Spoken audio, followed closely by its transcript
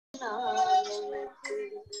நான் உனக்கு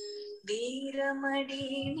வீரமடி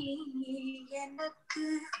நீ எனக்கு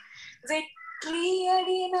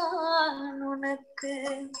வெற்றியடி நான் உனக்கு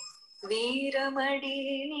வீரமடி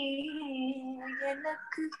நீ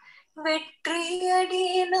எனக்கு வெற்றியடி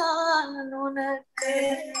நான் உனக்கு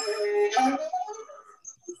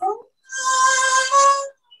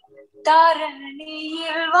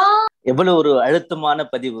தாரணியில் வா. எவ்வளவு ஒரு அழுத்தமான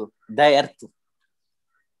பதிவு. த எர்த்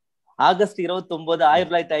ஆகஸ்ட் 29,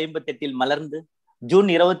 1958 மலர்ந்து ஜூன்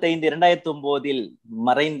 25, 2009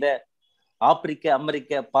 மறைந்த ஆப்பிரிக்க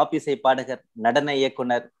அமெரிக்க பாப் இசை பாடகர், நடன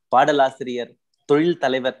இயக்குனர், பாடலாசிரியர், தொழில்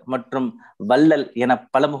தலைவர் மற்றும் வள்ளல் என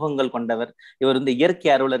பல முகங்கள் கொண்டவர். இவர்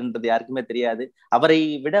இயற்கை அருளர் என்றது யாருக்குமே தெரியாது. அவரை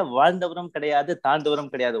விட வாழ்ந்தவரும் கிடையாது,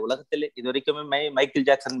 தாழ்ந்தவரும் கிடையாது. உலகத்திலே இது வரைக்குமே மைக்கேல்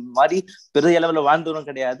ஜாக்சன் மாதிரி பெரிய அளவுல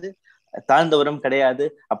வாழ்ந்தவரும் கிடையாது, தாழ்ந்தவரும் கிடையாது.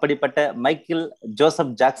 அப்படிப்பட்ட மைக்கேல்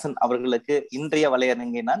ஜோசப் ஜாக்சன் அவர்களுக்கு இன்றைய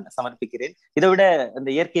வலையரங்கை நான் சமர்ப்பிக்கிறேன். இதை விட இந்த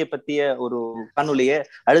இயற்கையை பற்றிய ஒரு காணொலியை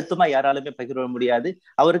அழுத்தமா யாராலுமே பகிர முடியாது.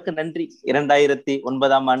 அவருக்கு நன்றி.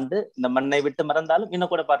 2009 இந்த மண்ணை விட்டு மறந்தாலும்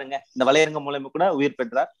இன்னும் கூட பாருங்க, இந்த வலையரங்கம் மூலமா கூட உயிர்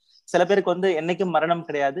பெற்றார். சில பேருக்கு என்னைக்கும் மரணம்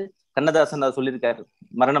கிடையாது. கண்ணதாசன் அதை சொல்லியிருக்காரு,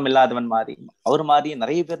 மரணம் இல்லாதவன் மாறி. அவர் மாறி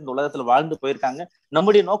நிறைய பேர் இந்த உலகத்துல வாழ்ந்து போயிருக்காங்க.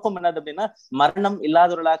 நம்முடைய நோக்கம் என்னது அப்படின்னா, மரணம்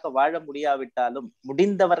இல்லாதவர்களாக வாழ முடியாவிட்டாலும்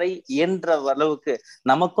முடிந்தவரை இயன்ற அளவுக்கு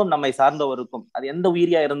நமக்கும் நம்மை சார்ந்தவருக்கும், அது எந்த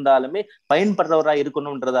உயிரியா இருந்தாலுமே பயன்படுறவரா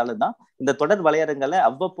இருக்கணும்ன்றதாலதான் இந்த தொடர் வலையரங்களை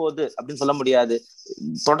அவ்வப்போது அப்படின்னு சொல்ல முடியாது,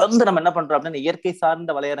 தொடர்ந்து நம்ம என்ன பண்றோம் அப்படின்னா இயற்கை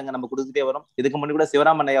சார்ந்த வலையரங்க நம்ம கொடுத்துட்டே வரோம். இதுக்கு முன்னாடி கூட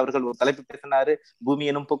சிவராமன் அவர்கள் ஒரு தலைப்பு பேசினாரு, பூமி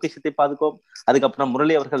எனும் பொக்கிஷத்தை பாதுகாப்போம். அதுக்கப்புறம்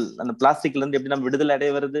முரளி அவர்கள் அந்த பிளாஸ்டிக்ல இருந்து எப்படி நம்ம விடுதலை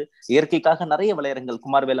அடைய வருது, இயற்கைக்காக நிறைய வலையரங்கள்,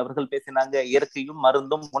 குமார்வேல் அவர்கள் பேசினாங்க. இயற்கையும்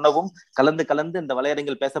மருந்தும் உணவும் கலந்து கலந்து இந்த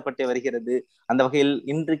வலையரங்கில் பேசப்பட்டே வருகிறது. அந்த வகையில்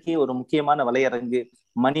இன்றைக்கு ஒரு முக்கியமான வலையரங்கு,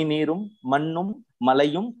 மணி நீரும் மண்ணும்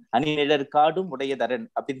மலையும் அணிநிழற் காடும் உடையதரன்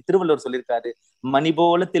அப்படின்னு திருவள்ளுவர் சொல்லியிருக்காரு. மணி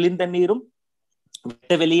போல தெளிந்த நீரும்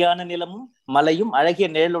வெட்ட வெளியான நிலமும் மலையும் அழகிய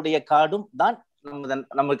நிழலுடைய காடும் தான்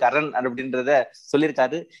நமக்கு அரண் அப்படின்றத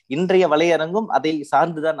சொல்லியிருக்காரு. இன்றைய வலையரங்கும் அதை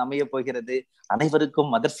சார்ந்துதான் அமைய போகிறது.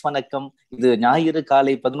 அனைவருக்கும் மதர்ஸ் வணக்கம். இது ஞாயிறு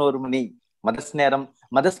காலை 11 மணி மதர்ஸ் நேரம்.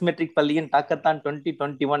 மதர்ஸ் மெட்ரிக் பள்ளியின் டாக்கத்தான்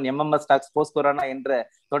 2021 MMS டாக்ஸ் போஸ்ட் கொரோனா என்ற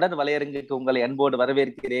தொடர் வலையரங்குக்கு உங்களை அன்போடு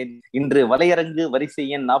வரவேற்கிறேன். இன்று வலையரங்கு வரிசை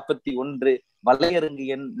எண் 41, வலையரங்கு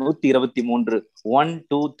எண் 123. 1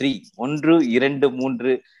 2 3 1 2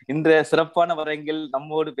 3. இந்த சிறப்பான வரையில்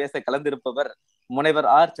நம்மோடு பேச கலந்திருப்பவர் முனைவர்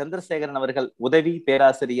ஆர் சந்திரசேகரன் அவர்கள், உதவி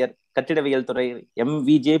பேராசிரியர், கட்டிடவியல் துறை,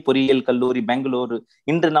 MVJ பொறியியல் கல்லூரி, பெங்களூரு.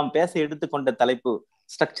 இன்று நாம் பேச எடுத்துக்கொண்ட தலைப்பு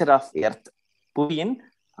ஸ்ட்ரக்சர் ஆஃப் எர்த், புவியின்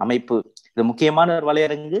அமைப்பு. இது முக்கியமான ஒரு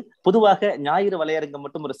வலையரங்கு. பொதுவாக ஞாயிறு வலையரங்கு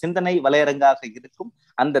மட்டும் ஒரு சிந்தனை வலையரங்காக இருக்கும்.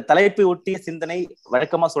 அந்த தலைப்பை ஒட்டிய சிந்தனை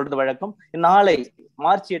வழக்கமா சொல்றது வழக்கம். நாளை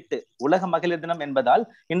மார்ச் 8 உலக மகளிர் தினம் என்பதால்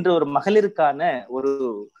இன்று ஒரு மகளிருக்கான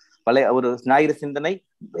ஒரு ஞாயிறு சிந்தனை.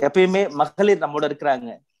 எப்பயுமே மகளிர் நம்மோட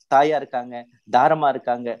இருக்கிறாங்க, தாயா இருக்காங்க, தாரமா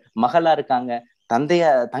இருக்காங்க, மகளா இருக்காங்க,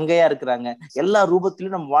 தங்கையா இருக்கிறாங்க. எல்லா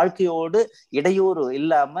ரூபத்திலும் நம்ம வாழ்க்கையோடு இடையூறு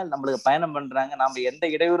இல்லாமல் நம்மளுக்கு பயணம் பண்றாங்க. நாம எந்த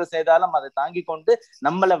இடையூறு செய்தாலும் அதை தாங்கி கொண்டு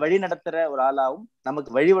நம்மளை வழி நடத்துற ஒரு ஆளாவும் நமக்கு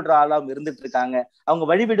வழிவிடுற ஆளாவும் இருந்துட்டு இருக்காங்க. அவங்க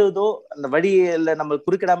வழிவிடுவதோ அந்த வழியில நம்ம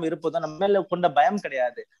குறுக்கிடாம இருப்பதோ நம்ம மேல கொண்ட பயம்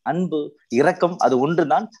கிடையாது, அன்பு, இரக்கம், அது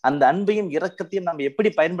ஒன்றுதான். அந்த அன்பையும் இரக்கத்தையும் நம்ம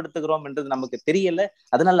எப்படி பயன்படுத்துகிறோம் என்றது நமக்கு தெரியல.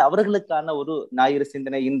 அதனால அவர்களுக்கான ஒரு ஞாயிறு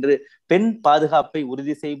சிந்தனை இன்று. பெண் பாதுகாப்பை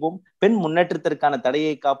உறுதி செய்வோம், பெண் முன்னேற்றத்திற்கான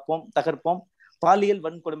தடையை காப்போம், தகர்ப்போம், பாலியல்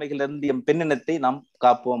வன்கொடுமைகளிலிருந்து எம் பெண்ணினத்தை நாம்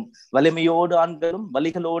காப்போம். வலிமையோடு ஆண்களும்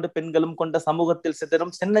வலிகளோடு பெண்களும் கொண்ட சமூகத்தில்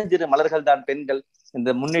சிதறும் சின்னஞ்சிறு மலர்கள் தான் பெண்கள். இந்த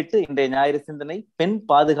முன்னிட்டு இன்றைய ஞாயிறு சிந்தனை, பெண்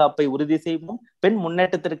பாதுகாப்பை உறுதி செய்வோம், பெண்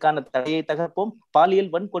முன்னேற்றத்திற்கான தடையை தகர்ப்போம்,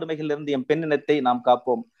 பாலியல் வன்கொடுமைகளிலிருந்து எம் பெண்ணினத்தை நாம்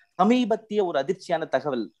காப்போம். சமீபத்திய ஒரு அதிர்ச்சியான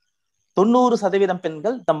தகவல், 90%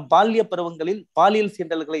 பெண்கள் தம் பாலிய பருவங்களில் பாலியல்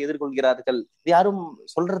சீண்டல்களை எதிர்கொள்கிறார்கள். யாரும்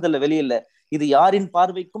சொல்றதில்ல, வெளியில. இது யாரின்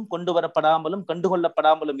பார்வைக்கும் கொண்டு வரப்படாமலும்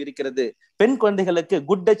கண்டுகொள்ளப்படாமலும் இருக்கிறது. பெண் குழந்தைகளுக்கு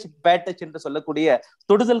குட் டச் பேட் டச் என்று சொல்லக்கூடிய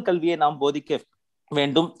தொடுதல் கல்வியை நாம் போதிக்க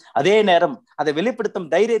வேண்டும். அதே நேரம் அதை வெளிப்படுத்தும்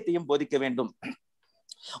தைரியத்தையும் போதிக்க வேண்டும்.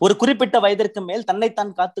 ஒரு குறிப்பிட்ட வயதிற்கு மேல்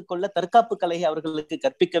தன்னைத்தான் காத்துக்கொள்ள தற்காப்பு கலையை அவர்களுக்கு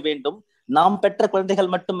கற்பிக்க வேண்டும். நாம் பெற்ற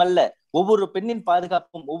குழந்தைகள் மட்டுமல்ல, ஒவ்வொரு பெண்ணின்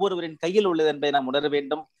பாதுகாப்பும் ஒவ்வொருவரின் கையில் உள்ளது என்பதை நாம் உணர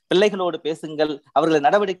வேண்டும். பிள்ளைகளோடு பேசுங்கள், அவர்களது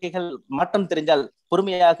நடவடிக்கைகள் மாற்றம் தெரிஞ்சால்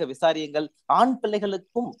பொறுமையாக விசாரியுங்கள். ஆண்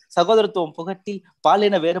பிள்ளைகளுக்கும் சகோதரத்துவம் புகட்டி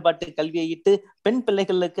பாலின வேறுபாட்டு கல்வியை இட்டு பெண்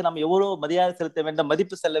பிள்ளைகளுக்கு நாம் எவ்வளவு மரியாதை செலுத்த வேண்டும்,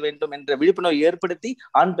 மதிப்பு செல்ல வேண்டும் என்ற விழிப்புணர்வை ஏற்படுத்தி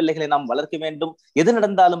ஆண் பிள்ளைகளை நாம் வளர்க்க வேண்டும். எது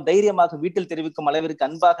நடந்தாலும் தைரியமாக வீட்டில் தெரிவிக்கும் அளவிற்கு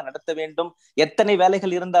அன்பாக நடத்த வேண்டும். எத்தனை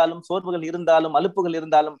வேலைகள் இருந்தாலும், சோர்வுகள் இருந்தாலும், அலுப்புகள்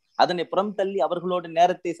இருந்தாலும் அதனை புறம் தள்ளி அவர்களோடு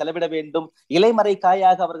நேரத்தை செலவிட வேண்டும். இலைமறை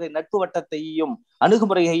காயாக அவர்களின் நட்பு வட்டத்தையும்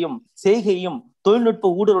அணுகுமுறையையும் செய்கையும் தொழில்நுட்ப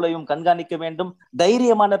ஊடுருவலையும் கண்காணிக்க வேண்டும்.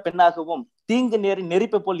 தைரியமான பெண்ணாகவும் தீங்கு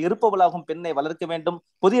நெருப்பை போல் இருப்பவளாகவும் பெண்ணை வளர்க்க வேண்டும்.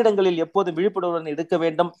 பொது இடங்களில் எப்போதும் விழிப்புணர்வுடன் இருக்க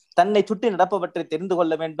வேண்டும். தன்னை சுற்றி நடப்பவற்றை தெரிந்து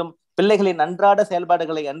கொள்ள வேண்டும். பிள்ளைகளின் அன்றாட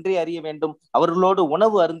செயல்பாடுகளை அன்றே அறிய வேண்டும். அவர்களோடு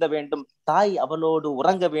உணவு அருந்த வேண்டும். தாய் அவளோடு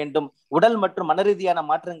உறங்க வேண்டும். உடல் மற்றும் மனரீதியான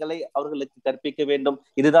மாற்றங்களை அவர்களுக்கு கற்பிக்க வேண்டும்.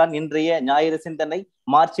 இதுதான் இன்றைய ஞாயிறு சிந்தனை.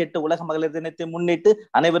 மார்ச் 8 உலக மகளிர் தினத்தை முன்னிட்டு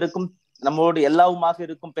அனைவருக்கும் நம்மளோடு எல்லாவுமாக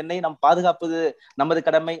இருக்கும் பெண்ணை நாம் பாதுகாப்பது நமது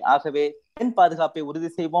கடமை. ஆகவே பெண் பாதுகாப்பை உறுதி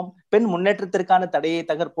செய்வோம். பெண் முன்னேற்றத்திற்கான தடையை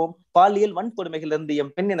தகர்ப்போம். பாலியல் வன்கொடுமைகளிலிருந்து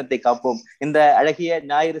எம் பெண் இனத்தை காப்போம். இந்த அழகிய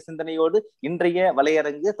ஞாயிறு சிந்தனையோடு இன்றைய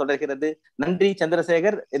வலையரங்கு தொடர்கிறது. நன்றி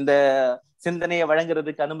சந்திரசேகர், இந்த சிந்தனையை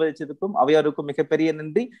வழங்குறதுக்கு அனுமதிச்சதுக்கும் அவையோருக்கும் மிகப்பெரிய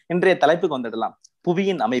நன்றி. இன்றைய தலைப்புக்கு வந்துடலாம்.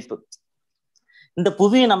 புவியின் அமைப்பு. இந்த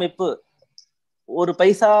புவியின் அமைப்பு ஒரு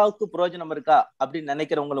பைசாவுக்கு பிரயோஜனம் இருக்கா அப்படின்னு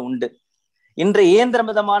நினைக்கிறவங்களும் உண்டு. இன்றைய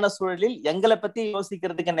இயந்திரமிதமான சூழலில் எங்களை பத்தி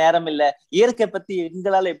யோசிக்கிறதுக்கு நேரம் இல்லை. இயற்கை பத்தி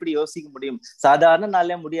எங்களால எப்படி யோசிக்க முடியும்? சாதாரண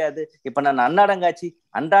நாளே முடியாது. இப்ப நான்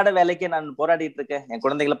அன்றாட வேலைக்கே நான் போராடிட்டு இருக்கேன். என்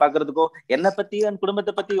குழந்தைகளை பாக்குறதுக்கோ என்னை பத்தியும் என்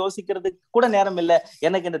குடும்பத்தை பத்தி யோசிக்கிறதுக்கு கூட நேரம் இல்லை.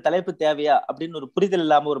 எனக்கு இந்த தலைப்பு தேவையா அப்படின்னு ஒரு புரிதல்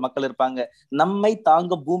இல்லாம ஒரு மக்கள் இருப்பாங்க. நம்மை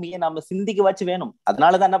தாங்க பூமியை நாம சிந்திக்க வச்சு வேணும்.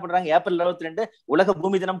 அதனாலதான் என்ன பண்றாங்க, ஏப்ரல் 22 உலக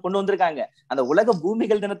பூமி தினம் கொண்டு வந்திருக்காங்க. அந்த உலக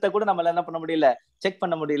பூமிகள் தினத்தை கூட நம்மளால என்ன பண்ண முடியல, செக்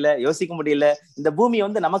பண்ண முடியல, யோசிக்க முடியல. இந்த பூமி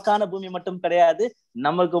நமக்கான பூமி மட்டும் கிடையாது,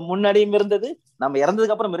 நமக்கு முன்னாடியும் இருந்தது, நம்ம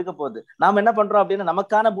இறந்ததுக்கு அப்புறம் இருக்க போகுது. நாம என்ன பண்றோம் அப்படின்னா,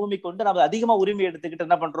 நமக்கான பூமி கொண்டு நம்ம அதிகமா உரிமை எடுத்துக்கிட்டு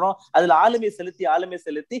என்ன பண்றோம், அதுல ஆளுமை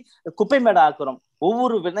செலுத்தி குப்பை மேட ஆக்குறோம்.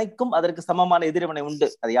 ஒவ்வொரு வினைக்கும் அதற்கு சமமான எதிர்வினை உண்டு.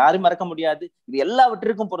 அதை யாரும் மறக்க முடியாது. இது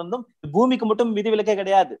எல்லாவற்றிற்கும் பொருந்தும். பூமிக்கு மட்டும் விதிவிலக்கே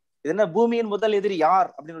கிடையாது. இது என்ன, பூமியின் முதல் எதிரி யார்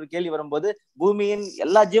அப்படின்னு ஒரு கேள்வி வரும்போது, பூமியின்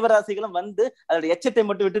எல்லா ஜீவராசிகளும் அதோட எச்சத்தை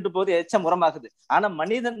மட்டும் விட்டுட்டு போகுது, எச்சம் உரமாகுது. ஆனா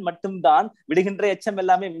மனிதன் மட்டும்தான் விடுகின்ற எச்சம்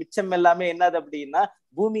எல்லாமே, மிச்சம் எல்லாமே என்னது அப்படின்னா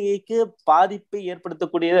பூமிக்கு பாதிப்பை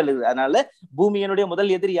ஏற்படுத்தக்கூடியது அல்லது. அதனால பூமியினுடைய முதல்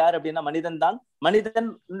எதிரி யார் அப்படின்னா மனிதன் தான்.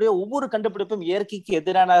 மனிதனுடைய ஒவ்வொரு கண்டுபிடிப்பும் இயற்கைக்கு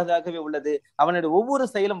எதிரானதாகவே உள்ளது. அவனுடைய ஒவ்வொரு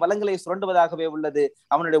செயலும் வளங்களை சுரண்டுவதாகவே உள்ளது.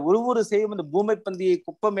 அவனுடைய ஒவ்வொரு செயலும் இந்த பூமி பந்தியை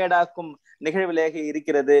குப்பமேடாக்கும் நிகழ்விலேக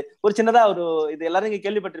இருக்கிறது. ஒரு சின்னதா இது எல்லாரும் இங்க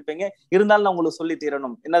கேள்விப்பட்டிருப்பீங்க, இருந்தாலும் நான் உங்களுக்கு சொல்லி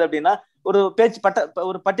தீரணும். என்னது அப்படின்னா,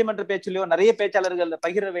 ஒரு பட்டிமன்ற பேச்சிலையோ நிறைய பேச்சாளர்கள்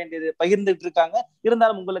பகிர்ந்துட்டு இருக்காங்க.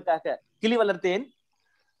 இருந்தாலும் உங்களுக்காக, கிளி வளர்த்தேன்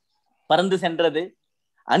பறந்து சென்றது,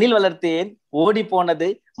 அணில் வளர்த்தேன் ஓடி போனது,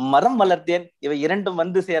 மரம் வளர்த்தேன் இவை இரண்டும்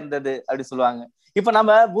சேர்ந்தது அப்படி சொல்லுவாங்க. இப்ப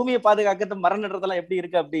நம்ம பூமியை பாதுகாக்கிறது, மரம் நடுறதெல்லாம் எப்படி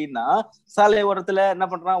இருக்கு அப்படின்னா, சாலை ஓரத்துல என்ன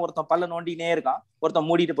பண்றான், ஒருத்தன் பல்ல நோண்டினே இருக்கான், ஒருத்தன்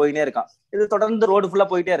மூடிட்டு போயினே இருக்கான். இது தொடர்ந்து ரோடு ஃபுல்லா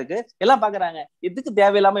போயிட்டே இருக்கு. எல்லாம் பாக்குறாங்க, இதுக்கு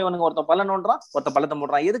தேவையில்லாம இவனுங்க ஒருத்தன் பல்ல நோண்டுறான், ஒருத்தன் பள்ளத்தை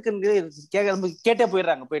மூடுறான், எதுக்குன்னு கேட்டே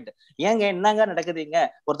போயிடுறாங்க. போயிட்டு ஏங்க என்னங்க நடக்குதுங்க,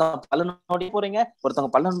 ஒருத்தவங்க பல்ல நோண்டி போறீங்க,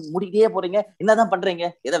 ஒருத்தவங்க பல்ல மூடிட்டே போறீங்க, என்னதான் பண்றீங்க,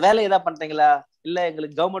 வேலை ஏதாவது பண்றீங்களா? இல்ல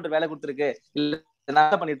எங்களுக்கு கவர்மெண்ட் வேலை கொடுத்துருக்கு, இல்ல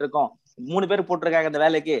என்ன பண்ணிட்டு இருக்கோம், 3 பேர் போட்டிருக்காங்க இந்த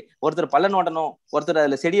வேலைக்கு, ஒருத்தர் பல்ல நோண்டணும், ஒருத்தர்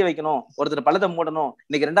அதுல செடியை வைக்கணும், ஒருத்தர் பள்ளத்தை மூடணும்,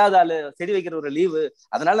 இன்னைக்கு 2வது ஆளு செடி வைக்கிற ஒரு லீவு,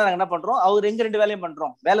 அதனால நாங்க என்ன பண்றோம், அவர் எங்க 2 வேலையும்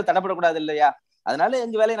பண்றோம், வேலை தடைப்படக்கூடாது இல்லையா, அதனால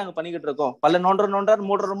எங்க வேலையை நாங்க பண்ணிக்கிட்டு இருக்கோம். பல்ல நோண்டுறார்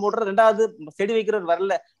மூடுற 2வது செடி வைக்கிறவர்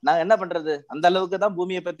வரல, நாங்க என்ன பண்றது? அந்த அளவுக்கு தான்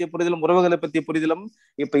பூமியை பத்திய புரிதலும் உறவுகளை பத்திய புரிதலும்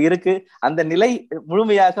இப்ப இருக்கு. அந்த நிலை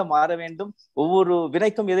முழுமையாக மாற வேண்டும். ஒவ்வொரு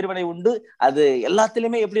வினைக்கும் எதிர்வினை உண்டு. அது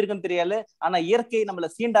எல்லாத்திலுமே எப்படி இருக்குன்னு தெரியல. ஆனா இயற்கை நம்மள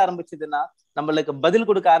சீண்ட ஆரம்பிச்சதுன்னா, நம்மளுக்கு பதில்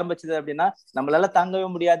கொடுக்க ஆரம்பிச்சது அப்படின்னா நம்மளால தாங்கவே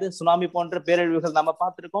முடியாது. சுனாமி போன்ற பேரழிவுகள் நம்ம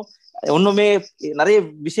பார்த்திருக்கோம். ஒண்ணுமே நிறைய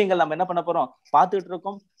விஷயங்கள் நம்ம என்ன பண்ண போறோம், பார்த்துட்டு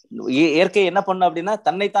இருக்கோம். இயற்கை என்ன பண்ணும் அப்படின்னா,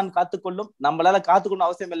 தன்னைத்தான் காத்துக்கொள்ளும். நம்மளால காத்துக்கொள்ளும்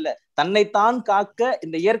அவசியம் இல்லை. தன்னைத்தான் காக்க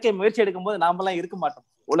இந்த இயற்கை முயற்சி எடுக்கும் போது நாமெல்லாம் இருக்க மாட்டோம்,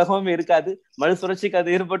 உலகமே இருக்காது. மறு சுழற்சிக்கு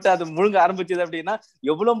அது ஏற்பட்டு அது முழுங்க ஆரம்பிச்சது அப்படின்னா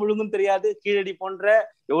எவ்வளவு முழுங்கும் தெரியாது. கீழடி போன்ற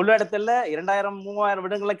எவ்வளவு இடத்துல 2000-3000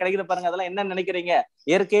 விடங்கள்லாம் கிடைக்கிற பாருங்க. அதெல்லாம் என்ன நினைக்கிறீங்க?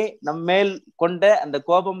 இயற்கை நம்ம மேல் கொண்ட அந்த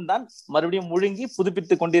கோபம் தான் மறுபடியும் முழுங்கி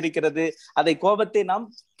புதுப்பித்து கொண்டிருக்கிறது. அதை கோபத்தை நாம்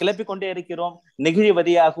கிளப்பி கொண்டே இருக்கிறோம்.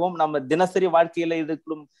 நெகிழிவதியாகவும் நம்ம தினசரி வாழ்க்கையில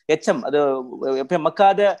இருக்கும் எச்சம், அது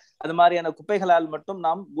மக்காத அது மாதிரியான குப்பைகளால் மட்டும்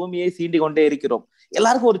நாம் பூமியை சீண்டி கொண்டே இருக்கிறோம்.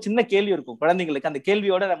 எல்லாருக்கும் ஒரு சின்ன கேள்வி இருக்கும் குழந்தைங்களுக்கு. அந்த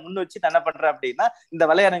கேள்வியோட நான் முன் வச்சு என்ன பண்றேன் அப்படின்னா, இந்த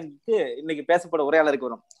வலையரங்குக்கு இன்னைக்கு பேசப்பட உரையாளருக்கு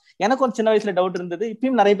வரும். எனக்கு ஒரு சின்ன வயசுல டவுட் இருந்தது,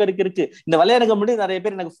 இப்பயும் நிறைய பேருக்கு இருக்கு. இந்த வலையரங்கம் முடியும் நிறைய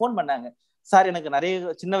பேர் எனக்கு போன் பண்ணாங்க, சார் எனக்கு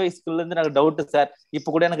நிறைய சின்ன வயசுக்குள்ள இருந்து எனக்கு டவுட் சார்,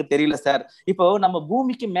 இப்ப கூட எனக்கு தெரியல சார். இப்போ நம்ம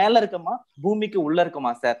பூமிக்கு மேல இருக்கோமா பூமிக்கு உள்ள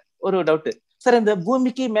இருக்கோமா சார்? ஒரு டவுட் சார். இந்த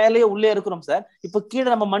பூமிக்கு மேலேயே உள்ளே இருக்கிறோம் சார். இப்ப கீழே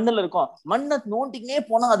நம்ம மண்ணுல இருக்கோம், மண்ணை நோண்டினே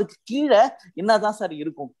போனா அதுக்கு கீழே என்னதான் சார்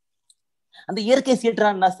இருக்கும்? அந்த இயற்கை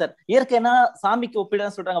சீற்றான்னா சார், இயற்கைனா சாமிக்கு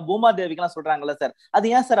ஒப்பிடலாம் சொல்றாங்க, பூமாதேவிக்கு எல்லாம் சொல்றாங்கல்ல சார், அது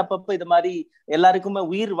ஏன் சார் அப்பப்ப இது மாதிரி எல்லாருக்குமே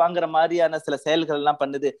உயிர் வாங்குற மாதிரியான சில செயல்கள் எல்லாம்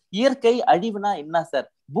பண்ணுது? இயற்கை அழிவுனா என்ன சார்?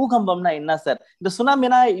 பூகம்பம்னா என்ன சார்? இந்த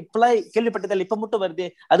சுனாமினா இப்பெல்லாம் கேள்விப்பட்டதில்லை, இப்ப மட்டும் வருது,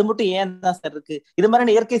 அது மட்டும் ஏன் தான் சார் இருக்கு? இது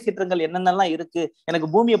மாதிரியான இயற்கை சீற்றங்கள் என்னென்னலாம் இருக்கு? எனக்கு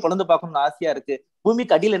பூமியை பொழந்து பார்க்கணும்னு ஆசையா இருக்கு,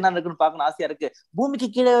 பூமிக்கு அடியில் என்ன இருக்குன்னு பார்க்கணும் ஆசையா இருக்கு, பூமிக்கு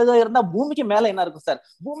கீழே ஏதோ இருந்தா பூமிக்கு மேல என்ன இருக்கும் சார்?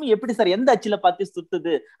 பூமி எப்படி சார் எந்த அச்சுல பார்த்து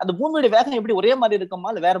சுத்துது? அந்த பூமியோட வேகம் எப்படி ஒரே மாதிரி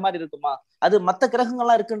இருக்குமா இல்ல வேற மாதிரி இருக்குமா? அது மத்த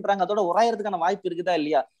கிரகங்கள்லாம் இருக்குன்றாங்க, அதோட உராயறதுக்கான வாய்ப்பு இருக்குதா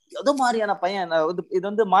இல்லையா? எது மாதிரியான பையன் இது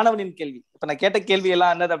வந்து மாணவனின் கேள்வி. இப்ப நான் கேட்ட கேள்வி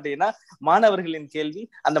எல்லாம் என்னது அப்படின்னா மாணவர்களின் கேள்வி.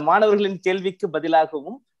 அந்த மாணவர்களின் கேள்விக்கு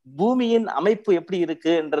பதிலாகவும் பூமியின் அமைப்பு எப்படி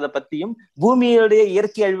இருக்குன்றத பத்தியும், பூமியுடைய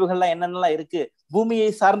இயற்கை அழிவுகள்லாம் என்னென்னலாம் இருக்கு, பூமியை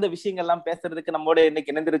சார்ந்த விஷயங்கள் எல்லாம் பேசுறதுக்கு நம்மோட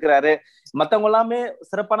இன்னைக்கு இணைந்திருக்கிறாரு. மத்தவங்க எல்லாமே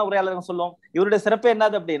சிறப்பான உரையாளர்கள் சொல்லுவோம். இவருடைய சிறப்பு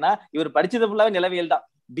என்னது அப்படின்னா இவர் படிச்சது ஃபுல்லாவே நிலவியல் தான்.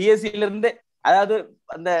 பிஎஸ்சில இருந்தே, அதாவது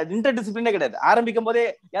அந்த இன்டர் டிசிப்ளினே கிடையாது. ஆரம்பிக்கும் போதே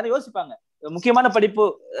யாரும் யோசிப்பாங்க, முக்கியமான படிப்பு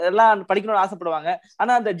எல்லாம் படிக்கணும்னு ஆசைப்படுவாங்க.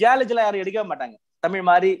 ஆனா அந்த ஜியாலஜி எல்லாம் யாரும் எடுக்கவே மாட்டாங்க. தமிழ்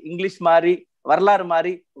மாதிரி, இங்கிலீஷ் மாதிரி, வரலாறு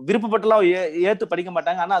மாதிரி விருப்பப்பட்டுலாம் ஏத்து படிக்க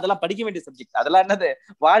மாட்டாங்க. ஆனா அதெல்லாம் படிக்க வேண்டிய சப்ஜெக்ட். அதெல்லாம் என்னது,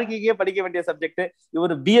 வாழ்க்கைக்கே படிக்க வேண்டிய சப்ஜெக்ட்.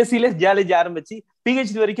 இவர் பிஎஸ்சில ஜியாலஜி ஆரம்பிச்சு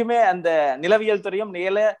பிஹெச்டி வரைக்குமே அந்த நிலவியல் துறையும்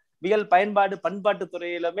நிலவியல் பயன்பாடு பண்பாட்டு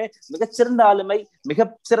துறையிலுமே மிகச்சிறந்த ஆளுமை,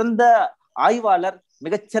 மிகச்சிறந்த ஆய்வாளர்,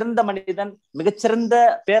 மிகச்சிறந்த மனிதன், மிகச்சிறந்த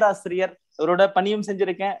பேராசிரியர். இவரோட பணியும்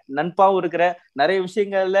செஞ்சிருக்கேன், நண்பாவும் இருக்கிற, நிறைய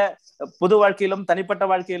விஷயங்கள்ல பொது வாழ்க்கையிலும் தனிப்பட்ட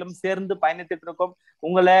வாழ்க்கையிலும் சேர்ந்து பயணித்துட்டு இருக்கோம்.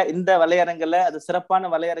 உங்களை இந்த வலையரங்கல்ல, அது சிறப்பான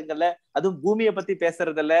வலையரங்கல்ல, அதுவும் பூமியை பத்தி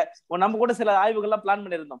பேசுறதுல நம்ம கூட சில ஆய்வுகள்லாம் பிளான்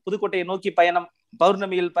பண்ணியிருந்தோம். புதுக்கோட்டையை நோக்கி பயணம்,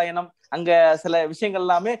 பௌர்ணமியில் பயணம், அங்க சில விஷயங்கள்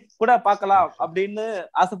எல்லாமே கூட பார்க்கலாம் அப்படின்னு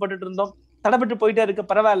ஆசைப்பட்டுட்டு இருந்தோம். தடைப்பட்டு போயிட்டே இருக்கு,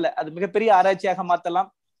 பரவாயில்ல, அது மிகப்பெரிய ஆராய்ச்சியாக மாத்தலாம்.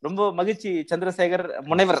 ரொம்ப மகிழ்ச்சி. சந்திரசேகர்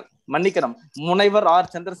முனைவர், மன்னிக்கணும், முனைவர் ஆர்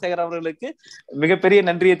சந்திரசேகர் அவர்களுக்கு மிகப்பெரிய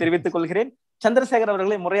நன்றியை தெரிவித்துக் கொள்கிறேன். சந்திரசேகர்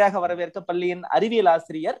அவர்களை முறையாக வரவேற்க பள்ளியின் அறிவியல்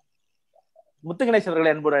ஆசிரியர் முத்துகணேஷ்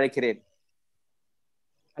அவர்களை அன்போடு அழைக்கிறேன்.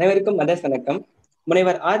 அனைவருக்கும் மதர்ஸ் வணக்கம்.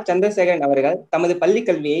 முனைவர் ஆர் சந்திரசேகரன் அவர்கள் தமது பள்ளி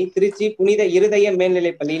கல்வியை திருச்சி புனித இருதய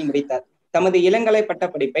மேல்நிலைப் பள்ளியில் முடித்தார். தமது இளங்கலை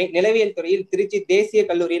பட்டப்படிப்பை நிலவியல் துறையில் திருச்சி தேசிய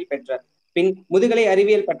கல்லூரியில் பெற்றார். பின் முதுகலை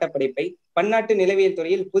அறிவியல் பட்டப்படிப்பை பன்னாட்டு நிலவியல்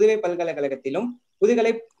துறையில் புதுவை பல்கலைக்கழகத்திலும்,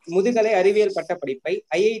 முதுகலை அறிவியல் பட்டப்படிப்பை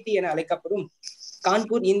ஐஐடி என அழைக்கப்படும்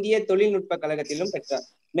கான்பூர் இந்திய தொழில்நுட்ப கழகத்திலும் பெற்றார்.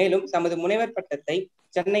 மேலும் தமது முனைவர் பட்டத்தை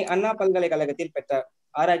சென்னை அண்ணா பல்கலைக்கழகத்தில் பெற்றார்.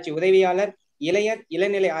 ஆராய்ச்சி உதவியாளர்,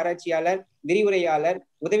 இளநிலை ஆராய்ச்சியாளர், விரிவுரையாளர்,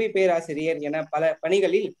 உதவி பேராசிரியர் என பல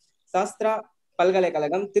பணிகளில் சாஸ்திரா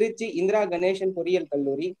பல்கலைக்கழகம், திருச்சி இந்திரா கணேசன் பொறியியல்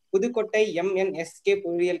கல்லூரி, புதுக்கோட்டை MNSK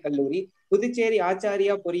பொறியியல் கல்லூரி, புதுச்சேரி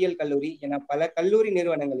ஆச்சாரியா பொறியியல் கல்லூரி என பல கல்லூரி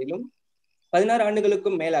நிறுவனங்களிலும் 16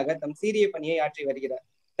 ஆண்டுகளுக்கும் மேலாக தம் சீரிய பணியை ஆற்றி வருகிறார்.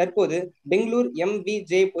 தற்போது பெங்களூர்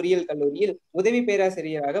MVJ பொறியியல் கல்லூரியில் உதவி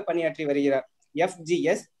பேராசிரியராக பணியாற்றி வருகிறார்.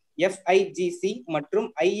 FGS, FIGC மற்றும்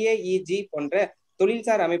IAEG போன்ற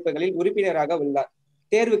தொழில்சார் அமைப்புகளில் உறுப்பினராக உள்ளார்.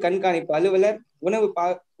 தேர்வு கண்காணிப்பு அலுவலர்,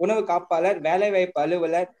 உணவு காப்பாளர், வேலைவாய்ப்பு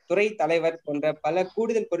அலுவலர், துறை தலைவர் போன்ற பல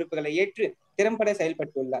கூடுதல் பொறுப்புகளை ஏற்று திறம்பட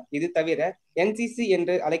செயல்பட்டுள்ளார். இது தவிர NCC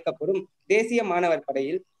என்று அழைக்கப்படும் தேசிய மாணவர்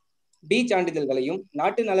படையில் B சான்றிதழ்களையும்,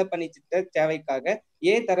 நாட்டு நலப்பணி திட்ட சேவைக்காக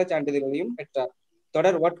A தர சான்றிதழ்களையும் பெற்றார்.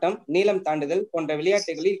 தொடர் ஓட்டம், நீளம் தாண்டுதல் போன்ற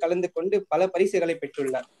விளையாட்டுகளில் கலந்து கொண்டு பல பரிசுகளை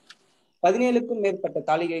பெற்றுள்ளார். 17க்கும் மேற்பட்ட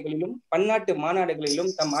தாளிகைகளிலும் பன்னாட்டு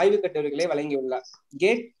மாநாடுகளிலும் தம் ஆய்வு கட்டுரைகளை வழங்கியுள்ளார்.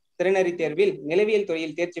 கேட் திறனறி தேர்வில் நிலவியல்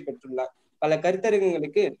துறையில் தேர்ச்சி பெற்றுள்ளார். பல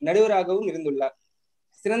கருத்தரங்குகளுக்கு நடுவராகவும் இருந்துள்ளார்.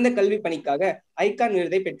 சிறந்த கல்வி பணிக்காக ஐகான்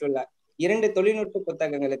விருதை பெற்றுள்ளார். 2 தொழில்நுட்ப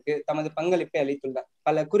புத்தகங்களுக்கு தமது பங்களிப்பை அளித்துள்ளார்.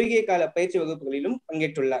 பல குறுகிய கால பயிற்சி வகுப்புகளிலும்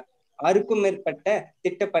பங்கேற்றுள்ளார். 6க்கும் மேற்பட்ட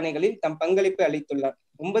திட்ட பணிகளில் தம் பங்களிப்பை அளித்துள்ளார்.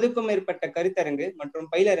 9க்கும் மேற்பட்ட கருத்தரங்கு மற்றும்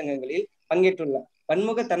பயிலரங்கங்களில் பங்கேற்றுள்ளார்.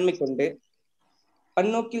 பன்முக தன்மை கொண்டு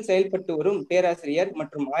பன்னோக்கில் செயல்பட்டு வரும் பேராசிரியர்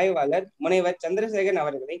மற்றும் ஆய்வாளர் முனைவர் சந்திரசேகரன்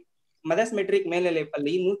அவர்களை மதர்ஸ் மெட்ரிக் மேல்நிலைப்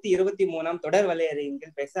பள்ளியின் 123ஆம் தொடர்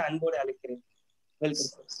வலையரங்கில் பேச அன்போடு அழைக்கிறேன்.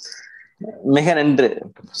 வெல்கம். மிக நன்று,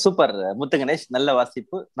 சூப்பர் முத்துகணேஷ், நல்ல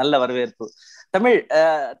வாசிப்பு, நல்ல வரவேற்பு.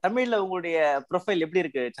 தமிழ்ல உங்களுடைய ப்ரொஃபைல் எப்படி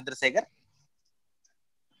இருக்கு சந்திரசேகர்?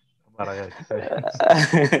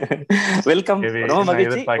 வெல்கம், ரொம்ப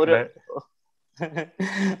மகிழ்ச்சி.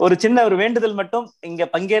 ஒரு சின்ன ஒரு வேண்டுதல் மட்டும், இங்க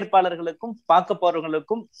பங்கேற்பாளர்களுக்கும் பார்க்க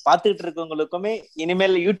போறவங்களுக்கும் பார்த்துட்டு இருக்கவங்களுக்குமே,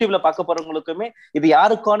 இனிமேல் யூடியூப்ல பார்க்க போறவங்களுக்குமே, இது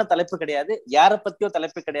யாருக்கான தலைப்பு கிடையாது, யாரை பத்தியோ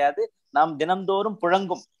தலைப்பு கிடையாது. நாம் தினம்தோறும்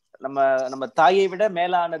புழங்கும் நம்ம தாயை விட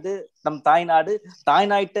மேலானது நம் தாய்நாடு,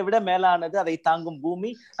 தாய்நாட்டை விட மேலானது அதை தாங்கும்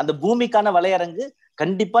பூமி. அந்த பூமிக்கான வலையரங்கு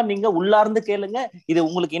கண்டிப்பா நீங்க உள்ளார்ந்து கேளுங்க. இது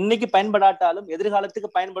உங்களுக்கு இன்னைக்கு பயன்படாட்டாலும் எதிர்காலத்துக்கு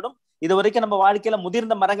பயன்படும். இது வரைக்கும் நம்ம வாழ்க்கையில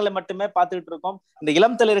முதிர்ந்த மரங்களை மட்டுமே பார்த்துக்கிட்டு இருக்கோம். இந்த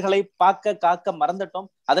இளம் தளிர்களை காக்க மறந்துட்டோம்.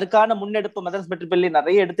 அதற்கான முன்னெடுப்பு மதர்ஸ் மெட்ரிக் பள்ளி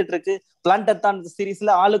நிறைய எடுத்துட்டு இருக்கு. பிளான்டத்தான்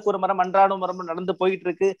சீரீஸ்ல ஆளுக்கு ஒரு மரம், அன்றாடும் மரம் நடந்து போயிட்டு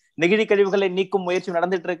இருக்கு. நெகிழி கழிவுகளை நீக்கும் முயற்சி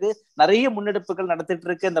நடந்துட்டு இருக்கு. நிறைய முன்னெடுப்புகள் நடத்திட்டு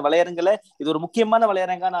இருக்கு இந்த வலையரங்குல. இது ஒரு முக்கியமான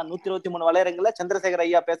வலையரங்கா 123 வலையரங்குல சந்திரசேகர்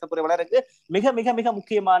ஐயா பேசக்கூடிய வலையரங்கு மிக மிக மிக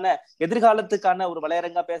முக்கியமான எதிர்காலத்துக்கான ஒரு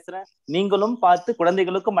வலையரங்கா பேசுறேன். நீங்களும் பார்த்து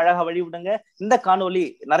குழந்தைகளுக்கும் அழகா வழி விடுங்க. இந்த காணொலி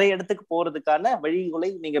நிறைய இடத்துக்கு போறதுக்கான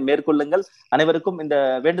வழிகளை நீங்க மேற்கொள்ளுங்கள். அனைவருக்கும் இந்த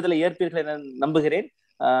வேண்டுதலை ஏற்பீர்கள் என நம்புகிறேன்.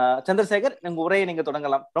 சந்திரசேகர், உங்க உரையை நீங்க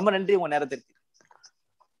தொடங்கலாம். ரொம்ப நன்றி உங்க நேரத்திற்கு.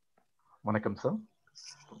 வணக்கம் சார்.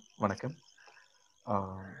 வணக்கம்.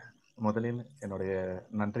 முதலில் என்னுடைய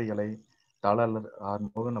நன்றிகளை தாளாளர் ஆர்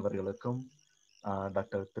மோகன் அவர்களுக்கும்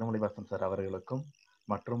டாக்டர் திருமலைவாசன் சார் அவர்களுக்கும்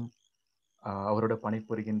மற்றும் அவரோட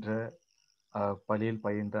பணிபுரிகின்ற பள்ளியில்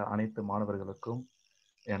பயின்ற அனைத்து மாணவர்களுக்கும்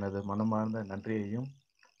எனது மனமார்ந்த நன்றியையும்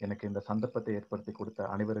எனக்கு இந்த சந்தர்ப்பத்தை ஏற்படுத்தி கொடுத்த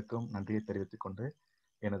அனைவருக்கும் நன்றியை தெரிவித்துக் கொண்டு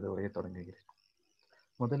எனது உரையை தொடங்குகிறேன்.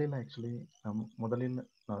 முதலில்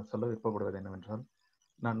நான் சொல்ல விருப்பப்படுவது என்னவென்றால்,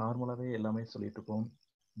 நான் நார்மலாகவே எல்லாமே சொல்லிட்டு இருப்போம்.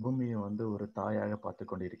 பூமியை வந்து ஒரு தாயாக பார்த்து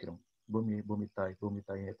கொண்டு இருக்கிறோம். பூமி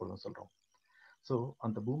தாய் எப்பொழுதும் சொல்றோம். ஸோ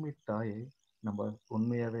அந்த பூமி தாயை நம்ம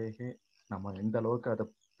உண்மையாவே நம்ம எந்த அளவுக்கு அதை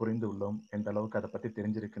புரிந்து உள்ளோம், எந்த அளவுக்கு அதை பத்தி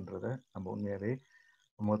தெரிஞ்சிருக்குன்றத நம்ம உண்மையாவே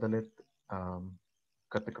முதல்ல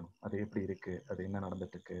கத்துக்கணும். அது எப்படி இருக்கு, அது என்ன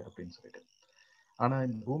நடந்துட்டு இருக்கு அப்படின்னு சொல்லிட்டு. ஆனா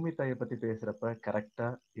இந்த பூமி தாயை பத்தி பேசுறப்ப கரெக்டா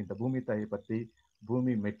இந்த பூமி தாயை பத்தி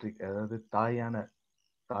பூமி மெட்ரிக், அதாவது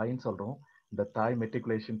தாயின்னு சொல்றோம். இந்த தாய்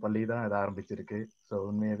மெட்ரிகுலேஷன் பள்ளி தான் அதை ஆரம்பிச்சிருக்கு. ஸோ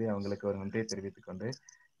உண்மையாவே அவங்களுக்கு ஒரு நன்றியை தெரிவித்துக் கொண்டு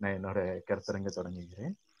நான் என்னோட கருத்தரங்க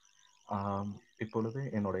தொடங்குகிறேன். இப்பொழுது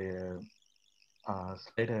என்னுடைய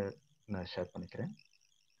ஸ்லைடை நான் ஷேர் பண்ணிக்கிறேன்.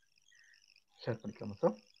 ஷேர் பண்ணிக்கலாமா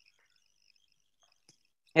sir?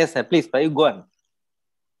 Yes sir, please go on.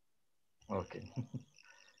 Okay.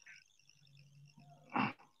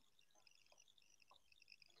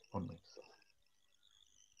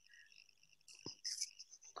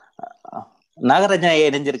 Nagarajan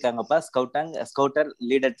இணைஞ்சிருக்காங்கப்பா. ஸ்கவுட்டர்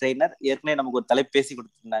leader trainer. ஏற்கனவே நமக்கு ஒரு தலைப்பு பேசி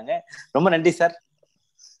கொடுத்திருந்தாங்க. ரொம்ப நன்றி சார்.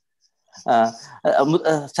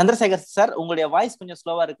 சந்திரசேகர் சார், உங்களுடைய வாய்ஸ் கொஞ்சம்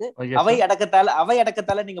ஸ்லோவா இருக்கு. அவை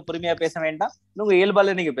அடக்கத்தால நீங்க பொறுமையா பேச வேண்டாம். உங்க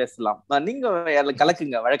இயல்பால நீங்க பேசலாம். நீங்க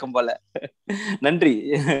கலக்குங்க வழக்கம் போல. நன்றி.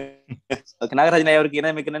 நாகராஜன் அவருக்கு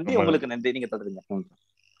இணைமைக்கு நன்றி. உங்களுக்கு நன்றி. நீங்க தொடருங்க.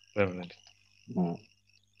 நன்றி.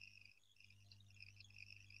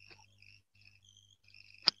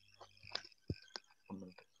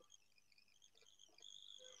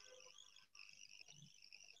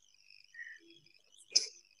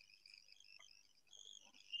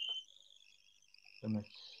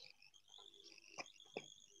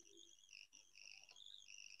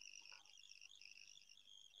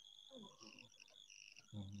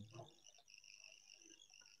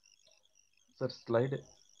 Sir, slide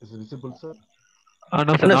is visible, sir?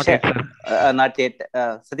 No, sir, not yet, sir. Not yet.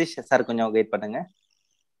 Satish sir, கொஞ்சம் வெயிட் பண்ணுங்க.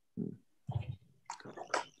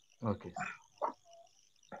 Okay.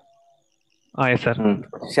 Yes, sir.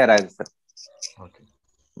 Share ஆகுது sir. Okay.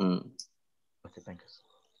 Okay, thank you, sir.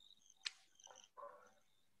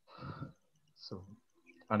 So,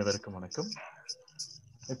 அனைவருக்கும் வணக்கம்.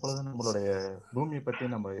 இப்பொழுது நம்மளுடைய பூமியை பற்றி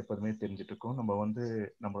நம்ம எப்போதுமே தெரிஞ்சுட்டு இருக்கோம். நம்ம வந்து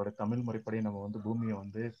நம்மளோட தமிழ் முறைப்படி நம்ம வந்து பூமியை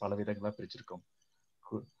வந்து பல விதங்களா பிரிச்சிருக்கோம்.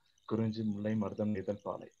 குறிஞ்சி, முல்லை, மருதம், நெய்தல்,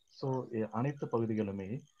 பாலை. ஸோ அனைத்து பகுதிகளுமே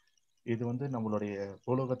இது வந்து நம்மளுடைய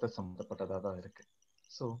பூலோகத்தை சம்பந்தப்பட்டதாக தான் இருக்கு.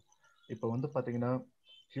 ஸோ இப்போ வந்து பார்த்தீங்கன்னா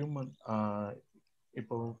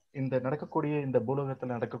இப்போ இந்த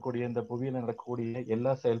பூலோகத்தில் நடக்கக்கூடிய இந்த புவியில நடக்கக்கூடிய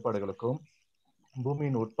எல்லா செயல்பாடுகளுக்கும்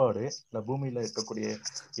பூமியின் உட்பாடு இல்லை பூமியில இருக்கக்கூடிய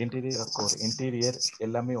இன்டீரியர்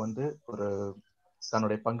எல்லாமே வந்து ஒரு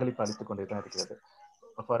தன்னுடைய பங்களிப்பு அளித்து கொண்டே தான் இருக்கிறது.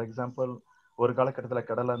 ஃபார் எக்ஸாம்பிள், ஒரு காலகட்டத்தில்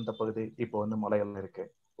கடலா இருந்த பகுதி இப்போ வந்து மலைகள் இருக்கு.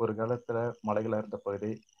 ஒரு காலத்துல மலைகளா இருந்த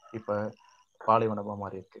பகுதி இப்ப பாலைவனமா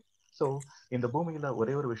மாறி இருக்கு. ஸோ இந்த பூமியில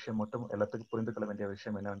ஒரே ஒரு விஷயம் மட்டும் எல்லாத்துக்கும் புரிந்து கொள்ள வேண்டிய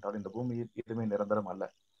விஷயம் என்னவென்றால், இந்த பூமியில் எதுவுமே நிரந்தரம் அல்ல.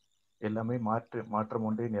 எல்லாமே மாற்றம்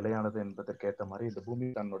ஒன்றே நிலையானது என்பதற்கு ஏற்ற மாதிரி இந்த பூமி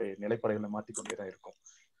தன்னுடைய நிலைப்பாடுகளை மாற்றிக்கொண்டே தான் இருக்கும்.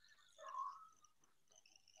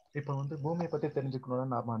 இப்ப வந்து பூமியை பத்தி தெரிஞ்சுக்கணும்னா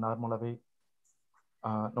நாம நார்மலாவே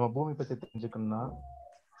நம்ம பூமி பத்தி தெரிஞ்சுக்கணும்னா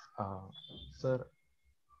sir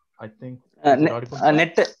I think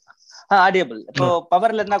net audible. இப்போ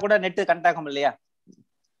பவர்ல இருந்தா கூட நெட் கனெக்ட் ஆகும் இல்லையா?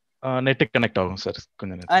 நெட் கனெக்ட் ஆகும் சார்.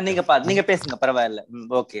 கொஞ்சம் நீங்க பேசுங்க, பரவாயில்ல.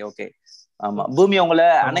 Okay okay. ஆமா, பூமி உங்களை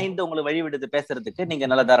அணைந்து உங்களுக்கு வழி விடுது பேசுறதுக்கு. நீங்க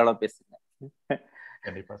நல்ல தாராளமா பேசுங்க.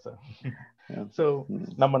 கண்டிப்பா சார். சோ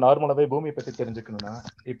நம்ம நார்மலாவே பூமியை பத்தி தெரிஞ்சுக்கணும்னா,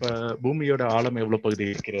 இப்ப பூமியோட ஆழம் எவ்வளவு பகுதி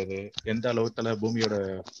இருக்கிறது, எந்த அளவுல பூமியோட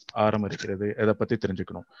ஆழம் இருக்கிறது, இதை பத்தி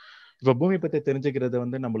தெரிஞ்சுக்கணும். இப்ப பூமி பத்தி தெரிஞ்சுக்கிறது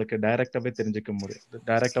வந்து நம்மளுக்கு டைரக்டாவே தெரிஞ்சுக்க முடியும்.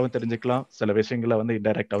 டைரக்டாவும் தெரிஞ்சுக்கலாம், சில விஷயங்களை வந்து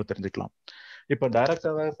இன்டைரக்டாவும் தெரிஞ்சுக்கலாம். இப்ப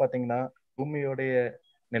டைரக்டாவே பாத்தீங்கன்னா பூமியோடைய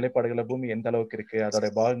நிலைப்பாடுகளை, பூமி எந்த அளவுக்கு இருக்கு, அதோட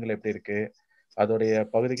பாகங்கள் எப்படி இருக்கு, அதோடைய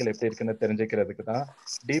பகுதிகள் எப்படி இருக்குன்னு தெரிஞ்சுக்கிறதுக்கு தான்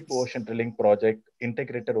deep ocean drilling project,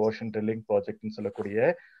 integrated ocean drilling ப்ராஜெக்ட்னு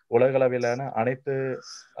சொல்லக்கூடிய உலகளவிலான அனைத்து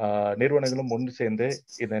நிறுவனங்களும் ஒன்று சேர்ந்து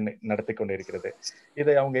இதை நடத்தி கொண்டிருக்கிறது.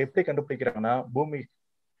 இதை அவங்க எப்படி கண்டுபிடிக்கிறாங்கன்னா, பூமி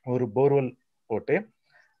ஒரு போர்வெல் போட்டு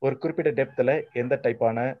ஒரு குறிப்பிட்ட டெப்த்ல எந்த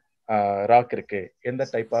டைப்பான ராக் இருக்கு, எந்த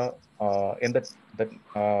டைப்பா எந்த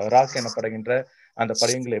ராக் எனப்படுகின்ற அந்த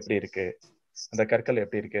படிகங்கள் எப்படி இருக்கு, அந்த கற்கள்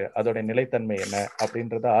எப்படி இருக்கு, அதோட நிலைத்தன்மை என்ன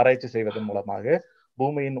அப்படின்றத ஆராய்ச்சி செய்வதன் மூலமாக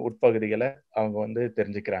பூமியின் உட்பகுதிகளை அவங்க வந்து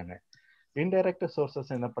தெரிஞ்சுக்கிறாங்க. இன்டைரக்ட்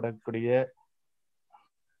சோர்சஸ் எனப்படக்கூடிய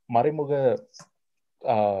மறைமுக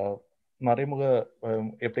மறைமுக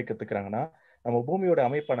எப்படி கத்துக்கிறாங்கன்னா, நம்ம பூமியோட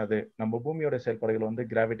அமைப்பானது, நம்ம பூமியோட செயல்பாடுகள் வந்து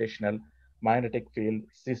கிராவிடேஷனல், மேக்னெட்டிக் ஃபீல்ட்,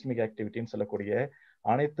 சீஸ்மிக் ஆக்டிவிட்டின்னு சொல்லக்கூடிய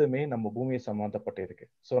அனைத்துமே நம்ம பூமியை சம்பந்தப்பட்டு இருக்கு.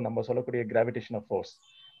 ஸோ நம்ம சொல்லக்கூடிய கிராவிடேஷனல் ஃபோர்ஸ்,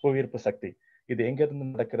 புவியீர்ப்பு சக்தி, இது எங்க இருந்து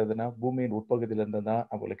நடக்கிறதுனா பூமியின் உட்பகுதியில இருந்து தான்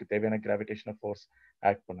நம்மளுக்கு தேவையான கிராவிடேஷனல் ஃபோர்ஸ்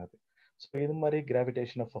ஆக்ட் பண்ணுது. ஸோ இது மாதிரி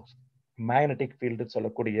கிராவிடேஷனல் ஃபோர்ஸ், மேக்னெட்டிக் ஃபீல்டு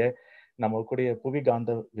சொல்லக்கூடிய நம்ம கூடிய புவி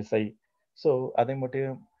காந்த விசை, ஸோ அதை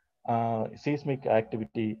மட்டும் சீஸ்மிக்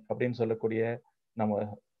ஆக்டிவிட்டி அப்படின்னு சொல்லக்கூடிய நம்ம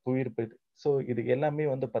புவியீர்ப்பு, ஸோ இது எல்லாமே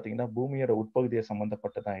வந்து பார்த்தீங்கன்னா பூமியோட உட்பகுதியை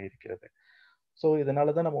சம்பந்தப்பட்டதான் இருக்கிறது. ஸோ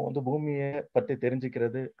இதனாலதான் நம்ம வந்து பூமியை பற்றி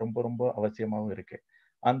தெரிஞ்சுக்கிறது ரொம்ப ரொம்ப அவசியமாகவும் இருக்கு.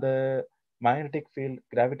 அந்த மேக்னெட்டிக் ஃபீல்ட்,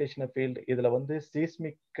 கிராவிடேஷனல் ஃபீல்ட், இதுல வந்து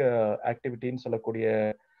சீஸ்மிக் ஆக்டிவிட்டின்னு சொல்லக்கூடிய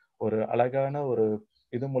ஒரு அழகான ஒரு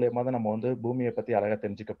இது மூலியமா தான் நம்ம வந்து பூமியை பத்தி அழகா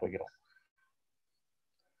தெரிஞ்சுக்க போகிறோம்.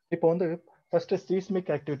 இப்போ வந்து ஃபர்ஸ்ட் சீஸ்மிக்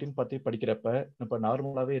ஆக்டிவிட்டின்னு பத்தி படிக்கிறப்ப இப்போ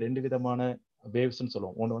நார்மலாவே 2 விதமான வேவ்ஸ்ன்னு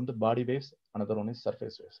சொல்லுவோம். ஒன்று வந்து பாடி waves, another one is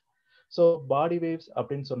surface waves. So body waves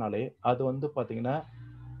அப்படின்னு சொன்னாலே அது வந்து பார்த்தீங்கன்னா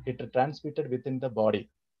it transmitted within the body.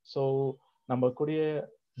 So நம்ம கூடிய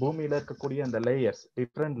பூமியில இருக்கக்கூடிய அந்த லேயர்ஸ்,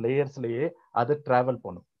 டிஃப்ரெண்ட் லேயர்ஸ்லயே அது டிராவல்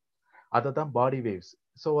பண்ணும். அதை தான் பாடி வேவ்ஸ்.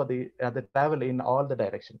 ஸோ அது travel in all the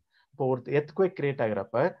direction. இப்போ ஒரு எர்த்குவேக் கிரியேட்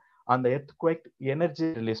ஆகிறப்ப அந்த எர்த்குவேக் எனர்ஜி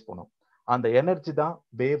ரிலீஸ் பண்ணும். அந்த எனர்ஜி தான்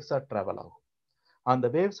வேவ்ஸா டிராவல் ஆகும். அந்த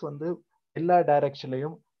வேவ்ஸ் வந்து எல்லா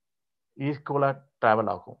டைரக்ஷன்லையும் ஈக்குவலா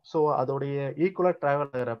டிராவல் ஆகும். ஸோ அதோடைய ஈக்குவலா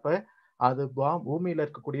டிராவல் ஆகிறப்ப அது பூமியில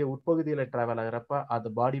இருக்கக்கூடிய உட்பகுதியில டிராவல் ஆகிறப்ப அது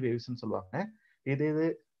பாடி வேவ்ஸ்ன்னு சொல்லுவாங்க. இது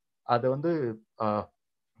அது வந்து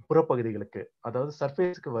புறப்பகுதிகளுக்கு, அதாவது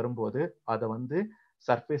சர்ஃபேஸ்க்கு வரும்போது அதை வந்து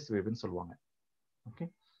சர்ஃபேஸ் வேவ்னு சொல்லுவாங்க. ஓகே,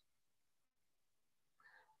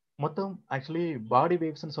 மொத்தம் ஆக்சுவலி பாடி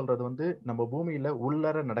வேவ்ஸ்ன்னு சொல்றது வந்து நம்ம பூமியில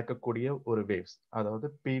உள்ளர நடக்கக்கூடிய ஒரு வேவ்ஸ், அதாவது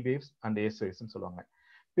பி வேவ்ஸ் அண்ட் எஸ் வேவ்ஸ்ன்னு சொல்லுவாங்க.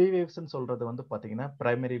 பி வேவ்ஸ்ன்னு சொல்றது வந்து பாத்தீங்கன்னா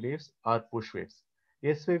primary waves R push waves.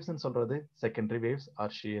 S வேவ்ஸ்ன்னு சொல்றது secondary waves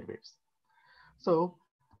R shear waves. So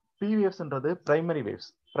B வேவ்ஸ்ன்றது primary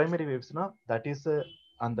waves. Primary வேவ்ஸ்னா that is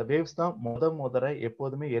அந்த வேவ்ஸ் தான் முதல்ல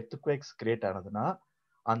எப்போதுமே எர்த்குவேக்ஸ் கிரியேட் ஆனதுன்னா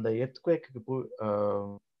அந்த எர்த்குவேக்கு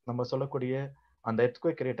நம்ம சொல்லக்கூடிய அந்த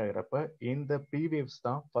எர்த்குவேக் கிரியேட் ஆகிறப்ப இந்த பி வேவ்ஸ்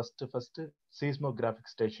தான் ஃபர்ஸ்ட்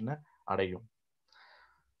சீஸ்மோகிராஃபிக் ஸ்டேஷனை அடையும்.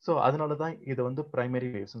 ஸோ அதனாலதான் இது வந்து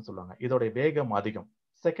பிரைமரி வேவ்ஸ்ன்னு சொல்லுவாங்க. இதோட வேகம் அதிகம்.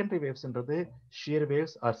 Secondary வேவ்ஸ்ன்றது shear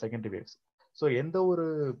waves R secondary waves. So எந்த ஒரு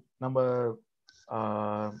நம்ம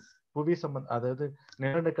புவி அதாவது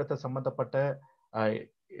நிலநடுக்கத்தை சம்பந்தப்பட்ட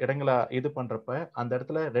இடங்களை இது பண்றப்ப அந்த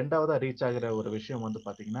இடத்துல ரெண்டாவதா ரீச் ஆகிற ஒரு விஷயம் வந்து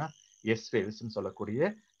பாத்தீங்கன்னா எஸ் வேவ்ஸ்ன்னு சொல்லக்கூடிய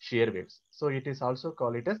shear waves. So it is also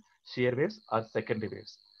call it as shear waves R secondary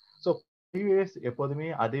waves. So B waves எப்போதுமே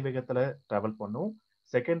அதிவேகத்துல டிராவல் பண்ணும்.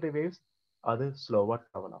 செகண்டரி வேவ்ஸ் அது ஸ்லோவா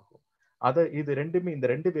டிராவல் ஆகும். இது ரெண்டுமே, இந்த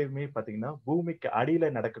ரெண்டு வேவுமே பாத்தீங்கன்னா பூமிக்கு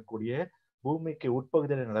அடியில நடக்கக்கூடிய, பூமிக்கு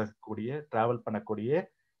உட்பகுதியில நடக்கக்கூடிய டிராவல் பண்ணக்கூடிய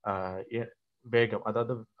வேகம்,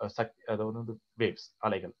 அதாவது சக்தி, அதாவது வந்து வேவ்ஸ்,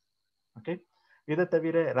 அலைகள். ஓகே, இதை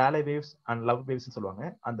தவிர ராலே வேவ்ஸ் அண்ட் லவ் வேவ்ஸ் சொல்லுவாங்க.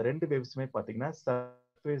 அந்த ரெண்டு வேவ்ஸுமே பாத்தீங்கன்னா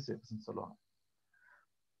சர்ஃபேஸ் வேவ்ஸ் சொல்லுவாங்க.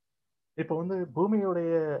 இப்போ வந்து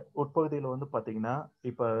பூமியோடைய உட்பகுதியில வந்து பாத்தீங்கன்னா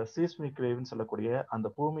இப்ப சீஸ்மிக் வேவ்னு சொல்லக்கூடிய அந்த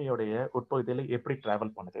பூமியோடைய உட்பகுதியில எப்படி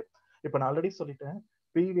டிராவல் பண்ணுது. இப்ப நான் ஆல்ரெடி சொல்லிட்டேன்,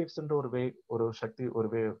 பி வேவ்ஸ்ன்ற ஒரு சக்தி,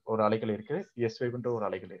 ஒரு அலைகள் இருக்கு, எஸ் வேவ்ன்ற ஒரு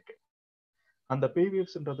அலைகள் இருக்கு. அந்த பி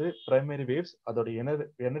வேவ்ஸ்ன்றது பிரைமரி வேவ்ஸ், அதோட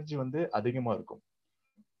எனர்ஜி வந்து அதிகமா இருக்கும்.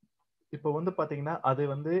 இப்போ வந்து பாத்தீங்கன்னா அது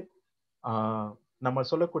வந்து நம்ம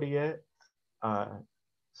சொல்லக்கூடிய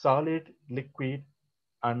சாலிட், லிக்விட்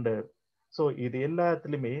அண்ட் ஸோ இது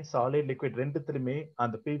எல்லாத்துலயுமே சாலிட், லிக்விட் ரெண்டுத்துலயுமே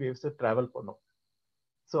அந்த பி வேவ்ஸ் டிராவல் பண்ணும்.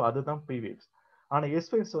 ஸோ அதுதான் பி வேவ்ஸ். ஆனா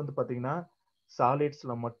எஸ் வேவ்ஸ் வந்து பாத்தீங்கன்னா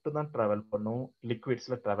சாலிட்ஸ்ல மட்டும் தான் டிராவல் பண்ணும்,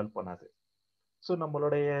 லிக்விட்ஸ்ல டிராவல் பண்ணாது. ஸோ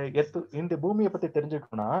நம்மளுடைய இந்த பூமியை பத்தி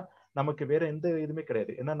தெரிஞ்சுக்கணும்னா நமக்கு வேற எந்த இதுவுமே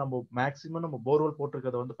கிடையாது. ஏன்னா நம்ம மேக்சிமம் நம்ம போர்வெல்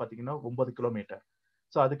போட்டிருக்கிறது வந்து பாத்தீங்கன்னா 9 கிலோமீட்டர்.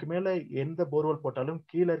 ஸோ அதுக்கு மேல எந்த போர்வெல் போட்டாலும்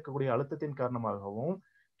கீழே இருக்கக்கூடிய அழுத்தத்தின் காரணமாகவும்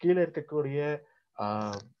கீழே இருக்கக்கூடிய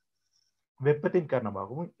வெப்பத்தின்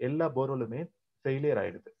காரணமாகவும் எல்லா போர்வெலுமே ஃபெயிலியர்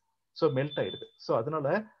ஆயிடுது. ஸோ மெல்ட் ஆயிடுது. ஸோ அதனால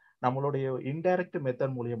நம்மளுடைய இன்டைரக்ட்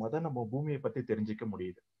மெத்தட் மூலியமா தான் நம்ம பூமியை பத்தி தெரிஞ்சுக்க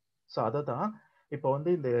முடியுது. ஸோ அதை தான் இப்போ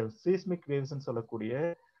வந்து இந்த சீஸ்மிக் வேவ்ஸ்ன்னு சொல்லக்கூடிய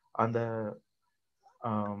அந்த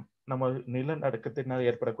நம்ம நிலநடுக்கத்தினால்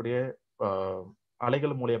ஏற்படக்கூடிய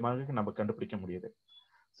அலைகள் மூலியமாக நம்ம கண்டுபிடிக்க முடியுது.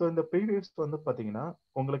 ஸோ இந்த ப்ரீவேவ்ஸ் வந்து பார்த்தீங்கன்னா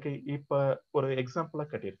உங்களுக்கு இப்போ ஒரு எக்ஸாம்பிளாக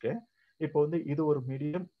கட்டியிருக்கேன். இப்போ வந்து இது ஒரு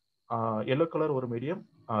மீடியம், எல்லோ கலர் ஒரு மீடியம்,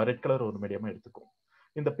 ரெட் கலர் ஒரு மீடியமாக எடுத்துக்கும்.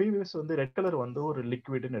 இந்த ப்ரீவேவ்ஸ் வந்து ரெட் கலர் வந்து ஒரு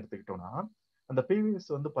லிக்விட்னு எடுத்துக்கிட்டோம்னா, அந்த ப்ரீவேவ்ஸ்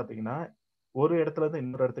வந்து பார்த்தீங்கன்னா ஒரு இடத்துல இருந்து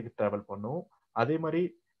இன்னொரு இடத்துக்கு டிராவல் பண்ணும். அதே மாதிரி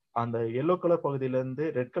அந்த எல்லோ கலர் பகுதியிலேருந்து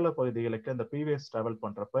ரெட் கலர் பகுதிகளுக்கு அந்த ப்ரீவேவ்ஸ் டிராவல்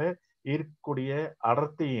பண்றப்ப இருக்கக்கூடிய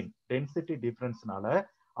அடர்த்தியின் டென்சிட்டி டிஃபரன்ஸ்னால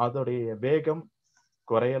அதோடைய வேகம்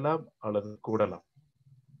குறையலாம் அல்லது கூடலாம்.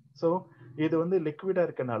 ஸோ இது வந்து லிக்விடா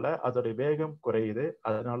இருக்கனால அதோடைய வேகம் குறையுது.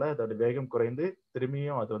 அதனால அதோட வேகம் குறைந்து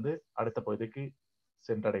திரும்பியும் அது வந்து அடுத்த பகுதிக்கு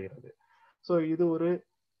சென்றடைகிறது. ஸோ இது ஒரு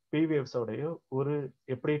பிவேவ்ஸோடைய ஒரு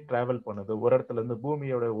எப்படி டிராவல் பண்ணுது, ஒரு இடத்துல இருந்து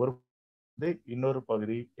பூமியோட ஒரு இன்னொரு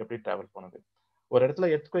பகுதி எப்படி டிராவல் பண்ணுது. ஒரு இடத்துல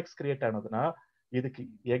எர்த்குவேக்ஸ் கிரியேட் ஆனதுன்னா இதுக்கு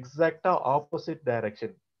எக்ஸாக்டா ஆப்போசிட்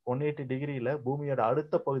டைரக்ஷன் 180 டிகிரியில பூமியோட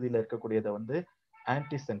அடுத்த பகுதியில இருக்கக்கூடியதை வந்து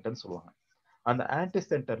ஆன்டி சென்டர்ன்னு சொல்லுவாங்க. அந்த ஆன்டி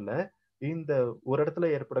சென்டர்ல இந்த ஒரு இடத்துல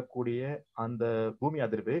ஏற்படக்கூடிய அந்த பூமி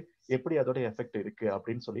அதிர்வு எப்படி அதோட எஃபெக்ட் இருக்கு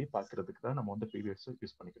அப்படின்னு சொல்லி பாக்குறதுக்கு தான் நம்ம வந்து பிவேவ்ஸ்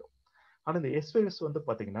யூஸ் பண்ணிக்கிறோம். ஆனா இந்த எஸ்வேவ்ஸ் வந்து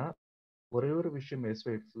பாத்தீங்கன்னா ஒரே ஒரு விஷயம்,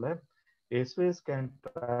 எஸ்வேவ்ஸ் கேன்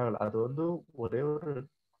டிராவல், அது வந்து ஒரே ஒரு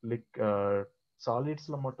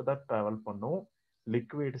சாலிட்ஸ்ல மட்டும் தான் டிராவல் பண்ணும்,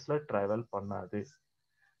 லிக்விட்ஸ்ல டிராவல் பண்ணாது.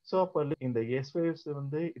 ஸோ அப்போ இந்த எஸ்வேவ்ஸ்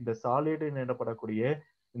வந்து இந்த சாலிடு எனப்படக்கூடிய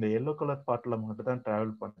இந்த எல்லோ கலர் பார்ட்ல மட்டும் தான்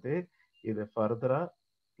டிராவல் பண்ணுது. இது ஃபர்தரா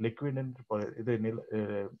லிக்விட் இது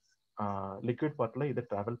லிக்விட் பார்ட்ல இது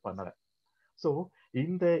டிராவல் பண்ணல. ஸோ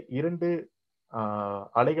இந்த இரண்டு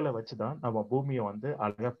அலைகளை வச்சுதான் நம்ம பூமியை வந்து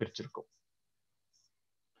அழகா பிரிச்சிருக்கோம்.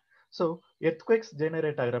 ஸோ எர்த்குவேக்ஸ்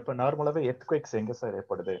ஜெனரேட் ஆகிறப்ப நார்மலாவே எர்த்குவேக்ஸ் எங்க சார்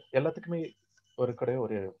ஏற்படுது, எல்லாத்துக்குமே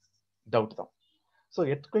ஒரு டவுட் தான். ஸோ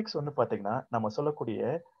எர்த்குவேக்ஸ் வந்து பாத்தீங்கன்னா நம்ம சொல்லக்கூடிய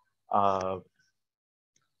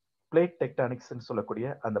பிளேட் டெக்டானிக்ஸ்ன்னு சொல்லக்கூடிய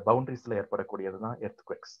அந்த பவுண்டரிஸ்ல ஏற்படக்கூடியது தான்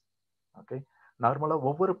எர்த்குவேக்ஸ். ஓகே, நார்மலா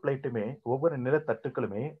ஒவ்வொரு பிளேட்டுமே ஒவ்வொரு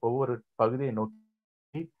நிலத்தட்டுக்களுமே ஒவ்வொரு பகுதியை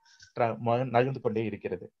நோக்கி நகர்ந்து கொண்டே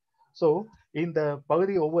இருக்கிறது. ஸோ இந்த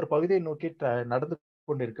பகுதி ஒவ்வொரு பகுதியை நோக்கி நடந்து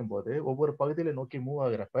கொண்டு இருக்கும் போது ஒவ்வொரு பகுதியில நோக்கி மூவ்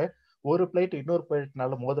ஆகுறப்ப ஒரு பிளேட் இன்னொரு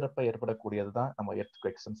பிளேட்னால மோதுறப்ப ஏற்படக்கூடியது தான் நம்ம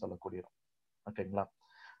எர்த்குவேக்ஸ்ன்னு சொல்லக்கூடியது. ஓகேங்களா?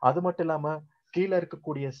 அது மட்டும் இல்லாம கீழே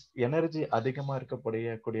இருக்கக்கூடிய எனர்ஜி அதிகமா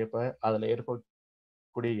இருக்கக்கூடியப்ப அதுல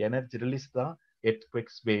ஏற்படக்கூடிய எனர்ஜி ரிலீஸ் தான்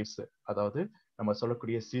எர்த்குவேக்ஸ் வேவ்ஸ், அதாவது நம்ம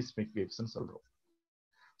சொல்லக்கூடிய சீஸ்மிக் வேவ்ஸ்ன்னு சொல்றோம்.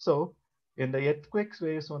 ஸோ இந்த எர்த்குவேக்ஸ்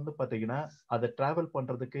வேவ்ஸ் வந்து பாத்தீங்கன்னா அதை டிராவல்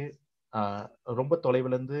பண்றதுக்கு ரொம்ப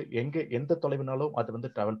தொலைவுல இருந்து எந்த தொலைவுனாலும் அது வந்து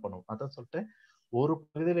டிராவல் பண்ணும். அதான் சொல்லிட்டு ஒரு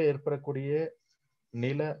பகுதியில ஏற்படக்கூடிய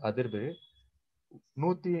நில அதிர்வு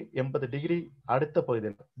 180 டிகிரி அடுத்த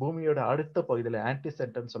பகுதியில் பூமியோட அடுத்த பகுதியில ஆன்டி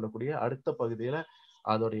சென்டர்ன்னு சொல்லக்கூடிய அடுத்த பகுதியில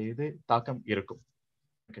அதோடைய இது தாக்கம் இருக்கும்.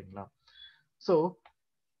 ஓகேங்களா? ஸோ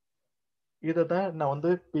இதைதான் நான்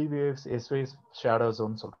வந்து பிவேவ்ஸ், எஸ்வேவ்ஸ், ஷேடோ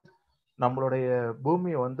ஜோன் சொல்றேன். நம்மளுடைய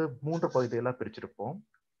பூமியை வந்து 3 பகுதியெல்லாம் பிரிச்சிருப்போம்: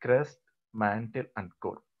 crust, mantle and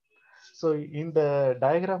core. So இந்த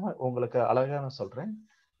டயக்ராம் உங்களுக்கு அழகா நான் சொல்றேன்.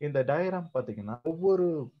 இந்த டயக்ராம் பாத்தீங்கன்னா ஒவ்வொரு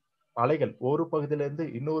அலைகள் ஒரு பகுதியில இருந்து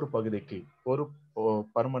இன்னொரு பகுதிக்கு ஒரு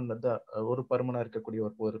பருமனா இருக்கக்கூடிய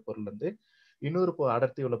ஒரு பொருள் இருந்து இன்னொரு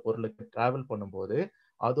அடர்த்தி உள்ள பொருளுக்கு டிராவல் பண்ணும்போது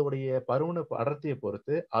அதோடைய பருமன அடர்த்தியை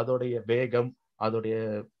பொறுத்து அதோடைய வேகம், அதோடைய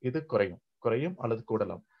இது குறையும் அல்லது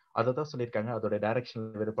கூடலாம். அதை தான் சொல்லியிருக்காங்க. அதோடைய டைரக்ஷன்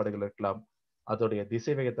வேறுபாடுகள் இருக்கலாம், அதோடைய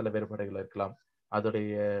திசை வேகத்துல வேறுபாடுகள் இருக்கலாம்,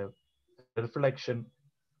 அதோடைய ரிஃப்ளெக்ஷன்,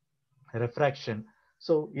 ரெஃப்ராக்ஷன்,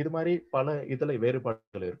 ஸோ இது மாதிரி பல இதுல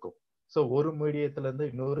வேறுபாடுகள் இருக்கும். ஸோ ஒரு மீடியத்துல இருந்து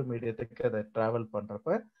இன்னொரு மீடியத்துக்கு அதை டிராவல்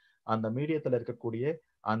பண்றப்ப அந்த மீடியத்துல இருக்கக்கூடிய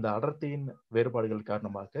அந்த அடர்த்தியின் வேறுபாடுகள்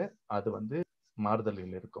காரணமாக அது வந்து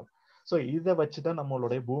மாறுதல்கள் இருக்கும். ஸோ இதை வச்சுதான்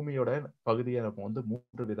நம்மளுடைய பூமியோட பகுதியை நம்ம வந்து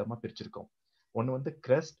 3 விதமா பிரிச்சிருக்கோம். ஒன்று வந்து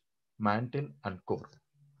crust, mantle and core.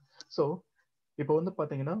 So இப்போ வந்து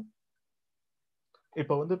பாத்தீங்கன்னா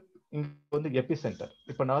இப்போ வந்து இங்க வந்து எபி சென்டர்.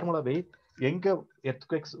 இப்போ நார்மலாவே எங்க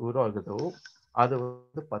எர்த்குவேக்ஸ் உருவாகுதோ அது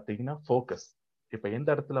வந்து பாத்தீங்கன்னா ஃபோக்கஸ். இப்ப எந்த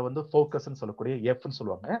இடத்துல வந்து ஃபோக்கஸ்ன்னு சொல்லக்கூடிய எஃப்னு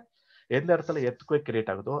சொல்லுவாங்க, எந்த இடத்துல எர்த்குவேக் கிரியேட்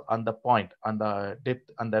ஆகுதோ அந்த பாயிண்ட், அந்த டெப்த்,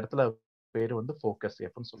 அந்த இடத்துல பேரு வந்து ஃபோக்கஸ்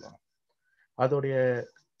எஃப்னு சொல்லுவாங்க. அதோடைய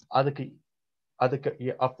அதுக்கு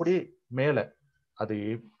அப்படியே மேல அது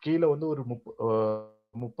கீழே வந்து ஒரு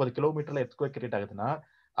 30 கிலோமீட்டர்ல எர்த்குவேக் கிரியேட் ஆகுதுன்னா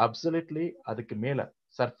அப்சல்யூட்லி அதுக்கு மேல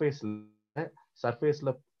சர்ஃபேஸ்ல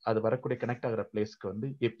அது வரக்கூடிய கனெக்ட் ஆகிற பிளேஸ்க்கு வந்து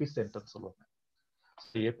எபி சென்டர்னு சொல்லுவாங்க.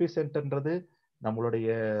 எபி சென்டர்ன்றது நம்மளுடைய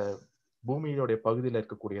பூமியோடைய பகுதியில்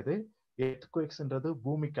இருக்கக்கூடியது, எர்த்குவேக்ஸ்ன்றது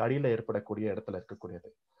பூமிக்கு அடியில ஏற்படக்கூடிய இடத்துல இருக்கக்கூடியது.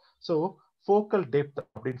 ஸோ ஃபோக்கல் டெப்த்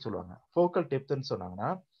அப்படின்னு சொல்லுவாங்க. ஃபோக்கல் டெப்த்ன்னு சொன்னாங்கன்னா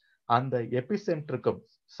அந்த எபி சென்டருக்கும்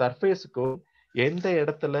சர்ஃபேஸுக்கும் எந்த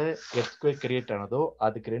இடத்துல எர்த்குவேக் கிரியேட் ஆனதோ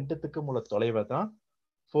அதுக்கு ரெண்டுத்துக்கும் உள்ள தொலைவை தான்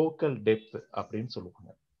ஃபோக்கல் டெப்த் அப்படின்னு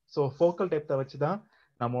சொல்லுவாங்க. ஸோ ஃபோக்கல் டெப்த்தை வச்சுதான்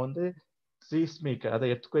நம்ம வந்து சீஸ்மிக்,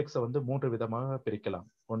 அதாவது எர்த்குவேக்ஸை வந்து 3 விதமாக பிரிக்கலாம்.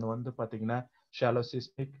 ஒன்று வந்து பார்த்தீங்கன்னா shallow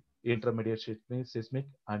seismic, intermediate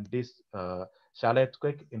seismic and dish shallow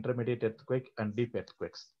earthquake, intermediate earthquake and deep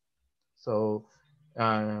earthquakes. So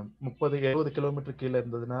 30-70 kilometre கீழே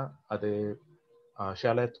இருந்ததுன்னா அது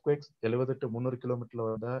ஷாலோ எர்த்குவேக்ஸ், 70 to 300 கிலோமீட்டர்ல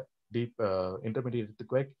வந்தா டீப் இன்டர்மீடியட்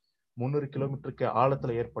எர்த்குவேக், 300 கிலோமீட்டருக்கு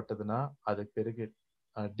ஆழத்துல ஏற்பட்டதுன்னா அது பிறகு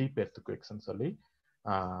டீப் எர்த்குவேக்ஸ்ன்னு சொல்லி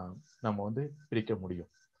நம்ம வந்து பிரிக்க முடியும்.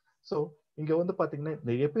 ஸோ இங்க வந்து பாத்தீங்கன்னா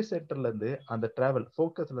இந்த எபி சென்டர்ல இருந்து அந்த டிராவல்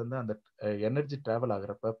ஃபோக்கஸ்ல இருந்து அந்த எனர்ஜி டிராவல்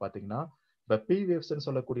ஆகுறப்ப பாத்தீங்கன்னா இந்த பி வேவ்ஸ்ன்னு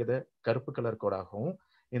சொல்லக்கூடியதை கருப்பு கலர் கோடாகவும்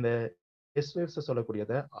இந்த எஸ் வேவ்ஸ்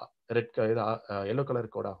சொல்லக்கூடியதை ரெட் எல்லோ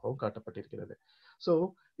கலர் கோடாகவும் காட்டப்பட்டிருக்கிறது. ஸோ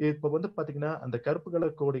இப்போ வந்து பாத்தீங்கன்னா அந்த கருப்பு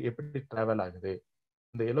கலர் கோடு எப்படி டிராவல் ஆகுது,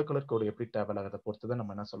 இந்த எல்லோ கலர் கோடு எப்படி டிராவல் ஆகிறத பொறுத்து தான்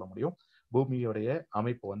நம்ம என்ன சொல்ல முடியும், பூமியோடைய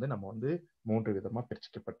அமைப்பு வந்து நம்ம வந்து 3 விதமா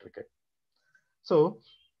பிரிச்சுக்கப்பட்டிருக்கு. ஸோ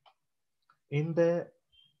இந்த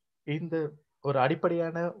இந்த ஒரு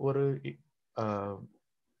அடிப்படையான ஒரு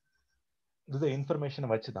இது இன்ஃபர்மேஷனை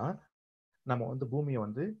வச்சுதான் நம்ம வந்து பூமியை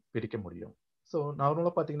வந்து பிரிக்க முடியும். ஸோ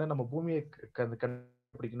நார்மலாக பார்த்தீங்கன்னா நம்ம பூமியை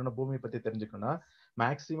கண்டுபிடிக்கணும்னா, பூமியை பற்றி தெரிஞ்சுக்கணும்னா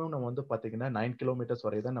மேக்ஸிமம் நம்ம வந்து பார்த்தீங்கன்னா 9 கிலோமீட்டர்ஸ்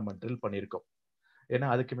வரை தான் நம்ம ட்ரில் பண்ணியிருக்கோம். ஏன்னா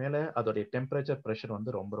அதுக்கு மேலே அதோடைய டெம்பரேச்சர் ப்ரெஷர்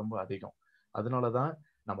வந்து ரொம்ப ரொம்ப அதிகம். அதனால தான்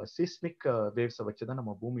நம்ம சிஸ்மிக் வேவ்ஸை வச்சு தான்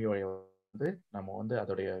நம்ம பூமியோட வந்து நம்ம வந்து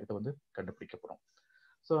அதோடைய இதை வந்து கண்டுபிடிக்க போகிறோம்.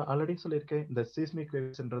 ஸோ ஆல்ரெடி சொல்லியிருக்கேன், இந்த seismic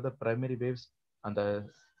வேவ்ஸ்ன்றது primary waves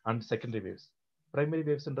and secondary waves. Primary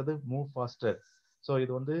வேவ்ஸ்ன்றது move pastor. So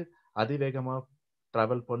இது வந்து அதிவேகமாக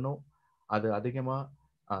ட்ராவல் பண்ணும். அது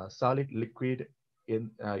அதிகமாக சாலிட் லிக்விட்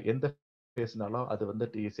எந்த ஃபேஸ்னாலும் அது வந்து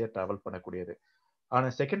ஈஸியாக ட்ராவல் பண்ணக்கூடியது.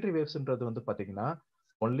 ஆனால் செகண்டரி வேவ்ஸ்ன்றது வந்து பார்த்தீங்கன்னா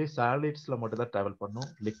ஒன்லி சாலிட்ஸில் மட்டும் தான் ட்ராவல் பண்ணும்,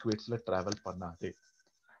 லிக்விட்ஸில் ட்ராவல் பண்ணாது.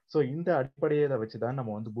 ஸோ இந்த அடிப்படையை வச்சு தான்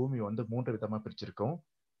நம்ம வந்து பூமி வந்து 3 விதமாக பிரிச்சிருக்கோம்,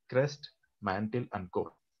 crust, mantle and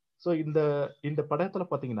core. So இந்த படத்துல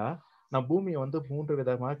பாத்தீங்கன்னா நான் பூமியை வந்து 3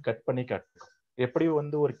 விதமாக கட் பண்ணி காட்டுறோம். எப்படி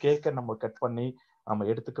வந்து ஒரு கேக்கை நம்ம கட் பண்ணி நம்ம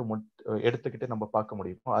எடுத்துக்கிட்டு நம்ம பார்க்க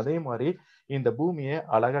முடியும், அதே மாதிரி இந்த பூமியை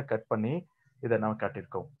அழகா கட் பண்ணி இதை நம்ம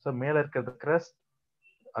காட்டியிருக்கோம். ஸோ மேல இருக்கிறது கிரஸ்ட்,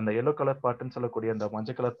 அந்த எல்லோ கலர் பார்ட்னு சொல்லக்கூடிய அந்த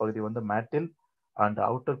மஞ்சள் கலர் பகுதி வந்து மேட்டில் and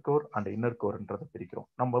outer core and inner கோர்ன்றதை பிரிக்கிறோம்.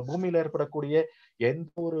 நம்ம பூமியில ஏற்படக்கூடிய எந்த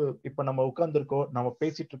ஒரு, இப்ப நம்ம உட்கார்ந்துருக்கோம், நம்ம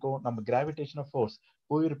பேசிட்டு இருக்கோம், நம்ம கிராவிடேஷனல் ஃபோர்ஸ்,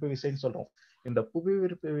 புவியீர்ப்பு விசைன்னு சொல்றோம். இந்த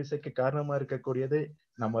புவியீர்ப்பு விசைக்கு காரணமா இருக்கக்கூடியது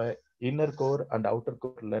நம்ம இன்னர் கோர் அண்ட் அவுட்டர்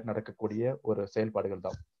கோர்ல நடக்கக்கூடிய ஒரு செயல்பாடுகள்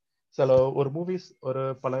தான். சில ஒரு மூவிஸ்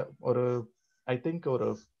ஒரு ஐ திங்க் ஒரு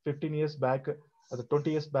 15 years பேக், அது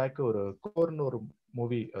 20 years பேக் ஒரு கோர்னு ஒரு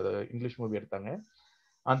மூவி, இங்கிலீஷ் மூவி எடுத்தாங்க.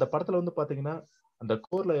 அந்த படத்துல வந்து பாத்தீங்கன்னா அந்த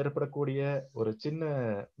கோர்ல ஏற்படக்கூடிய ஒரு சின்ன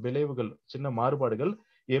விளைவுகள், சின்ன மாறுபாடுகள்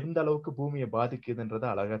எந்த அளவுக்கு பூமியை பாதிக்குதுன்றதை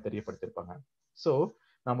அழகா தெரியப்படுத்திருப்பாங்க. ஸோ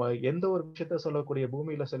நம்ம எந்த ஒரு விஷயத்த சொல்லக்கூடிய,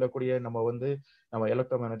 பூமியில சொல்லக்கூடிய நம்ம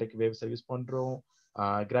எலக்ட்ரோமேக்னெட்டிக் வேவ்ஸை யூஸ் பண்றோம்,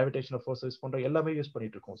 கிராவிடேஷனல் ஃபோர்ஸ் யூஸ் பண்றோம், எல்லாமே யூஸ்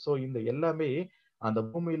பண்ணிட்டு இருக்கோம். ஸோ இந்த எல்லாமே அந்த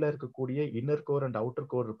பூமியில இருக்கக்கூடிய inner core and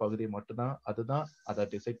outer core பகுதி மட்டும்தான், அதுதான் அதை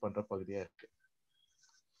டிசைட் பண்ற பகுதியா இருக்கு.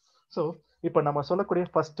 ஸோ இப்போ நம்ம சொல்லக்கூடிய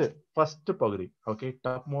ஃபர்ஸ்ட் பகுதி, ஓகே,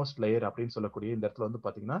 டாப் மோஸ்ட் லேயர் அப்படின்னு சொல்லக்கூடிய இந்த இடத்துல வந்து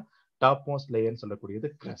பாத்தீங்கன்னா டாப் மோஸ்ட் லேயர்னு சொல்லக்கூடியது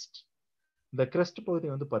கிரஸ்ட். இந்த கிரஸ்ட் பகுதி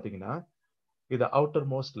வந்து பாத்தீங்கன்னா இது அவுட்டர்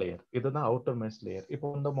மோஸ்ட் லேயர், இதுதான் அவுட்டர் மோஸ்ட் லேயர்.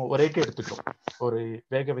 இப்போ நம்ம ஒரு எக் எடுத்துக்கிறோம், ஒரு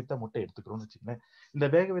வேக வைத்த முட்டை எடுத்துக்கிறோம்னு வச்சுக்கோங்களேன். இந்த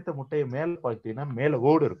வேக வைத்த முட்டையை மேல பார்த்தீங்கன்னா மேல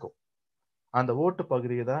ஓடு இருக்கும், அந்த ஓட்டு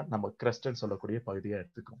பகுதியை தான் நம்ம கிரஸ்ட்னு சொல்லக்கூடிய பகுதியா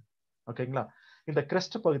எடுத்துக்கிறோம். ஓகேங்களா? இந்த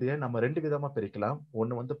கிரஸ்ட் பகுதியை நம்ம 2 விதமா பிரிக்கலாம்.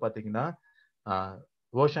 ஒன்னு வந்து பாத்தீங்கன்னா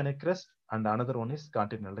oceanic crust and another one is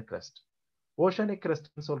continental crust. Oceanic crust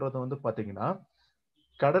சொல்றது வந்து பாத்தீங்கன்னா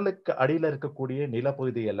கடலுக்கு அடியில இருக்கக்கூடிய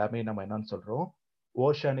நிலப்பகுதி எல்லாமே நம்ம என்னன்னு சொல்றோம்,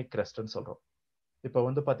 ஓஷனிக் கிரஸ்ட்னு சொல்றோம். இப்ப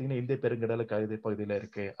வந்து பாத்தீங்கன்னா இந்திய பெருங்கடலுக்கு பகுதியில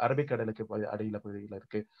இருக்கு, அரபிக்கடலுக்கு அடியில பகுதியில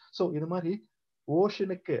இருக்கு. ஸோ இது மாதிரி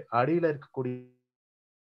ஓஷனுக்கு அடியில இருக்கக்கூடிய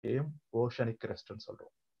ஓஷனிக் கிரஸ்ட்னு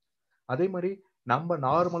சொல்றோம். அதே மாதிரி நம்ம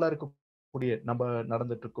நார்மலா இருக்கக்கூடிய, நம்ம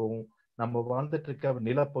நடந்துட்டு இருக்கோம், நம்ம வாழ்ந்துட்டு இருக்க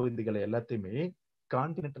நிலப்பகுதிகளை எல்லாத்தையுமே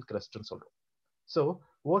கான்டினென்டல் கிரஸ்ட்னு சொல்றோம். ஸோ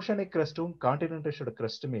ஓஷனிக் கிரஸ்டும் கான்டினென்டல்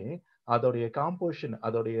கிரஸ்டுமே அதோடைய காம்போசிஷன்,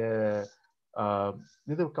 அதோடைய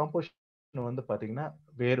காம்போசிஷன் வந்து பாத்தீங்கன்னா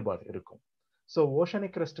வேறுபாடு இருக்கும். ஸோ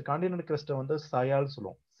ஓஷனிக் கிரஸ்ட், கான்டினென்டல் கிரஸ்ட்டை வந்து சயால்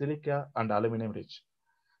சொல்லுவோம், சிலிக்கா அண்ட் அலுமினியம் ரிச்.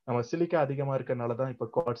 நம்ம சிலிக்கா அதிகமா இருக்கறனால தான் இப்ப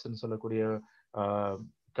குவார்ட்ஸ்ன்னு சொல்லக்கூடிய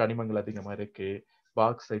கனிமங்கள் அதிகமா இருக்கு,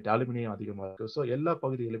 பாக்சைட், அலுமினியம் அதிகமா இருக்கு. ஸோ எல்லா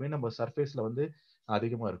பகுதியிலுமே நம்ம சர்ஃபேஸ்ல வந்து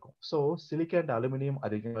அதிகமா இருக்கும். ஸோ சிலிக்கா அண்ட் அலுமினியம்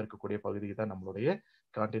அதிகமா இருக்கக்கூடிய பகுதி தான் நம்மளுடைய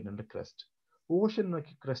கான்டினென்டல் கிரஸ்ட். ஓஷன்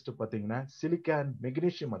கிரஸ்ட் பாத்தீங்கன்னா சிலிக்கா அண்ட்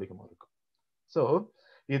மெக்னீசியம் அதிகமா இருக்கும். ஸோ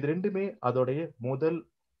இது ரெண்டுமே அதோடைய முதல்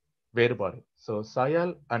வேறுபாடு. ஸோ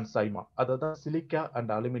சயால் அண்ட் சைமா, அதை தான் சிலிக்கா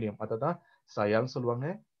அண்ட் அலுமினியம், அதை தான் சயால்னு சொல்லுவாங்க.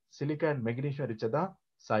 சிலிக்கா அண்ட் மெக்னீஷியம் ரிச்சை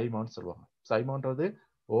சைமான்னு சொல்லுவாங்க. சைமான்றது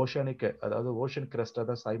ஓஷனிக், அதாவது ஓஷன் கிரஸ்டை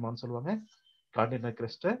தான் சைமான்னு சொல்லுவாங்க. கான்டினென்டல்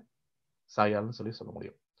கிரஸ்டை சயால்னு சொல்ல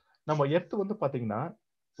முடியும். நம்ம எர்த் வந்து பாத்தீங்கன்னா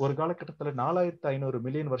ஒரு காலகட்டத்துல 4500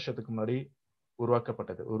 மில்லியன் வருஷத்துக்கு முன்னாடி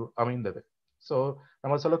உருவாக்கப்பட்டது, அமைந்தது. ஸோ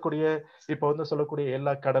நம்ம சொல்லக்கூடிய இப்ப வந்து சொல்லக்கூடிய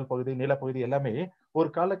எல்லா கடல் பகுதி, நிலப்பகுதி எல்லாமே ஒரு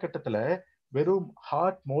காலகட்டத்துல வெறும்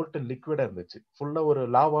ஹாட் மோல்டன் லிக்விடா இருந்துச்சு. ஃபுல்லா ஒரு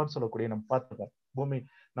லாவான்னு சொல்லக்கூடிய, நம்ம பார்த்துருப்போம் பூமி,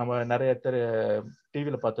 நம்ம நிறைய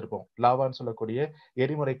டிவியில பார்த்துருப்போம், லாவான்னு சொல்லக்கூடிய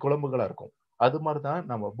எரிமலை குழம்புகளா இருக்கும். அது மாதிரிதான்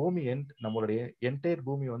நம்ம பூமி நம்மளுடைய என்டையர்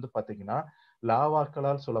பூமி வந்து பாத்தீங்கன்னா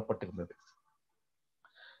லாவாக்களால் சூழப்பட்டிருந்தது.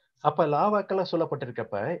 அப்ப லாவாக்களால்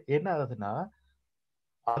சூழப்பட்டிருக்கப்ப என்ன ஆகுதுன்னா,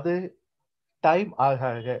 அது டைம் ஆக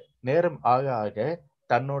ஆக, நேரம் ஆக ஆக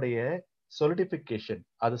தன்னுடைய சொலிடிபிகேஷன்,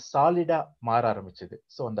 அது சாலிடா மாற ஆரம்பிச்சது.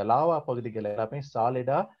 ஸோ அந்த லாவா பகுதிகள் எல்லாமே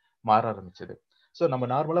சாலிடா மாற ஆரம்பிச்சது. ஸோ நம்ம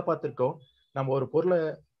நார்மலா பார்த்திருக்கோம், நம்ம ஒரு பொருளை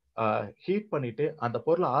ஹீட் பண்ணிட்டு அந்த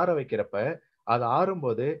பொருளை ஆற வைக்கிறப்ப, அது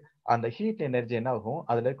ஆறும்போது அந்த ஹீட் எனர்ஜி என்ன ஆகும்,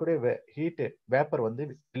 அதுல இருக்கக்கூடிய ஹீட் வேப்பர் வந்து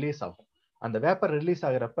ரிலீஸ் ஆகும். அந்த வேப்பர் ரிலீஸ்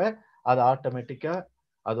ஆகிறப்ப அது ஆட்டோமேட்டிக்கா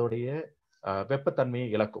அதோடைய வெப்பத்தன்மையை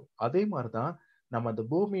இழக்கும். அதே மாதிரிதான் நம்ம அந்த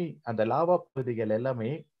பூமி, அந்த லாவா பகுதிகள்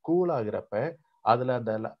எல்லாமே கூல் ஆகிறப்ப அதுல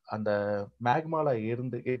அந்த மேக்மால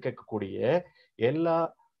இருந்து இருக்கக்கூடிய எல்லா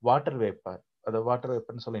வாட்டர் வேப்பர், அந்த வாட்டர்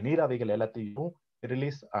வேப்பர்னு சொல்லி நீராவிகள் எல்லாத்தையும்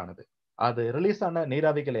ரிலீஸ் ஆனது. அது ரிலீஸ் ஆன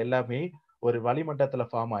நீராவிகள் எல்லாமே ஒரு வளிமண்டலத்துல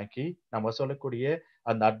ஃபார்ம் ஆக்கி நம்ம சொல்லக்கூடிய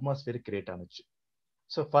அந்த அட்மாஸ்பியர் கிரியேட் ஆனிச்சு.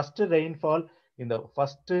 ஸோ ஃபர்ஸ்ட் ரெயின்ஃபால், இந்த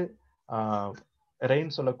ஃபர்ஸ்ட்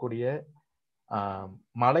ரெயின் சொல்லக்கூடிய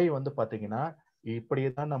மழை வந்து பாத்தீங்கன்னா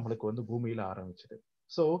இப்படியேதான் நம்மளுக்கு வந்து பூமியில ஆரம்பிச்சது.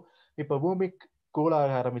 ஸோ இப்ப பூமி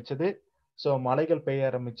கூலாக ஆரம்பிச்சது. ஸோ மழைகள் பெய்ய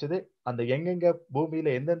ஆரம்பிச்சது. அந்த எங்கெங்க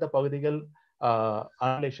பூமியில எந்தெந்த பகுதிகள்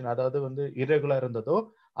அனலேஷன், அதாவது வந்து இரெகுலர் இருந்ததோ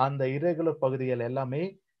அந்த இரெகுலர் பகுதிகள் எல்லாமே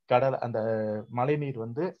கடல், அந்த மழை நீர்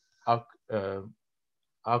வந்து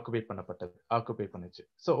ஆக்குபை பண்ணுச்சு.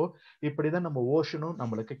 ஸோ இப்படிதான் நம்ம ஓஷனும்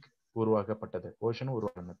நம்மளுக்கு உருவாக்கப்பட்டது, ஓஷனும்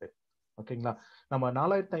உருவானது. ஓகேங்களா? நம்ம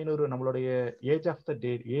 4500 நம்மளுடைய ஏஜ் ஆஃப்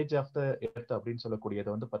த எர்த் அப்படின்னு சொல்லக்கூடியது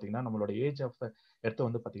வந்து பாத்தீங்கன்னா, நம்மளோட ஏஜ் ஆஃப் த எர்த்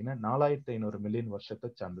வந்து பாத்தீங்கன்னா 4500 மில்லியன் வருஷத்தை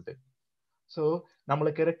சார்ந்தது. ஸோ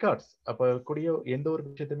நம்மளுக்கு ரெக்கார்ட்ஸ், அப்ப கூடிய எந்த ஒரு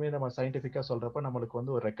விஷயத்தையுமே நம்ம சயின்டிபிக்கா சொல்றப்ப நம்மளுக்கு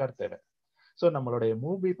வந்து ஒரு ரெக்கார்ட் தேவை. ஸோ நம்மளுடைய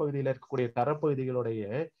மூவி பகுதியில இருக்கக்கூடிய தரப்பகுதிகளுடைய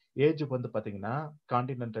ஏஜ் வந்து பாத்தீங்கன்னா,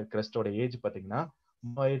 கான்டினென்டல் கிரஸ்டோட ஏஜ் பாத்தீங்கன்னா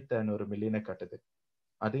 3500 மில்லியனை காட்டுது.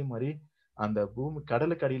 அதே மாதிரி அந்த பூமி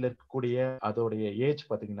கடலுக்கு அடியில இருக்கக்கூடிய அதோடைய ஏஜ்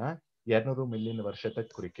பாத்தீங்கன்னா 200 மில்லியன் வருஷத்தை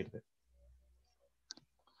குறிக்கிறது.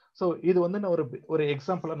 ஸோ இது வந்து நான் ஒரு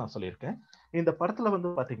எக்ஸாம்பிளா நான் சொல்லியிருக்கேன். இந்த படத்துல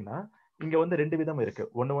வந்து பாத்தீங்கன்னா இங்க வந்து 2 விதம் இருக்கு.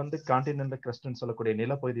 ஒண்ணு வந்து கான்டினென்டல் கிரஸ்ட்னு சொல்லக்கூடிய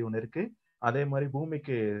நிலப்பகுதி ஒண்ணு இருக்கு. அதே மாதிரி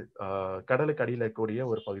பூமிக்கு கடலுக்கு அடியில இருக்கக்கூடிய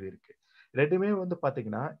ஒரு பகுதி இருக்கு. ரெண்டுமே வந்து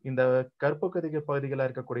பாத்தீங்கன்னா இந்த கருப்பு பகுதிகளா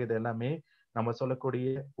இருக்கக்கூடியது எல்லாமே நம்ம சொல்லக்கூடிய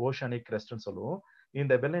ஓஷனிக் கிரஸ்ட்னு சொல்லுவோம்.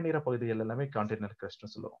 இந்த வெள்ளை நிற பகுதிகள் எல்லாமே கான்டினென்டல்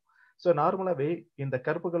கிரஸ்ட்னு சொல்லுவோம். ஸோ நார்மலாவே இந்த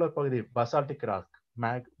கருப்பு கலர் பகுதி பசால்டிக்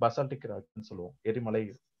ராக்னு சொல்லுவோம், எரிமலை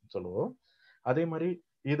சொல்லுவோம். அதே மாதிரி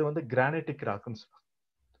இது வந்து கிரானைட்டிக் ராக்னு சொல்லுவோம்.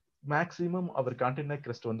 மேக்சிமம் அவர் கான்டினென்டல்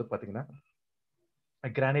கிரஸ்ட் வந்து பாத்தீங்கன்னா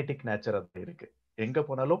கிரானைட்டிக் நேச்சர் அது இருக்கு. எங்க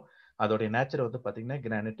போனாலும் அதோடைய நேச்சர் வந்து பாத்தீங்கன்னா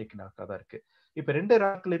கிரானைட்டிக் ராக்கா தான் இருக்கு. இப்ப ரெண்டு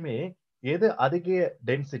ராக்லயுமே எது அதிக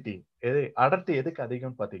டென்சிட்டி, அடர்த்தி எதுக்கு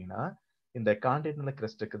அதிகம்னு பாத்தீங்கன்னா இந்த கான்டினென்டல்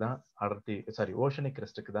கிரஸ்டுக்கு தான் அடர்த்தி, ஓஷனிக்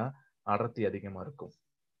கிரஸ்டுக்கு தான் அடர்த்தி அதிகமா இருக்கும்.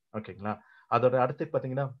 ஓகேங்களா? அதோட அடர்த்தி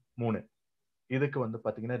பாத்தீங்கன்னா 3, இதுக்கு வந்து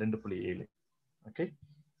பாத்தீங்கன்னா 2.7. ஓகே,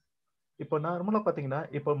 இப்போ நார்மலா பாத்தீங்கன்னா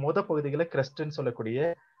இப்போ பகுதிகளை கிரஸ்ட்னு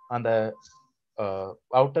சொல்லக்கூடிய அந்த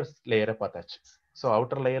அவுட்டர் லேயரை பார்த்தாச்சு. ஸோ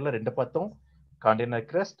அவுட்டர் லேயர்ல 2 பார்த்தோம், continental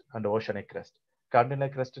crust and oceanic crust.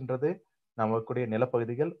 Continental கிரஸ்ட்ன்றது நமக்குடைய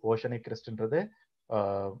நிலப்பகுதிகள், oceanic கிரஸ்ட்ன்றது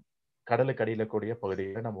கடலுக்கு அடியில கூடிய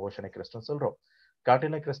பகுதிகளை நம்ம ஓஷனிக் கிரஸ்ட் சொல்றோம்.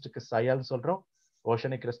 கான்டினென்டல் கிரஸ்டுக்கு சயால் சொல்றோம்,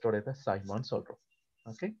 ஓஷனிக் கிரஸ்டோட சைமான் சொல்றோம்.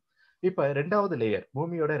 ஓகே, இப்ப ரெண்டாவது லேயர்,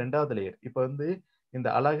 பூமியோட ரெண்டாவது லேயர். இப்ப வந்து இந்த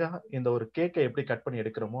அழகா இந்த ஒரு கேக்கை எப்படி கட் பண்ணி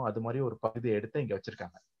எடுக்கிறோமோ அது மாதிரி ஒரு பகுதியை எடுத்து இங்க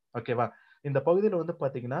வச்சிருக்காங்க. ஓகேவா? இந்த பகுதியில வந்து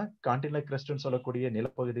பாத்தீங்கன்னா கான்டினென்டல் கிரஸ்ட்னு சொல்லக்கூடிய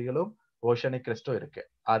நிலப்பகுதிகளும் ஓஷனிக் கிரஸ்டும் இருக்கு.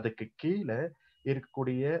 அதுக்கு கீழே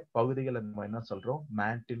இருக்கக்கூடிய பகுதிகளை நம்ம என்ன சொல்றோம்,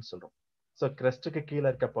 மேண்டில் சொல்றோம். ஸோ கிரஸ்டுக்கு கீழே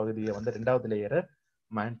இருக்க பகுதியை வந்து ரெண்டாவது லேயரை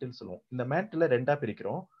மேண்டில் சொல்லுவோம். இந்த மேண்டில 2ஆ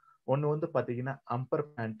பிரிக்கிறோம். ஒன்னு வந்து பாத்தீங்கன்னா Appar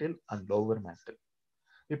mantle and lower mantle.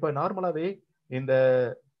 இப்ப நார்மலாவே இந்த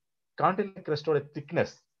கான்டினென்டல் கிரஸ்டோட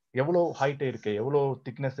திக்னஸ் எவ்வளவு ஹைட் இருக்கு, எவ்வளவு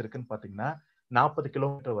திக்னஸ் இருக்குன்னு பாத்தீங்கன்னா 40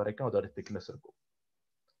 கிலோமீட்டர் வரைக்கும் அதோட திக்னஸ் இருக்கும்.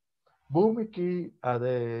 பூமிக்கு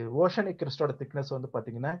அது ஓஷனிக் கிரஸ்டோட திக்னஸ் வந்து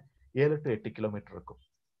பாத்தீங்கன்னா 7 to 8 கிலோமீட்டர் இருக்கும்.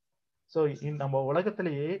 ஸோ நம்ம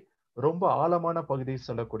உலகத்திலேயே ரொம்ப ஆழமான பகுதி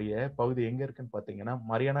சொல்லக்கூடிய பகுதி எங்க இருக்குன்னு பாத்தீங்கன்னா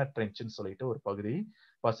மரியானா ட்ரென்ச்னு சொல்லிட்டு ஒரு பகுதி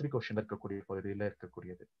பசிபிக் ஓஷன் இருக்கக்கூடிய பகுதியில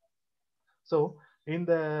இருக்கக்கூடியது. ஸோ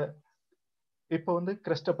இந்த இப்போ வந்து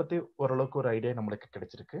கிரஸ்டை பத்தி ஓரளவுக்கு ஒரு ஐடியா நம்மளுக்கு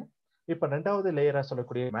கிடைச்சிருக்கு. இப்ப ரெண்டாவது லேயரா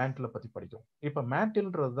சொல்லக்கூடிய மேண்டில பத்தி படிக்கும். இப்ப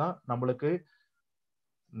மேண்டில்ன்றது தான் நம்மளுக்கு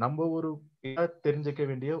நம்ம ஒரு தெரிஞ்சுக்க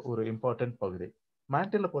வேண்டிய ஒரு இம்பார்ட்டன்ட் பகுதி.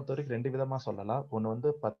 மேண்டில பொறுத்த வரைக்கும் ரெண்டு விதமா சொல்லலாம். ஒன்னு வந்து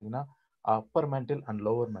பாத்தீங்கன்னா Appar mantle and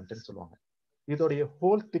lower mantle சொல்லுவாங்க. இதோடைய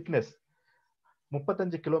ஹோல் திக்னஸ்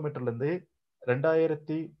 35 கிலோமீட்டர்ல இருந்து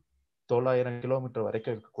 2900 கிலோமீட்டர்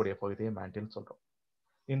வரைக்கும் இருக்கக்கூடிய பகுதியை மேண்டில் சொல்றோம்.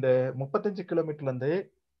 இந்த 35 கிலோமீட்டர்ல இருந்து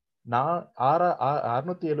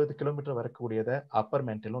 670 கிலோமீட்டர் வரக்கூடியத அப்பர்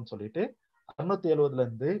மேண்டிலும் சொல்லிட்டு 670ல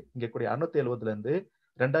இருந்து இங்க கூடிய 670ல இருந்து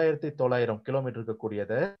 2900 கிலோமீட்டர்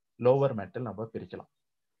இருக்கக்கூடியத லோவர் மேண்டில் நம்ம பிரிக்கலாம்.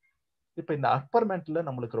 இப்ப இந்த அப்பர் மேண்டில்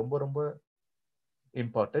நம்மளுக்கு ரொம்ப ரொம்ப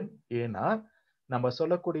இம்பார்ட்டன்ட். ஏன்னா நம்ம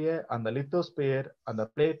சொல்லக்கூடிய அந்த லித்தோஸ்பியர், அந்த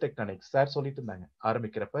பிளேட் டெக்டானிக்ஸ் சார் சொல்லிட்டு இருந்தாங்க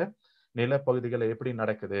ஆரம்பிக்கிறப்ப, நிலப்பகுதிகள் எப்படி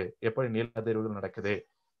நடக்குது, எப்படி நில அதிர்வுகள் நடக்குது,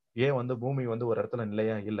 ஏன் வந்து பூமி வந்து ஒரு இடத்துல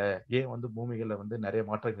நிலையா இல்லை, ஏன் வந்து பூமிகள்ல வந்து நிறைய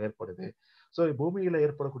மாற்றங்கள் ஏற்படுது. ஸோ பூமியில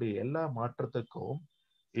ஏற்படக்கூடிய எல்லா மாற்றத்துக்கும்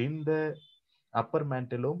இந்த அப்பர்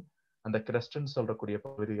மேண்டிலும் அந்த கிரஸ்ட்ன்னு சொல்லக்கூடிய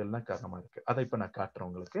பகுதிகள்லாம் காரணமா இருக்கு. அதை இப்ப நான் காட்டுறேன்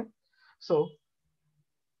உங்களுக்கு. ஸோ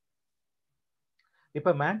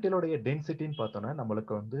இப்ப மேண்டிலோடைய டென்சிட்டின்னு பார்த்தோம்னா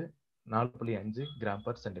நம்மளுக்கு வந்து 4.5 gram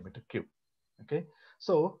per centimetre cube. Okay,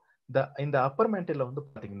 so இந்த அப்பர் மேண்டில் வந்து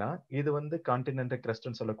பாத்தீங்கன்னா இது வந்து கான்டினென்டல்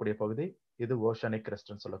கிரஸ்ட்னு சொல்லக்கூடிய பகுதி, இது ஓஷனிக்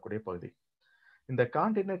கிரஸ்ட்னு சொல்லக்கூடிய பகுதி. இந்த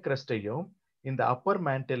கான்டினென்டல் கிரஸ்டையும் இந்த அப்பர்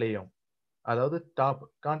மேண்டிலையும், அதாவது டாப்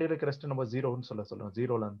கான்டினென்டல் கிரஸ்ட் நம்ம ஜீரோன்னு சொல்லுவோம்.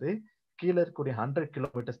 ஜீரோல இருந்து கீழே இருக்கக்கூடிய 100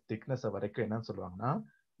 கிலோமீட்டர் திக்னஸ் வரைக்கும் என்னன்னு சொல்லுவாங்கன்னா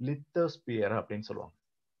லித்தோஸ்பியர் அப்படின்னு சொல்லுவாங்க.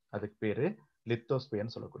 அதுக்கு பேரு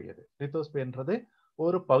லித்தோஸ்பியர்னு சொல்லக்கூடியது. லித்தோஸ்பியர்ன்றது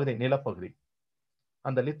ஒரு பகுதி, நிலப்பகுதி.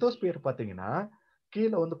 அந்த லித்தோஸ்பியர் பாத்தீங்கன்னா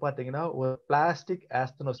கீழே வந்து பாத்தீங்கன்னா ஒரு பிளாஸ்டிக்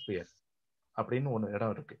ஆஸ்தனோஸ்பியர் அப்படின்னு ஒண்ணு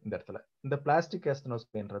இடம் இருக்கு இந்த இடத்துல. இந்த பிளாஸ்டிக்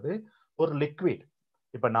ஆஸ்தனோஸ்பியர்ன்றது ஒரு லிக்விட்.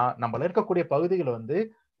 இப்ப நம்மள இருக்கக்கூடிய பகுதிகள் வந்து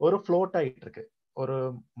ஒரு ஃப்ளோட் ஆயிட்டு இருக்கு. ஒரு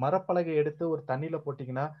மரப்பலகை எடுத்து ஒரு தண்ணியில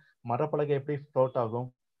போட்டீங்கன்னா மரப்பலகை எப்படி ஃப்ளோட் ஆகும்,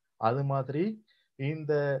 அது மாதிரி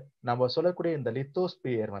இந்த நம்ம சொல்லக்கூடிய இந்த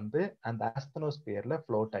லித்தோஸ்பியர் வந்து அந்த ஆஸ்தனோஸ்பியர்ல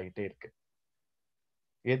ஃப்ளோட் ஆயிட்டே இருக்கு.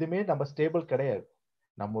 எதுவுமே நம்ம ஸ்டேபிள் கிடையாது.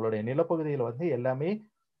 நம்மளுடைய நிலப்பகுதியில வந்து எல்லாமே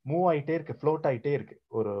மூவ் ஆயிட்டே இருக்கு, ஃப்ளோட் ஆயிட்டே இருக்கு.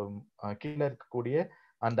 ஒரு கீழே இருக்கக்கூடிய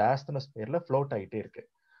அந்த ஆஸ்தனோஸ்பியர்ல ஃப்ளோட் ஆயிட்டே இருக்கு.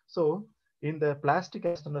 ஸோ இந்த பிளாஸ்டிக்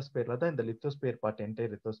ஆஸ்தனோஸ்பியர்ல தான் இந்த lithosphere part,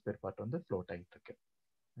 entire lithosphere part வந்து ஃப்ளோட் ஆயிட்டு இருக்கு.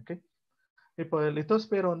 ஓகே, இப்போ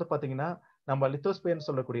லித்தோஸ்பியர் வந்து பாத்தீங்கன்னா நம்ம லித்தோஸ்பியர்னு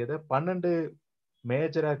சொல்லக்கூடியது 12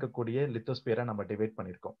 மேஜரா இருக்கக்கூடிய லித்தோஸ்பியரா நம்ம டிவைட்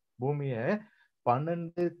பண்ணிருக்கோம். பூமியை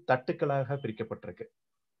 12 தட்டுக்களாக பிரிக்கப்பட்டிருக்கு.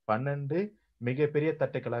 12 மிகப்பெரிய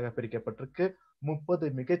தட்டுக்களாக பிரிக்கப்பட்டிருக்கு, 30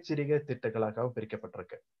 மிகச்சிறிய திட்டுகளாகவும்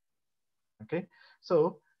பிரிக்கப்பட்டிருக்கு. ஓகே, ஸோ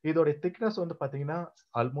இதோட திக்னஸ் வந்து பாத்தீங்கன்னா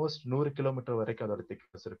ஆல்மோஸ்ட் 100 கிலோமீட்டர் வரைக்கும் அதோட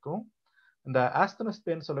திக்னஸ் இருக்கும். இந்த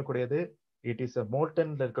ஆஸ்தனோஸ்பியர்னு சொல்லக்கூடியது இட் இஸ்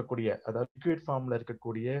மோல்டன்ல இருக்கக்கூடிய, அதாவது லிக்விட் ஃபார்ம்ல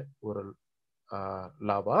இருக்கக்கூடிய ஒரு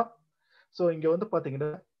லாவா. ஸோ இங்க வந்து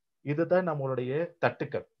பாத்தீங்கன்னா இதுதான் நம்மளுடைய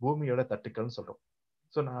தட்டுக்கள், பூமியோட தட்டுக்கள்னு சொல்றோம்.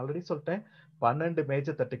 ஸோ நான் ஆல்ரெடி சொல்லிட்டேன் 12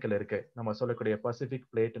 மேஜர் தட்டுக்கள் இருக்கு. நம்ம சொல்லக்கூடிய பசிபிக்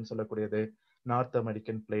பிளேட்னு சொல்லக்கூடியது, north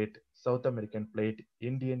American plate, south American plate,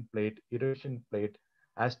 Indian plate, Eurasian plate,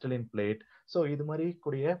 Australian plate. So இது மாதிரி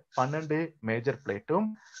கூடிய 12 மேஜர் பிளேட்டும்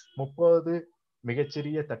 30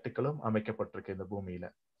 மிகச்சிறிய தட்டுக்களும் அமைக்கப்பட்டிருக்கு இந்த பூமியில.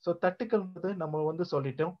 ஸோ தட்டுக்கள் நம்ம வந்து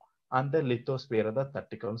சொல்லிட்டோம் அந்த லித்தோஸ்பியரை தான்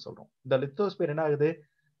தட்டுக்கள்னு சொல்றோம். இந்த லித்தோஸ்பியர் என்ன ஆகுது,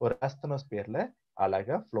 ஒரு ஆஸ்தனோஸ்பியர்ல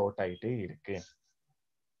அழகா ஃப்ளோட் ஆயிட்டே இருக்கு.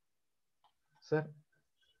 சார்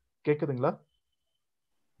கேக்குதுங்களா?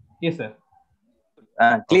 Yes sir.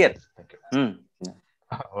 Clear.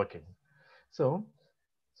 Okay, so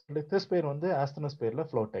lithosphere வந்து ஆஸ்தனோஸ்பியர்ல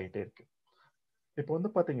ஃப்ளோட் ஆயிட்டே இருக்கு. இப்போ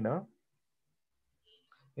வந்து பாத்தீங்கன்னா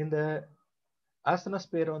இந்த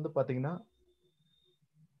ஆஸ்தனோஸ்பியர் வந்து பாத்தீங்கன்னா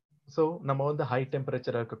ஸோ நம்ம வந்து ஹை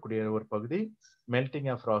டெம்பரேச்சரா இருக்கக்கூடிய ஒரு பகுதி, மெல்டிங்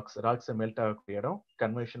ஆஃப் ராக்ஸ் மெல்ட் ஆகக்கூடிய இடம்,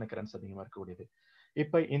 கன்வெக்ஷன் கரண்ட்ஸ் அதிகமா இருக்கக்கூடியது.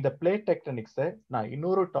 இப்ப இந்த பிளேட் டெக்டானிக்ஸை நான்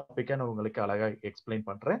இன்னொரு டாபிக்கா நான் உங்களுக்கு அழகா எக்ஸ்பிளைன்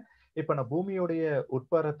பண்றேன். இப்ப நான் பூமியோடைய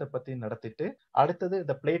உட்பாரத்தை பத்தி நடத்திட்டு அடுத்தது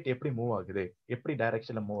இந்த பிளேட் எப்படி மூவ் ஆகுது, எப்படி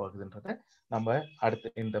டைரக்ஷன்ல மூவ் ஆகுதுன்றத நம்ம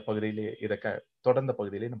அடுத்து இந்த பகுதியிலே இதை தொடர்ந்த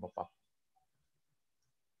பகுதியிலே நம்ம பார்ப்போம்.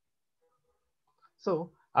 ஸோ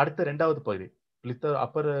அடுத்த ரெண்டாவது பகுதி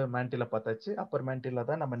அப்பர் மேண்டில பார்த்தாச்சு. அப்பர் மேண்டில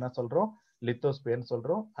தான் நம்ம என்ன சொல்றோம், லித்தோஸ்பியர்னு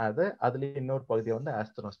சொல்றோம். அதுலயே இன்னொரு பகுதியை வந்து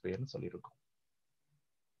ஆஸ்தனோஸ்பியர்னு சொல்லியிருக்கோம்.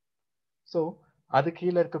 ஸோ அது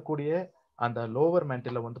கீழே இருக்கக்கூடிய அந்த லோவர்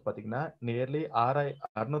மேண்டில வந்து பாத்தீங்கன்னா நியர்லி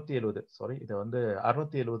 670 இதை வந்து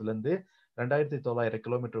 670ல இருந்து 2900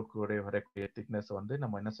 கிலோமீட்டர் வரக்கூடிய திக்னஸ் வந்து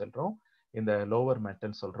நம்ம என்ன சொல்றோம், இந்த லோவர்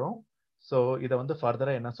மேண்டில் சொல்றோம். ஸோ இதை வந்து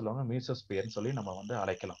ஃபர்தரா என்ன சொல்லுவாங்க, மீசோஸ்பியர்னு சொல்லி நம்ம வந்து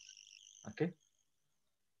அழைக்கலாம். ஓகே,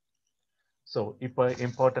 ஸோ இப்போ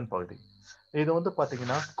இம்பார்ட்டன்ட் பகுதி இது வந்து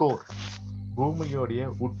பாத்தீங்கன்னா கோர், பூமியோடைய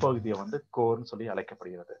உட்பகுதியை வந்து கோர்னு சொல்லி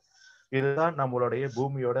அழைக்கப்படுகிறது. இதுதான் நம்மளுடைய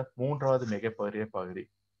பூமியோட 3வது மிகப்பெரிய பகுதி.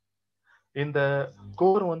 இந்த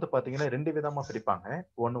கோர் வந்து பாத்தீங்கன்னா 2 விதமா பிரிப்பாங்க.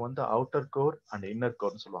 ஒன்னு வந்து அவுட்டர் கோர் அண்ட் இன்னர்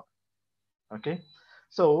கோர்னு சொல்லுவாங்க. ஓகே,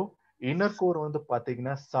 ஸோ இன்னர் கோர் வந்து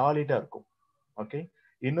பாத்தீங்கன்னா சாலிடா இருக்கும். ஓகே,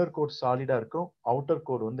 இன்னர் கோர் சாலிடா இருக்கும், அவுட்டர்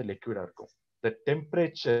கோர் வந்து லிக்விடா இருக்கும். இந்த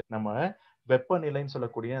டெம்பரேச்சர், நம்ம வெப்பநிலைன்னு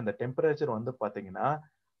சொல்லக்கூடிய அந்த டெம்பரேச்சர் வந்து பாத்தீங்கன்னா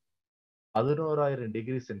 11,000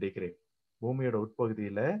 டிகிரி சென்டிகிரேட். பூமியோட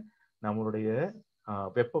உட்பகுதியில நம்மளுடைய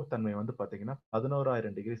வெப்பத்தன்மை வந்து பாத்தீங்கன்னா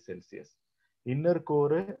 11,000 degree Celsius. Inner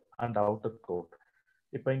கோரு and outer core.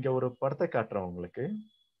 இப்ப இங்க ஒரு படத்தை காட்டுறேன் உங்களுக்கு.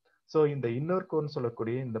 ஸோ இந்த இன்னர் கோர்னு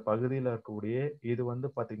சொல்லக்கூடிய இந்த பகுதியில் இருக்கக்கூடிய இது வந்து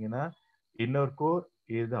பாத்தீங்கன்னா இன்னர் கோர்,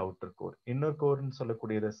 இது அவுட்டர் கோர். இன்னர் கோர்னு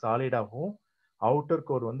சொல்லக்கூடியது சாலிடாகவும், அவுட்டர்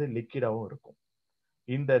கோர் வந்து லிக்விடாகவும் இருக்கும்.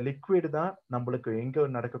 இந்த லிக்விட் தான் நம்மளுக்கு எங்க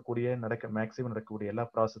மேக்சிமம் நடக்கக்கூடிய எல்லா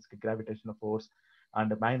ப்ராசஸ்க்கு, gravitational force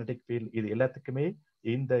and magnetic field, இது எல்லாத்துக்குமே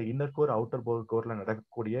இந்த இன்னர் கோர் அவுட்டர் கோர்ல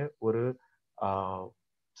நடக்கக்கூடிய ஒரு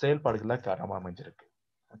செயல்பாடுகள்ல காரணமா அமைஞ்சிருக்கு.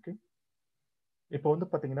 ஓகே, இப்போ வந்து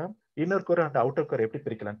பாத்தீங்கன்னா inner core and outer core எப்படி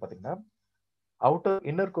பிரிக்கலாம்னு பாத்தீங்கன்னா,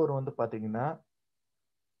 இன்னர் கோர் வந்து பாத்தீங்கன்னா,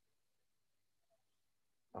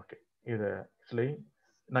 ஓகே இது ஆக்சுவலி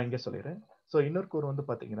நான் இங்க சொல்லிடுறேன். ஸோ இன்னர் கோர் வந்து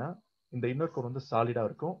பாத்தீங்கன்னா, இந்த இன்னர் கோர் வந்து சாலிடா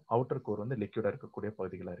இருக்கும், அவுட்டர் கோர் வந்து லிக்விடா இருக்கக்கூடிய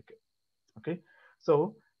பகுதிகளா இருக்கு. ஓகே, ஸோ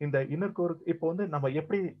இந்த இன்னர் கோர் இப்போ வந்து நம்ம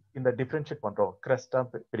எப்படி இந்த டிஃபரன்ஷியேட் பண்றோம், கிரஸ்டா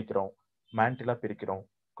பிரிக்கிறோம், மேண்டிலா பிரிக்கிறோம்,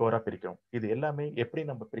 கோரா பிரிக்கிறோம், இது எல்லாமே எப்படி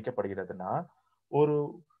நம்ம பிரிக்கப்படுகிறதுனா, ஒரு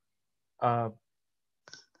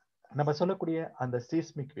நம்ம சொல்லக்கூடிய அந்த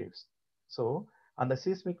சீஸ்மிக் வேவ்ஸ். ஸோ அந்த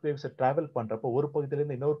சீஸ்மிக் வேவ்ஸ் டிராவல் பண்றப்ப, ஒரு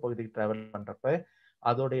பகுதியிலிருந்து இன்னொரு பகுதிக்கு டிராவல் பண்றப்ப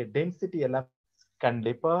அதோடைய டென்சிட்டி எல்லாம்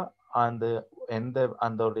கண்டிப்பா அந்த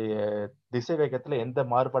அதோடைய திசை வேகத்துல எந்த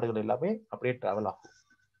மாறுபாடுகள் எல்லாமே அப்படியே டிராவல் ஆகும்.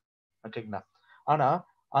 ஓகேங்களா? ஆனா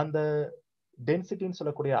அந்த டென்சிட்டின்னு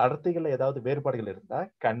சொல்லக்கூடிய அடர்த்திகள்ல ஏதாவது வேறுபாடுகள் இருந்தா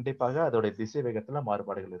கண்டிப்பாக அதோடைய திசை வேகத்துல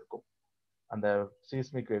மாறுபாடுகள் இருக்கும். அந்த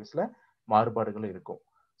சீஸ்மிக் வேவ்ஸ்ல மாறுபாடுகள் இருக்கும்.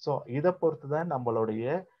 ஸோ இதை பொறுத்துதான் நம்மளுடைய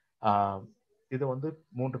இது வந்து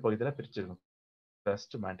 3 பகுதியில பிரிச்சிருக்கும்,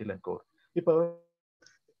 கிரஸ்ட், மேண்டில் அண்ட் கோர். இப்போ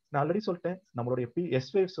நான் ஆல்ரெடி சொல்லிட்டேன், நம்மளுடைய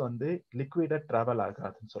எஸ் வேவ்ஸ் வந்து லிக்விடா டிராவல்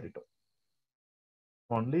ஆகாதுன்னு சொல்லிட்டோம்.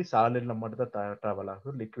 ஒன்லி சாலிட்ல மட்டும் தான் டிராவல்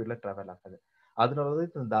ஆகும், லிக்விட்ல டிராவல் ஆகாது.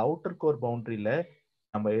 அதனாலதான் இந்த அவுட்டர் கோர் பவுண்டரியில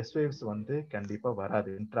நம்ம எஸ் வேவ்ஸ் வந்து கண்டிப்பா வராது,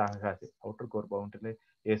 என்ட்ரு ஆகாது. அவுட்டர் கோர் பவுண்டரியில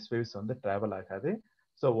எஸ் வேவ்ஸ் வந்து டிராவல் ஆகாது.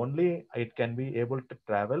 So only it can be able to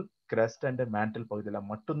travel crust and mantle பகுதியில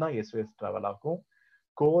மட்டும்தான் எஸ் வேவ்ஸ் டிராவல் ஆகும்.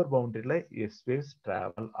 கோர் பவுண்டரியில எஸ் வேவ்ஸ்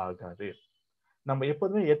டிராவல் ஆகாது. நம்ம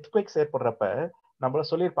எப்போதுமே எர்த்குவேக்ஸ் ஏற்படுறப்ப நம்மள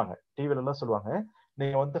சொல்லியிருப்பாங்க, டிவில எல்லாம் சொல்லுவாங்க,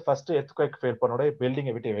 நீங்க வந்து ஃபர்ஸ்ட் எர்த்குவேக் ஃபேல் பண்ணோட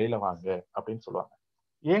பில்டிங்கை விட்டு வெளியில வாங்க அப்படின்னு சொல்லுவாங்க.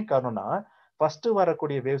 ஏன் காரணம்னா, ஃபர்ஸ்ட்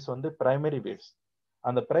வரக்கூடிய வேவ்ஸ் வந்து பிரைமரி வேவ்ஸ்.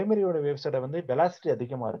 அந்த பிரைமரியோட வேவ்ஸோட வந்து வெலாசிட்டி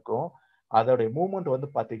அதிகமா இருக்கும், அதோடைய மூவ்மெண்ட் வந்து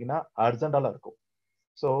பாத்தீங்கன்னா ஹாரிசான்டலா இருக்கும்.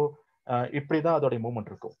 ஸோ இப்படிதான் அதோடைய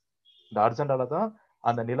மூவ்மெண்ட் இருக்கும். இந்த ஹாரிசான்டலா தான்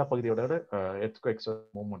அந்த நிலப்பகுதியோட எர்த்குவேக்ஸ்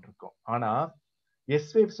மூவ்மெண்ட் இருக்கும். ஆனா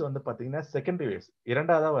எஸ் வேவ்ஸ் வந்து பாத்தீங்கன்னா செகண்டரி வேவ்ஸ்,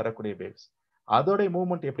 இரண்டாவதா வரக்கூடிய வேவ்ஸ், அதோட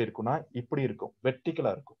மூவ்மெண்ட் எப்படி இருக்கும்னா இப்படி இருக்கும்,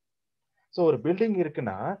 வெர்டிகலா இருக்கும். ஸோ ஒரு பில்டிங்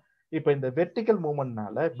இருக்குன்னா இப்ப இந்த வெர்டிகல்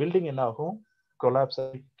மூவ்மெண்ட்னால பில்டிங் என்ன ஆகும், கொலாப்ஸ்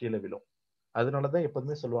ஆகி கீழே விழும். அதனாலதான்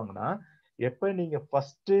எப்போதுமே சொல்லுவாங்கன்னா, எப்ப நீங்க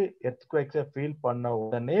ஃபர்ஸ்ட் எர்த்குவேக்ஸை ஃபீல் பண்ண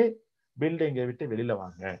உடனே பில்டிங்கை விட்டு வெளியில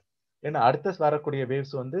வாங்க. ஏன்னா அடுத்த வரக்கூடிய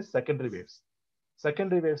வேவ்ஸ் வந்து செகண்டரி வேவ்ஸ்.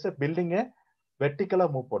 செகண்டரி வேவ்ஸ் பில்டிங்கை வெர்டிகலா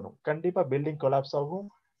மூவ் பண்ணும், கண்டிப்பா பில்டிங் கொலாப்ஸ் ஆகும்.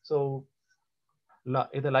 ஸோ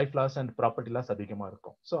இது life loss and property loss அதிகமா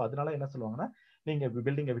இருக்கும். ஸோ அதனால என்ன சொல்லுவாங்கன்னா, நீங்க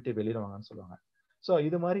பில்டிங்கை விட்டு வெளியில வாங்கன்னு சொல்லுவாங்க. ஸோ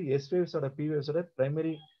இது மாதிரி எஸ் வேவ்ஸோட பி வேவ்ஸோட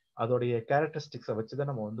பிரைமரி அதோடைய கேரக்டரிஸ்டிக்ஸை வச்சுதான்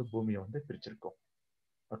நம்ம வந்து பூமியை வந்து பிரிச்சிருக்கோம்.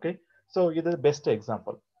 ஓகே, ஸோ இது பெஸ்ட்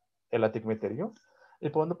எக்ஸாம்பிள், எல்லாத்துக்குமே தெரியும்.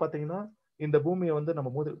 இப்போ வந்து பாத்தீங்கன்னா இந்த பூமியை வந்து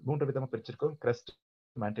நம்ம 3 விதமா பிரிச்சிருக்கோம், கிரஸ்ட்,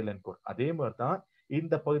 மேண்டில் அண்ட் கோர். அதே மாதிரிதான்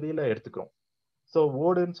இந்த பகுதியில எடுத்துக்கிறோம். ஸோ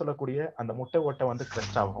ஓடுன்னு சொல்லக்கூடிய அந்த முட்டை ஓட்டை வந்து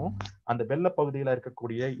கிரஸ்ட் ஆகும், அந்த வெள்ள பகுதியில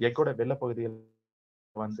இருக்கக்கூடிய எக்கோட வெள்ள பகுதியில்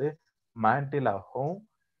வந்து மேண்டில் ஆகும்,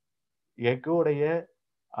 எக்கோடைய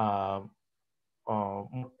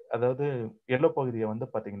அதாவது எல்லோ பகுதியை வந்து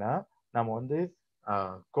பாத்தீங்கன்னா நம்ம வந்து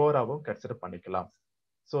கோராவும் கன்சிடர் பண்ணிக்கலாம்.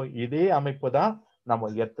 ஸோ இதே அமைப்பு தான் நம்ம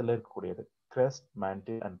எர்த்ல இருக்கக்கூடியது, crust,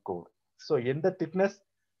 mantle and core. So எந்த திக்னஸ்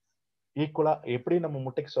ஈக்குவலா எப்படி நம்ம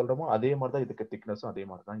முட்டைக்கு சொல்றோமோ அதே மாதிரிதான் இதுக்கு திக்னஸும் அதே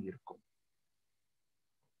மாதிரிதான் இருக்கும்.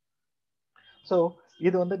 ஸோ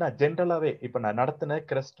இது வந்து நான் ஜென்ரலாவே இப்ப நான் நடத்தின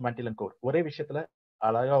கிரஸ்ட், மேண்டில் அண்ட் கோர் ஒரே விஷயத்துல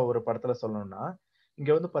அழகா ஒரு படத்துல சொல்லணும்னா,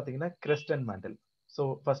 இங்க வந்து பாத்தீங்கன்னா crust and mantle. So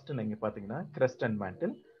first நீங்க பாத்தீங்கன்னா கிரஸ்ட் அண்ட்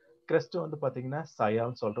மேண்டில். கிரஸ்ட் வந்து பாத்தீங்கன்னா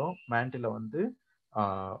சயால் சொல்றோம், மேண்டில வந்து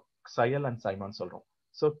சயல் அண்ட் சைமான் சொல்றோம்.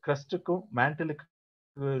 ஸோ கிரஸ்டுக்கும் மேண்டிலுக்கு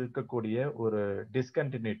இருக்கக்கூடிய ஒரு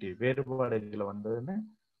டிஸ்கண்டினியூட்டி வேறுபாடுகளை வந்து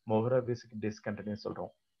மொஹரபிக் டிஸ்கண்டினியூ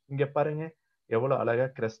சொல்றோம். இங்க பாருங்க எவ்வளவு அழகா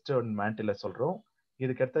கிரெஸ்ட் அண்ட் மேண்டில சொல்றோம்.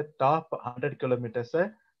 இதுக்கடுத்த டாப் 100 கிலோமீட்டர்ஸை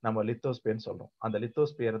நம்ம லித்தோஸ்பியர்னு சொல்றோம். அந்த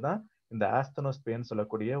லித்தோஸ்பியர் தான் இந்த ஆஸ்தனோஸ்பியர்னு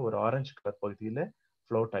சொல்லக்கூடிய ஒரு ஆரஞ்சு கலர் பகுதியில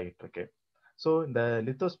ஃப்ளோட் ஆகிட்டு இருக்கு. ஸோ இந்த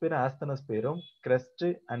லித்தோஸ்பியரும் ஆஸ்தனோஸ்பியரும் கிரெஸ்ட்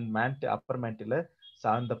அண்ட் மேண்ட் அப்பர் மேண்டில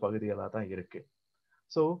சார்ந்த பகுதிகளாக தான் இருக்கு.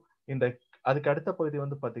 ஸோ இந்த அதுக்கு அடுத்த பகுதி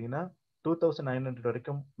வந்து பாத்தீங்கன்னா 2900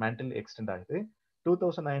 வரைக்கும் மேண்டில் எக்ஸ்டெண்ட் ஆகுது.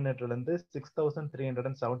 2900 இருந்து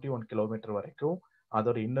 6371 கிலோமீட்டர் வரைக்கும்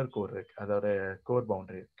அதோட இன்னர் கோர் இருக்கு, அதோட கோர்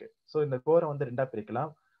பவுண்டரி இருக்கு. ஸோ இந்த கோரை வந்து ரெண்டா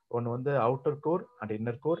பிரிக்கலாம். ஒன்று வந்து outer core and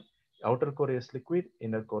inner core. Outer core is liquid,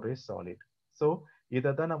 inner core is solid. So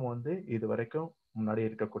இதை தான் நம்ம வந்து இது வரைக்கும் முன்னாடி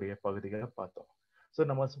இருக்கக்கூடிய பகுதிகளை பார்த்தோம். ஸோ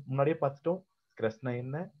நம்ம முன்னாடியே பார்த்துட்டோம் கிரஸ்ட்னா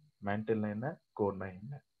என்ன, மேண்டில்னா என்ன, கோர்னா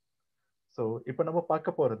என்ன. ஸோ இப்போ நம்ம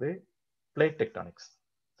பார்க்க போறது பிளேட் டெக்டானிக்ஸ்.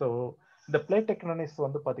 ஸோ இந்த பிளேட் டெக்டானிக்ஸ்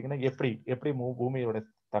வந்து பாத்தீங்கன்னா எப்படி பூமியோட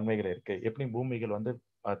தன்மைகள் இருக்கு, எப்படி பூமிகள் வந்து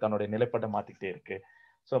தன்னுடைய நிலைப்பாட்டை மாத்திக்கிட்டே இருக்கு.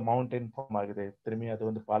 ஸோ மவுண்டைன் ஃபார்ம் ஆகுது, திரும்பி அது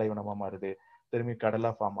வந்து பாலைவனமா மாறுது, திரும்பி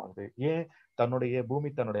கடலா ஃபார்ம் ஆகுது. ஏன் பூமி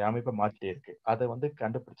தன்னுடைய அமைப்பை மாற்றிட்டே இருக்கு. அதை வந்து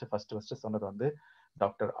கண்டுபிடிச்சு ஃபர்ஸ்ட் சொன்னது வந்து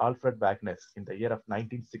டாக்டர் ஆல்ஃபிரட் வேக்னர். இந்த இயர் ஆஃப்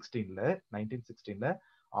 1916ல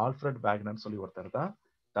ஆல்ஃபிரட் வேக்னர் சொல்லி ஒருத்தர் தான்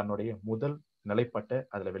தன்னுடைய முதல் நிலைப்பாட்டை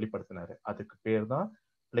அதுல வெளிப்படுத்தினாரு. அதுக்கு பேர் தான்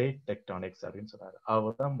பிளேட் டெக்டானிக்ஸ் அப்படின்னு சொன்னாரு.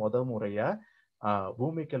 அவர் தான் முறையா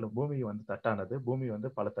பூமி வந்து தட்டானது. பூமி வந்து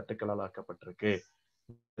பல தட்டுக்களால் ஆக்கப்பட்டிருக்கு.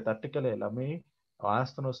 தட்டுக்கள் எல்லாமே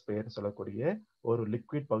ஆஸ்தனோஸ்பியர் சொல்லக்கூடிய ஒரு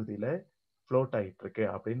லிக்விட் பகுதியில ஃப்ளோட் ஆகிட்டு இருக்கு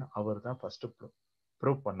அப்படின்னு அவர் தான் ஃபர்ஸ்ட்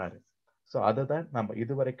ப்ரூவ் பண்ணாரு. ஸோ அதை தான் நம்ம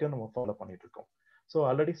இது வரைக்கும் நம்ம ஃபாலோ பண்ணிட்டு இருக்கோம். ஸோ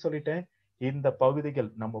ஆல்ரெடி சொல்லிட்டேன், இந்த பகுதிகள்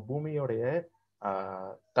நம்ம பூமியோடைய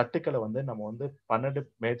தட்டுக்களை வந்து நம்ம வந்து 12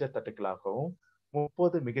 மேஜர் தட்டுக்களாகவும்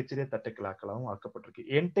 30 மிகச்சிறிய தட்டுக்களாகவும் ஆக்கப்பட்டிருக்கு.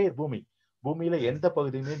 என்டையர் பூமியில எந்த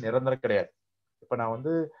பகுதியுமே நிரந்தரம் கிடையாது. இப்ப நான்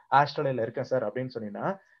வந்து ஆஸ்திரேலியால இருக்கேன் சார் அப்படின்னு சொன்னீங்கன்னா,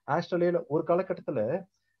 ஆஸ்திரேலியால ஒரு காலகட்டத்துல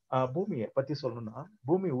பூமியை பத்தி சொல்லணும்னா,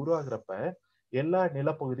 பூமி உருவாகிறப்ப எல்லா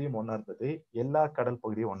நிலப்பகுதியும் ஒன்னா இருந்தது, எல்லா கடல்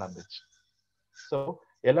பகுதியும் ஒன்னா இருந்துச்சு. ஸோ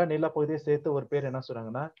எல்லா நிலப்பகுதியும் சேர்த்து ஒரு பேர் என்ன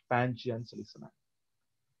சொன்னாங்கன்னா பாஞ்சியான்னு சொல்லி சொன்னாங்க.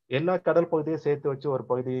 எல்லா கடல் பகுதியை சேர்த்து வச்சு ஒரு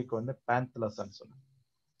பகுதிக்கு வந்து பேந்தலஸ்ன்னு சொன்னாங்க.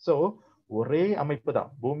 ஸோ ஒரே அமைப்பு தான்.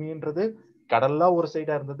 பூமின்றது கடல்லாம் ஒரு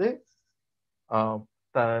சைடா இருந்தது,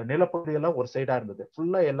 நிலப்பகுதியெல்லாம் ஒரு சைடா இருந்தது.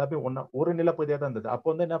 ஃபுல்லா எல்லாமே ஒன்னா ஒரு நிலப்பகுதியா தான் இருந்தது. அப்போ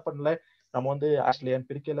வந்து என்ன பண்ணல, நம்ம வந்து ஆஸ்திரேலியான்னு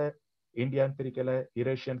பிரிக்கல, இந்தியான்னு பிரிக்கல,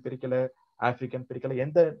 யூரேஷியன் பிரிக்கல, ஆப்பிரிக்கன் பிரிக்கல,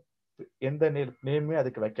 எந்த நேமே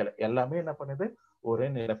அதுக்கு வைக்கல. எல்லாமே என்ன பண்ணுது, ஒரே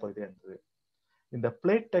நிலப்பகுதியா இருந்தது. இந்த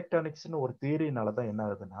பிளேட் டெக்டானிக்ஸ்னு ஒரு தியரினாலதான் என்ன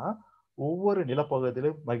ஆகுதுன்னா, ஒவ்வொரு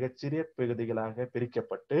நிலப்பகுதியிலும் மிகச்சிறிய பகுதிகளாக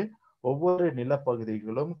பிரிக்கப்பட்டு ஒவ்வொரு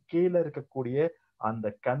நிலப்பகுதிகளும் கீழே இருக்கக்கூடிய அந்த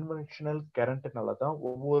கன்வென்ஷனல் கரண்ட்னாலதான்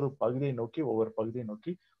ஒவ்வொரு பகுதியை நோக்கி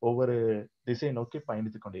ஒவ்வொரு திசையை நோக்கி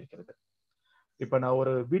பயணித்து கொண்டிருக்கிறது. இப்ப நான்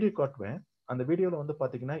ஒரு வீடியோ காட்டுவேன். அந்த வீடியோல வந்து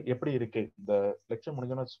பாத்தீங்கன்னா எப்படி இருக்கு, இந்த லெக்சர்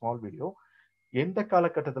முடிஞ்சோன்னா ஸ்மால் வீடியோ, எந்த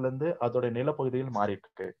காலகட்டத்தில இருந்து அதோட நிலப்பகுதியில் மாறிட்டு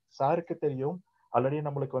இருக்கு. சாருக்கு தெரியும், ஆல்ரெடி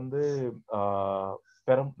நம்மளுக்கு வந்து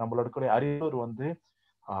நம்மளோட அரியலூர் வந்து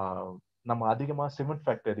நம்ம அதிகமா சிமெண்ட்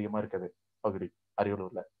ஃபேக்டரி அதிகமா இருக்குது பகுதி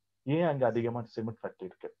அரியலூர்ல. ஏன் அங்க அதிகமா சிமெண்ட் ஃபேக்டரி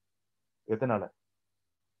இருக்கு, எதனால?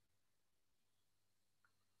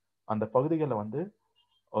 அந்த பகுதிகளில் வந்து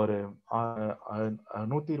ஒரு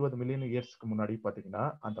 120 மில்லியன் இயர்ஸ்க்கு முன்னாடி பாத்தீங்கன்னா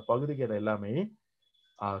அந்த பகுதிகள் எல்லாமே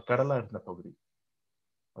கடலா இருந்த பகுதி.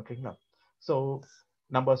 ஓகேங்களா? ஸோ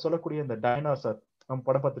நம்ம சொல்லக்கூடிய இந்த டைனோசர் நம்ம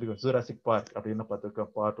படம் பார்த்திருக்கோம், ஜுராசிக் பார்க் அப்படின்னு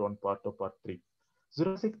பார்த்திருக்கோம், part 1, part 2, part 3.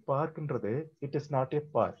 Jurassic பார்க்ன்றது it is not a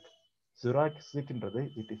park. ஜுராசிக்ன்றது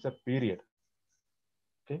it is a period.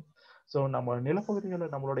 Okay, so நம்ம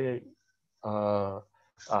நிலப்பகுதிகளில் நம்மளுடைய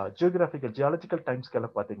ஜியாலஜிக்கல் டைம் ஸ்கேல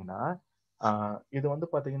பாத்தீங்கன்னா இது வந்து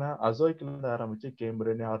பாத்தீங்கன்னா அசோய்க்ல இருந்து ஆரம்பிச்சு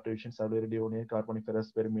Cambrian, ஆர்டிஃபிஷியன், சல்வேரிடியோனியன், carboniferous,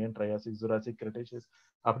 Permian, Triassic, Jurassic, கிரெட்டேஷியஸ்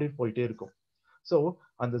அப்படின்னு போயிட்டே இருக்கும். ஸோ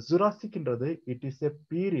அந்த ஜுராசிக்ன்றது இட் இஸ் எ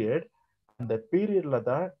பீரியட். அந்த பீரியட்ல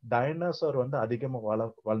தான் டைனோசர் வந்து அதிகமா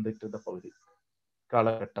வாழ்ந்துட்டு இருந்த பகுதி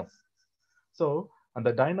காலகட்டம். ஸோ அந்த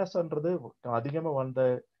டைனோசர்ன்றது அதிகமா வாழ்ந்த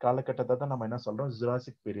காலகட்டத்தை தான் நம்ம என்ன சொல்றோம்,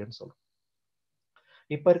 ஜுராசிக் பீரியட்னு சொல்றோம்.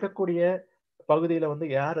 இப்ப இருக்கக்கூடிய பகுதியில வந்து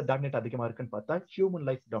யார் டாமினேட் அதிகமா இருக்குன்னு பார்த்தா ஹியூமன்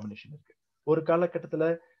லைஃப் டாமினேஷன் இருக்கு. ஒரு காலகட்டத்துல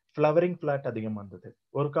ஃபிளவரிங் பிளான்ட் அதிகமா இருந்தது.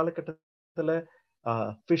 ஒரு காலகட்டத்துல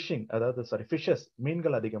ஃபிஷஸ்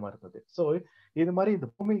மீன்கள் அதிகமா இருந்தது. ஸோ இது மாதிரி இந்த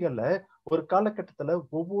பூமிகள்ல ஒரு காலகட்டத்துல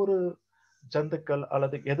ஒவ்வொரு ஜந்துக்கள்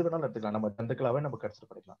அல்லது எது வேணாலும் எடுத்துக்கலாம், நம்ம ஜந்துக்களாவே நம்ம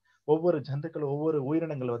கருத்து ஒவ்வொரு ஜந்துக்கள் ஒவ்வொரு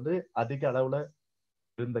உயிரினங்கள் வந்து அதிக அளவுல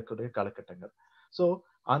இருந்தக்கூடிய காலகட்டங்கள். ஸோ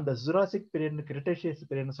அந்த ஜுராசிக் பீரியட், கிரிட்டேஷியஸ்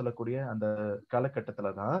பீரியட்னு சொல்லக்கூடிய அந்த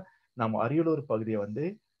காலகட்டத்துல தான் நம்ம அரியலூர் பகுதியை வந்து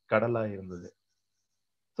கடலா இருந்தது.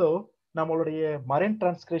 ஸோ நம்மளுடைய மரைன்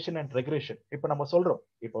டிரான்ஸ்கிரேஷன் அண்ட் ரெகுலேஷன். இப்போ நம்ம சொல்றோம்,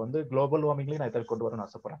 இப்போ வந்து குளோபல் வார்மிங்லயும் நான் இதை கொண்டு வரணும்னு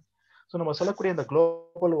ஆசைப்படுறேன். ஸோ நம்ம சொல்லக்கூடிய இந்த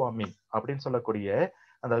குளோபல் வார்மிங் அப்படின்னு சொல்லக்கூடிய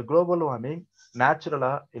அந்த குளோபல் வார்மிங்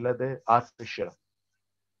நேச்சுரலா இல்லது ஆர்டிஃபிஷியலா?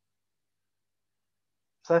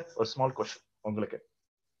 சார் ஒரு ஸ்மால் கொஸ்டின் உங்களுக்கு.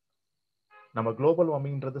 நம்ம குளோபல்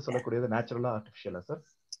வார்மிங்ன்றது சொல்லக்கூடியது நேச்சுரலா ஆர்டிஃபிஷியலா சார்?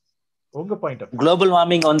 உங்க பாயிண்ட் ஆஃப் குளோபல்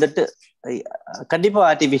வார்மிங் வந்துட்டு கண்டிப்பா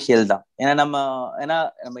ஆர்டிபிஷியல் தான். ஏன்னா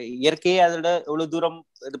நம்ம இயற்கையே அதோட இவ்வளவு தூரம்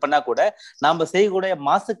இது பண்ணா கூட நாம செய்யக்கூடிய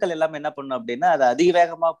மாசுக்கள் எல்லாமே என்ன பண்ணும் அப்படின்னா அது அதிக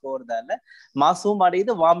வேகமா போறதால மாசும்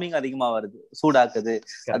அடையுது, வார்மிங் அதிகமா வருது, சூடாக்குது.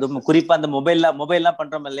 அது குறிப்பா அந்த மொபைல்லாம்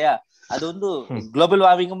பண்றோம் இல்லையா, அது வந்து குளோபல்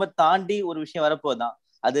வார்மிங்கும் தாண்டி ஒரு விஷயம் வரப்போதான்.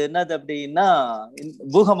 அது என்னது அப்படின்னா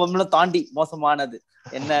பூகம்பம்லாம் தாண்டி மோசமானது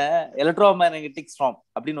என்ன, எலக்ட்ரோ மேக்னெட்டிக் ஸ்டார்ம்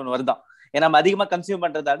அப்படின்னு ஒண்ணு வருதான். ஏன்னா நம்ம அதிகமா கன்சியூம்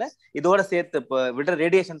பண்றதால இதோட சேர்த்து இப்போ விடுற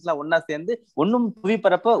ரேடியேஷன்ஸ் எல்லாம் ஒன்னா சேர்ந்து ஒன்னும்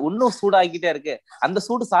புவிப்பரப்ப இன்னும் சூடாகிக்கிட்டே இருக்கு. அந்த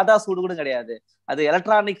சூடு சாதா சூடு கூட கிடையாது, அது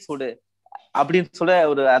எலக்ட்ரானிக் சூடு அப்படின்னு சொல்ல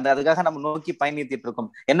ஒரு அதுக்காக நம்ம நோக்கி பயணித்திட்டு இருக்கோம்.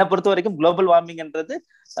 என்னை பொறுத்த வரைக்கும் குளோபல் வார்மிங்ன்றது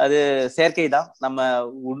அது செயற்கை தான். நம்ம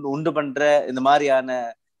உண்டு பண்ற இந்த மாதிரியான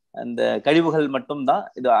அந்த கழிவுகள் மட்டும் தான்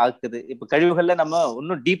இது ஆக்குது. இப்ப கழிவுகள்ல நம்ம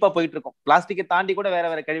இன்னும் டீப்பா போயிட்டு இருக்கோம். பிளாஸ்டிக்கை தாண்டி கூட வேற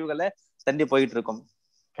வேற கழிவுகளை தாண்டி போயிட்டு இருக்கோம்.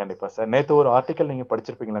 கண்டிப்பா சார். நேத்து ஒரு ஆர்டிக்கல் நீங்க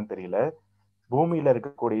படிச்சிருப்பீங்களான்னு தெரியல, பூமியில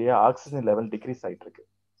இருக்கக்கூடிய ஆக்சிஜன் லெவல் டிக்ரீஸ் ஆயிட்டு இருக்கு.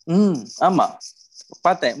 ஆமா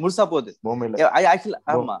பார்த்தேன், முழுசா போகுது பூமியில.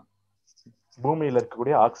 ஆமா, பூமியில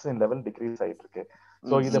இருக்கக்கூடிய ஆக்சிஜன் லெவல் டிக்ரீஸ் ஆயிட்டு இருக்கு.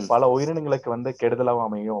 சோ இது பல உயிரினங்களுக்கு வந்து கெடுதலாக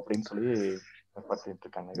அமையும் அப்படின்னு சொல்லி பார்த்துட்டு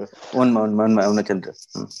இருக்காங்க.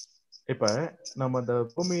 இப்ப நம்ம இந்த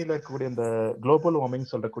பூமியில இருக்கக்கூடிய இந்த குளோபல்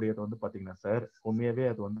வார்மிங் சொல்லக்கூடியது வந்து பாத்தீங்கன்னா சார், உண்மையாவே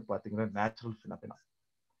அது வந்து பாத்தீங்கன்னா நேச்சுரல் பினாமினா.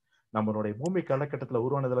 நம்மளுடைய பூமி காலகட்டத்துல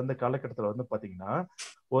உருவானதுல இருந்து காலகட்டத்துல வந்து பாத்தீங்கன்னா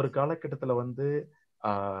ஒரு காலகட்டத்துல வந்து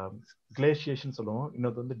கிளேசியேஷன் சொல்லுவோம்,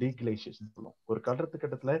 இன்னொரு வந்து டீகிளேசியேஷன் சொல்லுவோம். ஒரு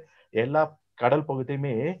காலகட்டத்துல எல்லா கடல்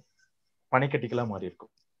பகுதியுமே பனிக்கட்டிகளா மாறி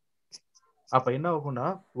இருக்கும். அப்ப என்ன ஆகும்னா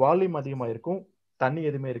வால்யூம் அதிகமா இருக்கும், தண்ணி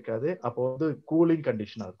எதுவுமே இருக்காது. அப்போ வந்து கூலிங்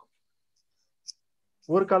கண்டிஷனா இருக்கும்.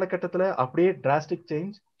 ஒரு காலகட்டத்துல அப்படியே டிராஸ்டிக்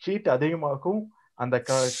சேஞ்ச், ஹீட் அதிகமாகும், அந்த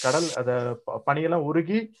கடல் அத பனியெல்லாம்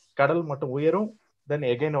உருகி கடல் மட்டும் உயரும். தென்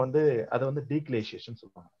எகைன் வந்து அதை வந்து டீகிளேசியேஷன்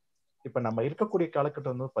சொல்லுவாங்க. இப்ப நம்ம இருக்கக்கூடிய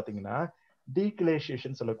காலகட்டம் வந்து பாத்தீங்கன்னா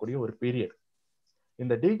டீகிளேசியேஷன் சொல்லக்கூடிய ஒரு பீரியட்.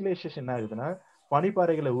 இந்த டீகிளேசியேஷன் என்ன ஆகுதுன்னா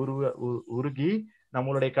பனிப்பாறைகளை உருகி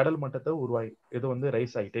நம்மளுடைய கடல் மட்டத்தை உருவாகி இது வந்து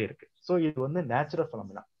ரைஸ் ஆகிட்டே இருக்கு. ஸோ இது வந்து நேச்சுரல்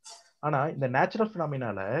பினாமினா. ஆனா இந்த நேச்சுரல்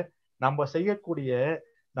பினாமினால நம்ம செய்யக்கூடிய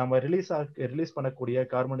நம்ம ரிலீஸ் பண்ணக்கூடிய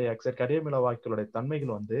கார்பன் டை ஆக்சைடு, கரியமில வாயுக்களுடைய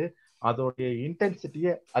தன்மைகள் வந்து அதோடைய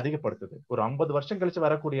இன்டென்சிட்டியை அதிகப்படுத்துது. ஒரு 50 வருஷம் கழிச்சு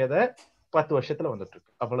வரக்கூடியத 10 வருஷத்துல வந்துட்டு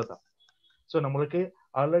இருக்கு, அவ்வளவுதான். ஸோ நம்மளுக்கு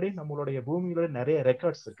ஆல்ரெடி நம்மளுடைய பூமியில நிறைய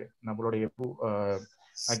ரெக்கார்ட்ஸ் இருக்கு. நம்மளுடைய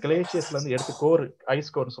கிளேசியர்ஸ்ல இருந்து எடுத்து கோர்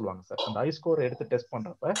ஐஸ் கோர்னு சொல்லுவாங்க சார். அந்த ஐஸ் கோர் எடுத்து டெஸ்ட்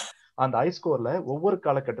பண்றப்ப அந்த ஐஸ் கோர்ல ஒவ்வொரு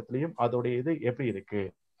காலகட்டத்திலையும் அதோடைய இது எப்படி இருக்கு,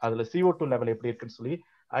 அதுல CO2 லெவல் எப்படி இருக்குன்னு சொல்லி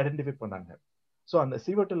ஐடென்டிஃபை பண்ணாங்க. ஸோ அந்த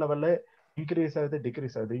CO2 லெவல்ல இன்க்ரீஸ் ஆகுது,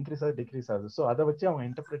 டிக்ரீஸ் ஆகுது, இன்க்ரீஸ் ஆகுது, டிக்ரீஸ் ஆகுது. ஸோ அதை வச்சு அவங்க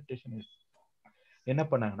இன்டர்பிரிட்டேஷன் என்ன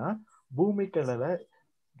பண்ணாங்கன்னா பூமிக்கடல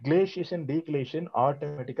கிளேசியேஷன் டீகிளேஷன்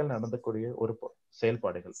ஆட்டோமேட்டிக்கா நடந்தக்கூடிய ஒரு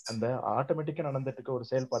செயல்பாடுகள். அந்த ஆட்டோமேட்டிக்கா நடந்துட்டு இருக்க ஒரு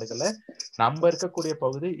செயல்பாடுகள்ல நம்ம இருக்கக்கூடிய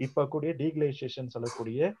பகுதி இப்ப கூடிய டீகிளேசியேஷன்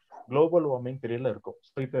சொல்லக்கூடிய குளோபல் வார்மிங் பீரியட்ல இருக்கும்.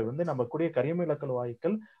 இப்ப வந்து நம்ம கூடிய கரியமிலக்கல்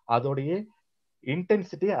வாயுக்கள் அதோடைய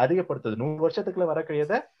இன்டென்சிட்டியை அதிகப்படுத்துது. 100 வருஷத்துக்குள்ள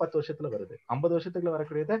வரக்கூடியத 10 வருஷத்துல வருது, 50 வருஷத்துக்குள்ள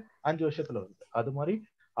வரக்கூடியத 5 வருஷத்துல வருது. அது மாதிரி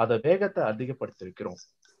அதை வேகத்தை அதிகப்படுத்திருக்கிறோம்.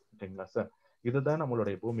 ஓகேங்களா சார்? இதுதான்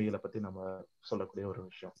நம்மளுடைய பூமிகளை பத்தி நம்ம சொல்லக்கூடிய ஒரு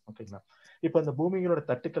விஷயம். ஓகேங்களா? இப்ப இந்த பூமிகளோட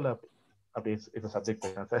தட்டுக்கள் அப்படி இப்ப சப்ஜெக்ட்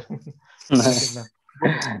சார். ஓகேங்களா?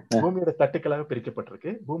 பூமியோட தட்டுக்களாக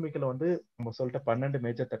பிரிக்கப்பட்டிருக்கு. பூமிக்குள்ள வந்து நம்ம சொல்லிட்ட 12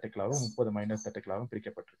 மேஜர் தட்டுக்களாகவும் 30 மைனர் தட்டுக்களாகவும்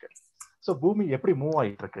பிரிக்கப்பட்டிருக்கு. சோ பூமி எப்படி மூவ்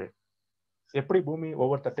ஆயிட்டு இருக்கு, எப்படி பூமி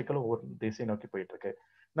ஒவ்வொரு தட்டுக்களும் ஒவ்வொரு திசையை நோக்கி போயிட்டு இருக்கு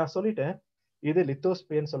நான் சொல்லிட்டேன். இது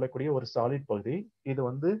லித்தோஸ்பியர் சொல்லக்கூடிய ஒரு சாலிட் பகுதி, இது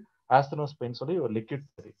வந்து ஆஸ்தனோஸ்பியர் சொல்லி ஒரு லிக்விட்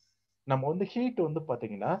பகுதி. நம்ம வந்து ஹீட் வந்து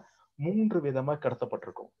பாத்தீங்கன்னா 3 விதமா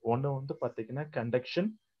கடத்தப்பட்டிருக்கும். ஒண்ணு வந்து பாத்தீங்கன்னா கண்டக்ஷன்,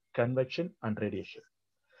 கன்வெக்ஷன் அண்ட் ரேடியேஷன்.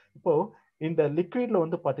 இப்போ இந்த லிக்விட்ல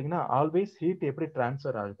வந்து பாத்தீங்கன்னா ஆல்வேஸ் ஹீட் எப்படி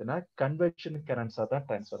டிரான்ஸ்ஃபர் ஆகுதுன்னா கன்வெக்ஷன் கரண்ட்ஸா தான்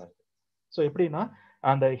டிரான்ஸ்ஃபர் ஆகுது. ஸோ எப்படின்னா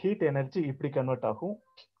அந்த ஹீட் எனர்ஜி இப்படி கன்வெர்ட் ஆகும்,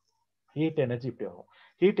 ஹீட் எனர்ஜி இப்படி ஆகும்.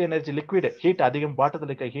 ஹீட் எனர்ஜி லிக்விட் ஹீட் அதிகம்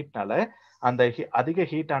பாட்டத்தில் இருக்க ஹீட்னால அந்த அதிக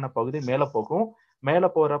ஹீட் ஆன பகுதி மேல போகும். மேல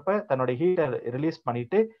போறப்ப தன்னுடைய ஹீட்டை ரிலீஸ்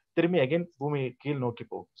பண்ணிட்டு திரும்பி அகைன் பூமி கீழ் நோக்கி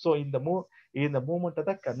போகும். ஸோ இந்த மூவ்மெண்ட்டை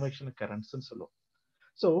தான் கன்வெக்ஷன் கரண்ட்ஸ்ன்னு சொல்லுவோம்.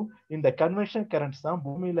 ஸோ இந்த கன்வெக்ஷன் கரண்ட்ஸ் தான்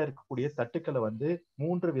பூமியில இருக்கக்கூடிய தட்டுக்களை வந்து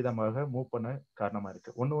 3 விதமாக மூவ் பண்ண காரணமா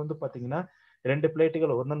இருக்கு. ஒண்ணு வந்து பாத்தீங்கன்னா 2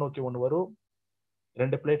 பிளேட்டுகள் ஒன்னை நோக்கி ஒண்ணு வரும்,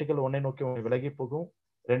 2 பிளேட்டுகள் ஒன்னை நோக்கி ஒன்று விலகி போகும்,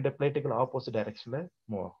 2 பிளேட்டுகள் ஆப்போசிட் டைரக்ஷன்ல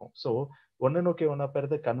மூவ் ஆகும். ஸோ ஒன்னு நோக்கி ஒன்னா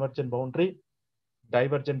பெறுது convergent boundary,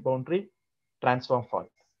 divergence boundary, transform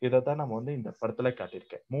fault. இதைத்தான் நம்ம வந்து இந்த படத்துல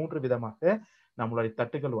காட்டியிருக்கேன். 3 விதமாக நம்மளுடைய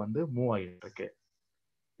தட்டுகள் வந்து மூவ் ஆகிட்டு இருக்கு.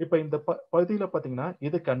 இப்ப இந்த பகுதியில பாத்தீங்கன்னா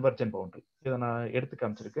இது கன்வர்ஜென்ட் பவுண்டரி. இதை நான் எடுத்து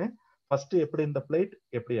காமிச்சிருக்கேன். ஃபர்ஸ்ட் எப்படி இந்த பிளேட்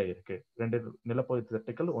எப்படி ஆயிருக்கு, 2 நிலப்பகுதி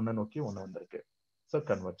தட்டுக்கள் ஒன்ன நோக்கி ஒண்ணு வந்திருக்கு. So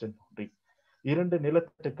convergent boundary. 2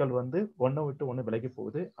 நிலத்தட்டுக்கள் வந்து ஒன்ன விட்டு ஒண்ணு விலகி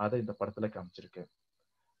போகுது, அதை இந்த படத்துல காமிச்சிருக்கேன்.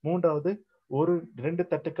 மூன்றாவது, 2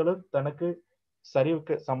 தட்டுக்களும் தனக்கு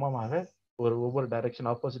சரிவுக்கு சமமாக ஒவ்வொரு டைரக்ஷன்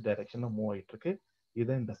ஆப்போசிட் டைரக்ஷன்ல மூவ் ஆயிட்டு இருக்கு.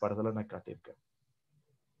 இதை இந்த படத்துல நான் காட்டியிருக்கேன்.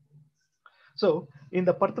 சோ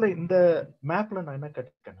இந்த படத்துல இந்த மேப்ல நான் என்ன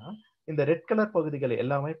காட்டியிருக்கேன்னா, இந்த ரெட் கலர் பகுதிகள்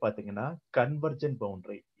எல்லாமே பாத்தீங்கன்னா கன்வர்ஜென்ட்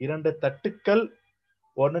பவுண்டரி. 2 தட்டுக்கள்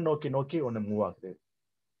ஒன்னு நோக்கி ஒன்னு மூவ் ஆகுது.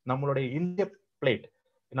 நம்மளுடைய இந்திய பிளேட்,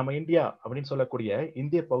 நம்ம இந்தியா அப்படின்னு சொல்லக்கூடிய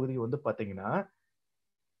இந்திய பகுதி வந்து பாத்தீங்கன்னா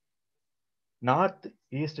நார்த்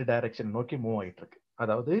ஈஸ்ட் டைரக்ஷன் நோக்கி மூவ் ஆயிட்டு இருக்கு.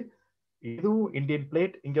 அதாவது இதுவும் இந்தியன்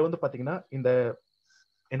பிளேட். இங்க வந்து பாத்தீங்கன்னா இந்த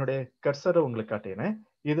என்னுடைய கர்சரை உங்களுக்கு காட்டினேன்.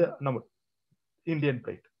 இது நம்ம இந்தியன்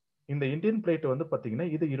பிளேட். இந்த இந்தியன் பிளேட் வந்து பாத்தீங்கன்னா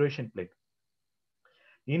இது Eurasian plate.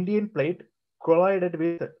 Indian plate collided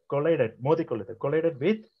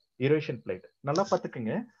with Eurasian plate. நல்லா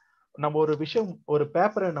பாத்துக்குங்க. நம்ம ஒரு விஷயம், ஒரு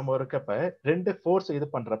பேப்பரை நம்ம இருக்கப்ப 2 ஃபோர்ஸ் இது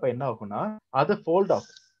பண்றப்ப என்ன ஆகும்னா அது ஃபோல்ட்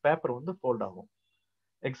ஆகும். பேப்பர் வந்து ஃபோல்ட் ஆகும்.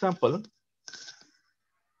 எக்ஸாம்பிள்,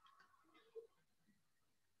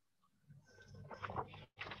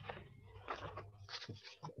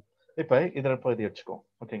 இப்ப இதுல பகுதி வச்சுக்கோ.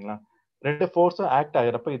 ஓகேங்களா? 2 ஃபோர்ஸும் ஆக்ட்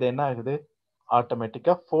ஆகிறப்ப இது என்ன ஆகுது,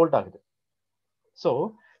 ஆட்டோமேட்டிக்கா ஃபோல்ட் ஆகுது. சோ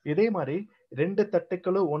இதே மாதிரி 2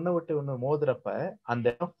 தட்டுக்களும் ஒண்ணு விட்டு ஒண்ணு மோதுறப்ப அந்த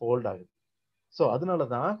இடம் ஃபோல்ட் ஆகுது. சோ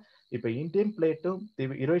அதனாலதான் இப்ப இந்தியன் பிளேட்டும்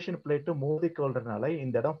யூரேஷியன் பிளேட்டும் மோதி கொள்றதுனால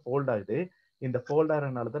இந்த இடம் ஃபோல்ட் ஆகுது. இந்த ஃபோல்ட்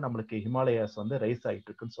ஆகிறதுனாலதான் நம்மளுக்கு ஹிமாலயாஸ் வந்து ரைஸ் ஆயிட்டு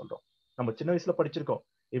இருக்குன்னு சொல்றோம். நம்ம சின்ன வயசுல படிச்சிருக்கோம்,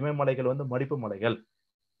 இமயமலைகள் வந்து மடிப்பு மலைகள்,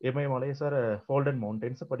 இமயமலைஸ் ஆர் ஃபோல்டன்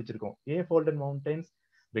மவுண்டன்ஸ் படிச்சிருக்கோம். ஏன் ஃபோல்டன் மவுண்டன்ஸ்?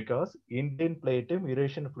 பிகாஸ் இந்தியன் பிளேட்டும்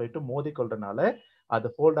யூரேஷியன் பிளேட்டும் மோதி கொள்றதுனால அது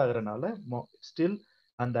ஃபோல்ட் ஆகுறதுனால ஸ்டில்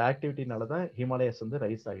அந்த ஆக்டிவிட்டினாலதான் ஹிமாலயஸ் வந்து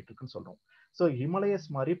ரைஸ் ஆகிட்டு இருக்குன்னு சொல்றோம். சோ ஹிமாலயஸ்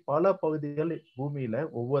மாதிரி பல பகுதிகள் பூமியில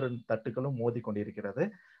ஒவ்வொரு தட்டுகளும் மோதி கொண்டிருக்கிறது.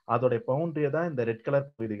 அதோட பவுண்டரியை தான் இந்த ரெட் கலர்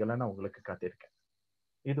பகுதிகளை நான் உங்களுக்கு காட்டியிருக்கேன்.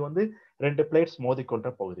 இது வந்து 2 பிளேட்ஸ் மோதி கொள்ற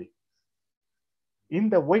பகுதி.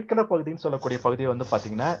 இந்த ஒயிட் கலர் பகுதின்னு சொல்லக்கூடிய பகுதியை வந்து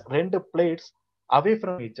பாத்தீங்கன்னா 2 plates away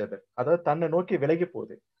from each other, அதாவது தன்னை நோக்கி விலகி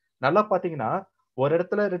போகுது. நல்லா பாத்தீங்கன்னா ஒரு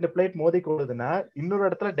இடத்துல 2 பிளேட் மோதி கொள்ளுதுன்னா இன்னொரு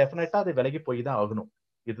இடத்துல டெஃபினட்டா அது விலகி போய் தான் ஆகணும்.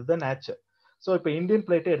 இதுதான் நேச்சர். சோ இப்ப இந்தியன்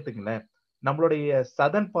பிளேட்டே எடுத்துக்கங்களேன். நம்மளுடைய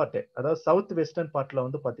சதர்ன் பார்ட், அதாவது சவுத் வெஸ்டர்ன் பார்ட்ல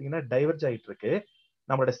வந்து பாத்தீங்கன்னா டைவர்ஜ் ஆயிட்டு இருக்கு.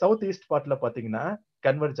 நம்மளுடைய சவுத் ஈஸ்ட் பார்ட்ல பாத்தீங்கன்னா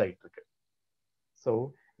கன்வர்ஜ் ஆயிட்டு இருக்கு. சோ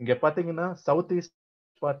இங்க பாத்தீங்கன்னா சவுத் ஈஸ்ட்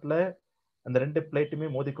பார்ட்ல அந்த 2 பிளேட்டுமே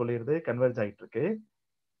மோதி கொள்ளிருது, கன்வர்ஜ் ஆயிட்டு இருக்கு.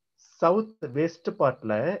 சவுத் வெஸ்ட்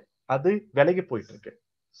பார்ட்ல அது விலகி போயிட்டு இருக்கு.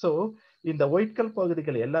 சோ இந்த ஒயிட் கலர்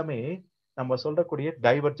பகுதிகள் எல்லாமே நம்ம சொல்லக்கூடிய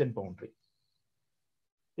டைவர்ஜென்ட் பவுண்டரி.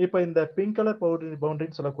 இப்ப இந்த பிங்க் கலர்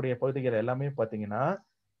பவுண்டரின்னு சொல்லக்கூடிய பகுதிகள் எல்லாமே பாத்தீங்கன்னா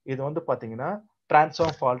இது வந்து பாத்தீங்கன்னா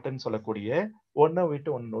டிரான்ஸ்ஃபார்ம் ஃபால்ட்னு சொல்லக்கூடிய ஒன்ன விட்டு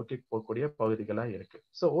ஒன்னு நோக்கி போகக்கூடிய பகுதிகளா இருக்கு.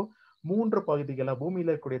 சோ 3 பகுதிகளா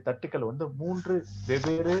பூமியில இருக்கக்கூடிய தட்டுக்கள் வந்து 3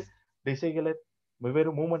 வெவ்வேறு திசைகளை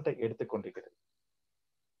வெவ்வேறு மூவ்மெண்ட்டை எடுத்துக்கொண்டிருக்கிறது.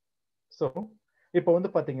 சோ இப்ப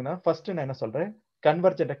வந்து பாத்தீங்கன்னா ஃபர்ஸ்ட் நான் என்ன சொல்றேன்,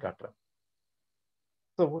 கன்வர்ஜென்ட்டை காட்டுறேன்.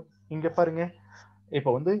 சோ இங்க பாருங்க,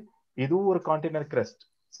 இப்ப வந்து இது ஒரு கான்டினல் கிரஸ்ட்,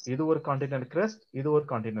 இது ஒரு கான்டினல் கிரஸ்ட், இது ஒரு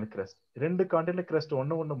கான்டினல் கிரஸ்ட். 2 கான்டினல் கிரஸ்ட்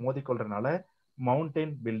ஒண்ணு மோதி கொள்றதுனால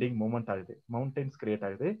மவுண்டைன் பில்டிங் மூவ்மெண்ட் ஆகுது, மவுண்டைன்ஸ் கிரியேட்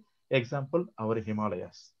ஆகுது. எக்ஸாம்பிள் அவர்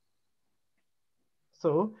ஹிமாலயாஸ். சோ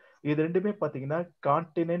இது ரெண்டுமே பாத்தீங்கன்னா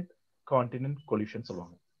கான்டினென்ட் கொலிஷன்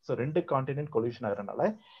சொல்லுவாங்க. சோ 2 கான்டினென்ட் கொலிஷன் ஆகிறதுனால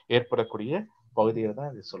ஏற்படக்கூடிய பகுதியை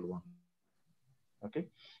தான் இது சொல்லுவாங்க. ஓகே.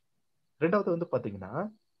 ரெண்டாவது வந்து பாத்தீங்கன்னா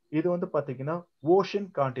இது வந்து பாத்தீங்கன்னா ocean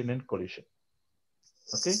continent collision.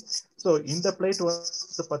 Okay. So இந்த பிளேட்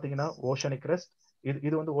வந்து பாத்தீங்கன்னா ஓஷனிக் கிரஸ்ட்,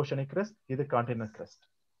 இது வந்து ஓஷனிக் கிரஸ்ட், இது கான்டினென்ட் கிரஸ்ட்.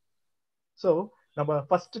 சோ நம்ம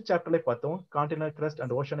ஃபர்ஸ்ட் சாப்டர்ல பார்த்தோம் continent crust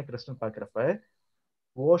and oceanic crust பாக்குறப்ப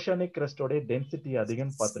ஓஷனிக் கிரஸ்டோட டென்சிட்டி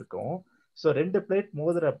அதிகம் பார்த்திருக்கோம். சோ 2 பிளேட்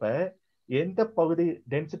மோதுறப்ப எந்த பகுதி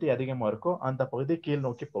டென்சிட்டி அதிகமா இருக்கோ அந்த பகுதி கீழ்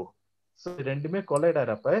நோக்கி போகும். சோ ரெண்டுமே கொலைட்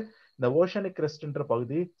ஆகிறப்ப இந்த ஓஷனிக் கிரஸ்ட்ன்ற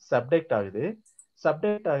பகுதி சப்டெக்ட் ஆகுது.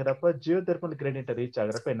 சப்டெக்ட் ஆகிறப்ப ஜியோதெர்மல் கிரேடியன்ட் ரீச்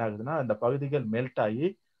ஆகிறப்ப என்ன ஆகுதுன்னா அந்த பகுதிகள் மெல்ட் ஆகி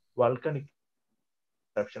வால்கனிக்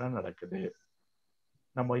எரப்ஷனா நடக்குது.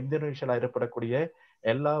 நம்ம இந்தோனேஷியால ஏற்படக்கூடிய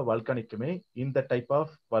எல்லா வால்கனிக்குமே இந்த டைப்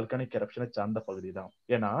ஆஃப் வால்கனிக் எரப்ஷனை சார்ந்த பகுதி தான்.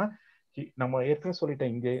 ஏன்னா நம்ம ஏற்கனவே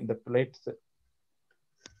சொல்லிட்டேன், இங்க இந்த பிளேட்ஸ்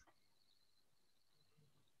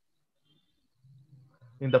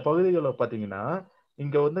இந்த பகுதிகளை பாத்தீங்கன்னா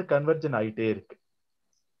இங்க வந்து கன்வர்ஜன் ஆகிட்டே இருக்கு.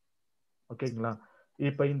 ஓகேங்களா?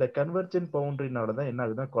 இப்ப இந்த கன்வர்ஜன் பவுண்டரினாலதான் என்ன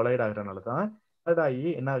ஆகுதுன்னா கொலைட் ஆகுறதுனாலதான் கொலைட் ஆகி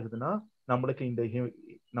என்ன ஆகுதுன்னா நம்மளுக்கு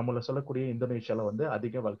நம்மள சொல்லக்கூடிய இந்தோனேஷியால வந்து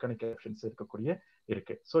அதிக வல்கனிக் எரப்ஷன்ஸ் இருக்கக்கூடிய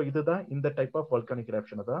இருக்கு. ஸோ இதுதான் இந்த டைப் ஆஃப் வல்கனிக்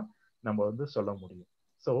எரப்ஷனை தான் நம்ம வந்து சொல்ல முடியும்.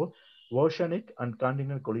 ஸோ ஓஷனிக் அண்ட்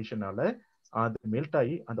கான்டினென்டல் கொலிஷனால அது மெல்ட்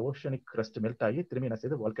ஆகி அந்த ஓஷனிக் கிரஸ்ட் மெல்ட் ஆகி திரும்பி என்ன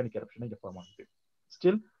செய்யுது வல்கனிக் எரப்ஷனை ஃபார்ம் ஆகுது.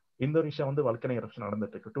 ஸ்டில் இந்தோனேஷியா வந்து வல்கனிக் எரப்ஷன்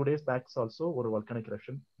நடந்துட்டு இருக்கு. 2 days பேக்ஸ் ஆல்சோ ஒரு வல்கனிக்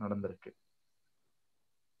எரப்ஷன் நடந்திருக்கு.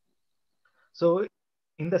 ஸோ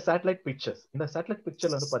இந்த சேட்டலைட்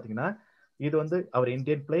பிக்சர்ல வந்து பாத்தீங்கன்னா இது வந்து அவர்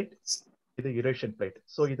இந்தியன் பிளேட், இது யூரேஷியன் பிளேட்.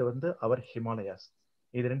 ஸோ இது வந்து அவர் ஹிமாலயாஸ்.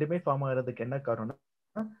 இது ரெண்டுமே ஃபார்ம் ஆகிறதுக்கு என்ன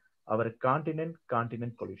காரணம்னா அவர்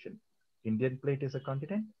continent collision. Indian plate is a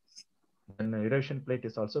continent, and Eurasian plate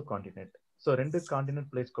is also continent. So ரெண்டு கான்டினென்ட்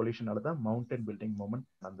பிளேட்ஸ் கொலிஷனால தான் மவுண்டன் பில்டிங் மூமெண்ட்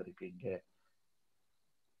நடந்திருக்கு இங்க.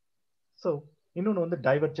 ஸோ இன்னொன்று வந்து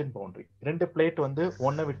டைவர்ஜென்ட் பவுண்டரி. ரெண்டு பிளேட் வந்து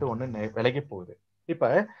ஒன்னை விட்டு ஒன்று விலகி போகுது. இப்ப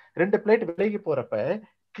ரெண்டு பிளேட் விலகி போறப்ப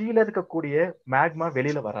கீழே இருக்கக்கூடிய மேக்மா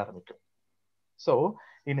வெளியில வர ஆரம்பிக்கும். So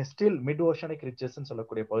in still mid oceanic riches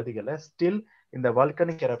சொல்லக்கூடிய பகுதிகளில் ஸ்டில் இந்த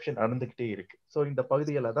வால்கனிக் எரப்ஷன் நடந்துகிட்டே இருக்கு. ஸோ இந்த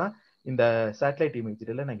பகுதிகளை தான் இந்த சேட்டலைட்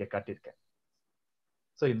இமேஜ்ல நான் இங்க காட்டியிருக்கேன்.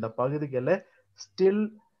 ஸோ இந்த பகுதிகளில் still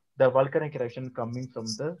the volcanic eruption coming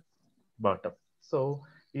from the bottom. So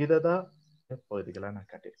இதை தான் பகுதிகளை நான்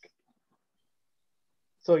காட்டியிருக்கேன்.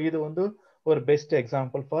 ஸோ இது வந்து ஒரு best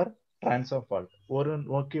example for transform fault. ஒரு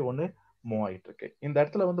நோக்கி ஒன்று மூவ் ஆயிட்டு இருக்கு. இந்த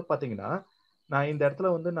இடத்துல வந்து பாத்தீங்கன்னா நான்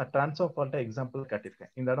டிரான்ஸ்ஃபார்ம் ஃபால்ட்டை எக்ஸாம்பிள்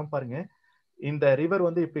காட்டியிருக்கேன். இந்த இடம் பாருங்க, இந்த ரிவர்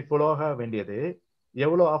வந்து இப்படி ஃப்ளோ ஆக வேண்டியது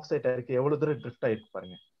எவ்வளவு ஆஃப் சைட் ஆயிருக்கு, எவ்வளவு தூரம் ட்ரிஃப்ட் ஆயிருக்கு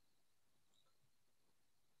பாருங்க.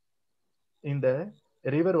 இந்த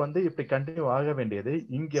ரிவர் வந்து இப்படி கண்டினியூ ஆக வேண்டியது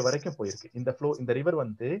இங்க வரைக்கும் போயிருக்கு. இந்த ரிவர்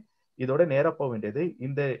வந்து இதோட நேரா போக வேண்டியது,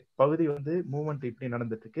 இந்த பகுதி வந்து மூவ்மெண்ட் இப்படி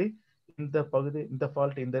நடந்துட்டு இருக்கு. இந்த பகுதி, இந்த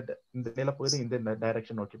ஃபால்ட், இந்த நிலப்பகுதி இந்த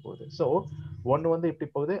டைரக்ஷன் நோக்கி போகுது. ஸோ ஒன்னு வந்து இப்படி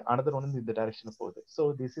போகுது, அனதர் ஒன் இந்த டைரக்ஷன் போகுது. So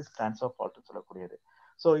this is transform fault சொல்லக்கூடியது.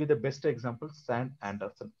 ஸோ இது best example sand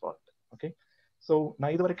Anderson fault. Okay, so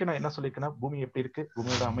நான் இது வரைக்கும் நான் என்ன சொல்லியிருக்கேன்னா, பூமி எப்படி இருக்கு,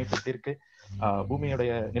 பூமியோட அமைப்பு எப்படி இருக்கு,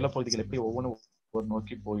 பூமியோடைய நிலப்பகுதிகள் எப்படி ஒவ்வொன்று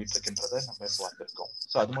நோக்கி போயிட்டு இருக்குன்றத நம்ம பார்த்துருக்கோம்.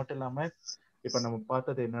 ஸோ அது மட்டும் இல்லாம இப்ப நம்ம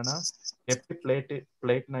பார்த்தது என்னன்னா, எப்படி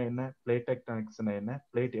பிளேட்னா என்ன, பிளேட் டெக்டானிக்ஸ்னா என்ன,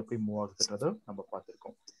 பிளேட் எப்படி மூவ் ஆகுதுன்றதும் நம்ம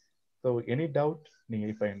பார்த்துருக்கோம். ஸோ எனி டவுட் நீங்க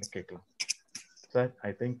இப்ப என்ன கேட்கலாம் சார். ஐ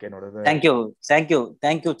திங்க் என்னோட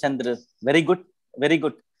தேங்க்யூ சந்திரு. Very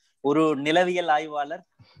good. ஒரு நிலவியல் ஆய்வாளர்,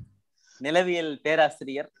 நிலவியல்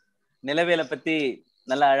பேராசிரியர், நிலவியலை பத்தி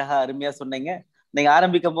நல்லா அழகா அருமையா சொன்னீங்க. நீங்க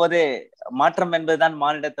ஆரம்பிக்கும் போதே மாற்றம் என்பதுதான்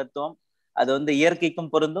மானிட தத்துவம், அது வந்து இயற்கைக்கும்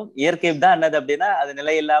பொருந்தும், இயற்கை தான் என்னது அப்படின்னா அது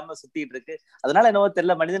நிலை இல்லாம சுத்திட்டு இருக்கு. அதனால என்னவோ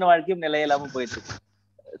தெரியல, மனிதன் வாழ்க்கையும் நிலை இல்லாம போயிட்டு இருக்கு.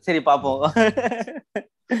 சரி பாப்போம்.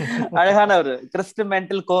 அழகான ஒரு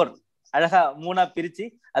கிறிஸ்டமெண்டல் கோர் அழகா மூணா பிரிச்சு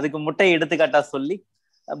அதுக்கு முட்டையை எடுத்துக்காட்டா சொல்லி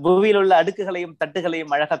புவியில் உள்ள அடுக்குகளையும்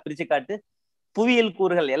தட்டுகளையும் அழகா பிரிச்சு காட்டு, புவியியல்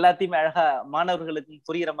கூறுகள் எல்லாத்தையுமே அழகா மாணவர்களுக்கு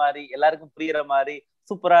புரியுற மாதிரி, எல்லாருக்கும் புரியுற மாதிரி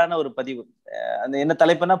சூப்பரான ஒரு பதிவு. அந்த என்ன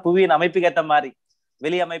தலைப்புனா, புவியின் அமைப்புக்கு ஏற்ற மாதிரி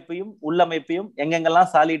வெளி அமைப்பையும் உள்ளமைப்பையும்,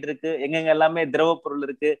 எங்கெங்கெல்லாம் சாலிட் இருக்கு, எங்கெங்க எல்லாமே திரவ பொருள்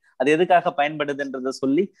இருக்கு, அது எதுக்காக பயன்படுதுன்றத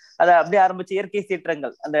சொல்லி அதை அப்படியே ஆரம்பிச்சு இயற்கை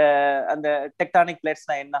சீற்றங்கள், அந்த அந்த டெக்டானிக்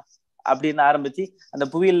பிளேட்ஸ்னா என்ன அப்படின்னு ஆரம்பிச்சு அந்த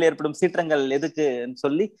புவியில் ஏற்படும் சீற்றங்கள் எதுக்குன்னு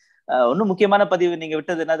சொல்லி ஒன்னும் முக்கியமான பதிவு நீங்க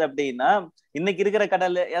விட்டது என்னது அப்படின்னா, இன்னைக்கு இருக்கிற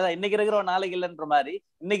கடல், இன்னைக்கு இருக்கிற நாளைக்கு இல்லைன்ற மாதிரி,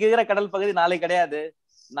 இன்னைக்கு இருக்கிற கடல் பகுதி நாளைக்கு கிடையாது,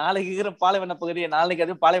 நாளைக்கு இருக்கிற பாலைவன பகுதியை நாளைக்கு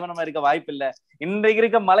அது பாலைவனமா இருக்க வாய்ப்பு இல்லை, இன்றைக்கு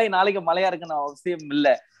இருக்க மலை நாளைக்கு மலையா இருக்குன்னு அவசியம்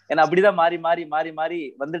இல்லை. ஏன்னா அப்படிதான் மாறி மாறி மாறி மாறி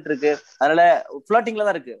வந்துட்டு இருக்கு. அதனால புளோட்டிங்ல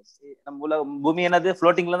தான் இருக்கு நம்ம பூமி, என்னது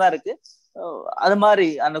புளோட்டிங்ல தான் இருக்கு. அது மாதிரி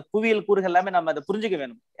அந்த புவியியல் கூறுகள் எல்லாமே நம்ம அதை புரிஞ்சுக்க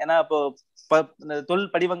வேணும். ஏன்னா இப்போ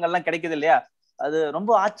தொழில் படிவங்கள்லாம் கிடைக்குது இல்லையா, அது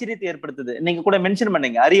ரொம்ப ஆச்சரியத்தை ஏற்படுத்துது. நீங்க கூட மென்ஷன்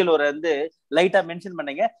பண்ணீங்க, அரியலூரை வந்து லைட்டா மென்ஷன்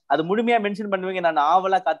பண்ணீங்க, அது முழுமையா மென்ஷன் பண்ணுவீங்க நான்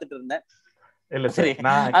ஆவலா காத்துட்டு இருந்தேன். சரி,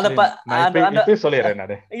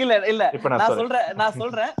 நான்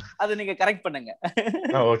சொல்றேன், அதை நீங்க கரெக்ட் பண்ணுங்க.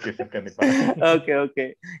 ஓகே.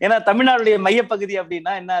 ஏன்னா தமிழ்நாடுடைய மையப்பகுதி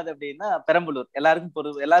அப்படின்னா என்ன அது அப்படின்னா பெரம்பலூர்.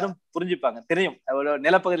 எல்லாரும் புரிஞ்சுப்பாங்க, தெரியும்.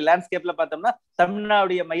 நிலப்பகுதி லேண்ட்ஸ்கேப்ல பார்த்தோம்னா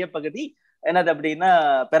தமிழ்நாடுடைய மையப்பகுதி என்னது அப்படின்னா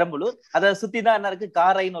பெரம்பலூர். அதை சுத்திதான் என்ன இருக்கு,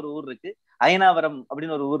 காரைன்னு ஒரு ஊர் இருக்கு, அயனாவரம்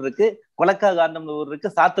அப்படின்னு ஒரு ஊர் இருக்கு, கொலக்காகாந்தம்னு ஊர் இருக்கு,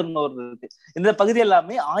 சாத்தூர்னு ஊர் இருக்கு. இந்த பகுதி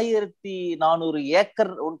எல்லாமே 1400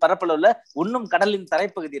 ஏக்கர் பரப்பளவுல ஒன்னும் கடலின்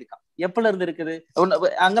தரைப்பகுதி இருக்கான். எப்பல இருந்து இருக்குது?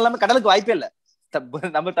 அங்க எல்லாமே கடலுக்கு வாய்ப்பே இல்லை.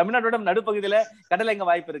 நம்ம தமிழ்நாட்டோட நடுப்பகுதியில கடல் எங்க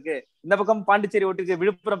வாய்ப்பு இருக்கு? இந்த பக்கம் பாண்டிச்சேரி ஒட்டி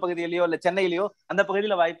விழுப்புரம் பகுதியிலயோ இல்ல சென்னையிலயோ அந்த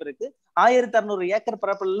பகுதியில வாய்ப்பு இருக்கு. 1600 ஏக்கர்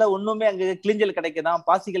பரப்பளவுல ஒண்ணுமே அங்க கிளிஞ்சல் கிடைக்குதான்,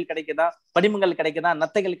 பாசிகள் கிடைக்குதான், படிமங்கள் கிடைக்குதான்,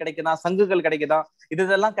 நத்தைகள் கிடைக்குதான், சங்குகள் கிடைக்குதான்,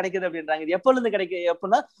 இதெல்லாம் கிடைக்குது அப்படின்றாங்க. இது எப்ப இருந்து கிடைக்குது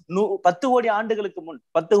எப்படின்னா 10 கோடி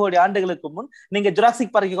ஆண்டுகளுக்கு முன் நீங்க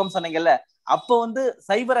ஜுராசிக் பார்க் சொன்னீங்கல்ல, அப்போ வந்து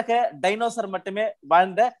சைவரக டைனோசர் மட்டுமே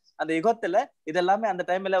வாழ்ந்த அந்த யுகத்துல இதெல்லாமே அந்த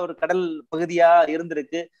டைம்ல ஒரு கடல் பகுதியா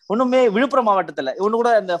இருந்திருக்கு. ஒண்ணுமே விழுப்புரம் மாவட்டத்துல ஒண்ணு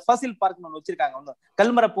கூட அந்த ஃபாசில் பார்க் ஒண்ணு வச்சிருக்காங்க, ஒண்ணு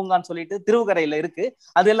கல்மர பூங்கான்னு சொல்லிட்டு திருவுக்கரையில இருக்கு.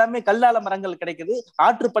 அது எல்லாமே கல்லால மரங்கள் கிடைக்குது.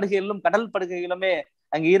 ஆற்று படுகைகளிலும் கடல் படுகைகளுமே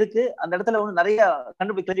அங்க இருக்கு. அந்த இடத்துல ஒண்ணு நிறைய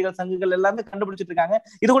கண்டுபிடிகள் சங்குகள் எல்லாமே கண்டுபிடிச்சிட்டு இருக்காங்க.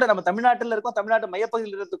 இது கூட நம்ம தமிழ்நாட்டுல இருக்கோம், தமிழ்நாட்டு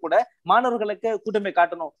மையப்பகுதியில் இருந்து கூட மாணவர்களுக்கு கூட்டமை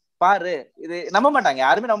காட்டணும். பாரு, இது நம்ப மாட்டாங்க,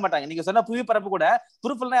 யாருமே நம்ப மாட்டாங்க. நீங்க சொன்ன புவி பரப்பு கூட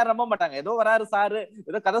ப்ரூஃப்லாம் யாரும் நம்ப மாட்டாங்க. ஏதோ வராரு சாரு,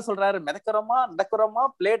 ஏதோ கதை சொல்றாரு, மிதக்கிறோமா நடக்கிறோமா,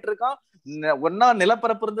 பிளேட் இருக்கான், ஒன்னா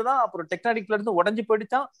நிலப்பரப்பு இருந்துதான், அப்புறம் டெக்டானிக்ல இருந்து உடஞ்சு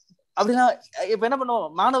போயிடுச்சான் அப்படின்னா. இப்ப என்ன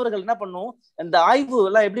பண்ணுவோம், மாணவர்கள் என்ன பண்ணுவோம், இந்த ஆய்வு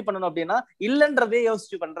எல்லாம் எப்படி பண்ணணும் அப்படின்னா இல்லன்றதே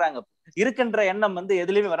யோசிச்சு பண்றாங்க. இருக்குன்ற எண்ணம்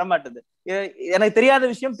எதுலயுமே வரமாட்டுது. எனக்கு தெரியாத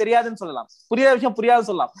விஷயம் தெரியாதுன்னு சொல்லலாம், புரியாத விஷயம் புரியாது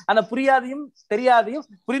சொல்லலாம். ஆனா புரியாதையும் தெரியாதையும்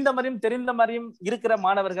புரிந்த மாதிரியும் தெரிந்த மாதிரியும் இருக்கிற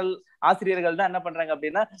மாணவர்கள் ஆசிரியர்கள் தான் என்ன பண்றாங்க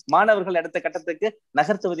அப்படின்னா மாணவர்கள் அடுத்த கட்டத்துக்கு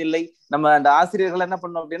நகர்த்துவதில்லை. நம்ம அந்த ஆசிரியர்கள் என்ன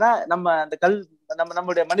பண்ணணும் அப்படின்னா நம்ம அந்த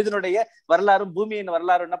நம்முடைய மனிதனுடைய வரலாறும் பூமியின்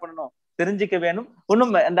வரலாறும் என்ன பண்ணணும், தெரிஞ்சுக்க வேணும்.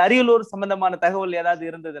 ஒண்ணும் அந்த அரியலூர் சம்பந்தமான தகவல் ஏதாவது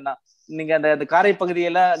இருந்ததுன்னா நீங்க அந்த காரை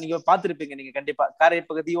பகுதியில நீங்க பார்த்திருப்பீங்க. நீங்க கண்டிப்பா காரை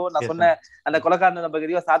பகுதியோ, நான் சொன்ன அந்த கொலகார்ந்த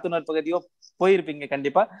பகுதியோ, சாத்துனூர் பகுதியோ போயிருப்பீங்க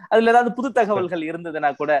கண்டிப்பா. அதுல ஏதாவது புது தகவல்கள்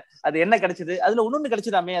இருந்ததுன்னா கூட அது என்ன கிடைச்சது, அதுல ஒண்ணு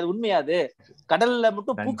கிடைச்சதாமே, அது உண்மையாது. கடல்ல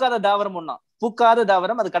மட்டும் பூக்காத தாவரம் ஒண்ணா, பூக்காத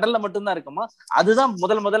தாவரம் அது கடல்ல மட்டும்தான் இருக்குமா, அதுதான்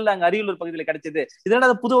முதல்ல அங்க அரியலூர் பகுதியில கிடைச்சது. இதனால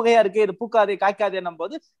அது புது வகையா இருக்கு, இது பூக்காதே காய்க்காதே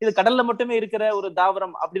போது இது கடல்ல மட்டுமே இருக்கிற ஒரு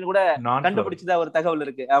தாவரம் அப்படின்னு கூட கண்டுபிடிச்சதா ஒரு தகவல்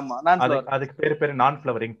இருக்கு. ஆமா, அதுக்கு பேரு நான்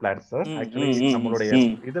ஃபிளவரிங் பிளான்ட் சார். ஆக்சுவலி நம்மளுடைய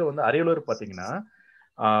இதுல அரியலூர் பாத்தீங்கன்னா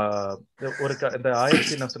ஒரு இந்த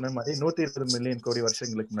 1000 நான் சொன்ன மாதிரி 120 மில்லியன் கோடி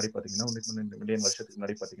வருஷங்களுக்கு முன்னாடி பாத்தீங்கன்னா 1 மில்லியன் வருஷத்துக்கு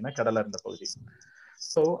முன்னாடி பாத்தீங்கன்னா கடலா இருந்த பகுதி.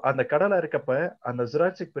 சோ அந்த கடலா இருக்கப்ப அந்த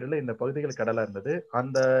ஜுராசிக் பீரியட்ல இந்த பகுதிகள் கடலா இருந்தது.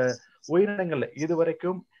 அந்த உயிரினங்கள்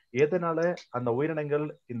இதுவரைக்கும் எதனால அந்த உயிரினங்கள்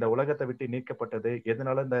இந்த உலகத்தை விட்டு நீக்கப்பட்டது,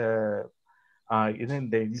 எதனால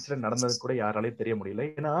இந்த இன்சிடென்ட் நடந்தது கூட யாராலையும் தெரிய முடியல.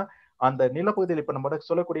 ஏன்னா அந்த நிலப்பகுதியில் இப்ப நம்ம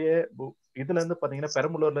சொல்லக்கூடிய இதுல இருந்து பாத்தீங்கன்னா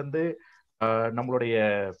பெரம்பலூர்ல இருந்து நம்மளுடைய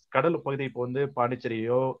கடல் பகுதி இப்போ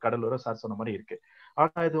பாண்டிச்சேரியோ கடலூரோ சார் சொன்ன மாதிரி இருக்கு.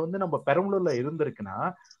 ஆனா இது நம்ம பெரம்பலூர்ல இருந்திருக்குன்னா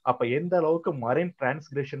அப்ப எந்த அளவுக்கு மரைன்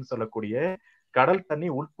டிரான்ஸ்கிரேஷன் சொல்லக்கூடிய கடல் தண்ணி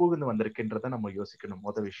உட்புகுந்து வந்திருக்குன்றத நம்ம யோசிக்கணும்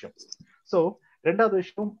முதல் விஷயம். சோ ரெண்டாவது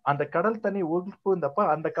விஷயம், அந்த கடல் தண்ணி உட்புகுந்தப்ப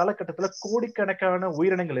அந்த காலகட்டத்துல கோடிக்கணக்கான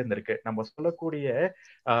உயிரினங்கள் இருந்திருக்கு. நம்ம சொல்லக்கூடிய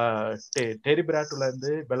டெரிபிராட்டுல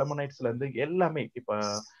இருந்து பெலமனைட்ஸ்ல இருந்து எல்லாமே. இப்ப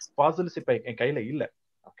ஃபாசில்ஸ் இப்ப என் கையில இல்ல.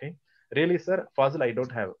 Okay, really sir, Fazil I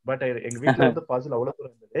don't have. But எங்க வீட்டுல ஃபாசில் அவ்வளவு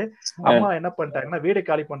தூரம் இருந்தது. அம்மா என்ன பண்ணிட்டாங்கன்னா வீடு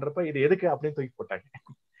காலி பண்றப்ப இது எதுக்கு அப்படின்னு தூக்கி போட்டாங்க.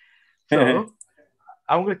 சோ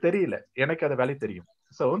அவங்களுக்கு தெரியல, எனக்கு அது வேலை தெரியும்.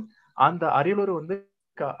 சோ அந்த அரியலூர்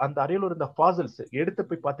அந்த அரியலூர் இந்த ஃபாசில்ஸ் எடுத்து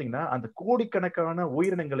போய் பாத்தீங்கன்னா அந்த கோடிக்கணக்கான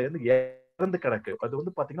உயிரினங்கள் இறந்து கிடக்கு.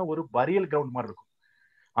 அது பாத்தீங்கன்னா ஒரு பரியல் கிரவுண்ட் மாதிரி இருக்கும்.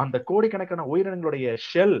 அந்த கோடிக்கணக்கான உயிரினங்களுடைய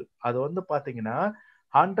ஷெல் அது பாத்தீங்கன்னா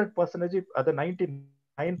 100%, அது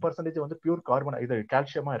 99% பியூர் கார்பன் இது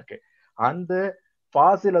கால்சியமா இருக்கு. அந்த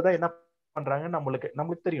ஃபாசில தான் என்ன பண்றாங்க,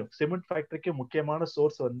 நம்மளுக்கு தெரியும் சிமெண்ட் ஃபேக்டரிக்கு முக்கியமான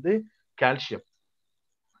சோர்ஸ்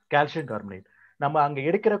கால்சியம் கார்பனேட். நம்ம அங்க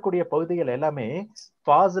எடுக்கக்கூடிய பகுதிகள் எல்லாமே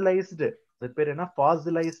ஃபாசிலைஸ்டு, அது பேர் என்ன,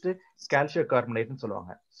 ஃபாசிலைஸ்டு கால்சியம் கார்பனேட்னு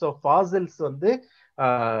சொல்லுவாங்க. ஸோ ஃபாசில்ஸ்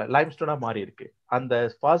லைம்ஸ்டோனா மாறி இருக்கு. அந்த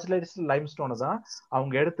ஃபாசிலைஸ்டு லைம்ஸ்டோனை தான்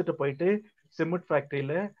அவங்க எடுத்துட்டு போயிட்டு சிமெண்ட்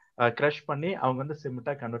ஃபேக்டரியில கிரஷ் பண்ணி அவங்க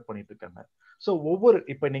சிமெண்டா கன்வெர்ட் பண்ணிட்டு இருக்காங்க. ஸோ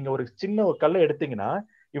இப்ப நீங்க ஒரு சின்ன கல்லை எடுத்தீங்கன்னா,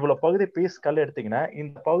 இவ்வளவு பகுதி பீஸ் கல் எடுத்தீங்கன்னா,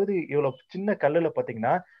 இந்த பகுதி இவ்வளவு சின்ன கல்லுல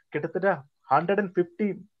பாத்தீங்கன்னா கிட்டத்தட்ட 150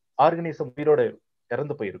 ஆர்கனிசம் உயிரோட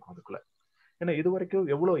இறந்து போயிருக்கும் அதுக்குள்ள. ஏன்னா இது வரைக்கும்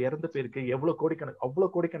எவ்வளவு இறந்து போயிருக்கு,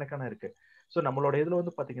 அவ்வளவு கோடிக்கணக்கான இருக்கு. ஸோ நம்மளோட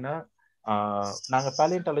இதுல பாத்தீங்கன்னா நாங்க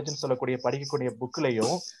பேலியன்டாலஜின்னு சொல்லக்கூடிய படிக்கக்கூடிய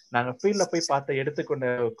புக்லயும் நாங்க ஃபீல்ட்ல போய் பார்த்து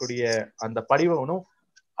எடுத்துக்கொண்டக்கூடிய அந்த படிவனும்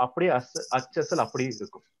அப்படியே அச்சசல் அப்படியே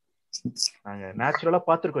இருக்கும். நாங்க நேச்சுரலா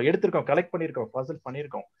பார்த்திருக்கோம், எடுத்திருக்கோம், கலெக்ட் பண்ணிருக்கோம், ஃபாசில்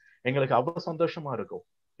பண்ணிருக்கோம். எங்களுக்கு அவ்வளவு சந்தோஷமா இருக்கும்.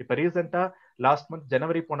 இப்ப ரீசெண்டா லாஸ்ட் மந்த்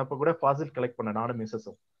ஜனவரி போனப்ப கூட ஃபாசில் கலெக்ட் பண்ண நானும்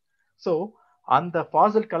மிஸ்ஸஸும். சோ அந்த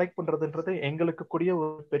ஃபாசில் கலெக்ட் பண்றதுன்றது எங்களுக்கு கூடிய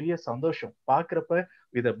ஒரு பெரிய சந்தோஷம். பாக்குறப்ப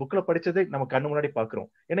இத புக்ல படிச்சதை நம்ம கண்ணு முன்னாடி பாக்குறோம்.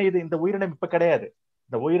 ஏன்னா இந்த உயிரினம் இப்ப கிடையாது.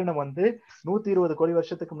 இந்த உயிரினம் 120 கோடி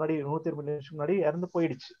வருஷத்துக்கு முன்னாடி, 120 மில்லியன் வருஷம் முன்னாடி இறந்து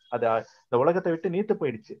போயிடுச்சு. அது இந்த உலகத்தை விட்டு நீத்து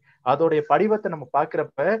போயிடுச்சு. அதோடைய படிவத்தை நம்ம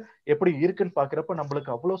பாக்குறப்ப எப்படி இருக்குன்னு பாக்குறப்ப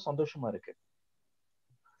நம்மளுக்கு அவ்வளவு சந்தோஷமா இருக்கு.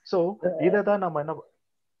 சோ இததான் நம்ம என்ன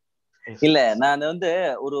இல்ல, நான்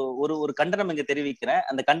ஒரு ஒரு ஒரு கண்டனம் இங்க தெரிவிக்கிறேன்.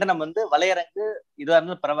 அந்த கண்டனம் வலையரங்கு இதுவா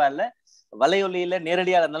இருந்தாலும் பரவாயில்ல, வலையொலியில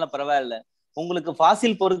நேரடியா இருந்தாலும் பரவாயில்ல. உங்களுக்கு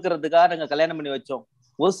ஃபாசில் பொறுக்கிறதுக்காக நாங்க கல்யாணம் பண்ணி வச்சோம்.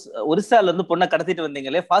 ஒரிசால பொண்ணை கடத்திட்டு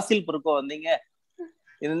வந்தீங்களே, ஃபாசில் பொறுக்க வந்தீங்க.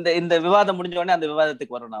 இந்த விவாதம் முடிஞ்ச உடனே அந்த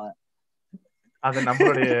விவாதத்துக்கு வரும். நான் அது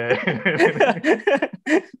நம்மளுடைய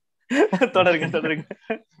தொடருங்க.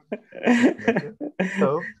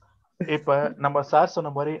 இப்ப நம்ம சார்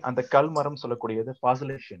சொன்ன மாதிரி அந்த கல் மரம் சொல்லக்கூடியது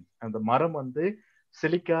ஃபாசிலேஷன். அந்த மரம்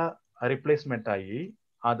சிலிக்கா ரிப்ளேஸ்மெண்ட் ஆகி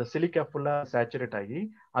அந்த சிலிக்கா ஃபுல்லா சேச்சுரேட் ஆகி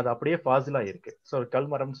அது அப்படியே ஃபாசிலா இருக்கு. ஸோ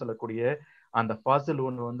கல்மரம் சொல்லக்கூடிய அந்த ஃபாசில்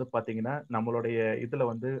ஒன்று வந்து பாத்தீங்கன்னா நம்மளுடைய இதுல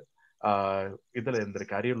வந்து இதுல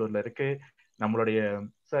இருந்திருக்கு, அரியலூர்ல இருக்கு,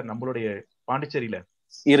 நம்மளுடைய பாண்டிச்சேரியில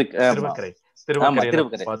இருக்கு.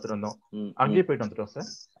 திருவக்கரையில பாத்துட்டு வந்தோம். அங்கேயே போயிட்டு வந்துட்டோம் சார்.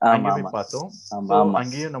 அங்கேயுமே பார்த்தோம்.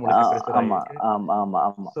 அங்கேயும் நம்மளுக்கு பிரஷர் ஆயிருக்கு.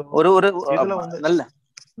 இதுல வந்து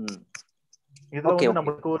இதுல வந்து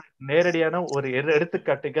நம்மளுக்கு ஒரு நேரடியான ஒரு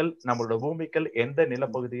எடுத்துக்காட்டுகள் நம்மளோட பூமிகள் எந்த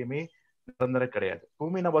நிலப்பகுதியுமே நிரந்தரம் கிடையாது.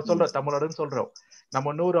 பூமி நம்ம சொல்றோம் தமிழ்நாடுன்னு சொல்றோம்.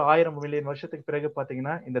 நம்ம 100,000 மில்லியன் வருஷத்துக்கு பிறகு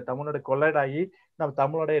பாத்தீங்கன்னா இந்த தமிழ்நாடு கொலைட் ஆகி நம்ம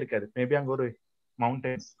தமிழ்நாடே இருக்காது. மேபி அங்க ஒரு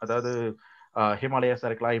மவுண்டைன், அதாவது ஹிமாலயாஸா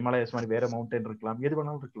இருக்கலாம், ஹிமாலயாஸ் மாதிரி வேற மவுண்டைன் இருக்கலாம், எது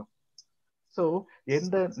வேணாலும் இருக்கலாம். சோ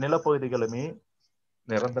எந்த நிலப்பகுதிகளுமே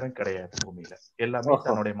நிரந்தரம் கிடையாது பூமியில. எல்லாமே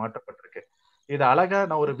தன்னுடைய மாற்றப்பட்டிருக்கு. இது அழகா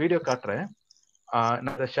நான் ஒரு வீடியோ காட்டுறேன்.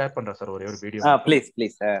 நான் இதை ஷேர் பண்றேன் சார். ஒரு வீடியோ ப்ளீஸ்.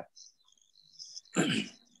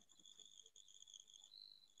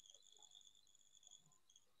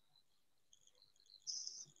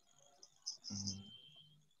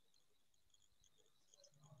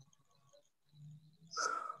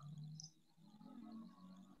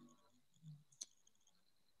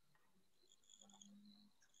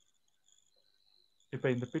 இப்ப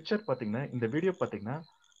இந்த பிக்சர் பாத்தீங்கன்னா, இந்த வீடியோ பாத்தீங்கன்னா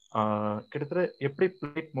கிட்டத்தட்ட எப்படி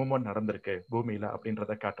பிளேட் மூவ்மெண்ட் நடந்திருக்கு பூமியில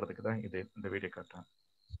அப்படின்றத காட்டுறதுக்கு தான் இந்த வீடியோ காட்டுறேன்.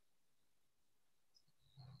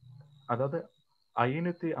 அதாவது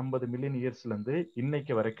 550 மில்லியன் இயர்ஸ்ல இருந்து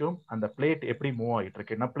இன்னைக்கு வரைக்கும் அந்த பிளேட் எப்படி மூவ் ஆகிட்டு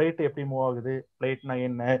இருக்கு. நான் பிளேட் எப்படி மூவ் ஆகுது, பிளேட்னா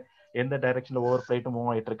என்ன, எந்த டைரக்ஷன்ல ஒவ்வொரு பிளேட்டும்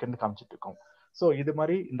மூவ் ஆகிட்டு இருக்குன்னு காமிச்சிட்டு இருக்கோம். ஸோ இது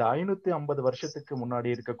மாதிரி இந்த 550 வருஷத்துக்கு முன்னாடி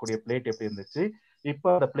இருக்கக்கூடிய பிளேட் எப்படி இருந்துச்சு, இப்போ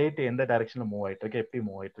அந்த பிளேட் எந்த டைரக்ஷன்ல மூவ் ஆயிட்டு இருக்கு, எப்படி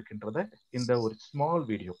மூவ் ஆயிட்டு இருக்குன்றத இந்த ஒரு ஸ்மால்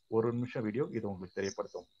வீடியோ, ஒரு நிமிஷம் வீடியோ இது உங்களுக்கு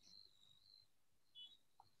தெரியப்படுத்தும்.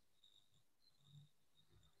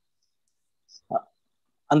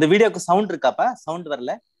 அந்த வீடியோக்கு சவுண்ட் இருக்காப்பா? சவுண்ட்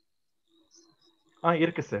வரல?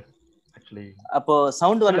 இருக்கு சார். ஆக்சுவலி அப்போ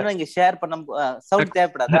சவுண்ட் வரணும்னா இங்க ஷேர் பண்ண சவுண்ட்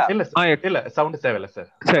தேவைப்படாதா? இல்ல சவுண்ட் தேவையில்ல சார்.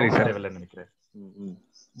 சரி சார், தேவையில்லைன்னு நினைக்கிறேன்.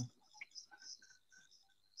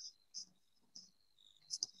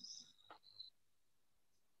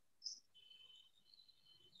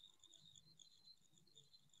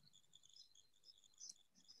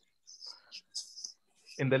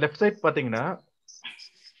 இந்த லெஃப்ட் சைட்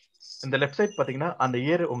பாத்தீங்கன்னா அந்த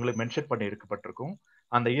இயர் உங்களுக்கு மென்ஷன் பண்ணி இருக்கப்பட்டிருக்கும்.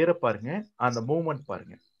 அந்த இயரை பாருங்க, அந்த மூவ்மெண்ட்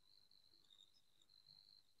பாருங்க.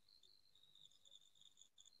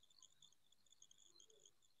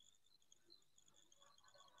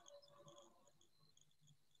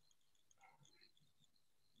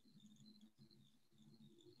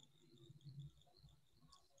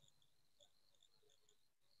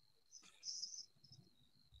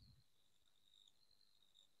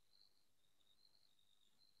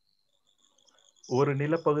 ஒரு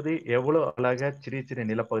நிலப்பகுதி எவ்வளவு அழகா சிறிய சிறிய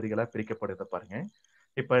நிலப்பகுதிகளா பிரிக்கப்படுது பாருங்க.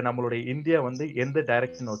 இப்ப நம்மளுடைய இந்தியா வந்து எந்த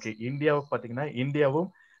டைரக்ஷன் நோக்கி, இந்தியாவை பாத்தீங்கன்னா இந்தியாவும்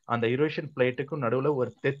அந்த யூரேஷியன் பிளேட்டுக்கும் நடுவுல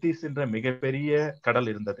ஒரு தெத்தீஸ்ன்ற மிகப்பெரிய கடல்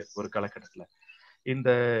இருந்தது ஒரு காலகட்டத்துல. இந்த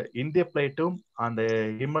இந்திய பிளேட்டும் அந்த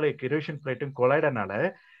யூரேஷியன் பிளேட்டும் கொலைடனால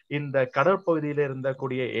இந்த கடற்பகுதியில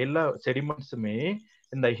இருந்தக்கூடிய எல்லா செடிமெண்ட்ஸுமே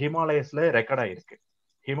இந்த ஹிமாலயஸ்ல ரெக்கார்ட் ஆயிருக்கு.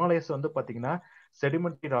 ஹிமாலயஸ் வந்து பாத்தீங்கன்னா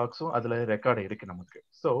செடிமெண்ட்ரி ராக்ஸும் அதுல ரெக்கார்டு இருக்கு நமக்கு.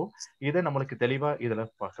 சோ இதை நம்மளுக்கு தெளிவா இதுல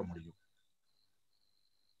பார்க்க முடியும்.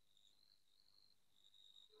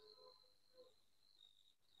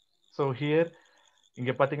 சோ ஹியர்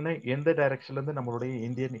இங்க பாத்தீங்கன்னா எந்த டைரக்ஷன்ல இருந்து நம்மளுடைய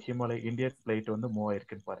இந்தியன் பிளேட் வந்து மூவ்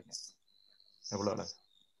ஆயிருக்குன்னு பாருங்க. எவ்வளவு அழகு.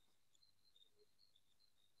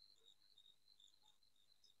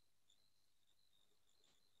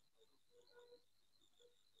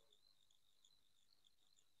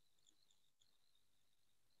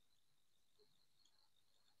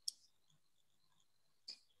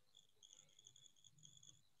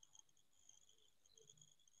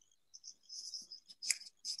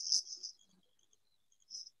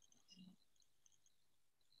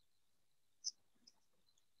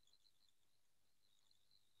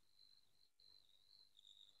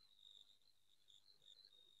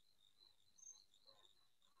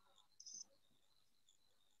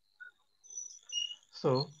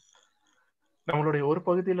 ஸோ நம்மளுடைய ஒரு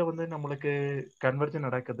பகுதியில வந்து நம்மளுக்கு கன்வர்ஜன்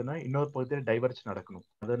நடக்குதுன்னா இன்னொரு பகுதியில் டைவர்ஜ் நடக்கணும்.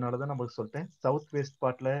 அதனாலதான் நம்மளுக்கு சொல்லிட்டேன், சவுத் வெஸ்ட்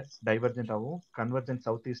பார்ட்ல டைவர்ஜென்ட் ஆகும், கன்வர்ஜன்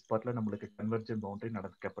சவுத் ஈஸ்ட் பார்ட்ல நம்மளுக்கு கன்வர்ஜன் பவுண்டரி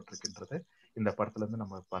நடக்கப்பட்டிருக்கின்றது இந்த படத்துல இருந்து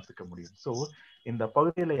நம்ம பார்த்துக்க முடியும். ஸோ இந்த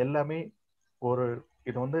பகுதியில எல்லாமே ஒரு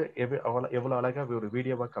இது வந்து எவ்வளவு அழகா ஒரு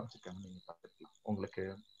வீடியோவா காமிச்சிருக்காங்க, நீங்க பார்த்துக்கலாம். உங்களுக்கு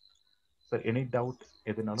சார் எனி டவுட்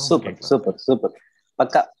எதுனாலும் சூப்பர்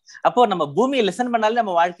பக்கா. அப்போ நம்ம பூமியை லெசன் பண்ணாலே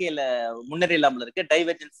நம்ம வாழ்க்கையில முன்னேறலாம்ல இருக்கு.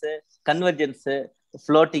 Divergence, convergence,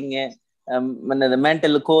 floating,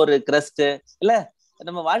 mantle, core, crust இல்ல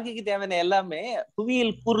நம்ம வாழ்க்கைக்கு தேவையான எல்லாமே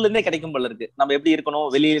புவியியல் கூறுல இருந்தே கிடைக்கும் போல இருக்கு. நம்ம எப்படி இருக்கணும்,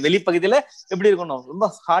 வெளிப்பகுதியில எப்படி இருக்கணும், ரொம்ப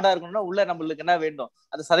ஹார்டா இருக்கணும்னா உள்ள நம்மளுக்கு என்ன வேண்டும்,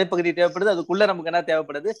 அது சதைப்பகுதி தேவைப்படுது, அதுக்குள்ள நமக்கு என்ன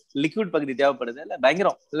தேவைப்படுது, லிக்விட் பகுதி தேவைப்படுது. இல்ல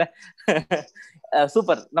பயங்கரம் இல்ல?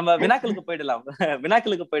 சூப்பர். நம்ம வினாக்களுக்கு போயிடலாம்.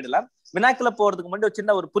 வினாக்களை போறதுக்கு முன்னாடி ஒரு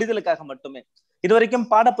சின்ன ஒரு புரிதலுக்காக மட்டுமே, இது வரைக்கும்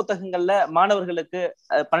பாட புத்தகங்கள்ல மாணவர்களுக்கு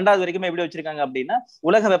 12வது வரைக்குமே எப்படி வச்சிருக்காங்க அப்படின்னா,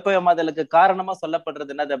 உலக வெப்பமயமாதலுக்கு காரணமா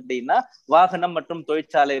சொல்லப்படுறது என்னது அப்படின்னா, வாகனம் மற்றும்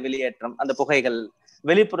தொழிற்சாலை வெளியேற்றம், அந்த புகைகள்,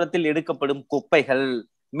 வெளிப்புறத்தில் எடுக்கப்படும் குப்பைகள்,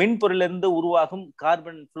 மின்பொருளிலிருந்து உருவாகும்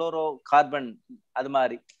கார்பன், புளோரோ கார்பன், அது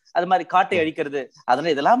மாதிரி காட்டை அழிக்கிறது.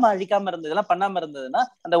 அதனால இதெல்லாம் அழிக்காம இருந்தது, இதெல்லாம் பண்ணாம இருந்ததுன்னா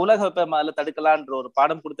அந்த உலக வெப்பமயமாதலை தடுக்கலான்ற ஒரு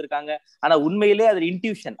பாடம் கொடுத்திருக்காங்க. ஆனா உண்மையிலே அது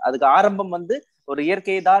இன்ட்யூஷன், அதுக்கு ஆரம்பம் ஒரு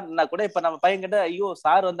இயற்கை தான் கூட. இப்ப நம்ம பையன் கிட்ட, ஐயோ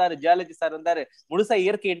சார் வந்தாரு, ஜியாலஜி சார் வந்தாரு, முழுசா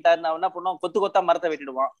இயற்கைன்ட்டாரு, நான் என்ன பண்ணுவோம், கொத்து கொத்தா மரத்தை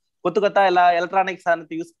வெட்டிடுவான், கொத்து கொத்தா எல்லா எலக்ட்ரானிக்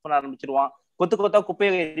சாதனத்தை யூஸ் பண்ண ஆரம்பிச்சிருவான், கொத்து கொத்தா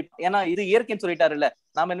குப்பையை. ஏன்னா இது இயற்கைன்னு சொல்லிட்டாரு இல்ல,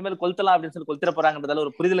 நாம இனிமேல் கொளுத்தலாம் அப்படின்னு சொல்லி கொளுத்திர போறாங்கன்றதால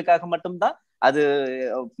ஒரு புரிதலுக்காக மட்டும்தான் அது.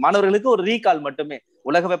 மாணவர்களுக்கு ஒரு ரீகால் மட்டுமே.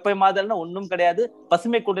 உலக வெப்பமயமாதல்னா ஒன்றும் கிடையாது,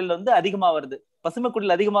 பசுமை குடில் அதிகமா வருது.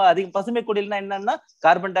 பசுமை குடில்னா என்னன்னா,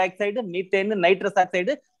 carbon di oxide, methane, nitrous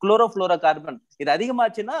oxide, chlorofluoro carbon. இது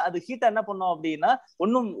அதிகமாச்சுன்னா அது ஹீட்டை என்ன பண்ணும் அப்படின்னா,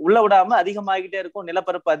 ஒன்னும் உள்ள விடாம அதிகமாகிட்டே இருக்கும்,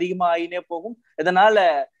 நிலப்பரப்பு அதிகமாகினே போகும். இதனால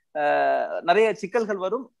நிறைய சிக்கல்கள்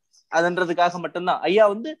வரும். அதுன்றதுக்காக மட்டும்தான் ஐயா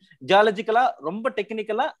ஜியாலஜிக்கலா ரொம்ப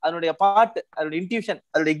டெக்னிக்கலா அதனுடைய அதனுடைய இன்ட்யூஷன்,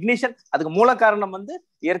 அதனுடைய இக்னிஷன், அதுக்கு மூல காரணம்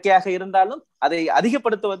இயற்கையாக இருந்தாலும் அதை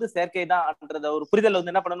அதிகப்படுத்துவது செயற்கை தான் ஒரு புரிதல்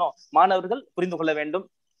என்ன பண்ணணும், மாணவர்கள் புரிந்து கொள்ள வேண்டும்.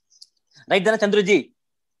 ரைட் தானே சந்துருஜி?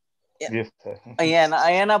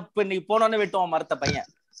 ஏன்னா இப்ப நீ போனோடனே வெட்டுவான் மரத்த பையன்,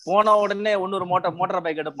 போன உடனே ஒன்னொரு மோட்டார்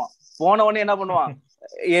பைக் எடுப்பான், போன உடனே என்ன பண்ணுவான்,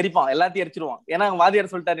 எரிப்பான், எல்லாத்தையும் எரிச்சிருவான். ஏன்னா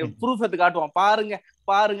வாதியார் சொல்லிட்டாரு, ப்ரூஃப் எடுத்து காட்டுவான்,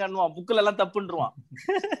 பாருங்கன்னுவான், புக்குல எல்லாம் தப்புன்றுவான்.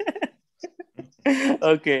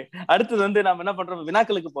 ஓகே, அடுத்தது நாம என்ன பண்றோம்,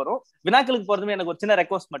 வினாக்களுக்கு போறோம். வினாக்களுக்கு போறதுமே எனக்கு ஒரு சின்ன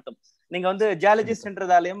ரெக்வஸ்ட் மட்டும். நீங்க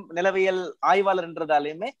ஜியாலஜிஸ்ட்ன்றதாலையும் நிலவியல்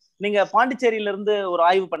ஆய்வாளர்ன்றதாலையுமே நீங்க பாண்டிச்சேரியில இருந்து ஒரு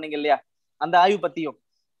ஆய்வு பண்ணீங்க இல்லையா, அந்த ஆய்வு பத்தியும்,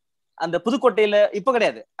 அந்த புதுக்கோட்டையில இப்ப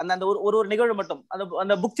கிடையாது, அந்த ஒரு நிகழ்வு மட்டும்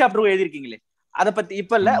அந்த புக் சாப்டர் எழுதிருக்கீங்களே, அதை பத்தி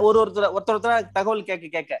இப்ப இல்ல, ஒருத்தர் தகவல்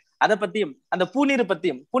கேட்க அதை பத்தியும், அந்த பூநீர்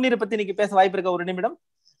பத்தி நீங்க பேச வாய்ப்பு இருக்க, ஒரு நிமிடம்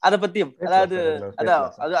அதை பத்தியும். அதாவது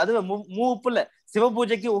அது மூப்புல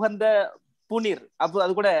சிவபூஜைக்கு உகந்த பூநீர்,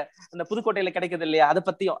 அது கூட அந்த புதுக்கோட்டையில கிடைக்குது இல்லையா, அதை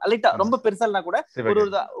பத்தியும் லைட்டா, ரொம்ப பெருசால்னா கூட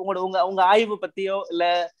உங்க ஆய்வு பத்தியோ இல்ல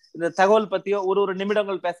இந்த தகவல் பத்தியோ ஒரு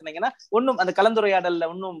நிமிடங்கள் பேசுனீங்கன்னா ஒன்னும் அந்த கலந்துரையாடல்ல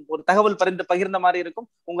இன்னும் ஒரு தகவல் பகிர்ந்த மாதிரி இருக்கும்,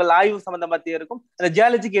 உங்கள் ஆய்வு சம்பந்தம் பத்தியும் இருக்கும். அந்த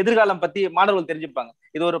ஜியாலஜிக்கு எதிர்காலம் பத்தி மாணவர்கள் தெரிஞ்சுப்பாங்க.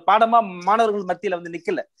 இது ஒரு பாடமா மாணவர்கள் மத்தியில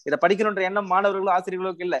நிக்கல, இதை படிக்கணும்ன்ற எண்ணம் மாணவர்களும்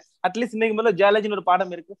ஆசிரியர்களுக்கும் இல்ல. அட்லீஸ்ட் இன்னைக்கு முதல்ல ஜியாலஜின்னு ஒரு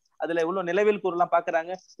பாடம் இருக்கு, அதுல இவ்வளவு நிலவியல் கூறுலாம்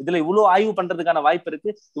பாக்குறாங்க, இதுல இவ்வளவு ஆய்வு பண்றதுக்கான வாய்ப்பு இருக்கு,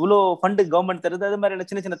 இவ்வளவு ஃபண்டு கவர்மெண்ட் தருது, அது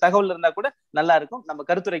மாதிரி சின்ன சின்ன தகவல் இருந்தா கூட நல்லா இருக்கும். நம்ம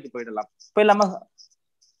கருத்துரைக்கு போயிடலாமா?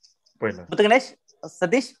 முத்துகணேஷ்,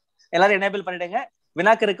 சதீஷ் எல்லாரும் எனேபிள் பண்ணிடுங்க.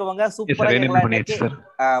 வினாக்கு இருக்கவங்க சூப்பரா,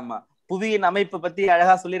 ஆமா, புவியின் அமைப்பு பத்தி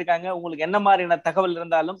அழகா சொல்லியிருக்காங்க. உங்களுக்கு என்ன மாதிரியான தகவல்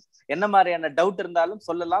இருந்தாலும், என்ன மாதிரியான டவுட் இருந்தாலும்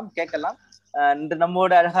சொல்லலாம், கேட்கலாம். இன்று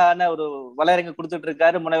நம்மோட அழகான ஒரு வலையரங்கு கொடுத்துட்டு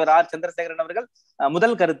இருக்காரு முனைவர் ஆர் சந்திரசேகரன் அவர்கள்.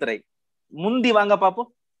 முதல் கருத்துரை முந்தி வாங்க பாப்போம்.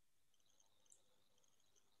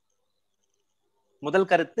 முதல்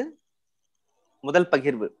கருத்து, முதல்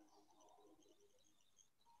பகிர்வு,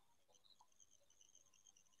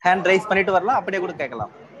 ஹேண்ட் ரைஸ் பண்ணிட்டு வரலாம், அப்படியே கூட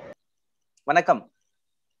கேட்கலாம். வணக்கம்.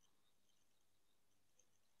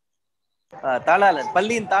 தாளாளர்,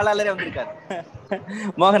 பள்ளியின் தாளாளரே வந்திருக்காரு,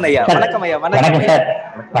 மோகன் ஐயா. வணக்கம் ஐயா. வணக்கம் சார்.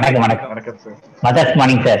 வணக்கம் sir. Mothers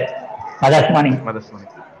morning sir. Mothers morning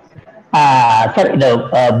sir. இந்த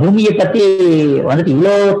பூமியை பத்தி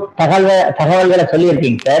இவ்வளவு தகவல்களை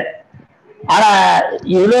சொல்லியிருக்கீங்க சார். ஆனா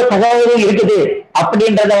இவ்வளவு தகவல்கள் இருக்குது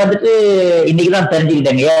அப்படின்றத இன்னைக்குதான்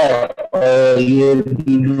தெரிஞ்சுக்கிட்டேங்க.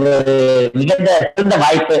 மிகுந்த சிறந்த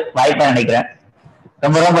வாய்ப்பா நினைக்கிறேன்.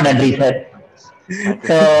 ரொம்ப ரொம்ப நன்றி சார்.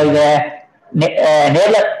 இத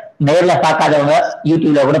நேர்ல பார்க்காதவங்க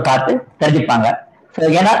யூடியூப்ல கூட பார்த்து தெரிஞ்சுப்பாங்க.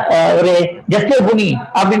 ஏன்னா ஒரு ஜஸ்ட் பூமி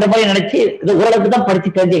அப்படின்ற மாதிரி நினைச்சு ஓரளவுக்கு தான் படிச்சு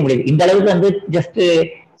தெரிஞ்சுக்க முடியுது. இந்த அளவுக்கு ஜஸ்ட்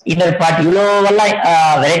இன்னொரு பாட்டு இவ்வளோவெல்லாம்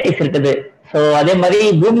வெரைட்டிஸ் இருக்குது. ஸோ அதே மாதிரி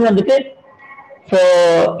பூமி ஸோ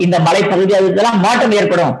இந்த மலைப்பகுதி அதுக்கெல்லாம் மாற்றம்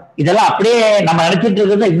ஏற்படும். இதெல்லாம் அப்படியே நம்ம நினைச்சிட்டு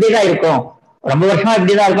இருக்கிறது இப்படிதான் இருக்கும், ரொம்ப வருஷமா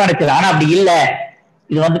இப்படிதான் இருக்கும் நினைச்சது. ஆனா அப்படி இல்லை,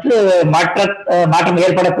 இது மாற்றம்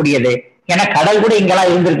ஏற்படக்கூடியது. ஏன்னா கடல் கூட இங்கெல்லாம்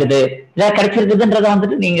இருந்திருக்குது, இதெல்லாம்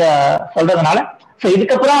கிடைச்சிருக்குதுன்றத நீங்க சொல்றதுனால சோ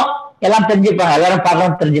இதுக்கப்புறம் எல்லாம் தெரிஞ்சுப்பாங்க, எல்லாரும்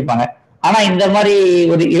பார்க்கலாம் தெரிஞ்சுப்பாங்க. ஆனா இந்த மாதிரி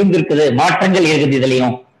ஒரு இருந்திருக்குது, மாற்றங்கள் இருக்குது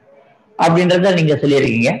இதுலயும் அப்படின்றத நீங்க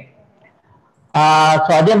சொல்லியிருக்கீங்க.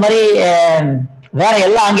 சோ அதே மாதிரி வேற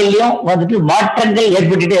எல்லா ஆங்கிலையும் மாற்றங்கள்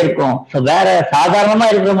ஏற்பட்டுட்டே இருக்கும். சோ வேற சாதாரணமா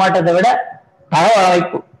இருக்கிற மாற்றத்தை விட தகவல்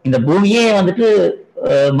அமைப்பு, இந்த பூமியே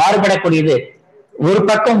மாறுபடக்கூடியது. ஒரு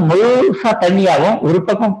பக்கம் முழுசா தண்ணியாகும், ஒரு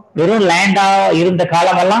பக்கம் வெறும் லேண்டா இருந்த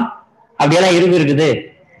காலமெல்லாம் அப்படியெல்லாம் இருக்குது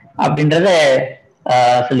அப்படின்றத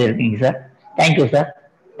சொல்லியிருக்கீங்க sir. Thank you sir.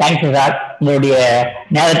 Thank you sir. உங்களுடைய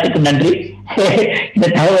நேரத்துக்கு நன்றி. இந்த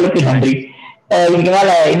தகவலுக்கு நன்றி. இதுக்கு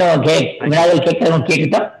மேல இன்னும் வினாக்கள் கேட்கறவங்க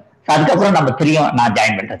கேட்கட்டும். அதுக்கப்புறம் நம்ம தெரியும், நான்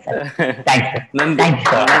ஜாயின் பண்றேன் sir. Thanks sir. Thanks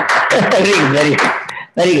sir. Very good, very good,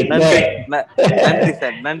 very good. நன்றி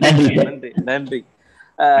சார். நன்றி சார். நன்றி நன்றி.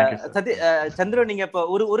 சந்திரு, நீங்க இப்ப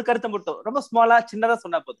ஒரு கருத்தை மட்டும் ரொம்ப ஸ்மாலா சின்னதா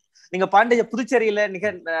சொன்னா போதும். நீங்க புதுச்சேரியில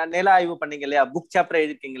நில ஆய்வு பண்ணீங்க இல்லையா, புக் சாப்டர்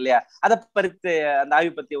எழுதிருக்கீங்க இல்லையா, அதை பத்தி அந்த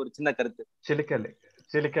ஆய்வு பத்தி ஒரு சின்ன கருத்து.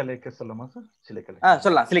 சிலிக்கா லேக் சொல்லுமா சார்?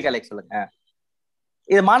 சொல்லலாம். சிலிக்கா லேக் சொல்லுங்க.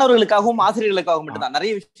 இது மாணவர்களுக்காகவும் ஆசிரியர்களுக்காகவும் மட்டும்தான்,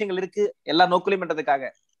 நிறைய விஷயங்கள் இருக்கு, எல்லா நோக்கலையும்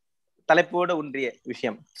பண்றதுக்காக தலைப்போட ஒன்றிய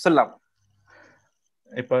விஷயம் சொல்லலாம்.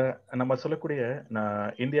 இப்ப நம்ம சொல்லக்கூடிய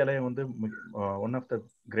இந்தியாலயே வந்து one of the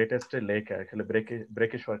greatest lakh, actually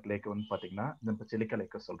பிரேக்கிஷ்வாட் lakh வந்து பாத்தீங்கன்னா நம்ம சிலிக்கா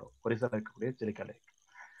லேக் சொல்றோம். ஒரிசால இருக்கக்கூடிய சிலிக்கா லேக்.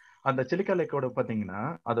 அந்த சிலிக்கா லேக்கோட பாத்தீங்கன்னா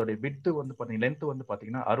அதோட விட்டு வந்து பாத்தீங்கன்னா லென்த் வந்து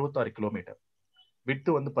பாத்தீங்கன்னா 66 கிலோமீட்டர்,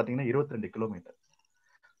 விட்டு வந்து பாத்தீங்கன்னா 22 கிலோமீட்டர்.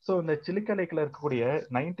 ஸோ இந்த சிலிக்கா லேக்ல இருக்கக்கூடிய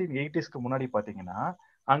 1980ஸ்க்கு முன்னாடி பாத்தீங்கன்னா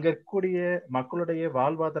அங்க இருக்கக்கூடிய மக்களுடைய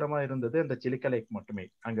வாழ்வாதாரமா இருந்தது அந்த சிலிக்கா லேக் மட்டுமே.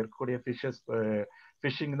 அங்க இருக்கக்கூடிய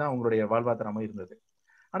ஃபிஷிங் தான் அவங்களுடைய வாழ்வாதாரமா இருந்தது.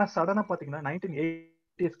 ஆனா சடனா பாத்தீங்கன்னா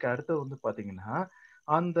 1980ஸ்க்கு அடுத்து வந்து பாத்தீங்கன்னா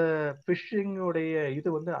அந்த ஃபிஷிங்குடைய இது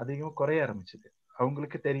வந்து அதிகமா குறைய ஆரம்பிச்சுது.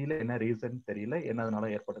 அவங்களுக்கு தெரியல, என்ன ரீசன் தெரியல,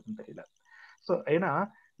 என்னதுனால ஏற்பட்டதுன்னு தெரியல. ஸோ ஏன்னா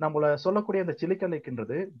நம்மள சொல்லக்கூடிய அந்த சிலிக்கா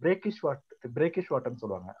லேக்ன்றது பிரேக்கிஷ் வாட்டர்னு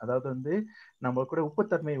சொல்லுவாங்க. அதாவது வந்து நம்ம கூட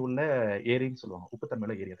உப்புத்தன்மை உள்ள ஏரின்னு சொல்லுவாங்க.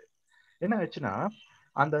 உப்புத்தன்மையுள்ள ஏரி. அது என்ன ஆச்சுன்னா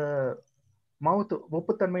அந்த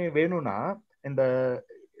உப்புத்தன்மை வேணும்னா இந்த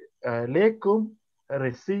லேக்கும்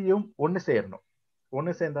சீயும் ஒன்னு சேரணும்.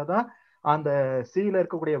 ஒன்னு சேர்ந்தாதான் அந்த சீல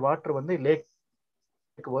இருக்கக்கூடிய வாட்டர் வந்து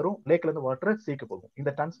லேக்கு வரும், லேக்ல இருந்து வாட்டர் சீக்கு போகும். இந்த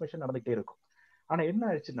டிரான்ஸ்மிஷன் நடந்துகிட்டே இருக்கும். ஆனா என்ன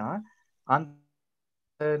ஆச்சுன்னா அந்த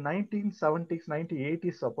 1970s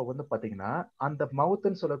 1980s அப்போ வந்து பாத்தீங்கன்னா அந்த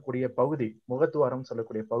மவுத்துன்னு சொல்லக்கூடிய பகுதி, முகத்துவாரம்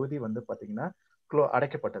சொல்லக்கூடிய பகுதி வந்து பாத்தீங்கன்னா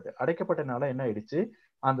அடைக்கப்பட்டது. அடைக்கப்பட்டனால என்ன ஆயிடுச்சு,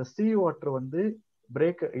 அந்த சீ வாட்டர் வந்து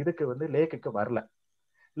இதுக்கு வந்து லேக்குக்கு வரல.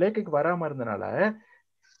 லேக்குக்கு வராம இருந்தனால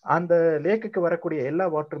அந்த லேக்குக்கு வரக்கூடிய எல்லா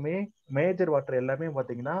வாட்டருமே, மேஜர் வாட்டர் எல்லாமே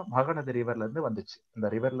பாத்தீங்கன்னா மகாநதி ரிவர்ல இருந்து வந்துச்சு. இந்த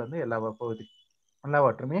ரிவர்ல இருந்து எல்லா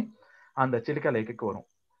வாட்டருமே அந்த சிலிக்கா லேக்குக்கு வரும்.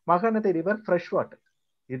 Mahanadi river fresh water.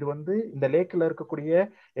 இது வந்து இந்த லேக்ல இருக்கக்கூடிய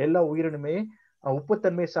எல்லா உயிரினுமே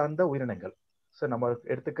உப்புத்தன்மை சார்ந்த உயிரினங்கள். ஸோ நம்ம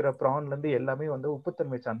எடுத்துக்கிற ப்ரான்ல இருந்து எல்லாமே வந்து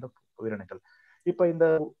உப்புத்தன்மை சார்ந்த உயிரினங்கள். இப்ப இந்த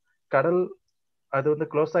கடல் அது வந்து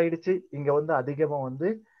க்ளோஸ் ஆயிடுச்சு. இங்க வந்து அதிகமா வந்து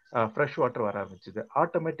ஃப்ரெஷ் வாட்டர் வர ஆரம்பிச்சுது.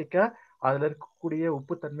 ஆட்டோமேட்டிக்கா அதுல இருக்கக்கூடிய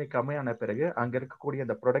உப்புத்தன்மை கம்மியான பிறகு அங்க இருக்கக்கூடிய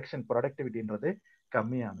அந்த ப்ரொடக்டிவிட்டின்றது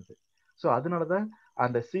கம்மியானது. ஸோ அதனாலதான்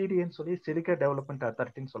அந்த சிடின்னு சொல்லி சிலிக்கா டெவலப்மெண்ட்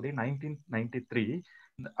அத்தாரிட்டின்னு சொல்லி 1993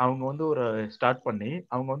 அவங்க வந்து ஒரு ஸ்டார்ட் பண்ணி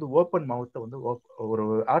அவங்க வந்து ஓப்பன் மவுத்தை வந்து ஒரு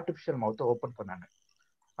ஆர்டிபிஷியல் மவுத்தை ஓப்பன் பண்ணாங்க.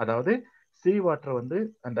 அதாவது சீ வாட்டர் வந்து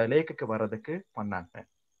அந்த லேக்குக்கு வர்றதுக்கு பண்ணாங்க.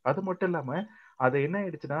 அது மட்டும் இல்லாம அது என்ன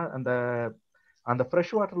ஆயிடுச்சுன்னா அந்த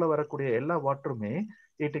ஃப்ரெஷ் வாட்டர்ல வரக்கூடிய எல்லா வாட்டருமே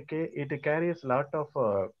இட் கேரிஸ் லாட் ஆஃப்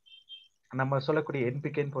நம்ம சொல்லக்கூடிய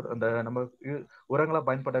என்பிகேன்னு அந்த நம்ம உரங்களா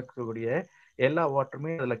பயன்படக்கூடிய எல்லா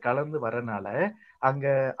வாட்டருமே அதுல கலந்து வரனால அங்க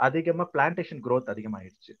அதிகமா பிளான்டேஷன் growth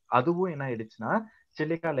அதிகமாயிடுச்சு. அதுவும் என்ன ஆயிடுச்சுன்னா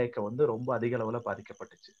சிலிக்கா லேக்கை வந்து ரொம்ப அதிக அளவுல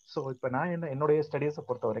பாதிக்கப்பட்டுச்சு. ஸோ இப்ப நான் என்னுடைய ஸ்டடீஸை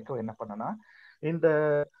பொறுத்த வரைக்கும் என்ன பண்ணேன்னா இந்த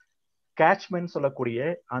கேட்ச்மென்ட் சொல்லக்கூடிய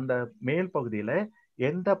அந்த மேல் பகுதியில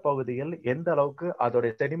எந்த பகுதியில் எந்த அளவுக்கு அதோட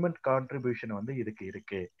செடிமெண்ட் கான்ட்ரிபியூஷன் வந்து இதுக்கு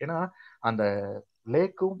இருக்கு. ஏன்னா அந்த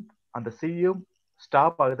லேக்கும் அந்த சீயும்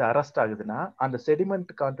ஸ்டாப் ஆகுது, அரெஸ்ட் ஆகுதுன்னா அந்த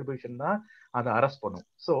செடிமெண்ட் கான்ட்ரிபியூஷன் தான் அதை அரெஸ்ட் பண்ணும்.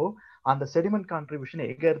 ஸோ அந்த செடிமெண்ட் கான்ட்ரிபியூஷன்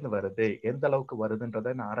எங்க இருந்து வருது, எந்த அளவுக்கு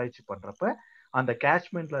வருதுன்றதை நான் ஆராய்ச்சி பண்றப்ப அந்த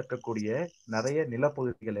கேட்ச்மெண்ட்ல இருக்கக்கூடிய நிறைய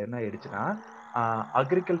நிலப்பகுதிகள் என்ன ஆயிடுச்சுன்னா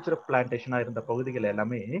அக்ரிகல்ச்சர் பிளான்டேஷனா இருந்த பகுதிகள்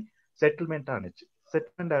எல்லாமே செட்டில்மெண்ட் ஆனிச்சு.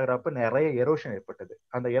 செட்டில்மெண்ட் ஆகிறப்ப நிறைய எரோஷன் ஏற்பட்டது.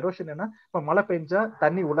 அந்த எரோஷன் என்ன, இப்ப மழை பெஞ்சா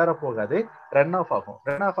தண்ணி உள்ளார போகாது, ரன் ஆஃப் ஆகும்.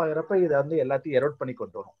 ரன் ஆஃப் ஆகிறப்ப இதை வந்து எல்லாத்தையும் எரோட் பண்ணி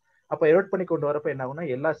கொண்டு வரும். அப்ப எரோட் பண்ணி கொண்டு வரப்ப என்ன ஆகும்னா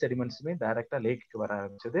எல்லா செடிமெண்ட்ஸுமே டைரக்டா லேக்குக்கு வர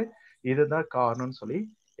ஆரம்பிச்சது. இதுதான் காரணம்னு சொல்லி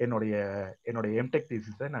என்னுடைய எம்டெக்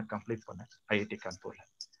தீசிஸை நான் கம்ப்ளீட் பண்ணேன் ஐஐடி கான்பூர்ல.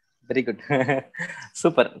 வெரி குட்,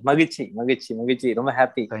 சூப்பர், மகிழ்ச்சி மகிழ்ச்சி மகிழ்ச்சி, ரொம்ப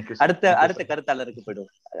ஹாப்பி. அடுத்த கருத்தாளருக்கு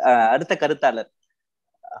போயிடுவோம். அடுத்த கருத்தாளர்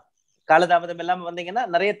காலதாமதம் இல்லாம வந்தீங்கன்னா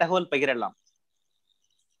நிறைய தகவல் பகிரலாம்.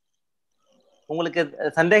 உங்களுக்கு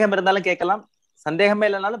சந்தேகம் இருந்தாலும் கேட்கலாம், சந்தேகமே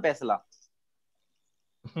இல்லைனாலும் பேசலாம்.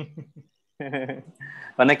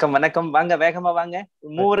 வணக்கம் வணக்கம், வாங்க வேகமா வாங்க.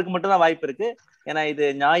 மூவருக்கு மட்டும் தான் வாய்ப்பு இருக்கு. ஏன்னா இது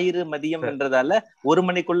ஞாயிறு மதியம் என்றதால 1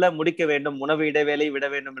 மணிக்குள்ள முடிக்க வேண்டும், உணவு இடைவேளை விட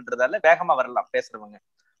வேண்டும் என்றதால வேகமா வரலாம் பேசுறவங்க.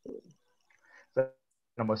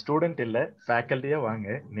 நம்ம ஸ்டூடெண்ட் இல்ல, ஃபேக்கல்ட்டியா வாங்க,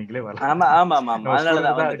 நீங்களே வரலாம். ஆமா ஆமா ஆமா ஆமா, நம்ம அதனாலதான்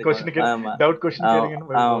ஸ்டூடெண்ட் தான் வந்துட்டு கொஸ்டின் ஆமா டவுட் கொஸ்டின்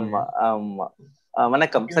கேளுங்கன்னு ஆமா வருவாங்க. ஆமா.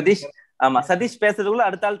 வணக்கம் சதீஷ். ஆமா, சதீஷ் பேசுறதுக்குள்ள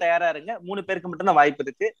அடுத்த ஆள் தயாரா இருங்க. 3 பேருக்கு மட்டும் தான் வாய்ப்பு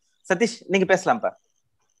இருக்கு. சதீஷ் நீங்க பேசலாம்ப்பா.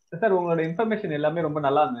 சார் உங்களோட இன்ஃபர்மேஷன் எல்லாமே ரொம்ப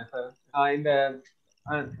நல்லா இருந்தது சார். இந்த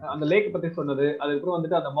அந்த லேக் பத்தி சொன்னது, அதுக்கப்புறம்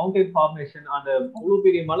வந்துட்டு அந்த மவுண்டைன் ஃபார்மேஷன், அந்த அவ்வளவு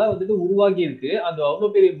பெரிய மலை வந்துட்டு உருவாகி இருக்கு, அந்த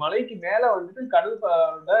அவ்வளவு பெரிய மலைக்கு மேல வந்துட்டு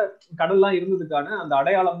கடல்லாம் இருந்ததுக்கான அந்த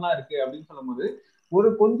அடையாளம்லாம் இருக்கு அப்படின்னு சொல்லும்போது ஒரு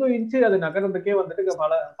கொஞ்சம் இன்ச்சு அது நகர்றதுக்கே வந்துட்டு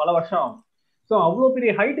பல பல வருஷம் ஆகும். ஸோ அவ்வளவு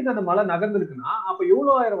பெரிய ஹைட்டுக்கு அந்த மலை நகர்ந்துருக்குன்னா அப்ப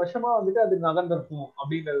எவ்வளவு ஆயிரம் வருஷமா வந்துட்டு அது நகர்ந்திருக்கும்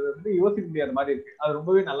அப்படின்றது வந்து யோசிக்க முடியாத மாதிரி இருக்கு. அது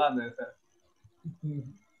ரொம்பவே நல்லா இருந்தது சார்.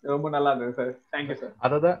 ரொம்ப நல்லா இருந்தது சார். Thank you sir.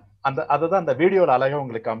 அததான் அந்த வீடியோல அழகா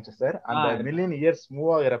உங்களுக்கு காமிச்சு சார். அந்த மில்லியன் இயர்ஸ்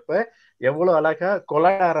மூவ் ஆகிறப்ப எவ்வளவு அழகா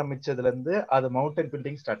கொலாட ஆரம்பிச்சதுல இருந்து அது மவுண்டன்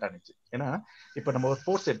பில்டிங் ஸ்டார்ட் ஆனிச்சு. ஏன்னா இப்ப நம்ம ஒரு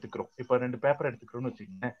போர்ஸ் எடுத்துக்கிறோம், இப்ப 2 பேப்பர் எடுத்துக்கிறோம்னு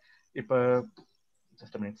வச்சுக்கோங்க. இப்ப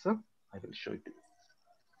just a minute sir, I will show it.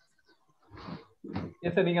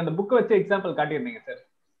 Yes sir, நீங்க அந்த புக் வச்சு எக்ஸாம்பிள் காட்டியிருந்தீங்க சார்.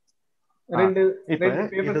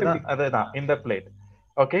 அதுதான் இந்த பிளேட்.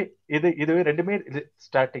 ஓகே, இதுவே ரெண்டுமே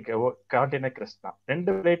ஸ்டாட்டிக் கான்டினென்ட் கிரஸ்ட் தான்.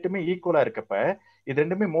 2 பிளேட்டுமே ஈக்குவலா இருக்கப்ப இது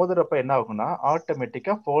ரெண்டுமே மோதுறப்ப என்ன ஆகும்னா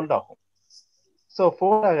ஆட்டோமேட்டிக்கா ஃபோல்ட் ஆகும். ஸோ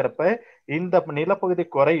ஃபோல்ட் ஆகிறப்ப இந்த நிலப்பகுதி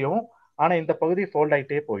குறையும், ஆனா இந்த பகுதி ஃபோல்ட்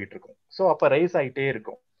ஆகிட்டே போயிட்டு இருக்கும். ஸோ அப்ப ரைஸ் ஆகிட்டே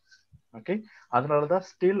இருக்கும். ஓகே, அதனாலதான்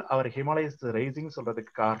ஸ்டில் அவர் ஹிமாலயஸ் ரைசிங்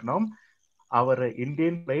சொல்றதுக்கு காரணம் அவர்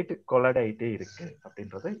இந்தியன் பிளேட் கொலாட் ஆகிட்டே இருக்கு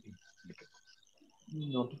அப்படின்றத.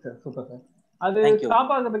 Okay sir, super sir. அது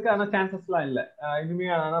ஸ்டாப் ஆகிறதுக்கான சான்சஸ்லாம் இல்ல, இனிமே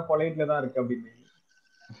பொலைட்ல தான் இருக்கு அப்படின்னு.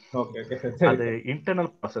 அது இன்டர்னல்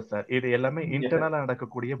ப்ராசஸ் சார். இது எல்லாமே இன்டர்னலா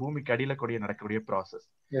நடக்கக்கூடிய, பூமிக்கு அடியில நடக்கக்கூடிய ப்ராசஸ்.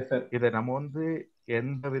 இதை நம்ம வந்து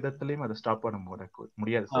எந்த விதத்திலையும் அதை ஸ்டாப் பண்ண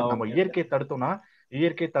முடியாது சார். நம்ம இயற்கை தடுத்தோம்னா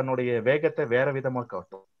இயற்கை தன்னுடைய வேகத்தை வேற விதமா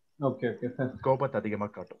காட்டும், கோபத்தை அதிகமா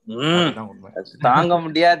காட்டும். உண்மை தாங்க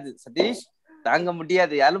முடியாது சதீஷ், தாங்க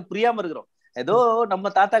முடியாது. யாரும் புரியாம இருக்கிறோம். ஏதோ நம்ம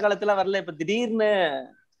தாத்தா காலத்துல வரல, இப்ப திடீர்னு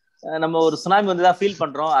நம்ம ஒரு சுனாமி வந்துதான் ஃபீல்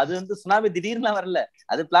பண்றோம். அது வந்து சுனாமி திடீர்னு வரல,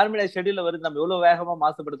 அது பிளான் பண்ண ஷெட்யூல்ல வருது. நம்ம எவ்வளவு வேகமா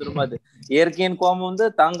மாசுபடுத்துறோமோ அது இயற்கையின் கோபம் வந்து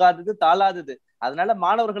தாங்காதது, தாளாதது. அதனால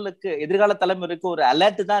மாணவர்களுக்கு, எதிர்கால தலைமுறைக்கு ஒரு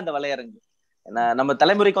அலர்ட் தான் இந்த வலையரங்கு. நம்ம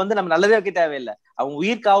தலைமுறைக்கு வந்து நம்ம நல்லதே வைக்க தேவையில்லை, அவங்க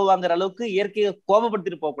உயிர் காவு வாங்குற அளவுக்கு இயற்கையை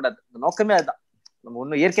கோபப்படுத்திட்டு போக கூடாது. நோக்கமே அதுதான். நம்ம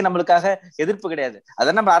ஒண்ணும் இயற்கை நம்மளுக்காக எதிர்ப்பு கிடையாது, அதை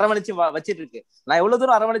நம்ம அரவணைச்சு வச்சிட்டு இருக்கு. நான் எவ்வளவு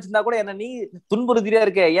தூரம் அரவணைச்சிருந்தா கூட என்ன நீ துன்புறுத்தியா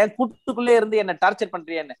இருக்க, ஏன் கூட்டுக்குள்ளே இருந்து என்ன டார்ச்சர்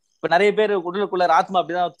பண்றிய. என்ன இப்ப நிறைய பேர் உடலுக்குள்ள ஆத்மா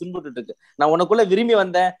அப்படிதான் துன்புறுட்டு இருக்கு. நான் உனக்குள்ள விரும்பி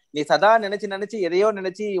வந்தேன், நீ சதா நினைச்சு எதையோ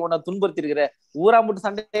நினைச்சு உன்னை துன்புறுத்தி இருக்கிற, ஊரா முட்டு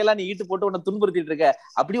சண்டையெல்லாம் நீ ஈட்டு போட்டு உன்னை துன்புறுத்திட்டு இருக்க.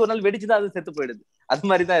 அப்படி ஒரு நாள் வெடிச்சுதான் அது செத்து போயிடுது. அது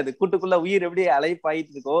மாதிரிதான் இது, கூட்டுக்குள்ள உயிர் எப்படி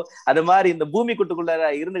அலைப்பாயிட்டு இருக்கோ அது மாதிரி இந்த பூமி கூட்டுக்குள்ள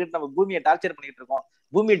இருந்துகிட்டு நம்ம பூமியை டார்ச்சர் பண்ணிட்டு இருக்கோம்.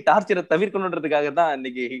 பூமி டார்ச்சரை தவிர்க்கணுன்றதுக்காக தான்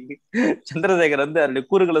இன்னைக்கு சந்திரசேகர் வந்து அவருடைய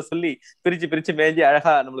கூறுகளை சொல்லி பிரிச்சு மேய்ஞ்சி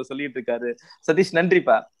அழகா நம்மளுக்கு சொல்லிட்டு இருக்காரு. சதீஷ்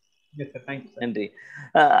நன்றிப்பா, நன்றி.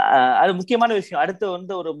 அது முக்கியமான விஷயம். அடுத்து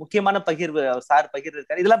வந்து ஒரு முக்கியமான பகிர்வு சார்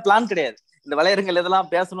பகிர்ந்திருக்காரு. இதெல்லாம் பிளான் கிடையாது, இந்த வலையரங்கில்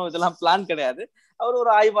இதெல்லாம் பேசணும், இதெல்லாம் பிளான் கிடையாது. அவர்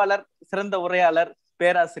ஒரு ஆய்வாளர், சிறந்த உரையாளர்,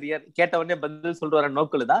 பேராசிரியர், கேட்ட உடனே பதில் சொல்ற வர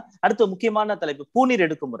நோக்கில் தான். அடுத்த முக்கியமான தலைப்பு பூநீர்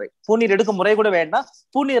எடுக்கும் முறை. பூநீர் எடுக்கும் முறை கூட வேண்டாம்,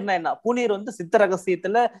 பூநீர்னா என்ன? பூநீர் வந்து சித்த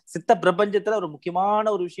ரகசியத்துல, சித்த பிரபஞ்சத்துல ஒரு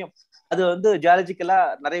முக்கியமான ஒரு விஷயம். அது வந்து ஜியாலஜிக்கலா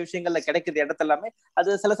நிறைய விஷயங்கள்ல கிடைக்குது இடத்துல எல்லாமே.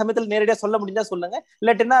 அது சில சமயத்துல நேரடியா சொல்ல முடிஞ்சா சொல்லுங்க,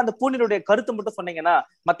 இல்லாட்டினா அந்த பூநீருடைய கருத்து மட்டும் சொன்னீங்கன்னா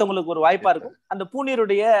மத்தவங்களுக்கு ஒரு வாய்ப்பா இருக்கும். அந்த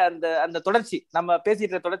பூநீருடைய அந்த அந்த தொடர்ச்சி, நம்ம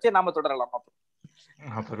பேசிட்டு தொடர்ச்சியை நாம தொடரலாம்.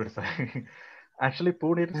 ஆக்சுவலி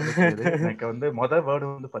பூநீர் எனக்கு வந்து முதல்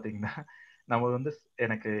வேர்டு வந்து பாத்தீங்கன்னா, நம்ம வந்து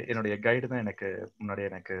எனக்கு என்னுடைய கைடு தான். எனக்கு முன்னாடி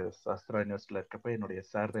எனக்கு சாஸ்திரா யூனிவர்சிட்டில இருக்கப்ப என்னுடைய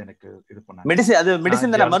சார் தான் எனக்கு இது பண்ணாங்க.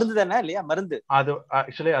 மெடிசின் தானே, மருந்து தானே இல்லையா? மருந்து அது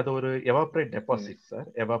ஆக்சுவலி அது ஒரு evaporate deposit sir,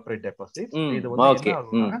 evaporate deposit. இது வந்து என்ன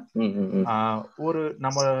ஆகும்னா, ஒரு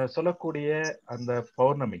நம்ம சொல்லக்கூடிய அந்த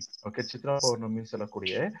பௌர்ணமி, ஓகே, சித்ரா பௌர்ணமின்னு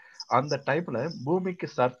சொல்லக்கூடிய அந்த டைப்ல பூமிக்கு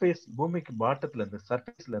சர்ஃபேஸ், பூமிக்கு பாட்டத்துல இருந்து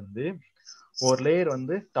சர்ஃபேஸ்ல இருந்து ஒரு லேயர்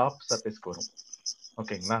வந்து டாப் சர்ஃபேஸ்க்கு வரும்.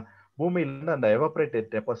 ஓகேங்களா? பூமியில இருந்து அந்த எவாபரேட்டட்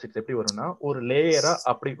டெபாசிட்ஸ் எப்படி வரும்னா ஒரு லேயரா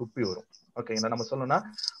அப்படி உப்பி வரும். ஓகேங்களா? நம்ம சொல்லணும்னா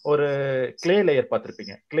ஒரு கிளே லேயர்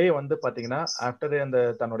பார்த்திருப்பீங்க. கிளே வந்து பாத்தீங்கன்னா ஆஃப்டர் அந்த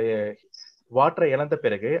தன்னுடைய வாட்டரை இழந்த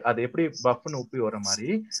பிறகு அது எப்படி பஃப்னு உப்பி வர மாதிரி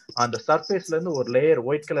அந்த சர்ஃபேஸ்ல இருந்து ஒரு லேயர்,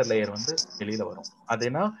 ஒயிட் கலர் லேயர் வந்து வெளியில வரும்.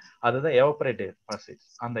 அதுனா அதுதான் எவாபரேட் டெபாசிட்.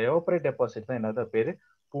 அந்த எவாபரேட் டெபாசிட் தான் என்னது பேரு?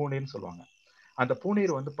 பூநீர்னு சொல்லுவாங்க. அந்த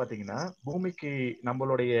பூநீர் வந்து பாத்தீங்கன்னா பூமிக்கு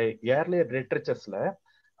நம்மளுடைய ஏர்லேயர் லிட்ரேச்சர்ஸ்ல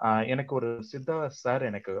எனக்கு ஒரு சித்தா சார்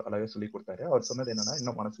எனக்கு அழகா சொல்லி கொடுத்தாரு. அவர் சொன்னது என்னன்னா,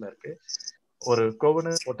 இன்னும் மனசுல இருக்கு. ஒரு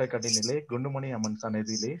கோவன கோட்டை கட்டினிலே குண்டுமணி அம்மன்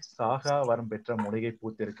சன்னதியிலே சாகா வரம் பெற்ற மூலிகை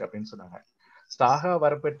பூத்திருக்கு அப்படின்னு சொன்னாங்க. சாகா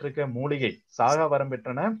வரம் பெற்றிருக்க மூலிகை, சாகா வரம்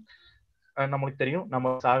பெற்றன நம்மளுக்கு தெரியும்,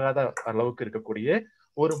 நம்ம சாகாத அளவுக்கு இருக்கக்கூடிய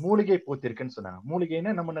ஒரு மூலிகை பூத்திருக்குன்னு சொன்னாங்க.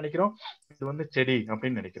 மூலிகைன்னு நம்ம நினைக்கிறோம் இது வந்து செடி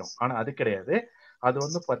அப்படின்னு நினைக்கிறோம். ஆனா அது கிடையாது. அது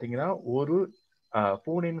வந்து பாத்தீங்கன்னா ஒரு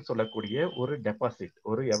பூனின்னு சொல்லக்கூடிய ஒரு டெபாசிட்,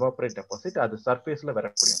 ஒரு எவாபரேட் டெபாசிட், அது சர்ஃபேஸ்ல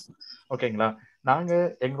வரக்கூடிய. ஓகேங்களா? நாங்க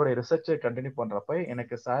எங்களுடைய ரிசர்ச்சை கண்டினியூ பண்றப்ப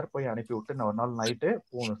எனக்கு சார் போய் அனுப்பி விட்டு, நான் ஒரு நாள் நைட்டு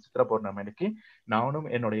சித்திரை பௌர்ணமி அன்னைக்கு நானும்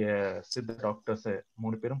என்னுடைய சித்த டாக்டர்ஸ்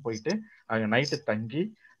 3 பேரும் போயிட்டு அங்க நைட்டு தங்கி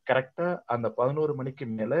கரெக்டா அந்த 11 மணிக்கு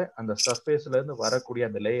மேல அந்த சர்ஃபேஸ்ல இருந்து வரக்கூடிய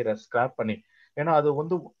அந்த லேயரை ஸ்கிராப் பண்ணி, ஏன்னா அது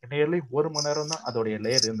வந்து நியர்லி 1 மணி நேரம் தான் அதோடைய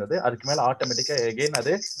லேயர் இருந்தது. அதுக்கு மேல ஆட்டோமேட்டிக்கா எகெயின்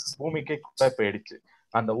அது பூமிக்கே போயிடுச்சு.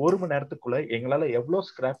 அந்த 1 மணி நேரத்துக்குள்ள எங்களால எவ்வளவு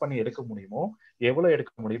ஸ்கிராப் பண்ணி எடுக்க முடியுமோ, எவ்வளவு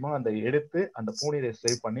எடுக்க முடியுமோ அந்த எடுத்து அந்த பூநீரை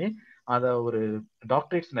சேவ் பண்ணி அத ஒரு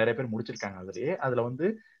டாக்டரேட்ஸ் நிறைய பேர் முடிச்சிருக்காங்க. அதுலயே அதுல வந்து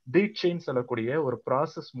டீட் செயின் சொல்லக்கூடிய ஒரு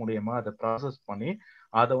ப்ராசஸ் மூலியமா அதை ப்ராசஸ் பண்ணி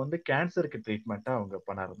அதை வந்து கேன்சருக்கு ட்ரீட்மெண்ட்டா அவங்க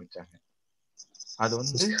பண்ண ஆரம்பிச்சாங்க. அது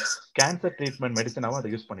வந்து கேன்சர் ட்ரீட்மெண்ட் மெடிசனாவும் அதை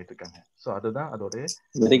யூஸ் பண்ணிட்டு இருக்காங்க. சோ அதுதான் அதோட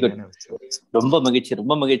வெரி குட். விஷயம். ரொம்ப மகிழ்ச்சி,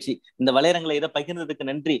 ரொம்ப மகிழ்ச்சி. இந்த வலையரங்களை இதை பகிர்ந்ததுக்கு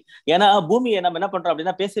நன்றி. ஏன்னா பூமியை நம்ம என்ன பண்றோம்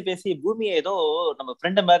அப்படின்னா, பேசி பேசி பூமியை ஏதோ நம்ம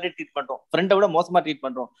ஃப்ரெண்டை மாதிரி ட்ரீட் பண்றோம், ஃப்ரெண்டை விட மோசமா ட்ரீட்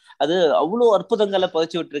பண்றோம். அது அவ்வளவு அற்புதங்களை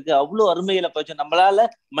புதைச்சு விட்டு இருக்கு, அவ்வளவு அருமையில புதைச்சு. நம்மளால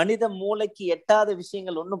மனித மூளைக்கு எட்டாத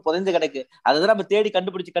விஷயங்கள் ஒன்னும் புதைந்து கிடக்கு. அதுதான் நம்ம தேடி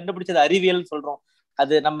கண்டுபிடிச்சது அறிவியல் சொல்றோம்.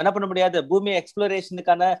 அது நம்ம என்ன பண்ண முடியாது. பூமி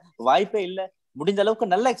எக்ஸ்ப்ளோரேஷனுக்கான வாய்ப்பே இல்லை. முடிஞ்ச அளவுக்கு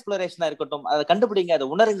நல்ல எக்ஸ்ப்ளோரேஷனா இருக்கட்டும், அதை கண்டுபிடிங்க, அதை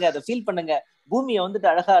உணருங்க, அதை ஃபீல் பண்ணுங்க. பூமியை வந்துட்டு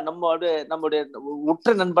அழகா நம்மளுடைய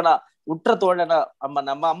உற்ற நண்பனா, உற்ற தோழனா,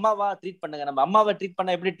 நம்ம அம்மாவா ட்ரீட் பண்ணுங்க. நம்ம அம்மாவை ட்ரீட்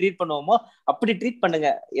பண்ண எப்படி ட்ரீட் பண்ணுவோமோ அப்படி ட்ரீட்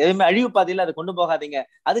பண்ணுங்க. எதுவுமே அழிவு பாதையில அதை கொண்டு போகாதீங்க.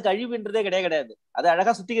 அதுக்கு அழிவுன்றதே கிடையாது. அதை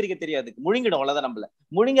அழகா சுத்திகரிக்க தெரியாது, முழுங்கிடும். அவ்வளவுதான். நம்மள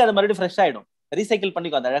முழுங்கி அதை மறுபடியும் ஃப்ரெஷ் ஆயிடும். ரீசைக்கிள்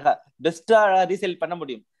பண்ணிக்கோ. அந்த அழகா பெஸ்டா ரீசைக்கிள் பண்ண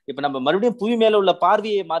முடியும். இப்ப நம்ம மறுபடியும் புவி மேல உள்ள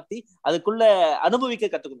பார்வையை மாத்தி அதுக்குள்ள அனுபவிக்க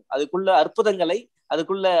கத்துக்கணும். அதுக்குள்ள அற்புதங்களை,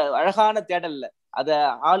 அதுக்குள்ள அழகான தேடல்ல அதை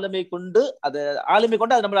ஆளுமை கொண்டு அது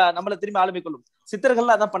நம்மள திரும்பி ஆளுமை கொள்ளும்.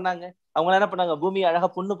 சித்தர்கள் அதான் பண்ணாங்க. அவங்க என்ன பண்ணாங்க, பூமியை அழகா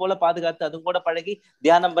பொண்ணு போல பாதுகாத்து அது கூட பழகி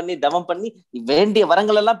தியானம் பண்ணி தவம் பண்ணி வேண்டிய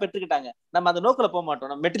வரங்கள் எல்லாம் பெற்றுக்கிட்டாங்க. நம்ம அந்த நோக்கில போக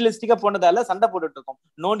மாட்டோம். நம்ம மெட்டீரியலிஸ்டிக்கா போனதால சண்டை போட்டுட்டு இருக்கோம்,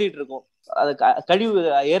 நோண்டிட்டு இருக்கோம், அது கழிவு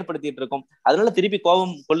ஏற்படுத்திட்டு இருக்கோம். அதனால திருப்பி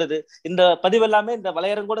கோபம் கொள்ளுது. இந்த பதிவு எல்லாமே இந்த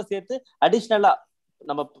வலையரம் கூட சேர்த்து அடிஷ்னலா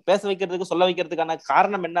நம்ம பேச வைக்கிறதுக்கு, சொல்ல வைக்கிறதுக்கான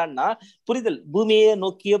காரணம் என்னன்னா, புரிதல். பூமியை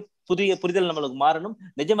நோக்கிய புதிய புரிதல் நம்மளுக்கு மாறணும்.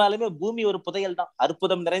 நிஜமாலுமே பூமி ஒரு புதையல் தான்,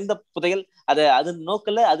 அற்புதம் நிறைந்த புதையல். அது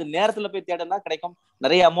நோக்கல, அது நேரத்துல போய் தேடனா கிடைக்கும்.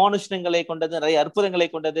 நிறைய அமானுஷ்யங்களை கொண்டது, நிறைய அற்புதங்களை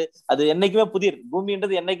கொண்டது. அது என்னைக்குமே புதிர்.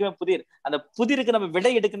 பூமின்றது என்னைக்குமே புதிர். அந்த புதிருக்கு நம்ம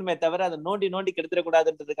விடை எடுக்கணுமே தவிர அதை நோண்டி நோண்டி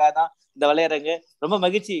கெடுத்துடக்கூடாதுன்றதுக்காக தான் இந்த வலையரங்கு. ரொம்ப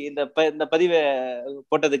மகிழ்ச்சி இந்த பதிவை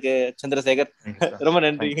போட்டதுக்கு சந்திரசேகர், ரொம்ப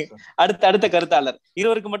நன்றி. அடுத்த கருத்தாளர்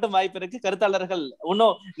இருவருக்கு மட்டும் வாய்ப்பு இருக்கு. கருத்தாளர்கள்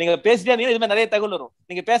இன்னும் நீங்க பேசிட்டே இதுமாதிரி நிறைய தகவல் வரும்.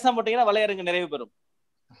 நீங்க பேசாம போட்டீங்கன்னா வலையரங்கு நிறைவு பெறும்.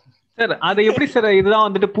 சார் அதை எப்படி சார் இதுதான்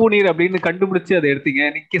வந்துட்டு பூநீர் அப்படின்னு கண்டுபிடிச்சு அதை எடுத்தீங்க?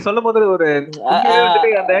 நீங்க சொல்லும் போது ஒரு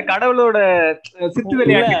வந்துட்டு அந்த கடவுளோட சித்து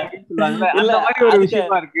விளையாட்டு அப்படின்னு சொல்லுவாங்கல்ல, அந்த மாதிரி ஒரு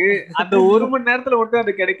விஷயமா இருக்கு. அந்த 1 மணி நேரத்துல மட்டும்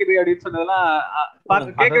அது கிடைக்குது அப்படின்னு சொன்னதெல்லாம்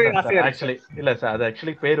பார்த்து கேட்கவே ஆசையா இருக்கு. இல்ல சார், அது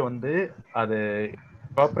ஆக்சுவலி பேர் வந்து அது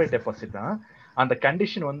எவாபரேட் டெபாசிட் தான். அந்த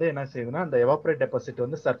கண்டிஷன் வந்து என்ன செய்யுதுன்னா, அந்த எவாபரேட் டெபாசிட்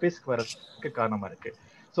வந்து சர்ஃபேஸ்க்கு வரதுக்கு காரணமா இருக்கு.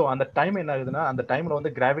 ஸோ அந்த டைம் என்ன ஆகுதுன்னா, அந்த டைம்ல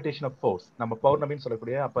வந்து கிராவிடேஷன் ஆஃப் ஃபோர்ஸ், நம்ம பௌர்ணமின்னு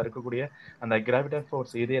சொல்லக்கூடிய அப்ப இருக்கக்கூடிய அந்த கிராவிடேஷன்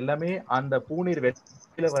ஃபோர்ஸ், இது எல்லாமே அந்த பூநீர்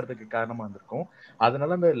வெளியில வர்றதுக்கு காரணமா இருந்திருக்கும்.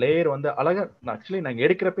 அதனால அந்த லேயர் வந்து அழகா, ஆக்சுவலி நாங்க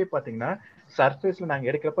எடுக்கிறப்பே பாத்தீங்கன்னா சர்ஃபேஸ்ல நாங்க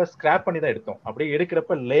எடுக்கிறப்ப ஸ்கிராப் பண்ணி தான் எடுத்தோம். அப்படியே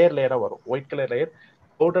எடுக்கிறப்ப லேயரா வரும், ஒயிட் கலர் லேயர்,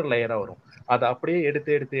 பவுடர் லேயரா வரும். அதை அப்படியே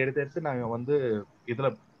எடுத்து நாங்க வந்து இதுல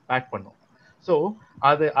பேக் பண்ணோம். ஸோ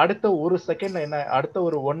அது அடுத்த ஒரு செகண்ட்ல என்ன, அடுத்த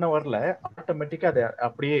ஒரு 1 ஹவர்ல ஆட்டோமேட்டிக்கா அது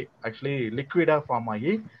அப்படியே ஆக்சுவலி லிக்விடா ஃபார்ம்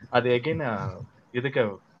ஆகி அது எகைன் இதுக்கு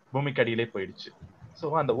பூமிக்கு அடியிலே போயிடுச்சு.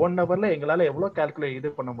 ஸோ அந்த 1 ஹவர்ல எங்களால எவ்வளவு கால்குலேட்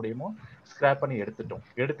இது பண்ண முடியுமோ ஸ்கிராப் பண்ணி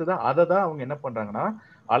எடுத்துதான் அதை தான் அவங்க என்ன பண்றாங்கன்னா,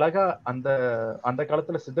 அழகா அந்த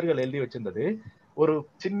காலத்துல சித்தர்கள் எழுதி வச்சிருந்தது ஒரு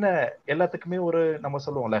சின்ன, எல்லாத்துக்குமே ஒரு நம்ம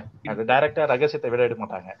சொல்லுவோம்ல, அது டைரக்டா ரகசியத்தை விட எடுக்க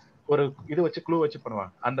மாட்டாங்க, ஒரு இது வச்சு க்ளூ வச்சு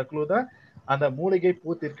பண்ணுவாங்க. அந்த க்ளூ தான் அந்த மூலிகை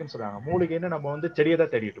பூத்திருக்குன்னு சொல்றாங்க. மூலிகைன்னு நம்ம வந்து செடியை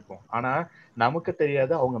தான் தேடிட்டு இருப்போம். ஆனா நமக்கு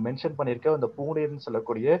தெரியாது அவங்க மென்ஷன் பண்ணிருக்க அந்த பூநீர்னு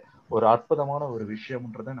சொல்லக்கூடிய ஒரு அற்புதமான ஒரு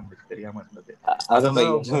விஷயம்ன்றத நமக்கு தெரியாம இருந்தது.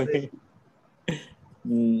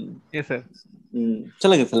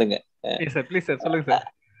 சொல்லுங்க சொல்லுங்க சார்.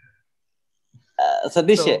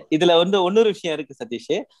 சதீஷ், இதுல வந்து இன்னொரு விஷயம் இருக்கு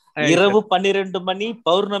சதீஷ். இரவு 12 மணி,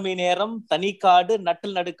 பௌர்ணமி நேரம், தனிக்காடு,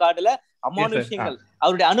 நட்டல் நடுக்காடுல அமானுஷ்யங்கள்.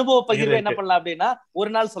 அவருடைய அனுபவ பகிர்வு என்ன பண்ணலாம் அப்படின்னா ஒரு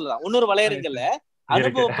நாள் சொல்லலாம். இன்னொரு வலையரங்கல்ல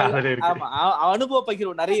அனுபவ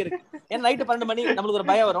பகிர்வு நிறைய இருக்கு. ஏன்னா நைட்டு 12 மணி நம்மளுக்கு ஒரு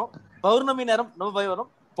பயம் வரும், பௌர்ணமி நேரம் ரொம்ப பயம் வரும்,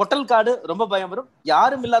 பொட்டல் காடு ரொம்ப பயம் வரும்,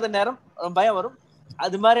 யாரும் இல்லாத நேரம் பயம் வரும்,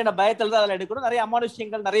 அது மாதிரி நான் பயத்துல தான் அதில் எடுக்கணும். நிறைய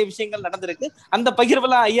அமானுஷ்யங்கள் நிறைய விஷயங்கள் நடந்திருக்கு. அந்த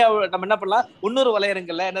பகிர்வெல்லாம் ஐயா நம்ம என்ன பண்ணலாம், இன்னொரு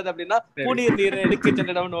வலையரங்கல்ல என்னது அப்படின்னா பூநீர் நீர் எடுக்க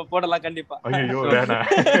சென்றிடம் போடலாம். கண்டிப்பா.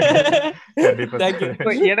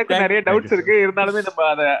 எனக்கு நிறைய டவுட்ஸ் இருக்கு, இருந்தாலுமே நம்ம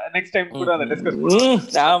அத நெக்ஸ்ட் டைம் கூட அத டிஸ்கஸ் பண்ணுவோம்.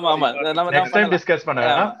 ஆமா ஆமா, நம்ம நெக்ஸ்ட் டைம் டிஸ்கஸ்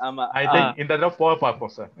பண்ணலாம். ஆமா, ஐ திங்க் இந்த தடவை போக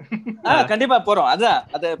பார்ப்போம் சார். கண்டிப்பா போறோம். அதான்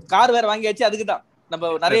அது கார் வேற வாங்கியாச்சு. அதுக்குதான்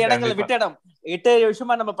நம்ம நிறைய இடங்கள்ல விட்ட இடம் 8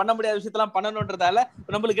 வருஷமா நம்ம பண்ண முடியாத விஷயத்தெல்லாம் பண்ணணும்ன்றதால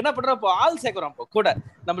நம்மளுக்கு என்ன பண்றோம், இப்போ ஆள் சேர்க்கிறோம். இப்போ கூட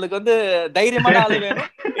நம்மளுக்கு வந்து தைரியமான ஆள் வேணும்,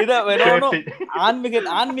 இதை வேணும்,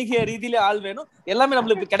 ஆன்மீக ரீதியில ஆள் வேணும், எல்லாமே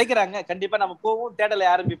நம்மளுக்கு கிடைக்கிறாங்க. கண்டிப்பா நம்ம போவோம், தேடலை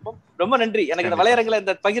ஆரம்பிப்போம். ரொம்ப நன்றி. எனக்கு இந்த வலையரங்குல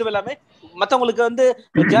இந்த பகிர்வு எல்லாமே மத்தவங்களுக்கு வந்து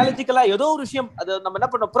ஜியாலஜிக்கலா ஏதோ ஒரு விஷயம், அது நம்ம என்ன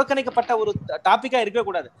பண்ணோம், புறக்கணிக்கப்பட்ட ஒரு டாபிக்கா இருக்கவே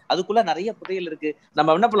கூடாது. அதுக்குள்ள நிறைய புதையல் இருக்கு.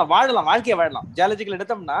 நம்ம என்ன பண்ணலாம், வாழலாம், வாழ்க்கையை வாழலாம். ஜியாலஜிக்கல்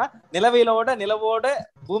எடுத்தோம்னா நிலவோட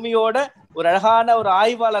பூமியோட ஒரு அழகான ஒரு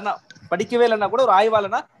ஆய்வாளனா, படிக்கவே இல்லைன்னா கூட ஒரு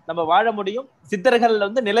ஆய்வாளனா நம்ம வாழ முடியும். சித்தர்கள்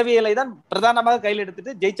வந்து நிலவியலை தான் பிரதானமாக கையில்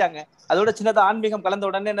எடுத்துட்டு ஜெயிச்சாங்க. அதோட சின்னதா ஆன்மீகம் கலந்த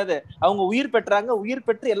உடனே என்னது, அவங்க உயிர் பெற்றாங்க. உயிர்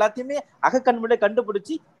பெற்று எல்லாத்தையுமே அகக்கண்முறை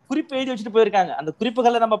கண்டுபிடிச்சு குறிப்பு எழுதி வச்சுட்டு போயிருக்காங்க. அந்த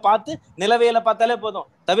குறிப்புகளை நம்ம பார்த்து நிலவியலை பார்த்தாலே போதும்,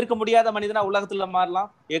 தவிர்க்க முடியாத மனிதனா உலகத்துல மாறலாம்,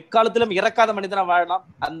 எக்காலத்திலும் இறக்காத மனிதனா வாழலாம்.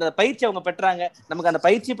 அந்த பயிற்சி அவங்க பெற்றாங்க. நமக்கு அந்த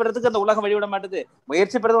பயிற்சி பெறதுக்கு அந்த உலகம் வழிவிட மாட்டுது.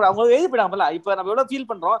 முயற்சி பெறது அவங்க எழுதி போயிடாங்கல்ல. இப்ப நம்ம எவ்வளவு ஃபீல்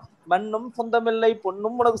பண்றோம், மண்ணும் சொந்தமில்லை,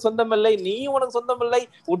 பொண்ணும் உனக்கு சொந்தமில்லை, நீ உனக்கு சொந்தமில்லை,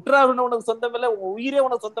 உற்றாருன்னு உனக்கு சொந்தமில்லை, உன் உயிரே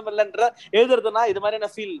உனக்கு சொந்தமில்லைன்ற எழுதுறதுனா இது மாதிரியான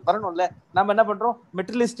ஃபீல் வரணும்ல. நம்ம என்ன பண்றோம்,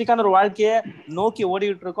 மெட்டீரியலிஸ்டிக்கான ஒரு வாழ்க்கையை நோக்கி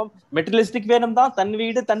ஓடிட்டு இருக்கோம். மெட்டீரியலிஸ்டிக் வேணும் தான், தன்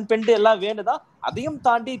வீடு தன் பெண்டு எல்லாம் வேணுதான். அதையும்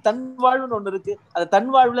தாண்டி தன் வாழ்வுன்னு ஒண்ணு இருக்கு. அந்த தன்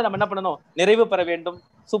வாழ்வுல நம்ம என்ன பண்ணணும், நிறைவு பெற வேண்டும்.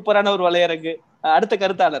 சூப்பரான ஒரு வலையரங்கு. அடுத்த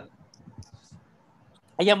கருத்தாளர்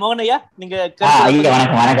ஐயா மோகன் ஐயா, நீங்க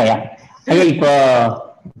வணக்கம் ஐயா. ஐயா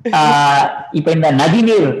இப்போ இந்த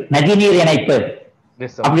நதிநீர் இணைப்பு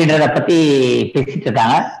அப்படின்றத பத்தி பேசிட்டு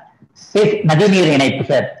இருக்காங்க. நதிநீர் இணைப்பு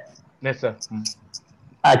சார்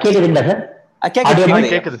கேக்குதுங்களா சார்?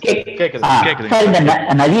 இந்த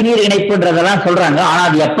நதிநீர் இணைப்புன்றதெல்லாம் சொல்றாங்க, ஆனா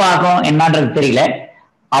அது எப்ப ஆகும் என்னன்றது தெரியல.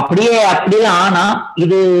 அப்படியே ஆனா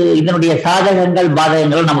இதனுடைய சாதகங்கள்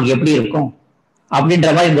பாதகங்கள் நமக்கு எப்படி இருக்கும் அப்படின்ற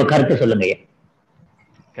மாதிரி உங்க கருத்து சொல்லுங்க.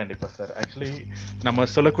 கண்டிப்பா சார். ஆக்சுவலி நம்ம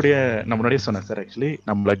சொல்லக்கூடிய, நம்ம முன்னாடியே சொன்னேன் சார், ஆக்சுவலி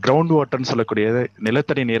நம்மள கிரவுண்ட் வாட்டர்னு சொல்லக்கூடிய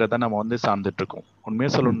நிலத்தடி நீரை தான் நம்ம வந்து சார்ந்துட்டு இருக்கோம்.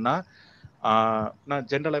 உண்மையா சொல்லணும்னா நான்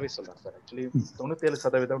ஜென்ரலாவே சொல்றேன் சார். ஆக்சுவலி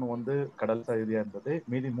 97% வந்து கடல் தகுதியா இருந்தது,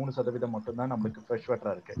 மீதி 3% மட்டும்தான் நம்மளுக்கு ஃப்ரெஷ்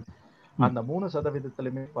வாட்டரா இருக்கு. அந்த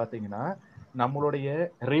 3%லுமே பாத்தீங்கன்னா நம்மளுடைய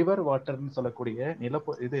ரிவர் வாட்டர்னு சொல்லக்கூடிய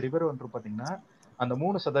இது ரிவர் வாட்டர் பாத்தீங்கன்னா அந்த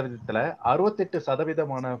 3%ல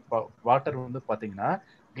 68% வாட்டர் வந்து பாத்தீங்கன்னா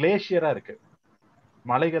கிளேஷியரா இருக்கு.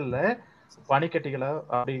 மலைகள்ல பனிக்கட்டிகளா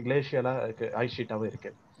அப்படி கிளேஷியலா இருக்கு, ஐஸ் ஷீட்டாவும்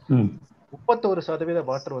இருக்கு. 31%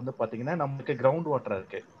 வாட்டர் வந்து பாத்தீங்கன்னா நம்மளுக்கு கிரவுண்ட் வாட்டரா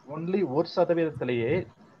இருக்கு. ஒன்லி 1%லேயே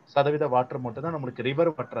வாட்டர் மட்டும் தான் நம்மளுக்கு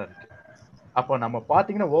ரிவர் வாட்டரா இருக்கு. அப்போ நம்ம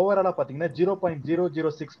பாத்தீங்கன்னா ஓவராலா பாத்தீங்கன்னா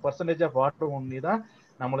 0.006% ஆஃப் வாட்டர் ஒன்லி தான்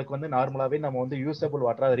நம்மளுக்கு வந்து நார்மலாவே நம்ம வந்து யூசபிள்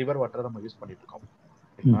வாட்டரா, ரிவர் வாட்டரா நம்ம யூஸ் பண்ணிட்டு இருக்கோம்.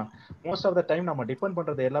 மோஸ்ட் ஆஃப் த டைம் நம்ம டிபெண்ட்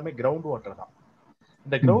பண்றது எல்லாமே கிரவுண்ட் வாட்டர் தான்.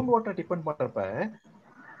 இந்த கிரவுண்ட் வாட்டர் டிபெண்ட் பண்றப்ப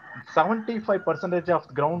 75% ஆஃப்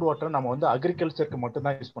கிரவுண்ட் வாட்டர் நம்ம வந்து அக்ரிகல்ச்சருக்கு மட்டும்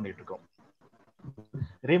தான் யூஸ் பண்ணிட்டு இருக்கோம்.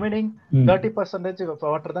 ரிமைனிங் 30%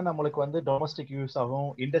 வாட்டர் தான் நம்மளுக்கு வந்து டொமஸ்டிக் யூஸ் ஆகும்,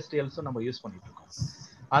 இண்டஸ்ட்ரியல்ஸும் நம்ம யூஸ் பண்ணிட்டு இருக்கோம்.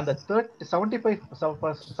 அந்த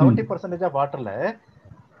 70% ஆஃப் வாட்டர்ல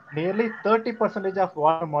நியர்லி 30% ஆஃப்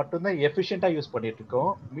வாட்டர் மட்டும் தான் எஃபிஷியன்டா யூஸ் பண்ணிட்டு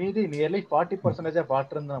இருக்கோம். மீதி நியர்லி 40% ஆஃப்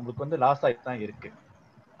வாட்டர் நம்மளுக்கு வந்து லாஸ் ஆகிட்டு தான் இருக்கு.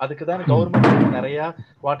 அதுக்கு தான் கவர்மெண்ட் நிறைய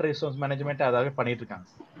வாட்டர் ரிசோர்ஸ் மேனேஜ்மெண்ட் அதாவது பண்ணிட்டு இருக்காங்க.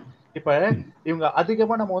 இப்ப இவங்க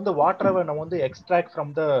அதிகமா நம்ம வந்து வாட்டரை நம்ம வந்து எக்ஸ்ட்ராக்ட்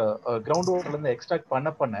ஃப்ரம் த கிரவுண்ட் வாட்டர்ல இருந்து எக்ஸ்ட்ராக்ட்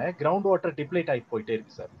பண்ண கிரவுண்ட் வாட்டர் டிப்ளீட் ஆகி போயிட்டே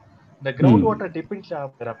இருக்கு சார். இந்த கிரவுண்ட் வாட்டர் டிப்ளீட்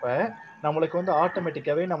ஆகிறப்ப நம்மளுக்கு வந்து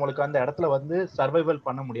ஆட்டோமேட்டிக்காவே நம்மளுக்கு அந்த இடத்துல வந்து சர்வைவல்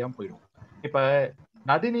பண்ண முடியாம போயிடும். இப்ப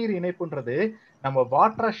நதிநீர் இணைப்புன்றது நம்ம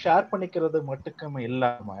வாட்டரை ஷேர் பண்ணிக்கிறது மட்டும்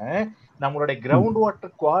இல்லாம நம்மளுடைய ground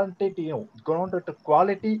water குவான்டிட்டியும் ground water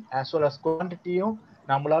quality as well as குவான்டிட்டியும்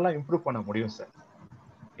நம்மளால இம்ப்ரூவ் பண்ண முடியும் சார்.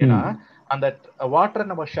 ஏன்னா அந்த வாட்டரை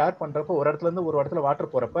நம்ம ஷேர் பண்றப்ப ஒரு இடத்துல இருந்து ஒரு இடத்துல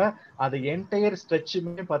வாட்டர் போறப்ப அது என்டையர்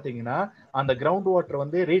ஸ்ட்ரெச்சுமே பாத்தீங்கன்னா அந்த கிரவுண்ட் வாட்டர்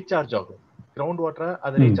வந்து ரீசார்ஜ் ஆகும். கிரவுண்ட் வாட்டர்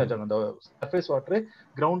அது ரீசார்ஜ் ஆகும். அந்த surface water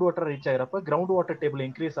ground water reach ஆகிறப்ப ground water table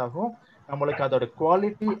increase ஆகும். நம்மளுக்கு அதோட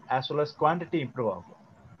quality as well as quantity improve ஆகும்.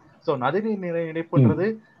 ஸோ நதிநீர் இணைப்புன்றது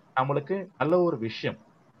நம்மளுக்கு நல்ல ஒரு விஷயம்.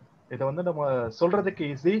 இதை வந்து நம்ம சொல்றதுக்கு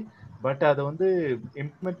ஈஸி, பட் அதை வந்து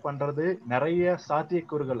இம்ப்ளிமெண்ட் பண்றது நிறைய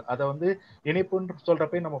சாத்தியக்கூறுகள். அதை வந்து இணைப்புன்னு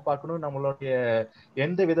சொல்றப்ப நம்ம பார்க்கணும், நம்மளுடைய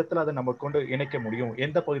எந்த விதத்துல அதை நம்ம கொண்டு இணைக்க முடியும்,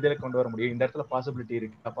 எந்த பகுதியில கொண்டு வர முடியும், இந்த இடத்துல பாசிபிலிட்டி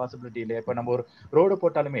இருக்கு பாசிபிலிட்டி இல்லையா. இப்ப நம்ம ஒரு ரோடு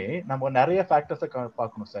போட்டாலுமே நம்ம நிறைய ஃபேக்டர்ஸை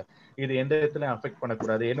பார்க்கணும் சார். இது எந்த விதத்துல அஃபெக்ட்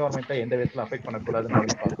பண்ணக்கூடாது, என்வரன்மெண்ட்டை எந்த விதத்துல அஃபெக்ட் பண்ணக்கூடாதுன்னு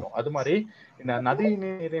அதெல்லாம் பார்க்கணும். அது மாதிரி இந்த நதி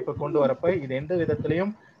இணைப்பை கொண்டு வரப்ப இது எந்த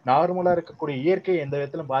விதத்திலையும் நார்மலா இருக்கக்கூடிய இயற்கை எந்த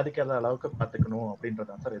விதத்துல பாதிக்காத அளவுக்கு பாத்துக்கணும்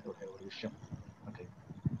அப்படின்றதான் சார் இதோட ஒரு விஷயம். ஓகே.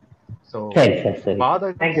 சோ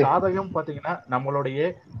சாதகம் பாத்தீங்கன்னா நம்மளுடைய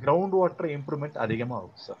கிரவுண்ட் வாட்டர் இம்ப்ரூவ்மெண்ட் அதிகமா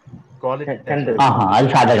ஆகும் சார். குவாலிட்டி அது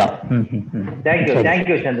சாதகம்.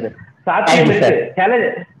 தேங்க்யூ சந்திர. சாத்தியம் இருக்கு,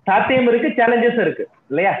 சாத்தியம் இருக்கு, சேலஞ்சஸ் இருக்கு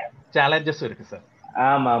இல்லையா? சேலஞ்சஸ் இருக்கு சார்.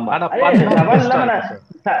 ஆமா ஆமா. சவால் இல்லாம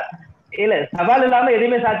இல்ல, சவால் இல்லாம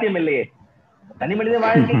எதுவுமே சாத்தியம் இல்லையே. தனி மனித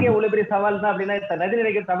வாழ்க்கைக்கு எவ்வளவு பெரிய சவால் தான் அப்படின்னா நதி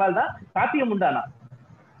நினைக்கிற சவால் தான். சாத்தியம் உண்டானா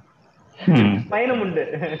பயணம் உண்டு.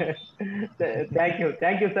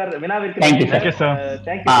 Thank you sir. வினாவிற்கு தேங்க்யூ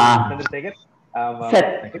சந்திரசேகர்.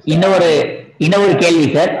 இன்னொரு கேள்வி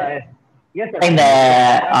சார். இந்த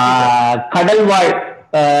கடல் வாழ்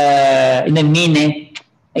இந்த மீன்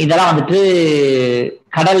இதெல்லாம் வந்துட்டு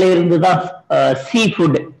கடல்ல இருந்துதான் சீ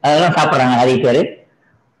ஃபுட் அதெல்லாம் சாப்பிடுறாங்க நிறைய பேரு.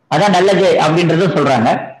 அதான் நல்லது அப்படின்றத சொல்றாங்க.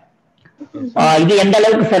 இது எந்த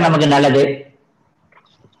அளவுக்கு சார் நமக்கு நல்லது?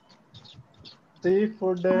 சீ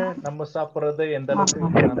ஃபுட் நம்ம சாப்பிடுறது எந்த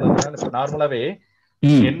அளவுக்கு நல்லதுன்னா நார்மலாவே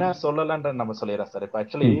என்ன சொல்லலாம்ன்ற நம்ம சொல்லிடுறோம் சார். இப்ப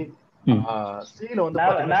ஆக்சுவலி சீல வந்து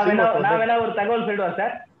நான் வேணா ஒரு தகவல் சொல்லிடுவேன்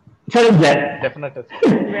சார். சொல்லுங்க சார். டெஃபினட்டா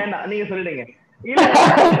வேணாம், நீங்க சொல்லிடுங்க. இல்ல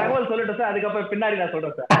தகவல் சொல்லிட்டேன் சார், அதுக்கப்புறம் பின்னாடி நான்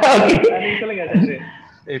சொல்றேன் சார். நீங்க சொல்லுங்க சார்.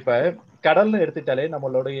 இப்ப கடல்னு எடுத்துட்டாலே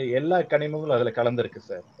நம்மளுடைய எல்லா கனிமங்களும் அதுல கலந்துருக்கு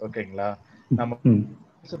சார். ஓகேங்களா? நம்ம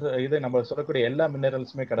இது நம்ம சொல்லக்கூடிய எல்லா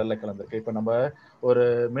மினரல்ஸுமே கடல்ல கலந்துருக்கு. இப்ப நம்ம ஒரு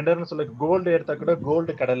மினரல் சொல்ல கோல்டு எடுத்தா கூட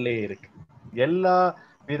கோல்டு கடல்லே இருக்கு. எல்லா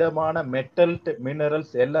விதமான மெட்டல்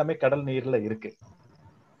மினரல்ஸ் எல்லாமே கடல் நீர்ல இருக்கு,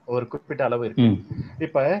 ஒரு குறிப்பிட்ட அளவு இருக்கு.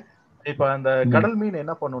 இப்ப அந்த கடல் மீன்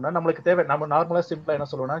என்ன பண்ணும்னா நம்மளுக்கு தேவை, நம்ம நார்மலா சிம்பிளா என்ன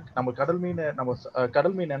சொல்லுவோம்னா நம்ம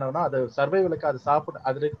கடல் மீன் என்னன்னா அது சர்வைவலுக்கு அது சாப்பிட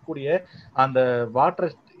அது இருக்கக்கூடிய அந்த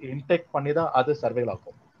வாட்டர் இன்டேக் பண்ணி தான் அது சர்வைவல்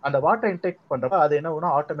ஆகும். அந்த வாட்டர் இன்டேக் பண்றப்ப அது என்ன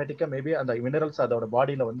ஆகும்னா ஆட்டோமேட்டிக்கா மேபி அந்த மினரல்ஸ் அதோட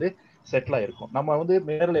பாடியில வந்து செட்டில் ஆயிருக்கும். நம்ம வந்து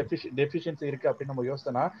மினரல் டெஃபிஷியன்சி இருக்கு அப்படின்னு நம்ம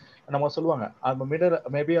யோசிச்சோம்னா நம்ம சொல்லுவாங்க அந்த மினரல்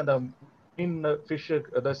மேபி அந்த மீன் ஃபிஷ்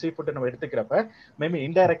சீ ஃபுட் நம்ம எடுத்துக்கிறப்ப மேபி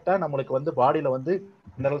இன்டைரக்டா நம்மளுக்கு வந்து பாடியில வந்து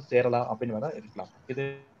மினரல்ஸ் சேரலாம் அப்படின்னு வேணா இருக்கலாம். இது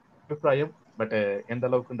அபிப்பிராயம். பட் எந்த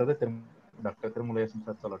அளவுக்குன்றது டாக்டர் திருமூலேசன்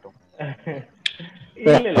சார் சொல்லட்டும்.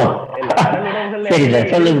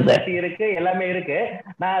 இருக்கு, எல்லாமே இருக்கு.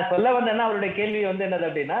 நான் சொல்ல வந்தேன்னா அவருடைய கேள்வி வந்து என்னது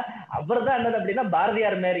அப்படின்னா அவர் தான் என்னது அப்படின்னா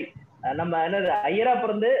பாரதியார் மாரி நம்ம என்னது ஐயரா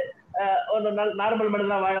பிறந்து நார்மல்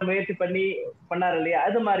மனிதனா வாழ முயற்சி பண்ணாரு இல்லையா?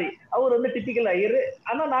 அது மாதிரி அவர் வந்து டிபிக்கல் ஐயர்,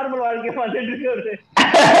 ஆனா நார்மல் வாழ்க்கையை வாழ்ந்துட்டு இருக்கு.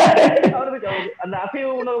 அவருக்கு அந்த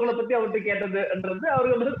அசைவ உணவுகளை பத்தி அவர்கிட்ட கேட்டதுன்றது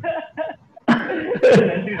அவருக்கு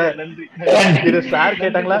நன்றி நன்றி. இது சார்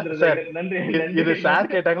கேட்டாங்களா சார்? நன்றி. இது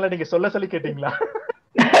சார் கேட்டாங்களா, நீங்க சொல்ல சொல்லி கேட்டீங்களா?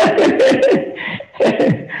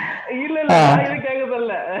 இல்ல நான் எதுவும் கேட்க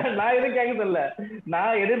சொல்ல,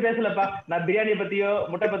 நான் எதுவும் பேசலப்பா. நான் பிரியாணி பத்தியோ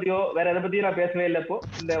முட்டை பத்தியோ வேற எதை பத்தியோ நான் பேசவே இல்லை. இப்போ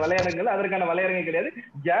இந்த வலையரங்குகள் அதற்கான வலையரங்கு கிடையாது,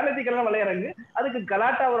 ஜாலஜிக்கலான வலையரங்கு. அதுக்கு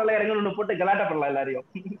கலாட்டா ஒரு வலையரங்கு ஒண்ணு போட்டு கலாட்டா பண்ணலாம் எல்லாரையும்.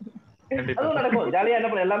 அதுவும் நடக்கும், ஜாலியா என்ன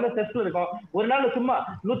பண்ண எல்லாமே ஸ்ட்ரெஸ்ல இருக்கும். ஒரு நாள் சும்மா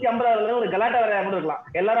 150 ஒரு கலாட்டா வரையா கூட இருக்கலாம்.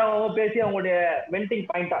 எல்லாரும் அவங்க பேசி அவங்களுடைய வெண்டிங்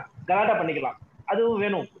பாயிண்டா கலாட்டா பண்ணிக்கலாம். அதுவும்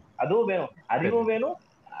வேணும், அறிவும் வேணும்.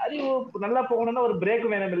 அறிவு நல்லா போகணும்னா ஒரு பிரேக்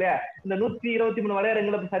வேணும் இல்லையா? இந்த 123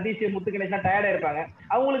 வளையரங்களை சதீஷ் முத்து கணேஷ் டயர்டா இருப்பாங்க,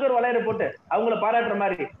 அவங்களுக்கு ஒரு வளையரை போட்டு அவங்கள பாராட்டுற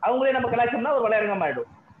மாதிரி அவங்களே நம்ம கலாச்சோம்னா ஒரு வளையரங்கம் ஆயிடும்.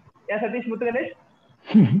 ஏன் சதீஷ் முத்து கணேஷ்?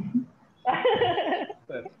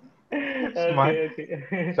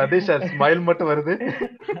 சதீஷ் சார் ஸ்மைல் மட்டும் வருது.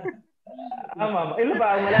 ஆமா ஆமா. இல்லப்பா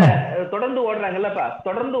அவங்கள தொடர்ந்து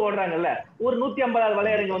ஓடுறாங்கல்ல ஒரு 150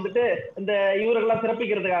 வளையரங்கு வந்துட்டு இந்த இவரெல்லாம்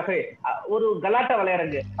சிறப்பிக்கிறதுக்காக ஒரு கலாட்டா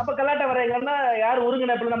வளையரங்கு. அப்ப கலாட்டா வளையரங்கன்னா யார்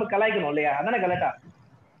ஒருங்கிணைப்புல நம்ம கலாய்க்கணும் இல்லையா? அதானே கலாட்டா.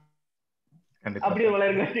 அப்படி ஒரு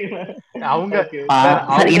வளையரங்கு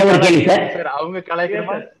அவங்க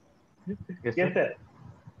கலாய்க்கிறமா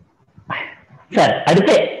சார்?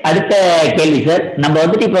 அடுத்த கேள்வி சார். நம்ம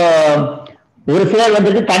வந்துட்டு இப்போ ஒரு சிலர்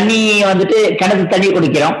வந்துட்டு தண்ணி வந்துட்டு கிணத்து தண்ணி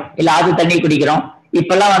குடிக்கிறோம், இல்ல ஆற்று தண்ணி குடிக்கிறோம்.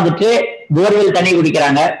 இப்பெல்லாம் வந்துட்டு போர்வெல் தண்ணி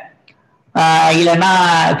குடிக்கிறாங்க, இல்லைன்னா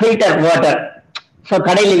ஃபில்டர் வாட்டர். ஸோ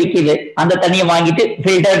கடையில் விற்கிது, அந்த தண்ணியை வாங்கிட்டு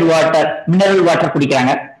ஃபில்டர்ட் வாட்டர், மினரல் வாட்டர்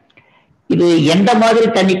குடிக்கிறாங்க. இது எந்த மாதிரி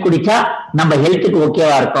தண்ணி குடிச்சா நம்ம ஹெல்த்துக்கு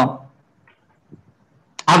ஓகேவா இருக்கும்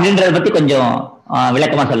அப்படின்றத பத்தி கொஞ்சம்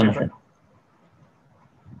விளக்கமா சொல்லுங்க சார்.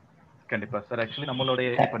 கண்டிப்பா சார். ஆக்சுவலி நம்மளுடைய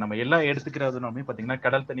இப்ப நம்ம எல்லாம் எடுத்துக்கிறதுனாலுமே பாத்தீங்கன்னா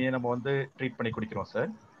கடல் தண்ணியை நம்ம வந்து ட்ரீட் பண்ணி குடிக்கிறோம் சார்.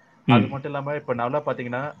 அது மட்டும் இல்லாம இப்ப நல்லா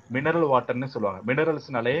பாத்தீங்கன்னா மினரல் வாட்டர்னு சொல்லுவாங்க.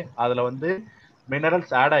 மினரல்ஸ்னாலே அதுல வந்து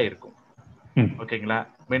மினரல்ஸ் ஆட் ஆயிருக்கும். ஓகேங்களா?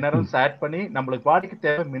 மினரல்ஸ் ஆட் பண்ணி நம்மளுக்கு பாடிக்கு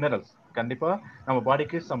தேவை மினரல்ஸ், கண்டிப்பா நம்ம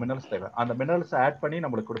பாடிக்கு சம் மினரல்ஸ் தேவை. அந்த மினரல்ஸ் ஆட் பண்ணி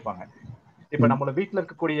நம்மளுக்கு கொடுப்பாங்க. இப்ப நம்மள வீட்டுல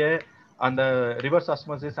இருக்கக்கூடிய அந்த ரிவர்ஸ்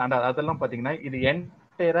ஆஸ்மோசிஸ் அண்ட் அதெல்லாம் பாத்தீங்கன்னா இது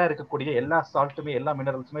என்டையரா இருக்கக்கூடிய எல்லா சால்ட்டுமே எல்லா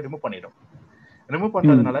மினரல்ஸுமே ரிமூவ் பண்ணிடும். ரிமூவ்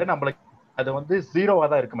பண்றதுனால நம்மளுக்கு அது வந்து ஜீரோவா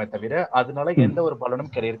தான் இருக்குமே தவிர அதனால எந்த ஒரு பலனும்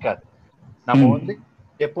இருக்காது. நம்ம வந்து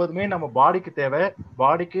எப்போதுமே நம்ம பாடிக்கு தேவை.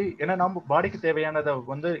 ஏன்னா நம்ம பாடிக்கு தேவையானதை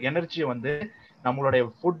வந்து எனர்ஜியை வந்து நம்மளுடைய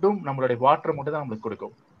ஃபுட்டும் நம்மளுடைய வாட்டர் மட்டும் தான் நம்மளுக்கு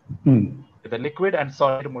கொடுக்கும். இந்த லிக்விட் அண்ட்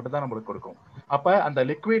சாலிட் மட்டும் தான் நம்மளுக்கு கொடுக்கும். அப்ப அந்த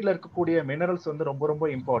லிக்விட்ல இருக்கக்கூடிய மினரல்ஸ் வந்து ரொம்ப ரொம்ப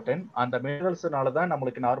இம்பார்ட்டன்ட். அந்த மினரல்ஸ்னால தான்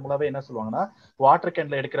நம்மளுக்கு நார்மலாவே என்ன சொல்லுவாங்கன்னா வாட்டர்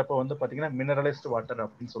கேன்ல எடுக்கிறப்ப வந்து பாத்தீங்கன்னா மினரலைஸ்ட் வாட்டர்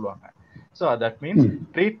அப்படின்னு சொல்லுவாங்க. ஸோ தட் மீன்ஸ்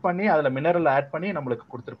ட்ரீட் பண்ணி அதுல மினரல் ஆட் பண்ணி நம்மளுக்கு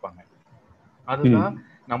கொடுத்துருப்பாங்க. அதுதான்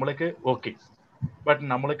நம்மளுக்கு ஓகே. பட்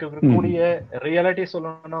நம்மளுக்கு இருக்கக்கூடிய ரியாலிட்டி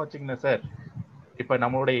சொல்லணும்னா வச்சுக்கோங்க சார், இப்ப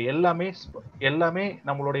நம்மளுடைய எல்லாமே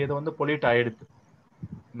நம்மளுடைய இது வந்து பொல்யூட் ஆயிடுது.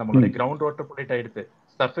 நம்மளுடைய கிரவுண்ட் வாட்டர் பொல்யூட் ஆயிடுது,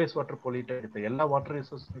 சர்ஃபேஸ் வாட்டர் பொல்யூட் ஆயிடுது, எல்லா வாட்டர்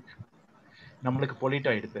ரிசோர்ஸ் நம்மளுக்கு பொல்யூட்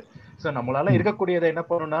ஆயிடுது. ஸோ நம்மளால இருக்கக்கூடியதை என்ன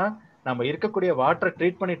பண்ணணும்னா நம்ம இருக்கக்கூடிய வாட்டரை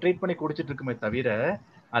ட்ரீட் பண்ணி குடிச்சிட்டு இருக்குமே தவிர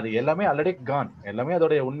அது எல்லாமே ஆல்ரெடி கான். எல்லாமே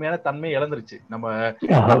அதோட உண்மையான தன்மை இழந்துருச்சு. நம்ம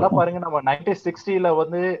நல்லா பாருங்க, நம்ம 1960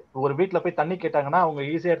 வந்து ஒரு வீட்டுல போய் தண்ணி கேட்டாங்கன்னா அவங்க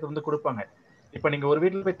ஈஸியா எடுத்து வந்து கொடுப்பாங்க. இப்ப நீங்க ஒரு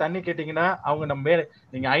வீட்டுல போய் தண்ணி கேட்டீங்கன்னா அவங்க நம்ம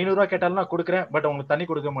நீங்க 500 ரூபாய் கேட்டாலும் நான் கொடுக்குறேன், பட் உங்களுக்கு தண்ணி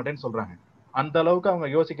கொடுக்க மாட்டேன்னு சொல்றாங்க. அந்த அளவுக்கு அவங்க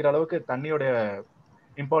யோசிக்கிற அளவுக்கு தண்ணியோட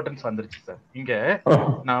இம்பார்ட்டன்ஸ் வந்துருச்சு சார். இங்க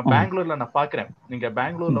நான் பெங்களூர்ல நான் பாக்குறேன். நீங்க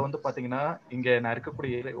பெங்களூர்ல வந்து பாத்தீங்கன்னா இங்க நான்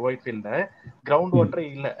இருக்கக்கூடிய ஒயிட் ஃபீல்ட்ல கிரவுண்ட் வாட்டரே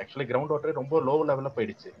இல்ல. ஆக்சுவலி கிரவுண்ட் வாட்டரே ரொம்ப லோ லெவல்ல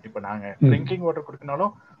போயிடுச்சு. இப்ப நாங்க ட்ரிங்கிங் வாட்டர்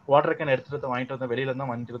கொடுக்கனாலும் வாட்டர் கேன் எடுத்துட்டு வாங்கிட்டு வந்து வெளியில இருந்தா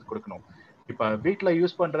வாங்கிட்டு வந்து கொடுக்கணும். இப்ப வீட்டுல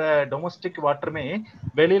யூஸ் பண்ற டொமஸ்டிக் வாட்டருமே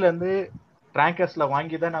வெளியில இருந்து டேங்கர்ஸ்ல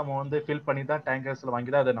வாங்கி தான் நம்ம வந்து ஃபில் பண்ணி தான் டேங்கர்ஸ்ல வாங்கி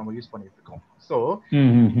தான் அதை நம்ம யூஸ் பண்ணிட்டு இருக்கோம். ஸோ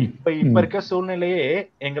இப்ப இருக்க சூழ்நிலையே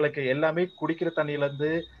எங்களுக்கு எல்லாமே குடிக்கிற தண்ணியில இருந்து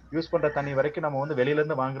யூஸ் பண்ற தண்ணி வரைக்கும் நம்ம வந்து வெளியில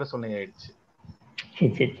இருந்து வாங்குற சூழ்நிலை ஆயிடுச்சு.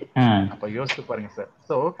 அப்ப யோசிச்சு பாருங்க சார்.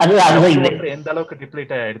 சோ எந்த அளவுக்கு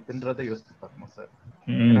டிப்ளீட் ஆயிடுதுன்றதை யோசிச்சு பாருங்க சார்.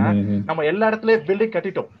 ஏன்னா நம்ம எல்லா இடத்துலயும் பில்டிங்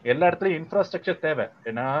கட்டிட்டோம், எல்லா இடத்துலயும் இன்ஃப்ராஸ்ட்ரக்சர் தேவை.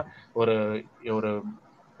 ஏன்னா ஒரு ஒரு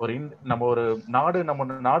நம்ம ஒரு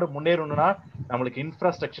நாடு முன்னேறணும்னா நம்மளுக்கு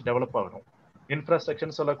இன்ஃப்ராஸ்ட்ரக்சர் டெவலப் ஆகணும்.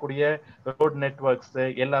 இன்ஃப்ராஸ்ட்ரக்சர் சொல்லக்கூடிய ரோட் நெட்வொர்க்ஸ்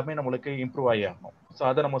எல்லாமே நம்மளுக்கு இம்ப்ரூவ் ஆகணும். ஸோ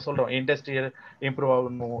அதை நம்ம சொல்றோம், இண்டஸ்ட்ரியல் இம்ப்ரூவ்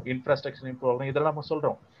ஆகணும், இன்ஃப்ராஸ்ட்ரக்சர் இம்ப்ரூவ் ஆகணும், இதெல்லாம் நம்ம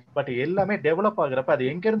சொல்றோம். பட் எல்லாமே டெவலப் ஆகுறப்ப அது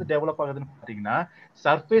எங்க இருந்து டெவலப் ஆகுதுன்னு பாத்தீங்கன்னா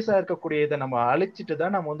சர்ஃபேஸா இருக்கக்கூடிய இதை நம்ம அழிச்சிட்டு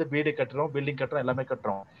தான் நம்ம வந்து வீடு கட்டுறோம், பில்டிங் கட்டுறோம், எல்லாமே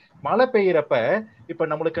கட்டுறோம். மழை பெய்யறப்ப இப்ப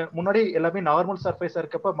நம்மளுக்கு முன்னாடி எல்லாமே நார்மல் சர்ஃபேஸா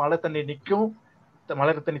இருக்கப்ப மழை தண்ணி நிற்கும்,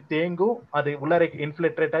 மழை தண்ணி தேங்கும், அது உள்ளார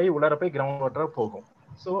இன்ஃபில்ட்ரேட் ஆகி உள்ளார போய் கிரவுண்ட் வாட்டரா போகும்.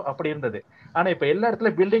 சோ அப்படி இருந்தது. ஆனா இப்ப எல்லா இடத்துல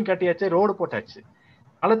பில்டிங் கட்டியாச்சு, ரோடு போட்டாச்சு.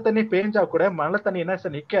 மழை தண்ணி பேஞ்சா கூட மழை தண்ணி என்ன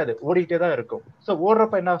சார் நிக்காது, ஓடிட்டே தான் இருக்கும். சோ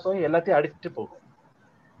ஓடுறப்ப என்ன ஆகும், எல்லாத்தையும் அடிச்சுட்டு போகும்.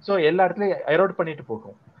 சோ எல்லா இடத்துலயும் எரோட் பண்ணிட்டு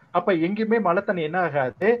போகும். அப்ப எங்கேயுமே மழை தண்ணி என்ன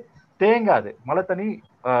ஆகாது, தேங்காது. மழை தண்ணி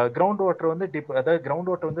கிரவுண்ட் வாட்டர் வந்து அதாவது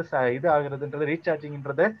கிரவுண்ட் வாட்டர் வந்து இது ஆகுறதுன்றது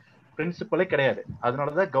ரீசார்ஜிங்ன்றத பிரின்சிபலே கிடையாது.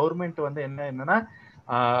 அதனாலதான் கவர்மெண்ட் வந்து என்னன்னா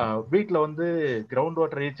வீட்டுல வந்து கிரவுண்ட்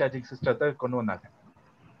வாட்டர் ரீசார்ஜிங் சிஸ்டத்தை கொண்டு வந்தாங்க.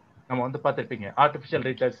 நம்ம வந்து பார்த்திருப்பீங்க ஆர்டிபிஷியல்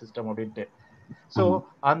ரீசார்ஜ் சிஸ்டம் அப்படின்ட்டு. ஸோ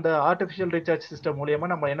அந்த ஆர்டிபிஷியல் ரீசார்ஜ் சிஸ்டம் மூலியமா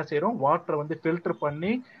நம்ம என்ன செய்யறோம், வாட்டரை வந்து ஃபில்டர்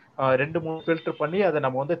பண்ணி 2-3 ஃபில்டர் பண்ணி அதை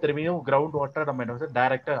நம்ம வந்து திரும்பியும் கிரவுண்ட் வாட்டர் நம்ம என்ன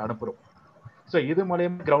டைரக்டா அனுப்புறோம். ஸோ இது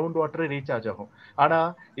மூலியமா கிரவுண்ட் வாட்டர் ரீசார்ஜ் ஆகும். ஆனா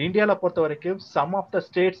இந்தியாவில பொறுத்த வரைக்கும் சம் ஆஃப் த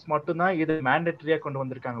ஸ்டேட்ஸ் மட்டும்தான் இது மேண்டேட்டரியா கொண்டு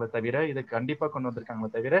வந்திருக்காங்களே தவிர, இது கண்டிப்பா கொண்டு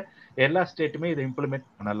வந்திருக்காங்களே தவிர எல்லா ஸ்டேட்டுமே இதை இம்ப்ளிமெண்ட்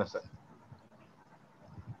பண்ணல சார்.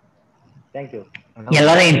 தேங்க்யூ.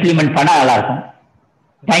 எல்லாரும் இம்ப்ளிமெண்ட் பண்ணா நல்லா இருக்கும்.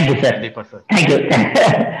 Thank you sir. கண்டிப்பா சார். தேங்க்யூ.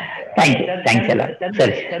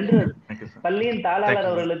 பள்ளியின் தாளாளர்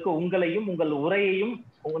அவர்களுக்கு உங்களையும் உங்கள் உரையையும்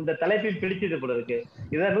இந்த தலைப்பையும் பிடிச்சது போல இருக்கு.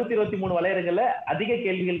 இதான் 123 வலையரங்குல அதிக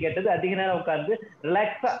கேள்விகள் கேட்டது, அதிக நேரம் உட்கார்ந்து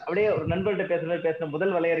ரிலாக்ஸா அப்படியே ஒரு நண்பர்கிட்ட பேசுற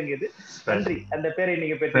முதல் வலையரங்கு இது. நன்றி, அந்த பேரை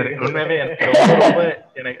நீங்க பெற்று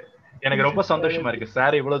எனக்கு ரொம்ப சந்தோஷமா இருக்கு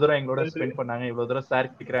சார். இவ்வளவு தூரம் எங்களோட ஸ்பெண்ட் பண்ணாங்க, இவ்வளவு தூரம் சார்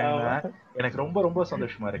கேக்குறாங்கன்னா எனக்கு ரொம்ப ரொம்ப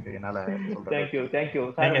சந்தோஷமா இருக்கு. என்னால தேங்க்யூ தேங்க்யூ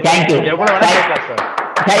தேங்க்யூ எவ்வளவு வேணா கேட்கலாம் sir.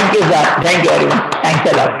 Thank you sir. Thank you very much. Thanks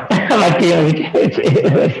a lot.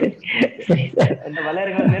 இந்த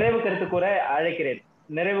வலையரங்க நிறைவு கருத்து கூற அழைக்கிறேன்.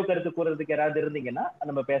 நிறைவு கருத்து கூறதுக்கு யாராவது இருந்தீங்கன்னா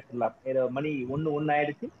நம்ம பேசலாம். மணி 1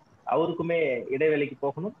 ஆயிடுச்சு. அவருக்குமே இடைவேளைக்கு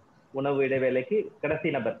போகணும், உணவு இடைவேளைக்கு.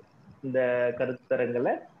 கடைசி நபர் இந்த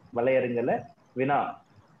கருத்தரங்களை வலையரங்குல வினா.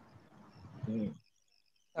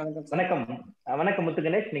 வணக்கம். வணக்கம் முத்து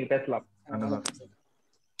கணேஷ், நீங்க பேசலாம்.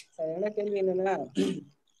 என்ன கேள்வி என்னன்னா,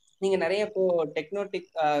 நீங்க நிறைய இப்போ டெக்னோடிக்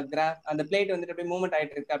கிராஃப் அந்த பிளேட் வந்துட்டு அப்படியே மூவ்மெண்ட்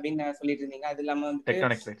ஆயிட்டு இருக்கு அப்படின்னு சொல்லிட்டு இருந்தீங்க. அது இல்லாம வந்து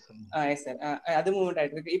எஸ் சார், அது மூவ்மெண்ட்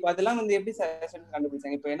ஆயிட்டு இருக்கு. இப்போ அதெல்லாம் வந்து எப்படி சார்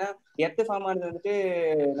கண்டுபிடிச்சாங்க? இப்போ ஏன்னா எர்த் ஃபார்ம் ஆனது வந்துட்டு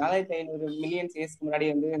 4500 மில்லியன் இயர்ஸ்க்கு முன்னாடி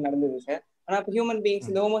வந்து நடந்தது சார். ஆனா இப்போ ஹியூமன்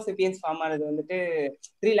பீயிங்ஸ் இந்த ஹோமோசேபியன்ஸ் ஃபார்ம் ஆனது வந்துட்டு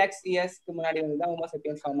 3 lakhs இயர்ஸ்க்கு முன்னாடி வந்து தான்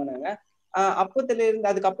ஹோமோசேபியன்ஸ் ஃபார்ம் ஆனாங்க. அப்பத்துல இருந்து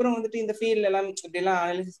அதுக்கப்புறம் வந்துட்டு இந்த ஃபீல்ட் எல்லாம் இப்படி எல்லாம்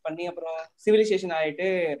அனாலிசிஸ் பண்ணி அப்புறம் சிவிலைசேஷன் ஆயிட்டு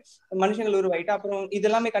மனுஷங்கள் உருவாயிட்டு அப்புறம்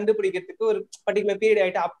இதெல்லாமே கண்டுபிடிக்கிறதுக்கு ஒரு பர்டிகுலர் பீரியட்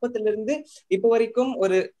ஆயிட்டு அப்பத்துல இருந்து இப்போ வரைக்கும்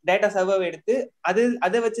ஒரு டேட்டா சர்வே எடுத்து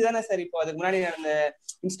அதை வச்சுதானே சார் இப்போ அதுக்கு முன்னாடி நடந்த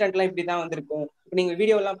இன்ஸ்டன்ட் எல்லாம் இப்படிதான் வந்திருக்கும். இப்போ நீங்க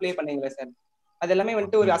வீடியோ எல்லாம் பிளே பண்ணீங்களா சார்? அது எல்லாமே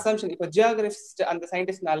வந்துட்டு ஒரு அசம்ஷன். இப்போ ஜியோகிராபிஸ்ட் அந்த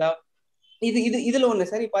சயின்டிஸ்ட்னால இதுல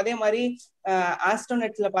ஒண்ணு சார். இப்போ அதே மாதிரி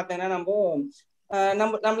ஆஸ்ட்ரோனட்ஸ்ல பாத்தீங்கன்னா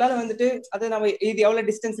நம்மளால வந்துட்டு அது நம்ம இது எவ்வளவு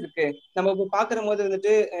டிஸ்டன்ஸ் இருக்கு நம்ம இப்போ பாக்குற போது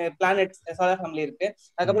வந்துட்டு பிளானட் சோலார் ஃபேமிலி இருக்கு,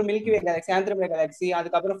 அதுக்கப்புறம் மில்கி வே கேலக்ஸி, ஆந்திரமே கேலக்ஸி,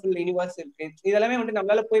 அதுக்கப்புறம் ஃபுல் யூனிவர்ஸ் இருக்கு. இதெல்லாமே வந்துட்டு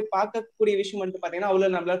நம்மளால போய் பார்க்கக்கூடிய விஷயம் வந்துட்டு பாத்தீங்கன்னா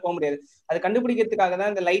அவ்வளவு நம்மளால போக முடியாது. அது கண்டுபிடிக்கிறதுக்காக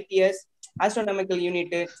தான் இந்த லைட் இயர்ஸ், ஆஸ்ட்ரோனாமிக்கல்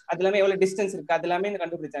யூனிட், அது எல்லாமே எவ்வளவு டிஸ்டன்ஸ் இருக்கு அது எல்லாமே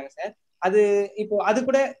கண்டுபிடிச்சாங்க சார். அது இப்போ அது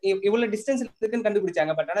கூட இவ்வளவு டிஸ்டன்ஸ் இருக்குன்னு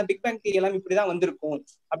கண்டுபிடிச்சாங்க. பட் ஆனா பிக் பேங் தியரி எல்லாம் இப்படிதான் வந்திருக்கும்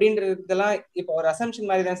அப்படின்றதெல்லாம் இப்போ ஒரு அசம்ஷன்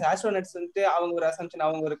மாதிரி தான் சார். ஆஸ்ட்ரோனட்ஸ் வந்துட்டு அவங்க ஒரு அசம்ஷன்,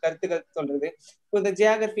 அவங்க ஒரு கருத்துக்கள் சொல்றது. இப்போ இந்த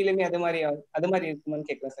ஜியோகிராஃபிலுமே அது மாதிரி இருக்குமான்னு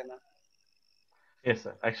கேட்கலாம் சார் நான். Yes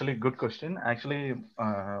sir, actually good question. Actually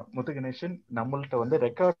முத்து கணேசன், நம்மள்ட்ட வந்து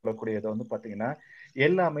ரெக்கார்ட் சொல்லக்கூடியதை வந்து பாத்தீங்கன்னா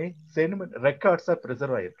எல்லாமே செடிமெண்ட் ரெக்கார்ட்ஸா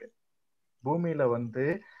ப்ரிசர்வ் ஆயிருக்கு. பூமியில வந்து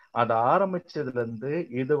அதை ஆரம்பிச்சதுல இருந்து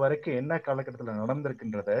இது வரைக்கும் என்ன காலகட்டத்துல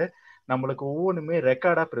நடந்திருக்குன்றத நம்மளுக்கு ஒவ்வொன்றுமே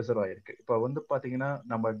ரெக்கார்டா ப்ரிசர்வ் ஆயிருக்கு. இப்ப வந்து பாத்தீங்கன்னா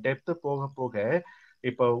நம்ம டெப்த் போக போக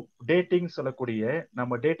இப்போ டேட்டிங்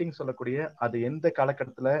சொல்லக்கூடிய அது எந்த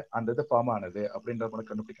காலகட்டத்துல அந்த இது ஃபார்ம் ஆனது அப்படின்றத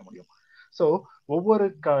கண்டுபிடிக்க முடியும். ஸோ ஒவ்வொரு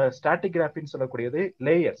ஸ்டாட்டிகிராஃபின்னு சொல்லக்கூடியது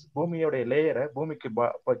லேயர்ஸ், பூமியோடைய லேயரை, பூமிக்கு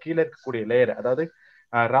கீழே இருக்கக்கூடிய லேயர், அதாவது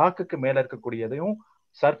ராக்குக்கு மேல இருக்கக்கூடியதையும்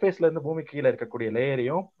சர்ஃபேஸ்ல இருந்து பூமி கீழே இருக்கக்கூடிய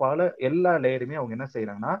லேயரையும் எல்லா லேயருமே அவங்க என்ன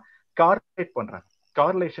செய்யறாங்கன்னா கார்லேட் பண்றாங்க.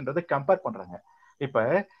 கார்லேஷன்றது கம்பேர் பண்றாங்க. இப்ப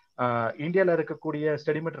இந்தியால இருக்கக்கூடிய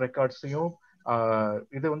செடிமெண்ட் ரெக்கார்ட்ஸையும்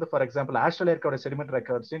இது வந்து for example Australia இருக்கோட sediment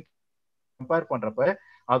ரெக்கார்ட்ஸையும் compare பண்றப்ப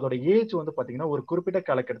அதோட ஏஜ் வந்து பாத்தீங்கன்னா ஒரு குறிப்பிட்ட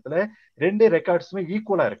காலகட்டத்துல 2 ரெக்கார்ட்ஸுமே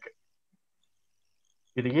ஈக்குவலா இருக்கு.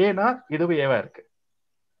 இது ஏன்னா இதுவும் ஏவா இருக்கு.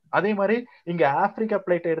 அதே மாதிரி இங்க ஆப்பிரிக்கா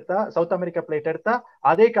பிளேட் எடுத்தா, சவுத் அமெரிக்கா பிளேட் எடுத்தா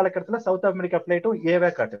அதே காலகட்டத்துல சவுத் அமெரிக்கா பிளேட்டும் ஏவா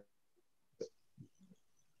காட்டுது.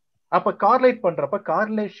 அப்ப கார்லேட் பண்றப்ப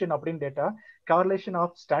கார்லேஷன் அப்படின்னு டேட்டா, கார்லேஷன்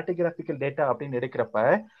ஆஃப் ஸ்டாட்டிகிராபிக்கல் டேட்டா அப்படின்னு எடுக்கிறப்ப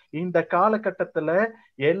இந்த காலகட்டத்துல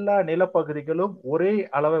எல்லா நிலப்பகுதிகளும்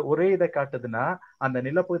ஒரே இதை காட்டுதுன்னா அந்த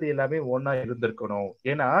நிலப்பகுதி எல்லாமே ஒன்னா இருந்திருக்கணும்.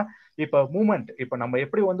 ஏன்னா இப்ப மூமெண்ட், இப்ப நம்ம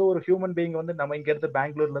எப்படி வந்து ஒரு ஹியூமன் பீயிங் வந்து நம்ம இங்க இருந்து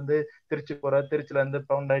பெங்களூர்ல இருந்து திருச்சி போறோம், திருச்சில இருந்து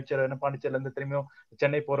பாண்டிச்சேரியில இருந்து திரும்பியும்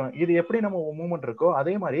சென்னை போறோம், இது எப்படி நம்ம மூமெண்ட் இருக்கோ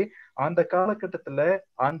அதே மாதிரி அந்த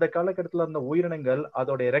காலகட்டத்துல அந்த உயிரினங்கள்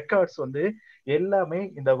அதோடைய ரெக்கார்ட்ஸ் வந்து எல்லாமே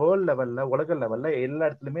இந்த வேர்ல்ட் லெவல்ல, உலக லெவல்ல எல்லா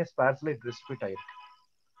இடத்துலயுமே ஸ்பேர்ஸ்ல டிஸ்ட்ரிபியூட் ஆயிருக்கு.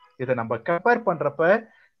 இதை நம்ம கம்பேர் பண்றப்ப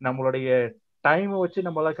நம்மளுடைய டைம் வச்சு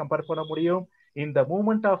நம்மளால கம்பேர் பண்ண முடியும். இந்த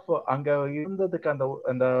மூமெண்ட் ஆஃப் அங்க இருந்ததுக்கு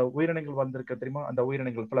அந்த உயிரினங்கள் வந்திருக்க தெரியுமா, அந்த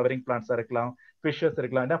உயிரினங்கள் ஃபிளவரிங் பிளான்ட்ஸா இருக்கலாம், ஃபிஷஸ்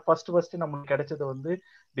இருக்கலாம். ஏன்னா ஃபர்ஸ்ட் நம்மளுக்கு கிடைச்சது வந்து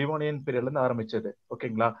டிவோனியன் பீரியட்ல இருந்து ஆரம்பிச்சது.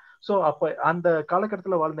 ஓகேங்களா? சோ அப்ப அந்த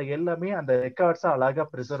காலகட்டத்துல வாழ்ந்த எல்லாமே அந்த ரெக்கார்ட்ஸா அழகா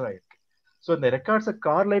ப்ரிசர்வ் ஆயிருக்கு. ஸோ இந்த ரெக்கார்ட்ஸை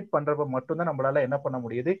கார்லேட் பண்றப்ப மட்டும்தான் நம்மளால என்ன பண்ண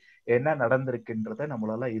முடியுது, என்ன நடந்திருக்குன்றத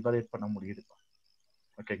நம்மளால இவாலுவேட் பண்ண முடியுது.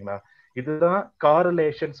 ஓகேங்களா? இதுதான்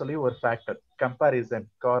காரலேஷன் சொல்லி ஒரு ஃபேக்டர். கம்பாரிசன்,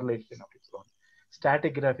 கார்லேஷன் அப்படின்னு சொல்லுவாங்க,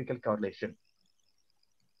 ஸ்டாட்டிகிராபிக்கல் கார்லேஷன்.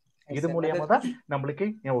 இது மூலியமா தான் நம்மளுக்கு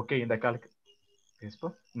ஓகே இந்த காலக்கு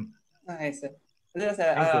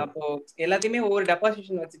அப்போ எல்லாத்தையுமே ஒவ்வொரு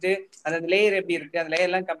டெபாசிஷன் வச்சுட்டு அந்த லேயர் எப்படி இருக்கு, அந்த லேயர்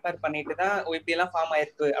எல்லாம் கம்பேர் பண்ணிட்டு தான் இப்படி எல்லாம் ஃபார்ம்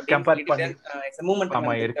ஆயிருக்கு அப்படின்னு மூவ்மெண்ட்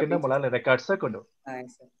ஃபார்ம் ஆயிருக்கு நம்மளால ரெக்கார்ட்ஸை கொண்டு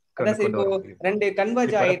அதான் சார். இப்போ 2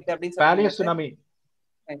 கன்வர்ஜ் ஆயிருக்கு அப்படின்னு சொல்லுவாங்க. சுனாமி.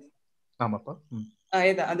 ஆமாப்பா.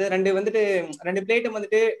 அது 2 வந்துட்டு 2 பிளேட்டும்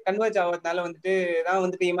வந்துட்டு கன்வர்ஜ் ஆகிறதுனால வந்துட்டு தான்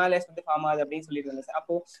வந்துட்டு ஹிமாலயஸ் வந்து ஃபார்ம் ஆகுது அப்படின்னு சொல்லியிருக்காங்க சார்.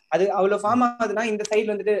 அப்போ அது அவ்வளவு ஃபார்ம் ஆகுதுன்னா இந்த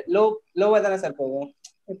சைட்ல வந்துட்டு லோவா தானே சார் போகும்.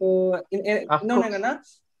 இப்போ இன்னொன்னு என்னன்னா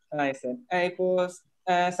சார், இப்போ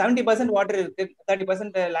 70% வாட்டர் இருக்கு,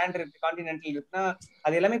 30% லேண்ட் இருக்கு, கான்டினென்டல் இருக்குன்னா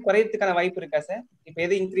அது எல்லாமே குறையறதுக்கான வாய்ப்பு இருக்கா சார்? இப்போ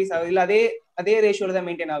எது இன்க்ரீஸ் ஆகுது, இல்ல அதே ரேஷியோல தான்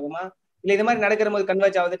மெயின்டைன் ஆகுமா, இல்ல இது மாதிரி நடக்கிற போது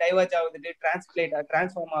கன்வர்ஜ் ஆகுது, டைவர்ஜ் ஆகுது,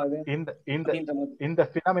 டிரான்ஸ்ஃபார்ம் ஆகுது?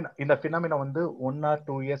 இந்த பினாமினா வந்து 1 or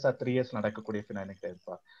 2 years or 3 years நடக்கக்கூடிய பினாமினா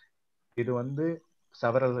கிடையாதுப்பா. இது வந்து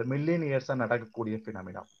several million years நடக்கக்கூடிய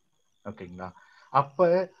பினாமினா. ஓகேங்களா? அப்ப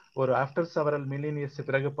ஒரு ஆஃப்டர் செவரல் மில்லியன் இயர்ஸ்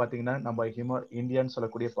பிறகு பாத்தீங்கன்னா நம்ம இந்தியான்னு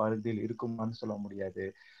சொல்லக்கூடிய பகுதியில் இருக்குமான்னு சொல்ல முடியாது,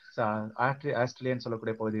 ஆஸ்திரேலியான்னு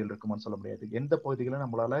சொல்லக்கூடிய பகுதிகள் இருக்குமான்னு சொல்ல முடியாது, எந்த பகுதிகளும்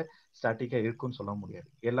நம்மளால ஸ்டாட்டிக்கா இருக்குன்னு சொல்ல முடியாது.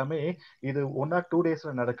 எல்லாமே இது 1 or 2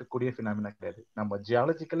 daysல நடக்கக்கூடிய பினாமினா கிடையாது. நம்ம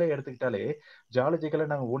ஜியாலஜிக்கலே எடுத்துக்கிட்டாலே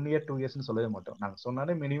ஜியாலஜிக்கல நாங்க 1 year 2 years சொல்லவே மாட்டோம். நாங்க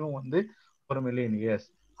சொன்னாலே மினிமம் வந்து 1 million years,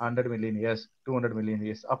 100 million years, 200 million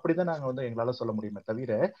years அப்படிதான் நாங்க வந்து எங்களால சொல்ல முடியுமே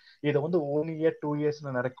தவிர இதை வந்து 1 year 2 years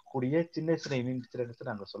நடக்கக்கூடிய சின்ன இன்சிடென்ட்ஸ்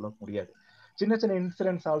நாங்க சொல்ல முடியாது. சின்ன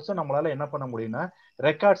இன்சிடென்ட்ஸ் ஆல்சோ நம்மளால என்ன பண்ண முடியும்னா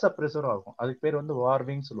ரெக்கார்ட்ஸா ப்ரிசர்வ் ஆகும். அதுக்கு பேர் வந்து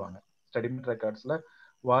வார்விங் சொல்லுவாங்க. ஸ்டடிமெண்ட் ரெக்கார்ட்ஸ்ல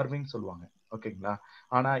வார்விங் சொல்லுவாங்க. ஓகேங்களா?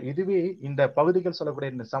 ஆனா இதுவே இந்த பகுதிகள்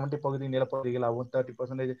சொல்லக்கூடிய இந்த 70 பகுதி நிலப்பகுதிகள் ஆகும்,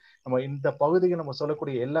 30% நம்ம இந்த பகுதிகள் நம்ம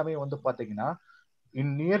சொல்லக்கூடிய எல்லாமே வந்து பாத்தீங்கன்னா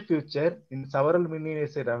இன் near future in several million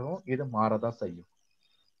years ஆகும் இது மாறதான் செய்யும்.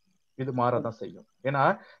 ஏன்னா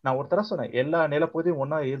நான் ஒரு தடவை சொன்னேன் எல்லா நிலப்பகுதியும்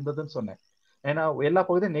ஒன்னா இருந்ததுன்னு சொன்னேன். ஏன்னா எல்லா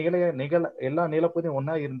பகுதியும் எல்லா நிலப்பகுதியும்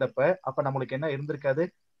ஒன்னா இருந்தப்ப அப்ப நம்மளுக்கு என்ன இருந்திருக்காது,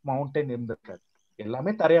 மவுண்டைன் இருந்திருக்காது,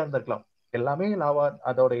 எல்லாமே தரையா இருந்திருக்கலாம், எல்லாமே லாவா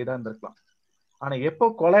அதோட இதா இருந்திருக்கலாம். ஆனா எப்போ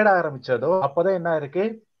கொலைட ஆரம்பிச்சதோ அப்பதான் என்ன இருக்கு,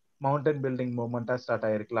 மவுண்டன் பில்டிங் மூவ்மெண்டா ஸ்டார்ட்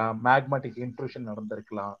ஆயிருக்கலாம், மேக்மாட்டிக் இன்ட்ரூஷன்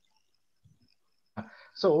நடந்திருக்கலாம்.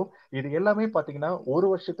 சோ இது எல்லாமே பாத்தீங்கன்னா 1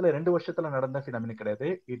 வருஷத்துல 2 வருஷத்துல நடந்த பினாமினன் கிடையாது.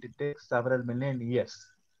 It takes several million years.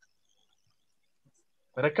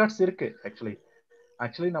 Records இருக்கு.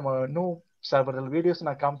 ஆக்சுவலி நம்ம இன்னும் several வீடியோஸ்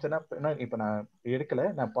நான் காமிச்சேன்னா, இப்ப நான் எடுக்கல,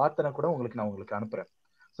 நான் பார்த்தேன்னா கூட நான் உங்களுக்கு அனுப்புறேன்.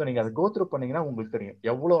 ஸோ நீங்க அதை கோ த்ரூ பண்ணீங்கன்னா உங்களுக்கு தெரியும்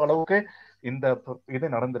எவ்வளவு அளவுக்கு இந்த இது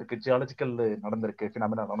நடந்திருக்கு, ஜியாலஜிக்கல் நடந்திருக்கு,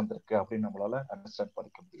 பினாமினா நடந்திருக்கு அப்படின்னு நம்மளால அண்டர்ஸ்டாண்ட்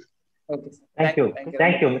பண்ணிக்க முடியும்.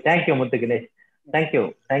 தேங்க்யூ முத்து Ganesh.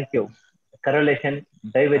 Thank you. Correlation,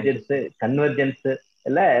 divergence, convergence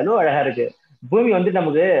எல்லாம் எவ்வளோ அழகா இருக்கு. பூமி வந்து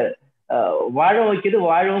நமக்கு வாழ வைக்குது,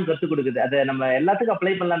 வாழவும் கற்றுக் கொடுக்குது. அதை நம்ம எல்லாத்துக்கும்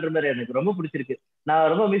அப்ளை பண்ணலான்ற மாதிரி எனக்கு ரொம்ப பிடிச்சிருக்கு. நான்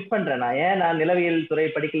ரொம்ப மிஸ் பண்றேன். நான் நிலவியல் துறை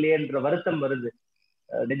படிக்கலையேன்ற வருத்தம் வருது.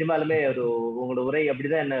 நிஜமாலுமே உங்களோட உரை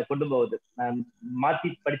அப்படிதான் என்ன கொண்டு போகுது. நான் மாத்தி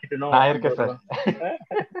படிச்சுட்டணும்,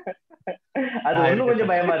 அது ஒண்ணும்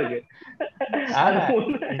கொஞ்சம் பயமா இருக்கு.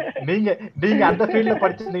 நீங்க அந்த ஃபீல்ட்ல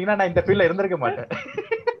படிச்சிருந்தீங்கன்னா நான் இந்த ஃபீல்ட்ல இருந்திருக்க மாட்டேன்.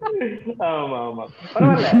 ஆமா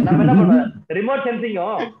பரவாயில்ல. நம்ம என்ன பண்ணலாம், ரிமோட்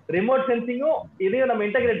சென்சிங்கும் இதையும் நம்ம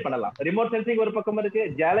இன்டகிரேட் பண்ணலாம். ரிமோட் சென்சிங் ஒரு பக்கம் இருக்கு,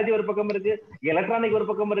 ஜியாலஜி ஒரு பக்கம் இருக்கு, எலக்ட்ரானிக் ஒரு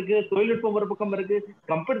பக்கம் இருக்கு, தொழில்நுட்பம் ஒரு பக்கம் இருக்கு,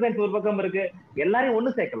 கம்ப்யூட்டர் சயின்ஸ் ஒரு பக்கம் இருக்கு. எல்லாரையும்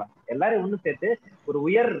ஒண்ணு சேர்க்கலாம். எல்லாரையும் ஒண்ணு சேர்த்து ஒரு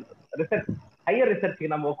உயர் ரிசர்ச், ஹையர்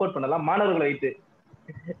ரிசர்ச்சுக்கு நம்ம ஒர்க் அவுட் பண்ணலாம் மாணவர்களை வைத்து.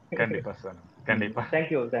 கண்டிப்பா சார், கண்டிப்பா.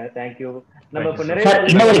 தேங்க்யூ. நம்ம இப்ப நிறைய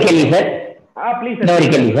இன்னொரு கேள்வி சார். ப்ளீஸ் இன்னொரு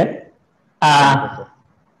கேள்வி சார்.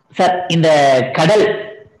 சார் இந்த கடல்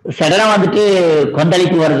சடனா வந்துட்டு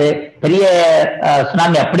கொந்தளிப்பு வருது, பெரிய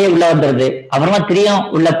சுனாமி அப்படியே உள்ள வந்துருது, அப்புறமா திரியும்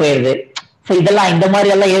உள்ள போயிருது. சோ இதெல்லாம் இந்த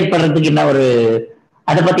மாதிரி எல்லாம் ஏற்படுறதுக்கு என்ன ஒரு,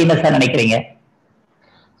 அதை பத்தி என்ன சார் நினைக்கிறீங்க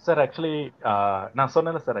சார்? ஆக்சுவலி நான்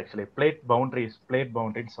சொன்னேன் சார், ஆக்சுவலி பிளேட்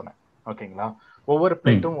பவுண்டரின்னு சொன்னேன். ஓகேங்களா, ஒவ்வொரு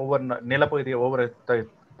பிளேட்டும் ஒவ்வொரு நிலப்பகுதியை ஒவ்வொரு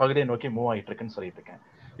பகுதியை நோக்கி மூவ் ஆகிட்டு இருக்குன்னு சொல்லிட்டு இருக்கேன்.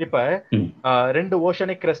 இப்ப 2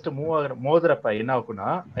 ஓஷனிக் கிரஸ்ட் மோதுறப்ப என்ன ஆகுனா,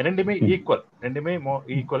 ரெண்டுமே ஈக்குவல்,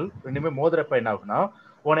 ரெண்டுமே மோதுறப்ப என்ன ஆகுனா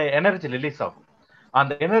உன எனர்ஜி ரிலீஸ் ஆகும்.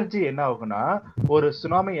 அந்த எனர்ஜி என்ன ஆகுனா ஒரு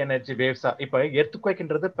சுனாமி எனர்ஜி வேவ்ஸா, இப்ப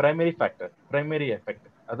எர்த்குவேக்ன்றது பிரைமரி எஃபெக்ட்,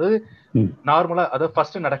 அது நார்மலா அது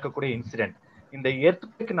ஃபர்ஸ்ட் நடக்கக்கூடிய இன்சிடென்ட். இந்த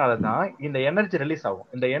எர்த்குவேக்னாலதான் இந்த எனர்ஜி ரிலீஸ் ஆகும்.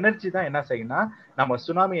 இந்த எனர்ஜி தான் என்ன செய்யும்னா நம்ம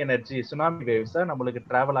சுனாமி வேவ்ஸா நம்மளுக்கு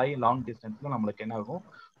டிராவல் ஆகி லாங் டிஸ்டன்ஸ்ல நம்மளுக்கு என்ன ஆகும்,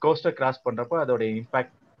 கோஸ்டை கிராஸ் பண்றப்போ அதோட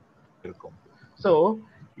இம்பாக்ட் இருக்கும். சோ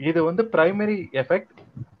இது வந்து பிரைமரி எஃபெக்ட்,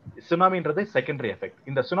 சுனாமின்றது செகண்டரி எஃபெக்ட்.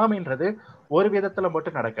 இந்த சுனாமின்றது ஒரு விதத்துல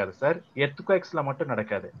மட்டும் நடக்காது சார், எர்த்குவேக்ஸ்ல மட்டும்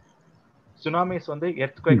நடக்காது. சுனாமிஸ் வந்து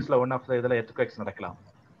எர்த்குவேக்ஸ்ல ஒன் ஆஃப் த இதுல எர்த்குவேக்ஸ் நடக்கலாம்.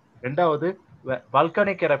 ரெண்டாவது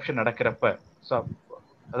வால்கானிக் எரப்ஷன் நடக்கிறப்ப,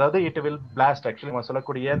 அதாவது இட் வில் பிளாஸ்ட், ஆக்சுவலி நம்ம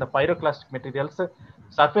சொல்லக்கூடிய இந்த பைரோகிளாஸ்டிக் மெட்டீரியல்ஸ்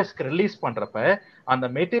சர்ஃபேஸ்க்கு ரிலீஸ் பண்றப்ப அந்த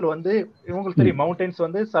மெட்டீரியல் வந்து உங்களுக்கு தெரியும், மவுண்டன்ஸ்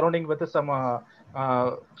வந்து surrounding with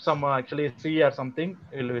some actually C or something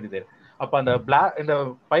will be there. அப்ப அந்த இந்த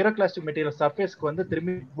பைரோகிளாஸ்டிக் மெட்டீரியல் சர்ஃபேஸ்க்கு வந்து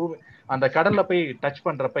திரும்பி அந்த கடல்ல போய் டச்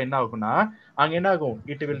பண்றப்ப என்ன ஆகும்னா அங்க என்ன ஆகும்,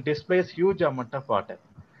 it will displays huge amount of water.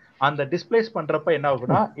 அந்த டிஸ்பிளேஸ் பண்றப்ப என்ன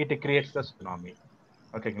ஆகும்னா இட் கிரியேட்ஸ் த சுனாமி.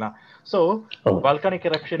 ஓகேங்களா, சோ வால்கானிக்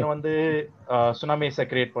எரப்ஷன் வந்து சுனாமிஸை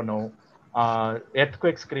கிரியேட் பண்ணும்,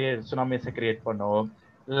 எர்த்குவேக்ஸ் சுனாமிஸை கிரியேட் பண்ணும்,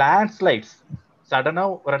 லேண்ட்ஸ்லைட்ஸ் சடனா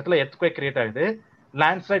ஒரு இடத்துல எர்த்குவேக் கிரியேட் ஆகுது,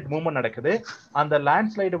 லேண்ட்ஸ்லைட் மூவ்மெண்ட் நடக்குது, அந்த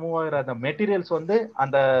லேண்ட்ஸ்லைடு மூவ் ஆகிற அந்த மெட்டீரியல்ஸ் வந்து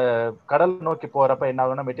அந்த கடல் நோக்கி போறப்ப என்ன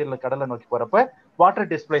ஆகும்னா மெட்டீரியல் கடலை நோக்கி போறப்ப வாட்டர்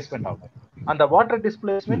டிஸ்பிளேஸ்மெண்ட் ஆகும். அந்த வாட்டர்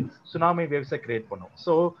டிஸ்பிளேஸ்மெண்ட் சுனாமி வேவ்ஸை கிரியேட் பண்ணும்.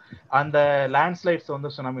 ஸோ அந்த லேண்ட்ஸ்லைட்ஸ்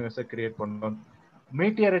வந்து சுனாமி வேவ்ஸை கிரியேட் பண்ணும்.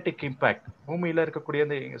 மீட்டியரட்டிக் இம்பாக்ட், பூமியில இருக்கக்கூடிய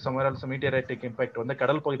மீட்டியரட்டிக் இம்பாக்ட் வந்து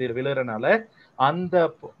கடல் பகுதியில் விழுறதுனால அந்த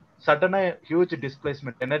சடனா ஹியூஜ்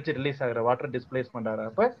டிஸ்பிளேஸ்மெண்ட், எனர்ஜி ரிலீஸ் ஆகிற வாட்டர் டிஸ்பிளேஸ்மெண்ட்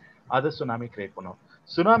ஆகிறப்ப அது சுனாமி கிரியேட் பண்ணும்.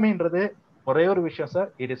 சுனாமின்றது ஒரே ஒரு விஷயம் sir,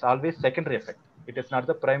 it is always secondary effect, it is not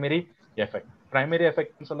the primary effect. Primary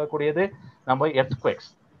effect சொல்லக்கூடியது நம்ம எர்த்குவேக்ஸ்,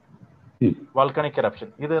 வால்கானிக்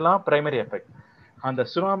எரப்ஷன், இதெல்லாம் பிரைமரி எஃபெக்ட். அந்த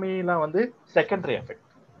சுனாமிலாம் வந்து secondary effect.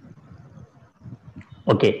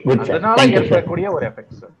 Okay, good sir, அதனால ஏற்படக்கூடிய ஒரு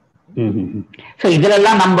எஃபெக்ட் சார். சோ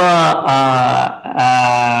இதெல்லாம்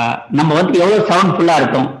நம்ம வந்து எவ்வளவு சவுண்ட்ஃபுல்லா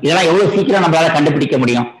இருக்கும், இதெல்லாம் எவ்வளவு சீக்கிரம் நம்மளால கண்டுபிடிக்க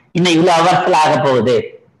முடியும், இன்னும் இவ்வளவு அவர்ஸ்ல ஆக போகுது,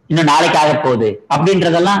 இன்னும் நாளைக்கு ஆக போகுது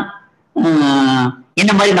அப்படின்றதெல்லாம்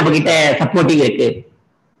என்ன மாதிரி நம்ம கிட்ட சப்போர்ட்டிவ்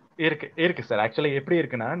இருக்கு சார். ஆக்சுவலி எப்படி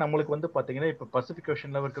இருக்குன்னா நம்மளுக்கு வந்து பாத்தீங்கன்னா இப்ப பசிபிக்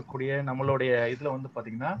ஓஷன்ல இருக்கக்கூடிய நம்மளுடைய இதுல வந்து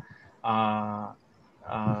பாத்தீங்கன்னா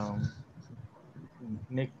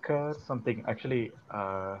knicker something, actually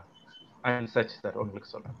search sir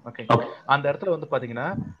உங்களுக்கு சொல்றேன். ஓகே, அந்த இடத்துல வந்து பாத்தீங்கன்னா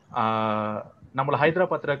நம்மள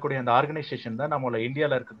ஹைதராபாத் இருக்கக்கூடிய அந்த ஆர்கனைசேஷன் தான் நம்மள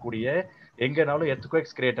இந்தியால இருக்கக்கூடிய எங்கனாலும்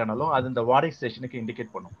எர்த்குவேக்ஸ் கிரியேட் ஆனாலும் அது இந்த வார்னிங் ஸ்டேஷனுக்கு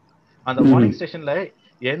இண்டிகேட் பண்ணும். அந்த வார்னிங் ஸ்டேஷன்ல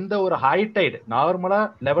எந்த ஒரு ஹை டைட் நார்மலா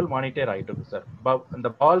லெவல் மானிட்டர் ஆயிட்டு இருக்கு சார். இந்த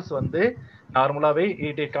பால்ஸ் வந்து நார்மலாவே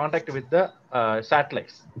it contact with the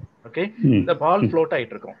satellites. Okay, இந்த பால் ஃப்ளோட்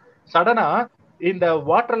ஆயிட்டு இருக்கும். சடனா இந்த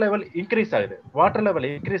வாட்டர் லெவல் இன்க்ரீஸ் ஆகுது. வாட்டர் லெவல்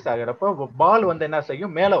இன்க்ரீஸ் ஆகுறப்ப பால் வந்து என்ன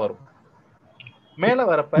செய்யும், மேல வரும். மேல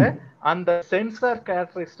வரப்ப அந்த sensor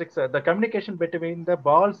characteristics, the communication between the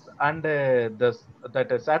balls and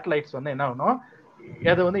that satellites வந்து என்ன ஆகும்,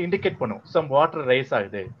 அது வந்து இண்டிகேட் பண்ணும் சம் வாட்டர் ரைஸ்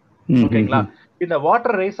ஆகுது. ஓகேங்களா? இந்த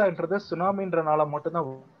வாட்டர் ரைஸ் ஆகுன்றது சுனாமின்றனால மட்டும்தான்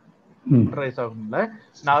வாட்டர் ரைஸ் ஆகும்ல.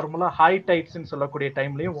 நார்மலா ஹை டைட்ஸ்ன்னு சொல்லக்கூடிய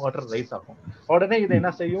டைம்லயும் வாட்டர் ரைஸ் ஆகும். உடனே இது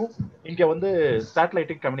என்ன செய்யும், இங்க வந்து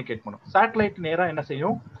சேட்டலைட்டுக்கு கம்யூனிகேட் பண்ணும். சேட்டலைட் நேரா என்ன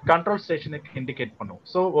செய்யும், கண்ட்ரோல் ஸ்டேஷனுக்கு இண்டிகேட் பண்ணும்.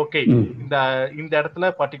 ஸோ ஓகே, இந்த இடத்துல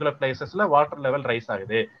பர்டிகுலர் பிளேசஸ்ல வாட்டர் லெவல் ரைஸ்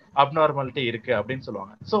ஆகுது, அப்நார்மாலிட்டி இருக்கு அப்படின்னு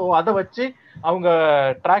சொல்லுவாங்க. ஸோ அதை வச்சு அவங்க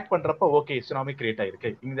ட்ராக் பண்றப்ப ஓகே சுனாமி கிரியேட் ஆயிருக்கு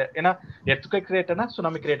இந்த, ஏன்னா எர்த்குவேக் கிரியேட் ஆனா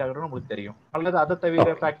சுனாமி கிரியேட் ஆகுறது உங்களுக்கு தெரியும். அல்லது அதை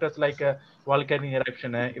தவிர ஃபேக்டர்ஸ் லைக் வால்கனிக்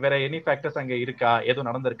எரப்ஷன், வேற எனி ஃபேக்டர்ஸ் அங்க இருக்கா, எதுவும்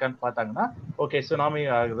நடந்திருக்கான்னு பார்த்தாங்கன்னா ஓகே சுனாமி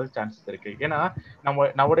ஆகுறதுக்கு சான்சஸ் இருக்கு. ஏன்னா நம்ம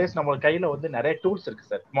நவடேஸ் நம்ம கையில வந்து நிறைய டூல்ஸ் இருக்கு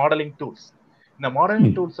சார், மாடலிங் டூல்ஸ். இந்த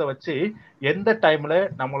மாடலிங் டூல்ஸை வச்சு எந்த டைம்ல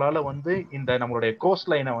நம்மளால வந்து இந்த நம்மளுடைய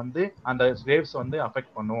கோஸ்ட் லைனை வந்து அந்த வேவ்ஸ் வந்து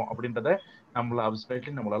அஃபெக்ட் பண்ணும் அப்படின்றத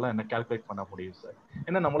நம்மளால என்ன கால்குலேட் பண்ண முடியும் சார்.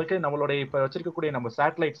 ஏன்னா நம்மளுக்கு நம்மளுடைய இப்ப வச்சிருக்கக்கூடிய நம்ம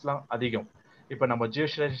சேட்டலைட்ஸ் எல்லாம் அதிகம். இப்ப நம்ம ஜியோ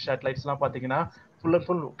சேட்டலைட்ஸ் எல்லாம் பாத்தீங்கன்னா ஃபுல் அண்ட்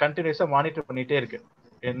ஃபுல் கண்டினியூஸா மானிட்டர் பண்ணிட்டே இருக்கு.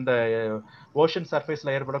 இந்த ஓஷன்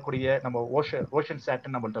சர்ஃபேஸ்ல ஏற்படக்கூடிய நம்ம ஓஷன்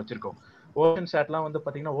சேட் நம்மள்ட்ட வச்சிருக்கோம். ஓஷன் சேட்லாம் வந்து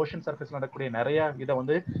பாத்தீங்கன்னா ஓஷன் சர்ஃபேஸ்ல நடக்கக்கூடிய நிறைய இதை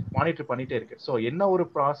வந்து மானிட்டர் பண்ணிட்டே இருக்கு. ஸோ என்ன ஒரு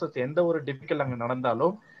ப்ராசஸ், எந்த ஒரு டிஃபிகல்ட் அங்க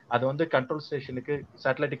நடந்தாலும் அது வந்து கண்ட்ரோல் ஸ்டேஷனுக்கு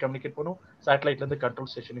சேட்டலைட் கம்யூனிகேட் பண்ணும். சேட்டலைட்ல இருந்து கண்ட்ரோல்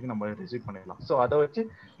ஸ்டேஷனுக்கு நம்ம ரிசீவ் பண்ணிடலாம். ஸோ அதை வச்சு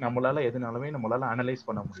நம்மளால எதுனாலுமே நம்மளால அனலைஸ்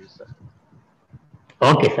பண்ண முடியும் sir.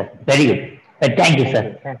 Okay sir, very good. Thank you sir,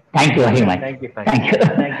 thank you very much.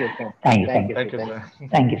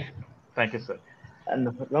 Thank you sir.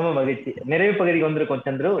 ரொம்ப மகிழ்ச்சி. நிறைவு பகுதிக்கு வந்திருக்கோம்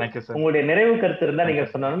சந்துரு. உங்களுடைய நிறைவு கருத்து இருந்தா நீங்க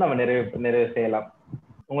சொன்னாலும் நம்ம நிறைவு செய்யலாம்.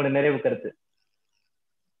 உங்களுடைய நிறைவு கருத்து.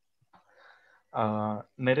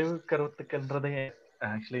 நிறைவு கருத்துக்குன்றதே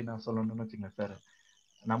ஆக்சுவலி நான் சொல்லணும்னு வச்சுக்கோங்க சார்,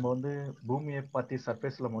 நம்ம வந்து பூமியை பத்தி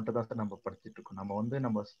சர்ஃபேஸ்ல மட்டும் தான் சார் நம்ம படிச்சுட்டு இருக்கோம். நம்ம வந்து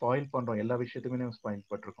நம்ம ஸ்பாயில் பண்றோம், எல்லா விஷயத்துக்குமே நம்ம ஸ்பாயில்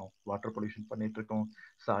பண்ணிருக்கோம். வாட்டர் பொல்யூஷன் பண்ணிட்டு இருக்கோம்,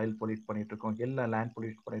 சாயில் பொல்யூட் பண்ணிட்டு இருக்கோம், எல்லா லேண்ட்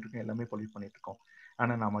பொல்யூட் பண்ணிட்டு இருக்கோம், எல்லாமே பொல்யூட் பண்ணிட்டு இருக்கோம்.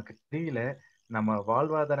 ஆனா நமக்கு தெரியல நம்ம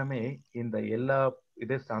வாழ்வாதாரமே இந்த எல்லா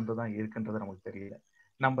இதே சார்ந்துதான் இருக்குன்றது நமக்கு தெரியல.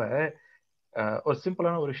 நம்ம ஒரு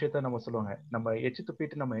சிம்பிளான ஒரு விஷயத்த நம்ம சொல்லுவாங்க, நம்ம எச்சு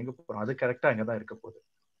துப்பிட்டு நம்ம எங்க போறோம், அது கரெக்டா அங்கதான் இருக்க போகுது.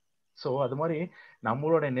 ஸோ அது மாதிரி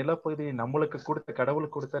நம்மளுடைய நிலப்பகுதி நம்மளுக்கு கொடுத்த,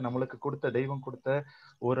 கடவுளுக்கு கொடுத்த, நம்மளுக்கு கொடுத்த, தெய்வம் கொடுத்த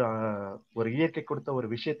ஒரு இயற்கை கொடுத்த ஒரு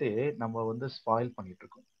விஷயத்தையே நம்ம வந்து ஸ்பாயில் பண்ணிட்டு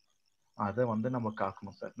இருக்கோம். அதை வந்து நம்ம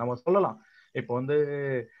காக்கணும் சார். நம்ம சொல்லலாம், இப்போ வந்து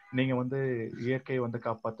நீங்க வந்து இயற்கையை வந்து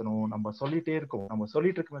காப்பாற்றணும் நம்ம சொல்லிட்டே இருக்கோம். நம்ம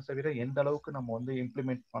சொல்லிட்டு இருக்கோமே தவிர எந்த அளவுக்கு நம்ம வந்து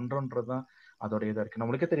இம்ப்ளிமெண்ட் பண்றோன்றதுதான் அதோட இதா இருக்கு.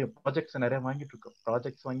 நம்மளுக்கே தெரியும், ப்ராஜெக்ட்ஸ் நிறைய வாங்கிட்டு இருக்கோம்,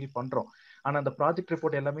 ப்ராஜெக்ட்ஸ் வாங்கி பண்றோம். ஆனா அந்த ப்ராஜெக்ட்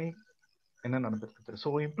ரிப்போர்ட் எல்லாமே என்ன நடந்திருக்கு. ஸோ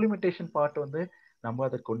இம்ப்ளிமெண்டேஷன் பார்ட் வந்து நம்ம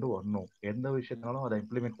அதை கொண்டு வரணும். எந்த விஷயத்தினாலும் அதை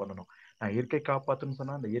இம்ப்ளிமெண்ட் பண்ணணும். நான் இயற்கை காப்பாற்றணும்னு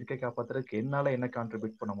சொன்னா அந்த இயற்கை காப்பாத்துறதுக்கு என்னால என்ன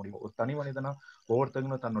கான்ட்ரிபியூட் பண்ண முடியும், ஒரு தனி மனிதனா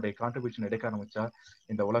ஒவ்வொருத்தங்களும் தன்னுடைய கான்ட்ரிபியூஷன் எடுக்க ஆரம்பிச்சா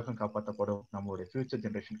இந்த உலகம் காப்பாற்றப்படும், நம்மளுடைய ஃபியூச்சர்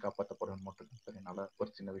ஜென்ரேஷன் காப்பாற்றப்படும் மட்டும் என்னால ஒரு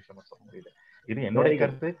சின்ன விஷயமா சொல்ல முடியுது. இது என்னுடைய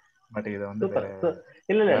கருத்து. பட் இதை வந்து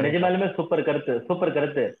இல்ல நிஜமாலுமே சூப்பர் கருத்து, சூப்பர்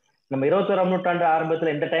கருத்து. நம்ம 21ஆம் நூற்றாண்டு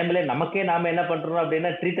ஆரம்பத்துல இந்த டைம்ல நமக்கே நாம என்ன பண்றோம்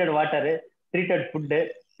அப்படின்னா treated water, treated food,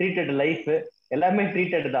 treated life, எல்லாமே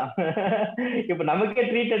ட்ரீட்டட் தான். இப்ப நமக்கே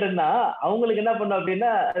ட்ரீட்டட்னா அவங்களுக்கு என்ன பண்ணும்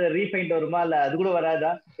அப்படின்னா ரீஃபைண்ட் வருமா, இல்ல அது கூட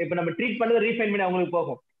வராதா? இப்ப நம்ம ட்ரீட் பண்ணது ரீஃபைன் பண்ணி அவங்களுக்கு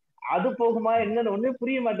போகும், அது போகுமா என்னன்னு ஒண்ணு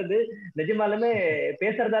புரிய மாட்டேது. நிஜமாலுமே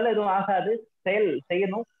பேசுறதால எதுவும் ஆகாது,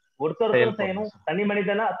 செய்யணும், ஒருத்தருக்கும் செய்யணும்.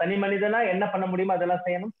 தனி மனிதனா என்ன பண்ண முடியுமோ அதெல்லாம்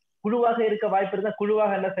செய்யணும். குழுவாக இருக்க வாய்ப்பு இருந்தா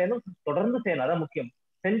குழுவாக என்ன செய்யணும், தொடர்ந்து செய்யணும். அதான் முக்கியம்.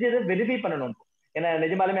 செஞ்சது வெரிஃபை பண்ணணும். ஏன்னா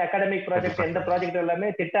நிஜமாலுமே அகாடமிக் ப்ராஜெக்ட் எந்த ப்ராஜெக்ட் எல்லாமே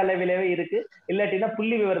திட்ட அளவிலேயே இருக்கு, இல்லாட்டினா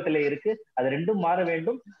புள்ளி விவரத்திலே இருக்கு. அது ரெண்டும் மாற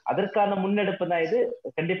வேண்டும். அதற்கான முன்னெடுப்பு தான் இது.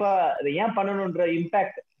 கண்டிப்பா இதை ஏன் பண்ணணும்ன்ற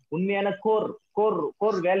இம்பாக்ட், உண்மையான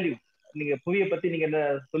கோர் வேல்யூ, நீங்க புவியை பத்தி நீங்க என்ன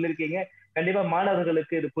சொல்லிருக்கீங்க, கண்டிப்பா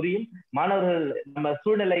மாணவர்களுக்கு இது புரியும். மாணவர்கள் நம்ம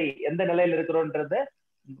சூழ்நிலை எந்த நிலையில இருக்கிறோன்றத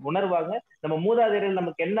உணர்வாங்க. நம்ம மூதாதையர்கள்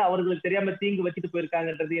நமக்கு என்ன அவர்களுக்கு தெரியாம தீங்கு வச்சுட்டு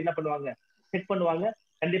போயிருக்காங்கன்றது என்ன பண்ணுவாங்க, செக் பண்ணுவாங்க.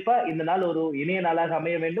 கண்டிப்பா இந்த நாள் ஒரு இணைய நாளாக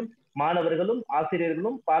அமைய வேண்டும். மாணவர்களும்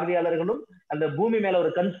ஆசிரியர்களும் பார்வையாளர்களும் அந்த பூமி மேல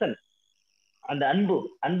ஒரு கன்சர்ன், அந்த அன்பு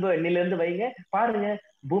என்னிலிருந்து வைங்க. பாருங்க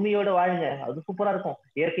பூமியோட வாழுங்க, அது சூப்பரா இருக்கும்.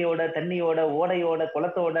 இயற்கையோட, தண்ணியோட, ஓடையோட,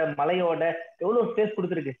 குளத்தோட, மலையோட எவ்வளவு ஸ்பேஸ்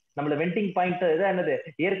கொடுத்துருக்கு. நம்மள வெண்டிங் பாயிண்ட் இதான் என்னது,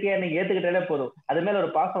 இயற்கையா நீங்க ஏத்துக்கிட்டாலே போதும், அது மேல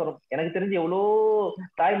ஒரு பாசம் வரும். எனக்கு தெரிஞ்சு எவ்வளோ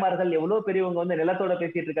தாய்மார்கள், எவ்வளவு பெரியவங்க வந்து நிலத்தோட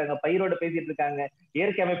பேசிட்டு இருக்காங்க, பயிரோட பேசிட்டு இருக்காங்க,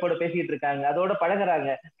 இயற்கை அமைப்போட பேசிட்டு இருக்காங்க, அதோட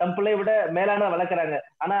பழகுறாங்க, தம் பிள்ளைய விட மேலான வளர்க்குறாங்க.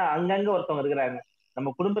 ஆனா அங்கங்க ஒருத்தவங்க இருக்கிறாங்க. நம்ம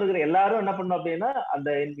குடும்பம் இருக்கிற எல்லாரும் என்ன பண்ணணும் அப்படின்னா, அந்த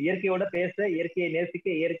இயற்கையோட பேச, இயற்கையை நேசிக்க,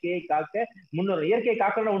 இயற்கையை காக்க முன்னோர். இயற்கையை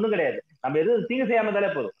காக்கணும்னா ஒண்ணும் கிடையாது, நம்ம எதுவும் தீங்கு செய்யாம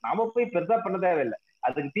இருந்தாலே போதும். நாம போய் பெருசா பண்ண தேவையில்லை,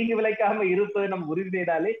 அதுக்கு தீங்கு விளைக்காம இருப்பது நம்ம உறுதி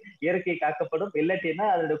செய்தாலே இயற்கை காக்கப்படும். இல்லாட்டின்னா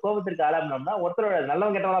அதோட கோபத்திற்கு ஆளாமனோம்னா ஒருத்தரோட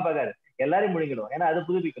நல்லவங்க கெட்டவங்களா பார்க்காது, எல்லாரையும் முழுங்கிடும். ஏன்னா அது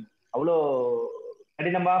புதுப்பிக்கணும், அவ்வளோ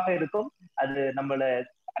கடினமாக இருக்கும். அது நம்மள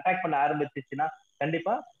அட்டாக் பண்ண ஆரம்பிச்சிச்சுன்னா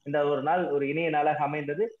கண்டிப்பா இந்த ஒரு நாள் ஒரு இணைய நாளாக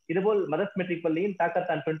அமைந்தது. இதுபோல் மதர்ஸ் மெட்ரிக் பள்ளியின்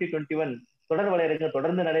தாக்கத்தான் 2021 தொடர் வலையரங்கு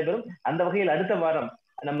தொடர்ந்து நடைபெறும். அந்த வகையில் அடுத்த வாரம்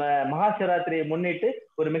நம்ம மகா சிவராத்திரியை முன்னிட்டு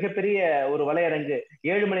ஒரு மிகப்பெரிய ஒரு வலையரங்கு,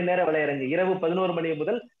 7 மணி நேர வலையரங்கு, இரவு 11 மணி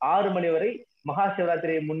முதல் 6 மணி வரை மகா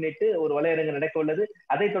சிவராத்திரியை முன்னிட்டு ஒரு வலையரங்கு நடக்க உள்ளது.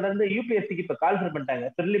 அதை தொடர்ந்து யூபிஎஸ்சிக்கு இப்ப கால்ஃபர் பண்ணிட்டாங்க,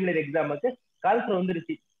 பிரிலிமினரி எக்ஸாமுக்கு கால்ஃபர்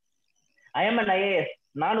வந்துருச்சு. ஐஎம் அன் ஐஏஎஸ்,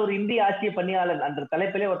 நான் ஒரு இந்திய ஆட்சிய பணியாளர் அந்த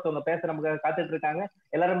தலைப்பிலே ஒருத்தவங்க பேச நமக்கு காத்துட்டு இருக்காங்க.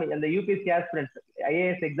 எல்லாரும் அந்த யூபிஎஸ்சி ஆஸ்பிரன்ட்ஸ்,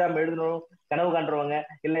 ஐஏஎஸ் எக்ஸாம் எழுதணும் கனவு காண்றவங்க,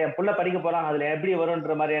 இல்ல என் புள்ள படிக்க போறான் அதுல எப்படி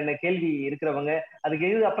வரும்ன்ற மாதிரியான கேள்வி இருக்கிறவங்க, அதுக்கு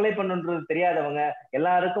எது அப்ளை பண்ணுன்றது தெரியாதவங்க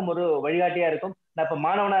எல்லாருக்கும் ஒரு வழிகாட்டியா இருக்கும். நான் இப்ப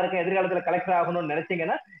மாணவனா இருக்கேன், எதிர்காலத்துல கலெக்டர் ஆகணும்னு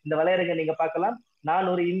நினைச்சீங்கன்னா இந்த வலையரங்கை நீங்க பார்க்கலாம்.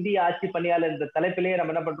 நான் ஒரு இந்திய ஆட்சி பணியாளர் இந்த தலைப்பிலேயே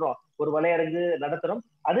நம்ம என்ன பண்றோம், ஒரு வலையரங்கு நடத்துறோம்.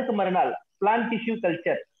 அதுக்கு மறுநாள் plant tissue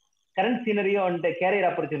culture, current scenario and carrier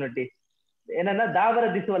opportunity, என்னன்னா தாவர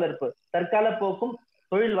திசு வளர்ப்பு, தற்கால போக்கும்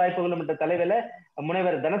தொழில் வாய்ப்புகளும் என்ற தலைவில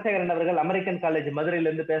முனைவர் தனசேகரன் அவர்கள் அமெரிக்கன் காலேஜ் மதுரையில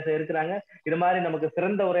இருந்து பேச இருக்கிறாங்க. இது மாதிரி நமக்கு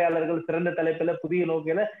சிறந்த உரையாளர்கள் சிறந்த தலைப்புல புதிய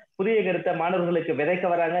நோக்கில புதிய கருத்தை மாணவர்களுக்கு விதைக்க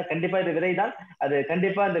வராங்க. கண்டிப்பா இது விதை தான், அது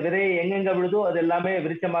கண்டிப்பா அந்த விதையை எங்கெங்க விழுதோ அது எல்லாமே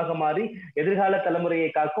விருட்சமாக மாறி எதிர்கால தலைமுறையை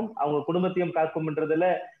காக்கும், அவங்க குடும்பத்தையும் காக்கும்ன்றதுல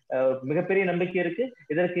மிகப்பெரிய நம்பிக்கை இருக்கு.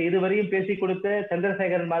 இதற்கு இதுவரையும் பேசி கொடுத்த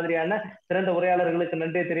சந்திரசேகரன் மாதிரியான சிறந்த உரையாளர்களுக்கு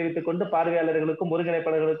நன்றியை தெரிவித்துக் கொண்டு, பார்வையாளர்களுக்கும்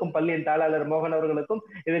ஒருங்கிணைப்பாளர்களுக்கும் பள்ளியின் தாளாளர் மோகன் அவர்களுக்கும்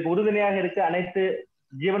இதுக்கு உறுதுணையாக இருக்க அனைத்து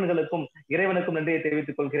ஜீவன்களுக்கும் இறைவனுக்கும் நன்றியை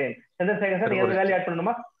தெரிவித்துக் கொள்கிறேன். சந்திரசேகர் சார், நீங்க வேலையை ஆட்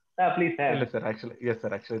பண்ணணுமா? Please sir. இல்ல சார்,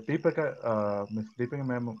 ஆக்சுவலி தீபகா மிஸ் தீபகா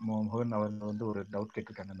மேம் மோகன் அவங்க வந்து ஒரு டவுட்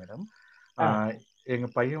கேட்டிருக்காங்க மேடம். எங்க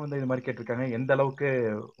பையன் வந்து இது மாதிரி கேட்டிருக்காங்க, எந்த அளவுக்கு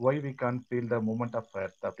why we can't feel the movement of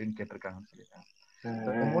earth அப்படின்னு கேட்டிருக்காங்கன்னு சொல்லியிருக்காங்க.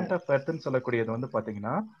 மூமெண்ட் ஆஃப் எர்த்ன்னு சொல்லக்கூடியது வந்து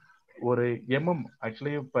பாத்தீங்கன்னா ஒரு எம்எம்,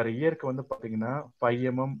 ஆக்சுவலி பர் இயருக்கு வந்து பாத்தீங்கன்னா 5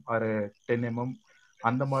 mm ஆர் 10 mm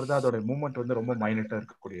அந்த மாதிரிதான் அதோட மூவ்மெண்ட் வந்து ரொம்ப மைனட்டா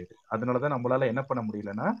இருக்கக்கூடியது. அதனாலதான் நம்மளால என்ன பண்ண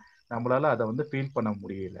முடியலன்னா, நம்மளால அதை வந்து ஃபீல் பண்ண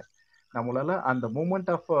முடியல. நம்மளால அந்த மூவ்மெண்ட்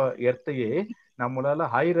ஆஃப் எர்த்தையே நம்மளால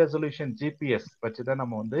ஹை ரெசல்யூஷன் ஜிபிஎஸ் வச்சுதான்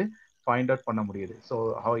நம்ம வந்து ஃபைண்ட் அவுட் பண்ண முடியுது. ஸோ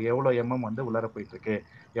எவ்வளோ எம்எம் வந்து உள்ளார போயிட்டு இருக்கு,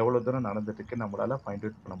 எவ்வளவு தூரம் நடந்துட்டு இருக்கு நம்மளால ஃபைண்ட்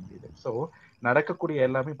அவுட் பண்ண முடியுது. ஸோ நடக்கக்கூடிய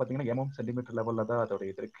எல்லாமே பார்த்தீங்கன்னா எம்எம் சென்டிமீட்டர் லெவல்ல தான் அதோட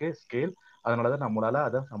இது இருக்கு ஸ்கேல். அதனாலதான்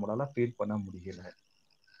நம்மளால ஃபீல் பண்ண முடியல.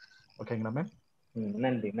 ஓகேங்களா மேம்?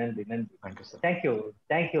 நன்றி நன்றி நன்றி. Thank you sir.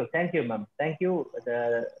 Thank you ma'am, thank you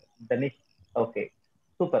Tanishq. Okay,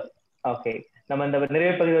 super. Okay, நம்ம இந்த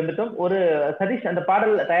நிறைவு பதிவு வந்துட்டோம். ஒரு சதீஷ், அந்த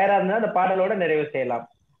பாடல் தயாரா இருந்தா அந்த பாடலோட நிறைவு செய்யலாம்.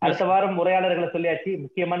 அடுத்த வாரம் உரையாளர்களை சொல்லியாச்சு.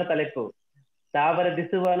 முக்கியமான தலைப்பு தாவர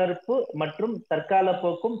திசு வளர்ப்பு மற்றும் தற்கால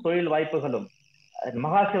போக்கும் தொழில் வாய்ப்புகளும்.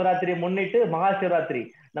 மகா சிவராத்திரியை முன்னிட்டு மகா சிவராத்திரி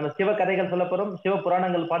நம்ம சிவ கதைகள் சொல்ல போறோம், சிவ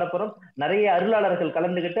புராணங்கள் பாட போறோம். நிறைய அருளாளர்கள்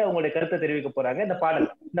கலந்துகிட்டு அவங்களுடைய கருத்தை தெரிவிக்க போறாங்க. இந்த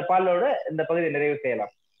பாடலோட இந்த பகுதியை நிறைவு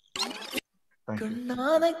செய்யலாம்.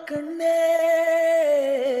 கண்ணான கண்ணே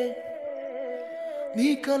நீ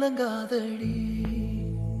கலங்காதடி,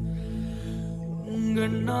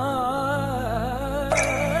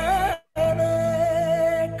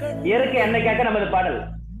 இயற்கை அன்னைக்காக நமது பாடல்.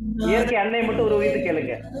 இயற்கை அன்னை மட்டும் ஒரு உயிர்த்து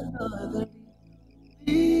கேளுங்க.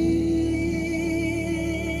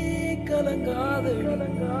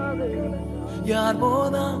 யார்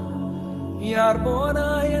போனா யார் போனா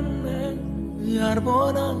என்ன, யார்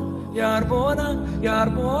போனா யார் போனா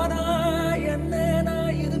யார் போனா என்ன,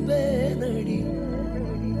 நான் இருப்பேனடி.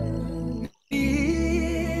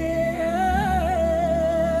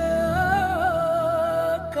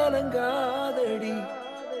 கலங்காதடி.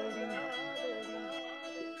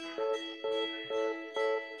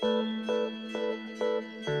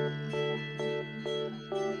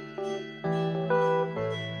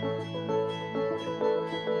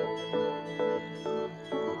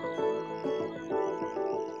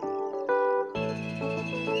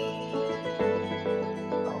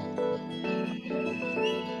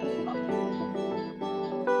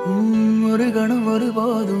 ஒரு கணம்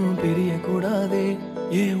ஒருபோதும் பிரிய கூடாதே,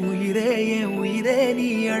 என் உயிரே நீ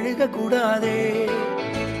அழுக கூடாதே.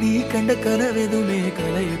 நீ கண்ட கனவெதுமே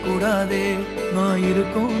கலைய கூடாதே, நான்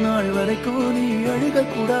இருக்கும் நாள் வரைக்கும் நீ அழுக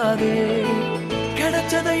கூடாதே.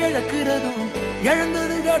 கிடைச்சதை இழக்கிறதும்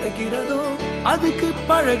இழந்தது கிடைக்கிறதும் அதுக்கு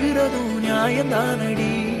பழகிறதும்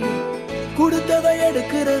நியாயம்தானடி. கொடுத்ததை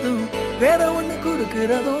எடுக்கிறதும் வேற ஒண்ணு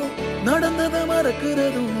கொடுக்கிறதும் நடந்ததை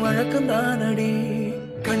மறக்கிறதும் வழக்கம்தானடி.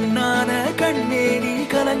 கண்ணான கண்ணே நீ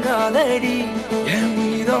கலங்காதடி, என்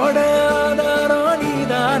உயிரோட ஆதாரம்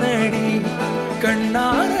நீதானடி.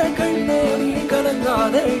 கண்ணான கண்ணே நீ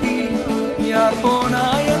கலங்காதடி, யார் போனா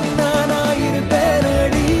என்ன நான்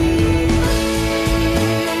இருப்பேனடி.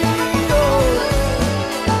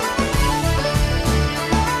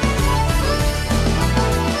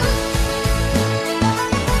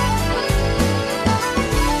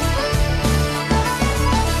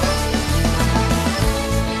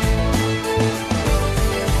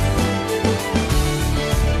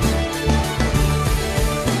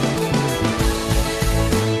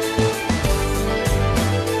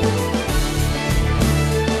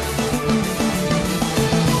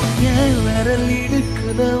 விரல்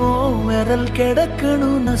இடுக்குதோ விரல்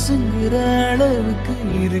கிடக்கணும் நசுங்குற அளவுக்கு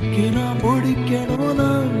இருக்கு. நான் பிடிக்கணும்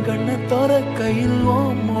நான் கண்ணை தோற கையில்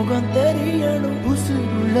முகம் தெரியணும்.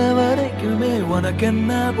 உசுருள்ள வரைக்குமே உனக்கு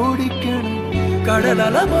என்ன பிடிக்கணும். கடல்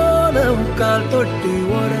அலை போல கால் தொட்டு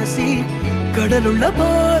உரசி கடலுள்ள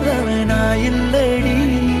போறவன் நான் இல்லடி.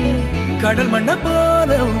 கடல் மண்ண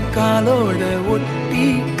போல காலோட ஒட்டி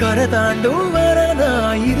கரை தாண்டும் வரதா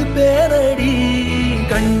இருப்பேனடி.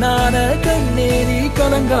 கண்ணான கண்ணே நீ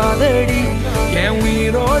கலங்காதடி, என்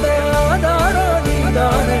உயிரோட ஆதாரம்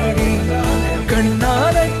நீதானடி.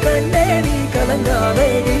 கண்ணான கண்ணே நீ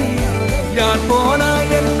கலங்காதடி, யார் போனா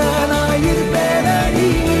என்ன நான் இருப்பேனடி.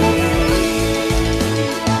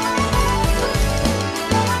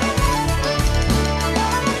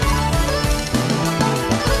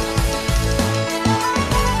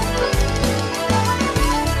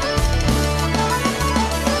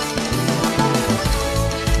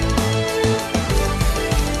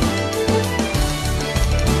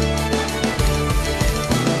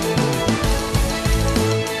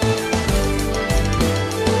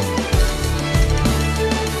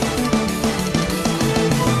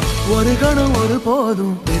 ஒரு கணம் ஒரு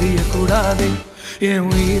போதும் தெரிய கூடாதே, என்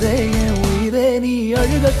உயிரே நீ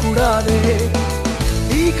அழுக கூடாதே.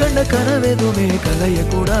 நீ கண்ட கனவெதுமே கலைய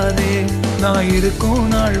கூடாதே, நான் இருக்கும்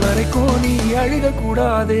நாள் வரைக்கும் நீ அழுக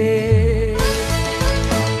கூடாதே.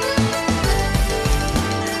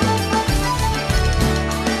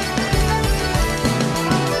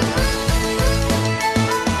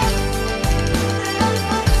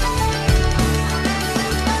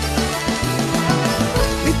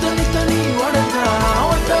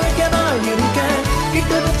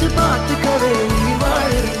 பார்த்துக்கவே நீ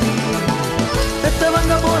வாழறீ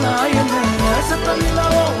பெத்தவங்க போனா என்ன சத்தம்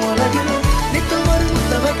இல்லாம உலகில் நித்தம் ஒரு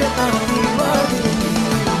முத்தவக்கத்தான் நீ வாழறீ.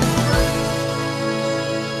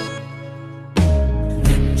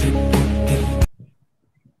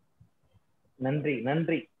 நன்றி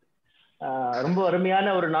நன்றி. ரொம்ப அருமையான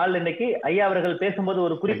ஒரு நாள் இன்னைக்கு. ஐயா அவர்கள் பேசும்போது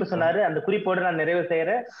ஒரு குறிப்பு சொன்னாரு, அந்த குறிப்போடு நான் நிறைவு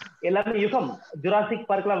செய்யறேன். எல்லாமே யுகம், ஜுராசிக்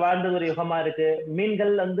பார்க்ல வாழ்ந்தது ஒரு யுகமா இருக்கு,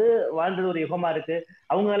 மீன்கள் வாழ்ந்தது ஒரு யுகமா இருக்கு.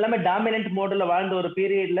 அவங்க எல்லாமே டாமினன்ட் மோடுல வாழ்ந்த ஒரு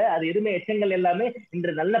பீரியட்ல அது எதுவுமே எச்சங்கள் எல்லாமே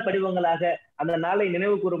இன்று நல்ல படிவங்களாக அந்த நாளை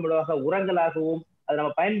நினைவு கூறும்படியாக உரங்களாகவும் அது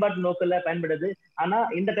நம்ம பயன்பாட்டு நோக்கில பயன்படுது. ஆனா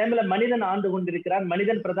இந்த டைம்ல மனிதன் ஆண்டு கொண்டிருக்கிறான்,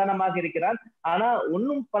 மனிதன் பிரதானமாக இருக்கிறான். ஆனா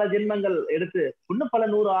இன்னும் பல ஜென்மங்கள் எடுத்து இன்னும் பல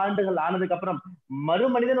 100 ஆண்டுகள் ஆனதுக்கு அப்புறம் மறு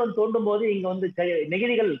மனிதன் தோண்டும் போது இங்க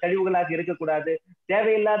நெகிழிகள் கழிவுகளாக இருக்கக்கூடாது,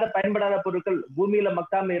 தேவையில்லாத பயன்படாத பொருட்கள் பூமியில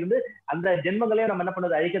மக்காம இருந்து அந்த ஜென்மங்களையும் நம்ம என்ன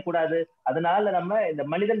பண்ணது அழிக்கக்கூடாது. அதனால நம்ம இந்த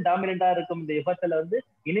மனிதன் டாமினண்டா இருக்கும் இந்த யுகத்துல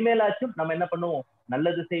இனிமேலாச்சும் நம்ம என்ன பண்ணுவோம்,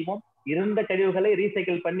 நல்லது செய்வோம், இருந்த கழிவுகளை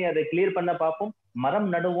ரீசைக்கிள் பண்ணி அதை கிளியர் பண்ண பார்ப்போம், மரம்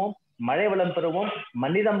நடுவோம், மழை வளம் பெறுவோம்,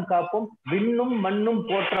 மனிதம் காப்போம், விண்ணும் மண்ணும்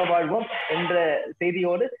போற்ற வாழ்வோம் என்ற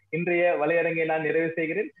செய்தியோடு இன்றைய வலையரங்கை நான் நிறைவு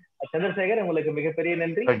செய்கிறேன். சந்திரசேகர், உங்களுக்கு மிகப்பெரிய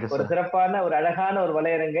நன்றி. ஒரு சிறப்பான ஒரு அழகான ஒரு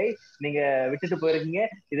வலையரங்கை நீங்க விட்டுட்டு போயிருக்கீங்க.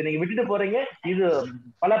 இது நீங்க விட்டுட்டு போறீங்க, இது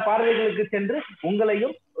பல பார்வைகளுக்கு சென்று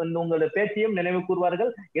உங்களையும் உங்களோட பேச்சையும் நினைவு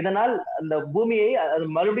கூறுவார்கள். இதனால் அந்த பூமியை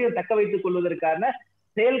மறுபடியும் தக்க வைத்துக் கொள்வதற்கான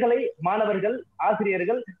செயல்களை மாணவர்கள்,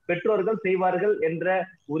 ஆசிரியர்கள், பெற்றோர்கள் செய்வார்கள் என்ற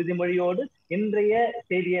உறுதிமொழியோடு இன்றைய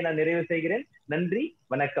செய்தியை நான் நிறைவு செய்கிறேன். நன்றி,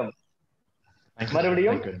 வணக்கம்.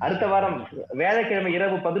 மறுபடியும் அடுத்த வாரம் வியாழக்கிழமை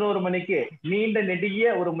இரவு 11 மணிக்கு நீண்ட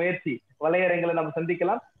நெடிய ஒரு முயற்சி வலையரங்களை நாம்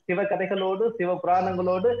சந்திக்கலாம். சிவ கதைகளோடு, சிவ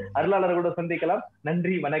புராணங்களோடு, அருளாளர்களோடு சந்திக்கலாம்.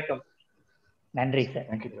 நன்றி, வணக்கம். நன்றி sir.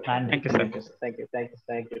 Thank you. Thank you sir.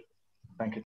 Thank you.